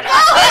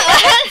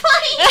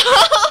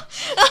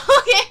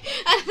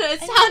 I don't know. It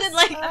sounded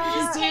like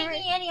Just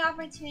taking any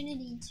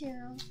opportunity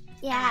to.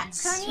 Yeah,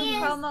 Crony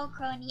promo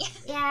Crony.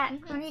 Yeah,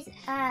 Crony's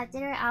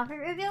did her outfit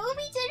reveal.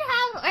 We did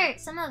have, or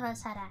some of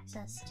us had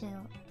access to.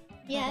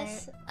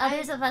 Yes.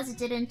 Others of us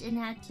didn't and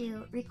had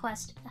to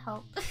request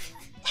help.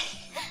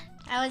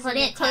 I was Put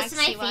in it the close to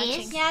my taxi face.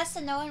 watching. Yeah, so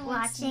no one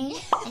watching.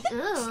 Like,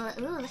 ooh,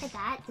 look at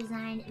that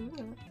design.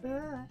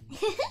 Ooh.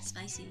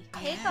 Spicy.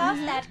 Take off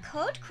that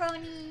coat,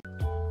 Crony.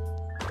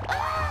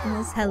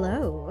 Yes,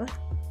 hello.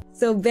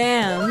 So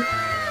bam.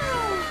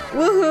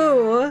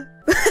 Woohoo!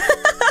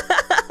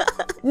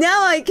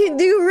 Now I can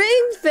do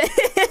ring fit.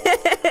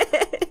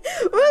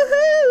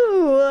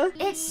 Woohoo!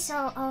 It's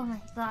so, oh my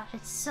gosh,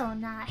 it's so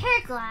not.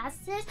 Her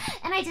glasses,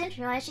 and I didn't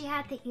realize she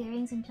had the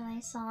earrings until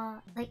I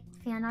saw, like,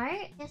 fan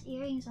art. There's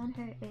earrings on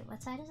her, wait,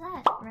 what side is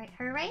that? Right,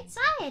 her right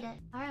side,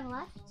 our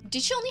left.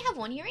 Did she only have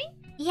one earring?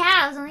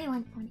 Yeah, it was only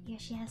one ear.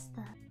 She has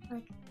the,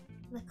 like,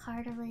 the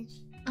cartilage.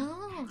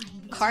 Oh,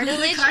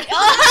 cartilage?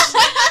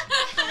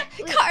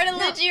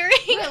 Cartilage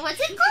earring. Wait, what's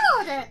it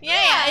called?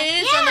 Yeah,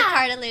 it is on the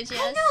cartilage,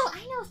 yes. I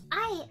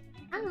know,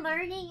 I'm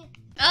learning.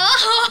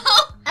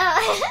 Oh!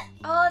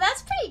 Oh,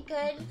 that's pretty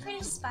good.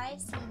 Pretty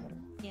spicy.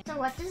 Yeah. So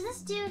what does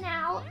this do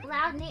now?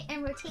 Loud name,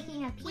 and we're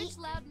taking a peek.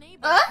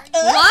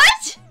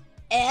 What?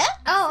 Eh?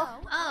 Oh.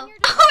 Oh.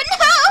 Oh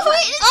no!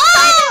 Wait,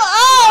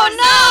 Oh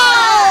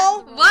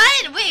no!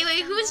 What?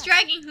 Wait, who's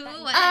dragging who?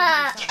 What?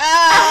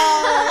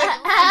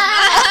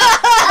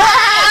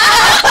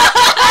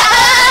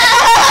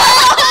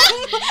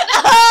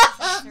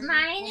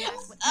 Mine.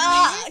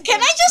 Can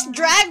I just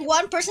drag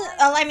one person?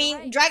 I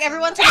mean, drag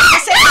everyone to the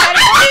same side?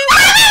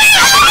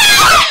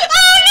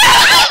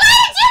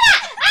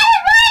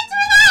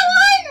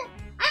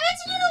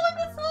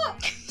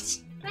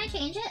 Can I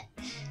change it?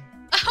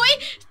 Oh wait,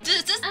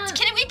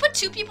 can we put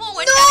two people in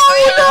one No,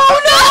 category? we're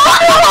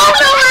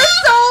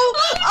so.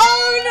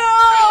 Oh no!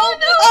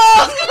 We're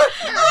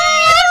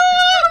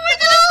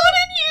gonna put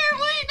in here.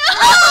 Wait, no,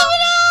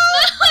 no,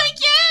 I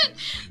can't.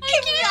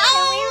 Can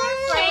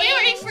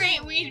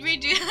we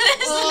redo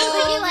this?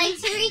 Would you like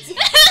to redo?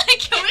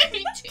 Can we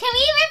redo? Can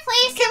we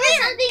replace it with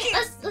something?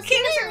 Let's give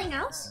it something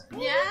else.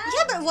 Yeah.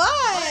 Yeah, but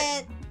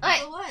what?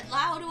 What?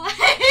 Loud what?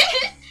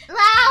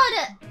 Loud.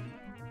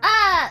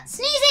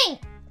 Sneezing.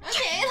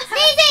 Okay.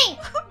 Sneezing.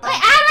 Wait,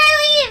 how do I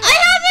leave? I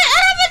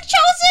haven't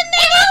chosen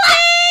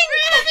anything.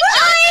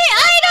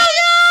 I don't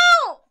know.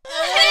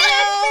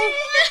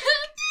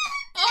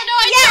 Oh no,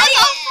 I chose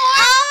all four.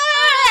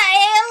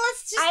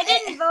 Let's just. I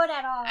didn't vote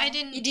at all. I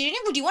didn't. Do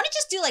you want to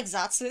just do like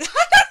Zatsu?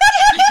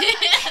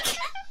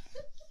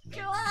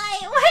 Why?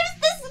 What is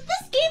this?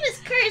 This game is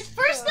cursed.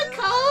 First the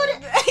code.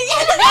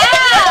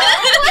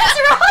 What's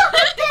wrong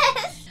with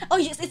this? Oh,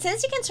 yes, it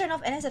says you can turn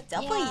off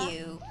NSFW.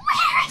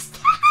 Where is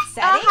that?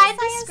 Settings, Hide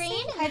the I screen.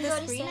 assume? Hide the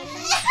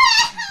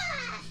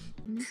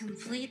screen.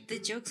 Complete the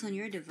jokes on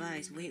your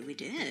device. Wait, we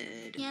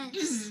did.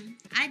 Yes.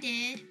 I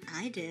did.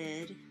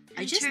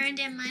 I just turned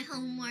in my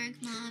homework,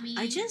 mommy.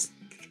 I just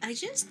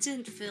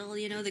didn't fill,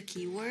 the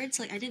keywords.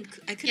 Like I couldn't.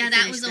 Yeah, that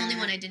finish was the only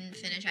one I didn't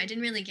finish. I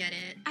didn't really get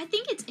it. I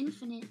think it's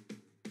infinite.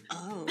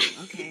 Oh,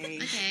 okay.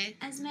 Okay.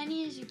 As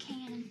many as you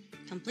can.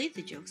 Complete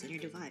the jokes on your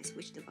device.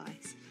 Which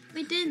device?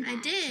 We did. I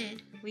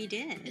did. We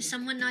did. Is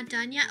someone not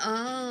done yet?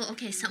 Oh,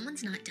 okay.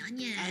 Someone's not done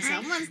yet.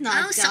 Someone's not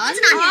done.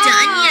 Someone's not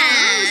done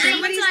yet.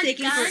 Somebody's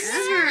taking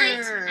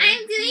forever.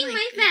 I'm doing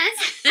my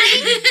best.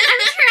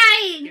 I'm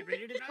trying.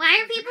 Why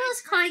are people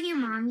just calling you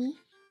mommy?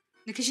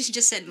 Because she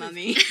just said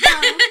mummy.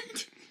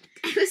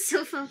 I was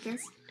so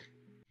focused.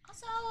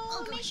 Also,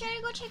 make sure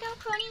to go check out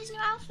Crony's new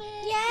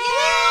outfit. Yay!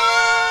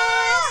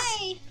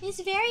 It's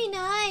very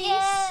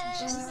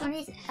nice.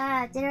 Crony's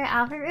did her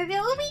outfit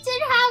reveal. We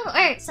did have,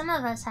 or some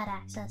of us had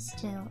access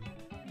to.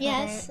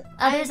 Yes.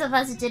 Others of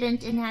us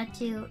didn't and had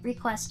to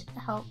request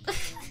help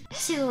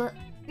to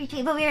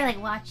retweet. But we were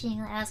like watching.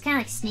 Like, I was kind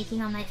of like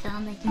sneaking on my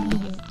phone, like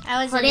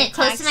I was put in it the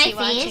close to my taxi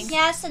watching. face.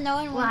 Yeah, so no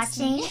one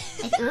watching.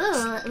 Like,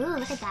 ooh,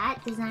 look at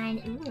that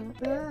design.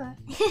 Ooh.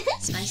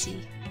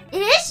 Spicy. It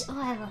is. Oh,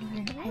 I love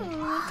it.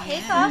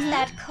 Take off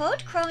that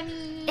coat,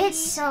 Crony. It's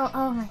so.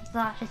 Oh my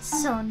gosh,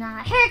 it's so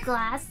not. Her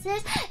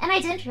glasses, and I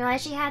didn't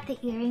realize she had the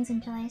earrings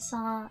until I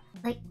saw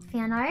like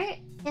fan art.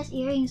 There's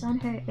earrings on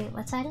her. Wait,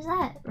 what side is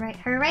that? Right,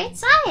 her right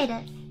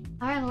side.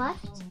 Our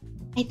left.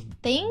 I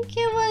think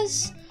it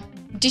was.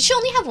 Did she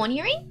only have one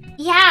earring?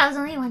 Yeah, it was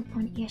only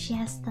one ear. She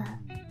has the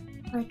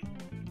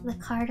the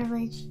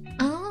cartilage.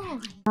 Oh.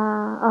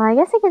 I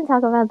guess I can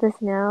talk about this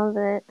now,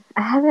 but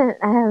I have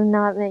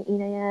not met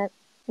Ina yet.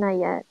 Not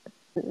yet.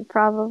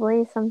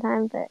 Probably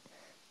sometime, but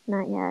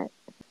not yet.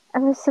 I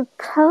was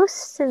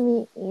supposed to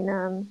meet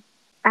Enam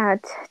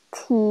at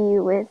tea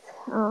with,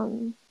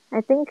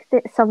 I think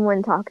that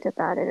someone talked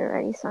about it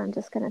already, so I'm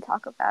just gonna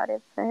talk about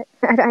it, but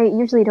I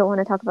usually don't want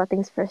to talk about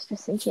things first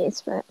just in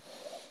case, but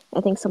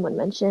I think someone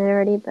mentioned it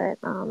already, but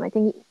I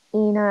think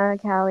Ina,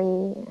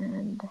 Callie,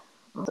 and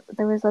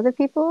there was other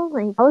people.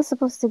 Like, I was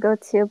supposed to go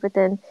too, but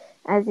then,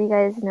 as you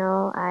guys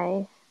know,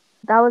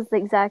 that was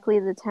exactly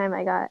the time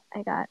I got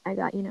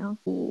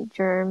the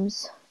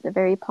germs, the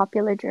very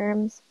popular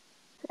germs,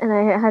 and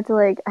I had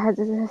to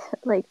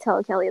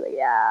tell Kelly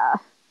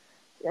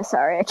yeah,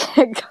 sorry, I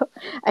can't go.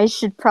 I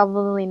should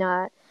probably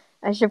not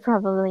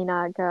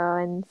go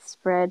and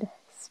spread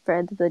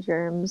the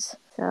germs.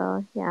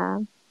 So yeah,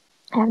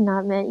 I have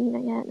not met Ina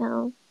yet.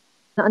 No,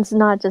 it's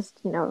not just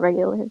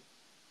regular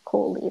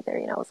cold either.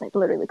 I was like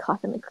literally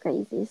coughing like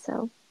crazy.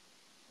 So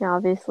yeah,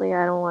 obviously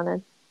I don't want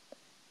to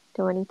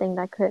do anything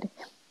that could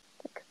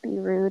be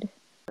rude.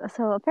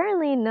 So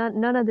apparently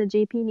none of the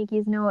JP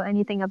Nikis know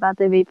anything about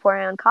the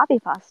Vaporeon copy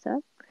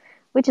pasta,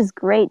 which is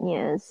great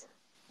news.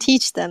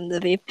 Teach them the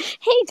vape.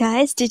 Hey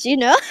guys, did you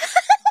know?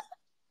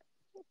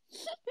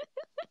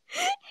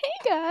 Hey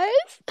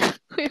guys.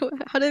 Wait,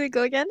 how did it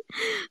go again?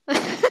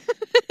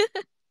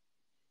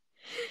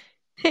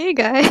 Hey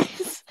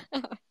guys.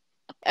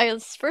 I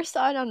first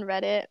saw it on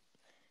Reddit,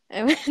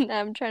 and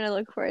I'm trying to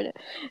look for it.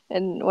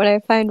 And when I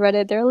find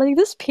Reddit, they're like,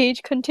 this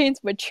page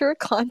contains mature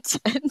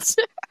content.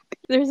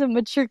 There's a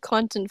mature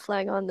content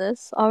flag on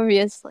this,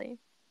 obviously.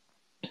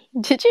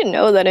 Did you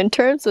know that in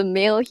terms of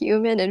male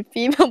human and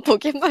female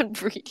Pokemon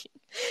breeding,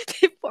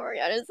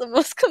 Vaporeon is the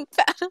most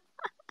compatible?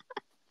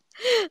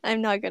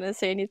 I'm not gonna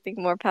say anything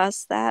more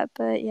past that,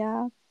 but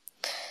yeah.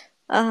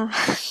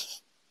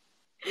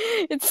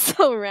 It's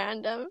so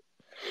random.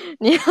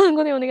 日本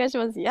語でお願いし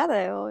ます。や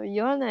だよ。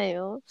言わない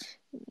よ。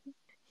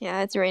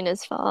Yeah, it's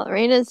Reina's fault.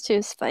 Reina's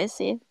too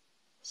spicy.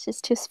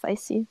 She's too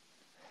spicy.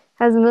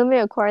 Has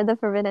Mume acquired the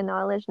forbidden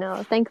knowledge?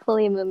 No.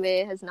 Thankfully,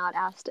 Mume has not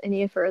asked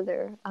any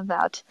further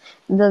about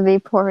the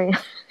Vaporeon.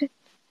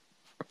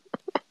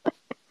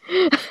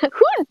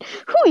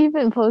 Who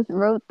even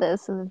wrote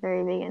this in the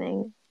very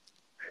beginning?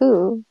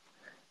 Who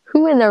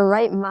in their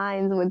right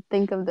minds would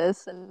think of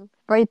this and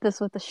write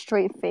this with a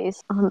straight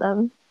face on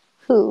them?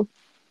 Who?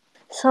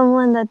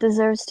 Someone that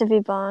deserves to be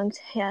bonked.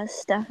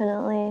 Yes,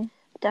 definitely.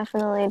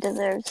 Definitely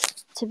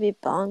deserves to be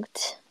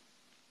bonked.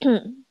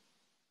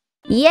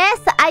 Yes,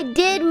 I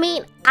did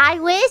meet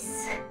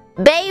Iris.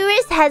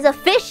 Bayris has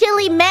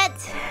officially met.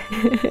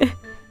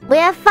 We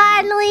have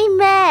finally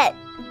met.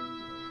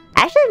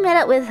 I actually met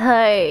up with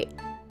her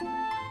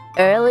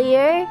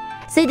earlier.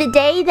 So the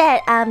day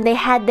that they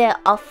had the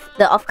off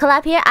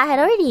collab here,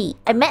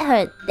 I met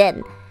her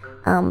then.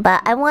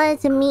 But I wanted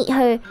to meet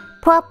her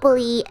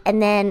properly and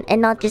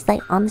not just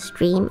like on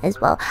stream as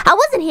well. I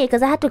wasn't here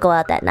because I had to go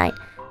out that night.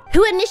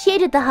 Who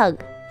initiated the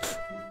hug?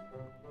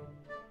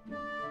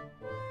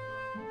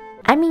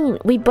 I mean,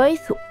 we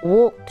both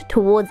walked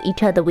towards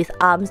each other with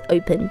arms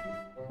open,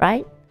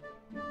 right?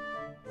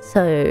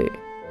 So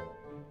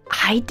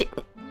I did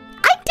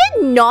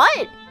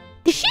not.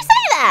 Did she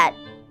say that?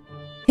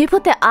 Who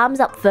put their arms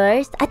up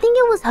first? I think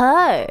it was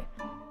her.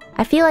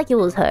 I feel like it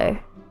was her.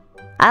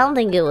 I don't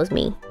think it was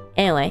me.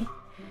 Anyway.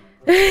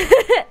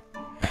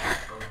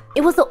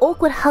 It was an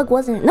awkward hug,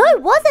 wasn't it? No,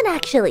 it wasn't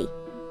actually.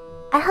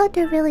 I hugged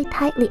her really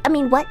tightly. I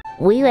mean, what?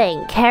 We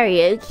went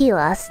karaoke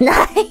last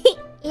night.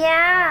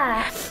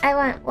 Yeah, I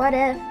went, what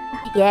if?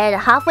 Yeah,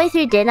 halfway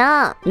through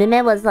dinner,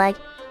 Mime was like,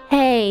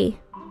 hey,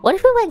 what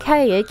if we went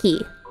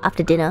karaoke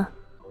after dinner?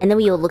 And then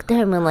we all looked at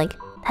her and were like,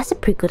 that's a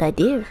pretty good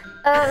idea.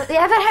 Yeah, but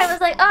I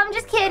was like, oh, I'm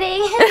just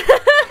kidding.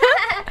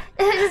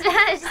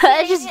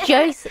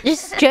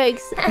 just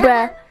jokes,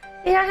 bruh.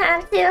 You don't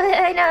have to.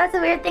 I know it's a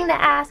weird thing to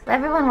ask, but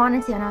everyone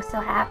wanted to and I was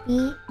so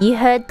happy. You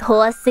heard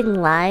Toa sing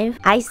live?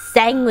 I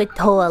sang with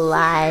Toa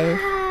live.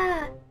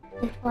 Yeah.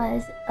 It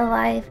was a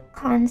live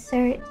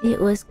concert. It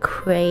was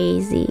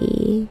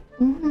crazy.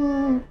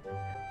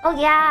 Oh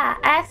yeah,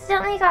 I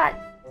accidentally got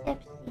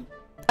tipsy.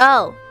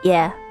 Oh,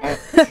 yeah.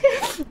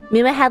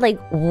 Mime had like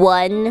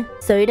one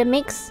soda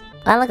mix.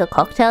 I had like a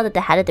cocktail that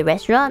they had at the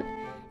restaurant.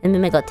 And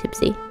Mime got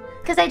tipsy.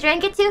 Because I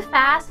drank it too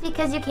fast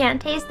because you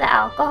can't taste the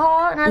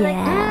alcohol. And I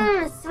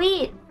was like,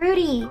 sweet,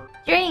 fruity,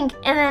 drink.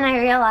 And then I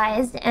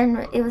realized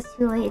and it was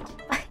too late.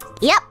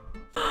 Yep.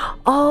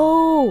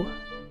 Oh,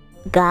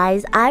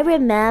 guys, I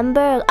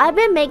remember I've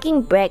been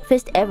making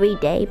breakfast every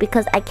day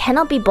because I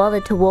cannot be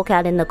bothered to walk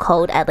out in the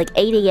cold at like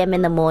 8 AM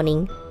in the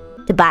morning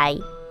to buy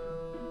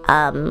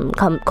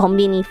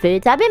combini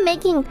foods. I've been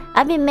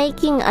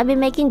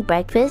making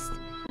breakfast.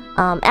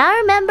 And I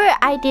remember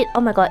I did,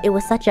 oh my god, it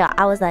was such a,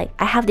 I was like,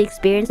 I have the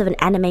experience of an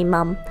anime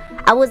mom.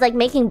 I was like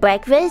making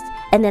breakfast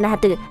and then I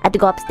had to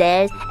go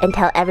upstairs and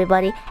tell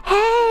everybody,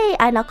 hey,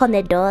 I knock on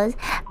their doors,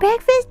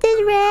 breakfast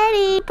is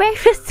ready,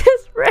 breakfast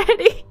is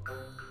ready.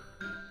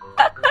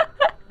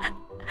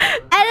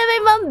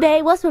 Anime mom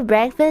bae, what's for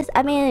breakfast?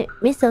 I mean,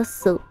 miso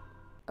soup.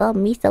 Oh,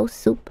 miso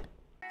soup.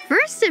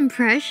 First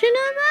impression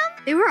of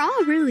them? They were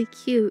all really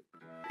cute.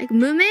 Like,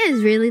 Mume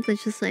is really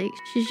just like,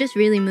 she's just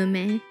really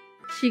Mume.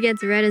 She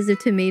gets red as a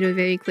tomato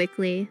very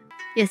quickly.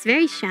 Yes,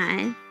 very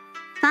shy.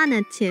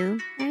 Fauna too.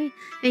 Very,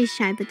 very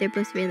shy, but they're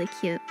both really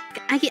cute.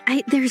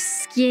 Their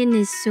skin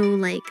is so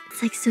like,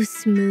 it's like so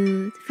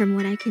smooth from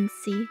what I can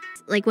see.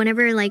 Like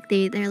whenever like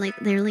they're like,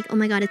 oh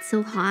my god, it's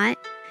so hot,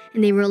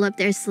 and they roll up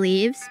their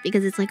sleeves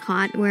because it's like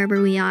hot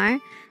wherever we are.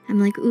 I'm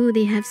like, ooh,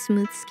 they have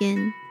smooth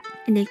skin,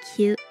 and they're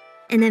cute.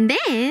 And then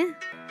Bae,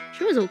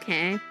 she was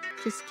okay.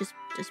 Just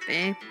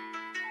Bae.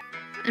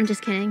 I'm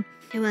just kidding.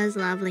 It was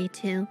lovely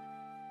too.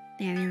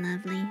 Very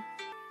lovely.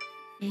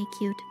 Very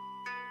cute.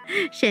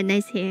 She had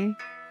nice hair.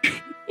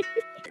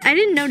 I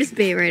didn't notice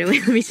Bae right away,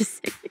 let me just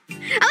say.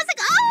 I was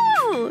like,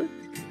 oh!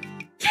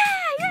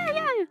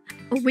 Yeah.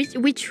 Oh, which?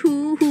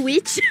 Who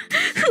which?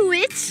 Who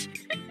which?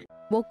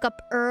 Woke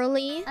up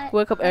early.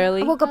 Woke up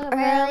early. Woke up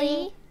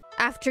early.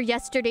 After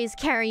yesterday's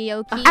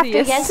karaoke. After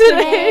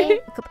yesterday.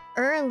 Woke up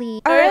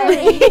early.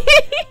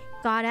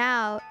 Got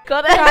out.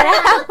 Got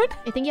out.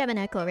 I think you have an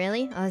echo,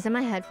 really? Oh, is that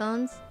my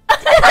headphones?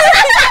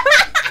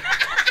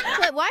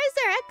 Wait, why is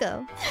there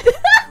echo?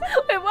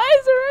 Wait, why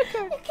is there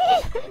echo?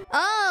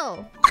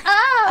 Oh!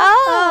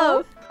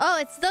 Oh,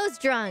 it's those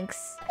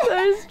drunks.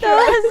 Those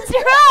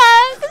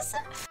drunks.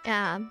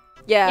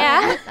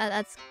 Yeah.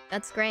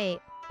 That's great.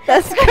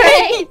 That's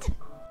great.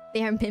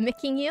 They are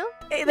mimicking you?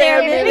 They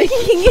are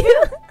mimicking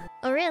you.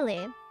 Oh,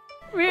 really?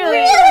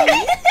 Really?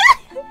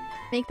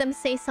 Make them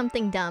say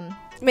something dumb.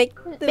 Make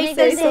them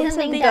say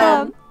something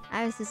dumb.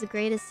 Iris is the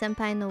greatest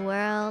senpai in the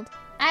world.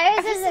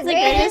 Iris is the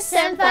greatest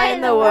senpai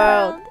in the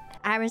world.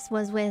 Iris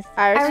was with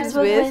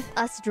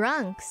us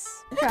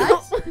drunks.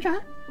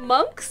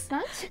 Monks?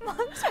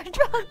 Monks are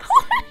drunks.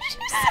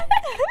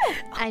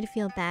 I'd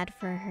feel bad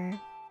for her.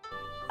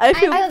 I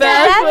feel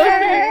bad for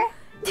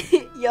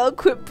her. Y'all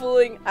quit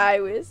bullying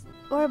Iris.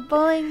 We're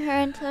bullying her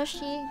until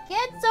she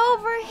gets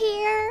over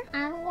here.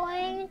 I'm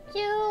going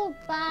to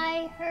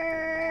buy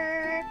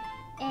her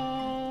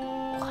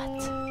a...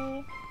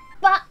 What?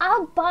 But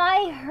I'll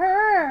buy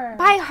her.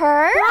 Buy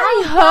her?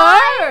 Buy her?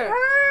 Buy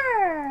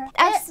her.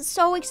 That's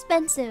so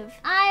expensive.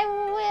 I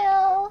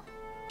will.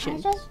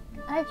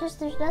 I just,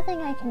 there's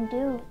nothing I can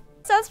do.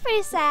 Sounds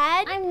pretty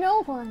sad. I'm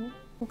no one.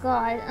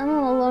 God, I'm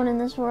all alone in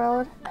this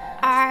world.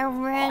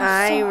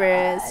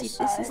 Iris.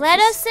 Let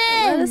us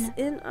in. Let us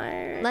in,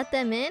 Iris. Let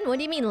them in? What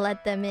do you mean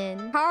let them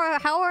in?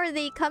 How are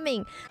they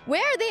coming?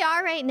 Where they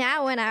are right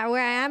now where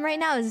I am right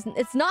now is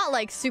it's not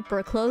like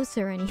super close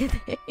or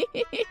anything.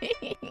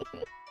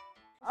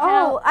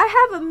 Oh,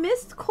 I have a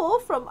missed call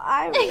from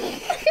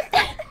Iris.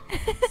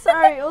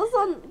 Sorry, it was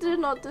on Do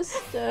Not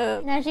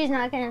Disturb. No, she's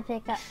not gonna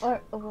pick up.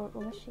 Or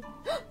was she?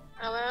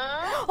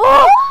 Hello?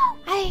 Oh!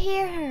 I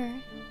hear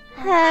her.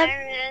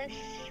 Iris.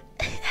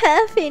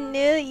 Happy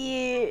New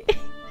Year.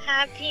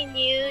 Happy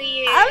New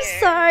Year. I'm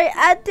sorry,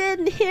 I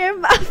didn't hear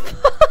my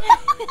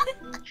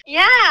phone.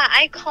 Yeah,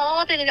 I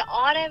called and it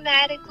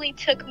automatically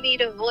took me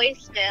to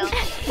voicemail.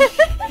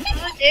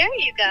 How dare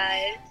you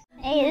guys?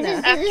 Hey, this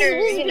is After,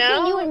 between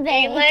you and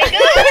Bae. Like,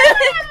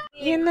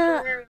 You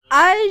know,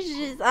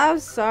 I'm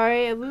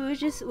sorry.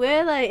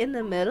 We're like in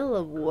the middle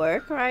of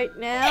work right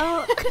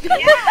now. yeah, you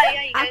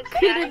guys, I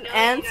couldn't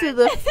answer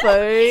the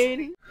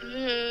phone.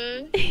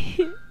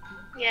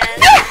 Yes.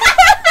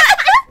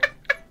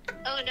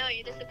 Oh no,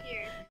 you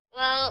disappeared.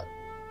 Well,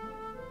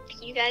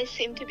 you guys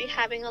seem to be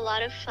having a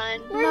lot of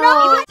fun.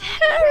 No,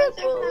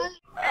 terrible.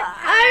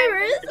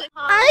 Iris,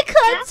 I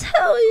can't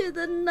tell you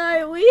the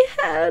night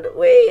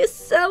we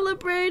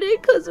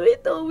celebrated because we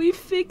thought we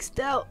fixed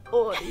our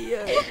audio.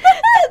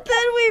 And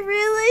then we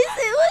realized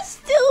it was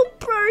still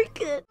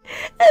broken.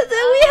 And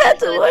then we had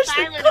to watch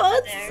the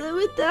concert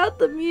without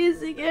the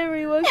music.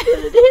 Everyone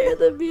couldn't hear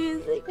the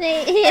music.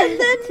 And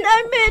then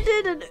I made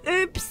it an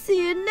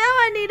oopsie, and now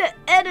I need to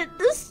edit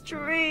the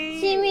stream.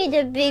 She made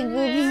a big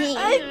oopsie.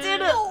 I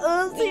did an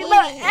oopsie.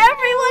 Not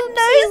everyone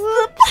knows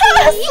the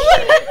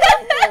password.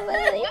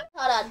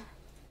 Hold on.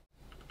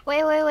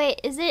 Wait.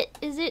 Is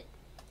it?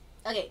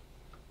 Okay.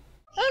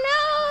 Oh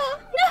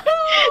no!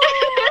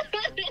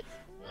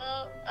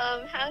 Well,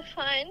 have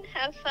fun.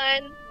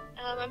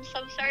 I'm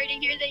so sorry to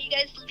hear that you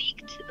guys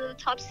leaked the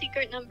top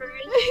secret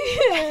numbers.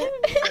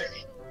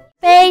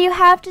 Bae, you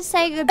have to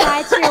say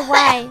goodbye to your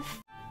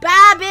wife.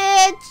 Bye,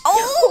 bitch!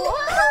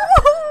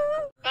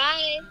 Oh!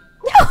 Bye.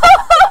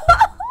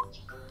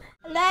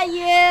 Love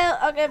you.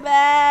 Okay,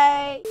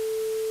 bye.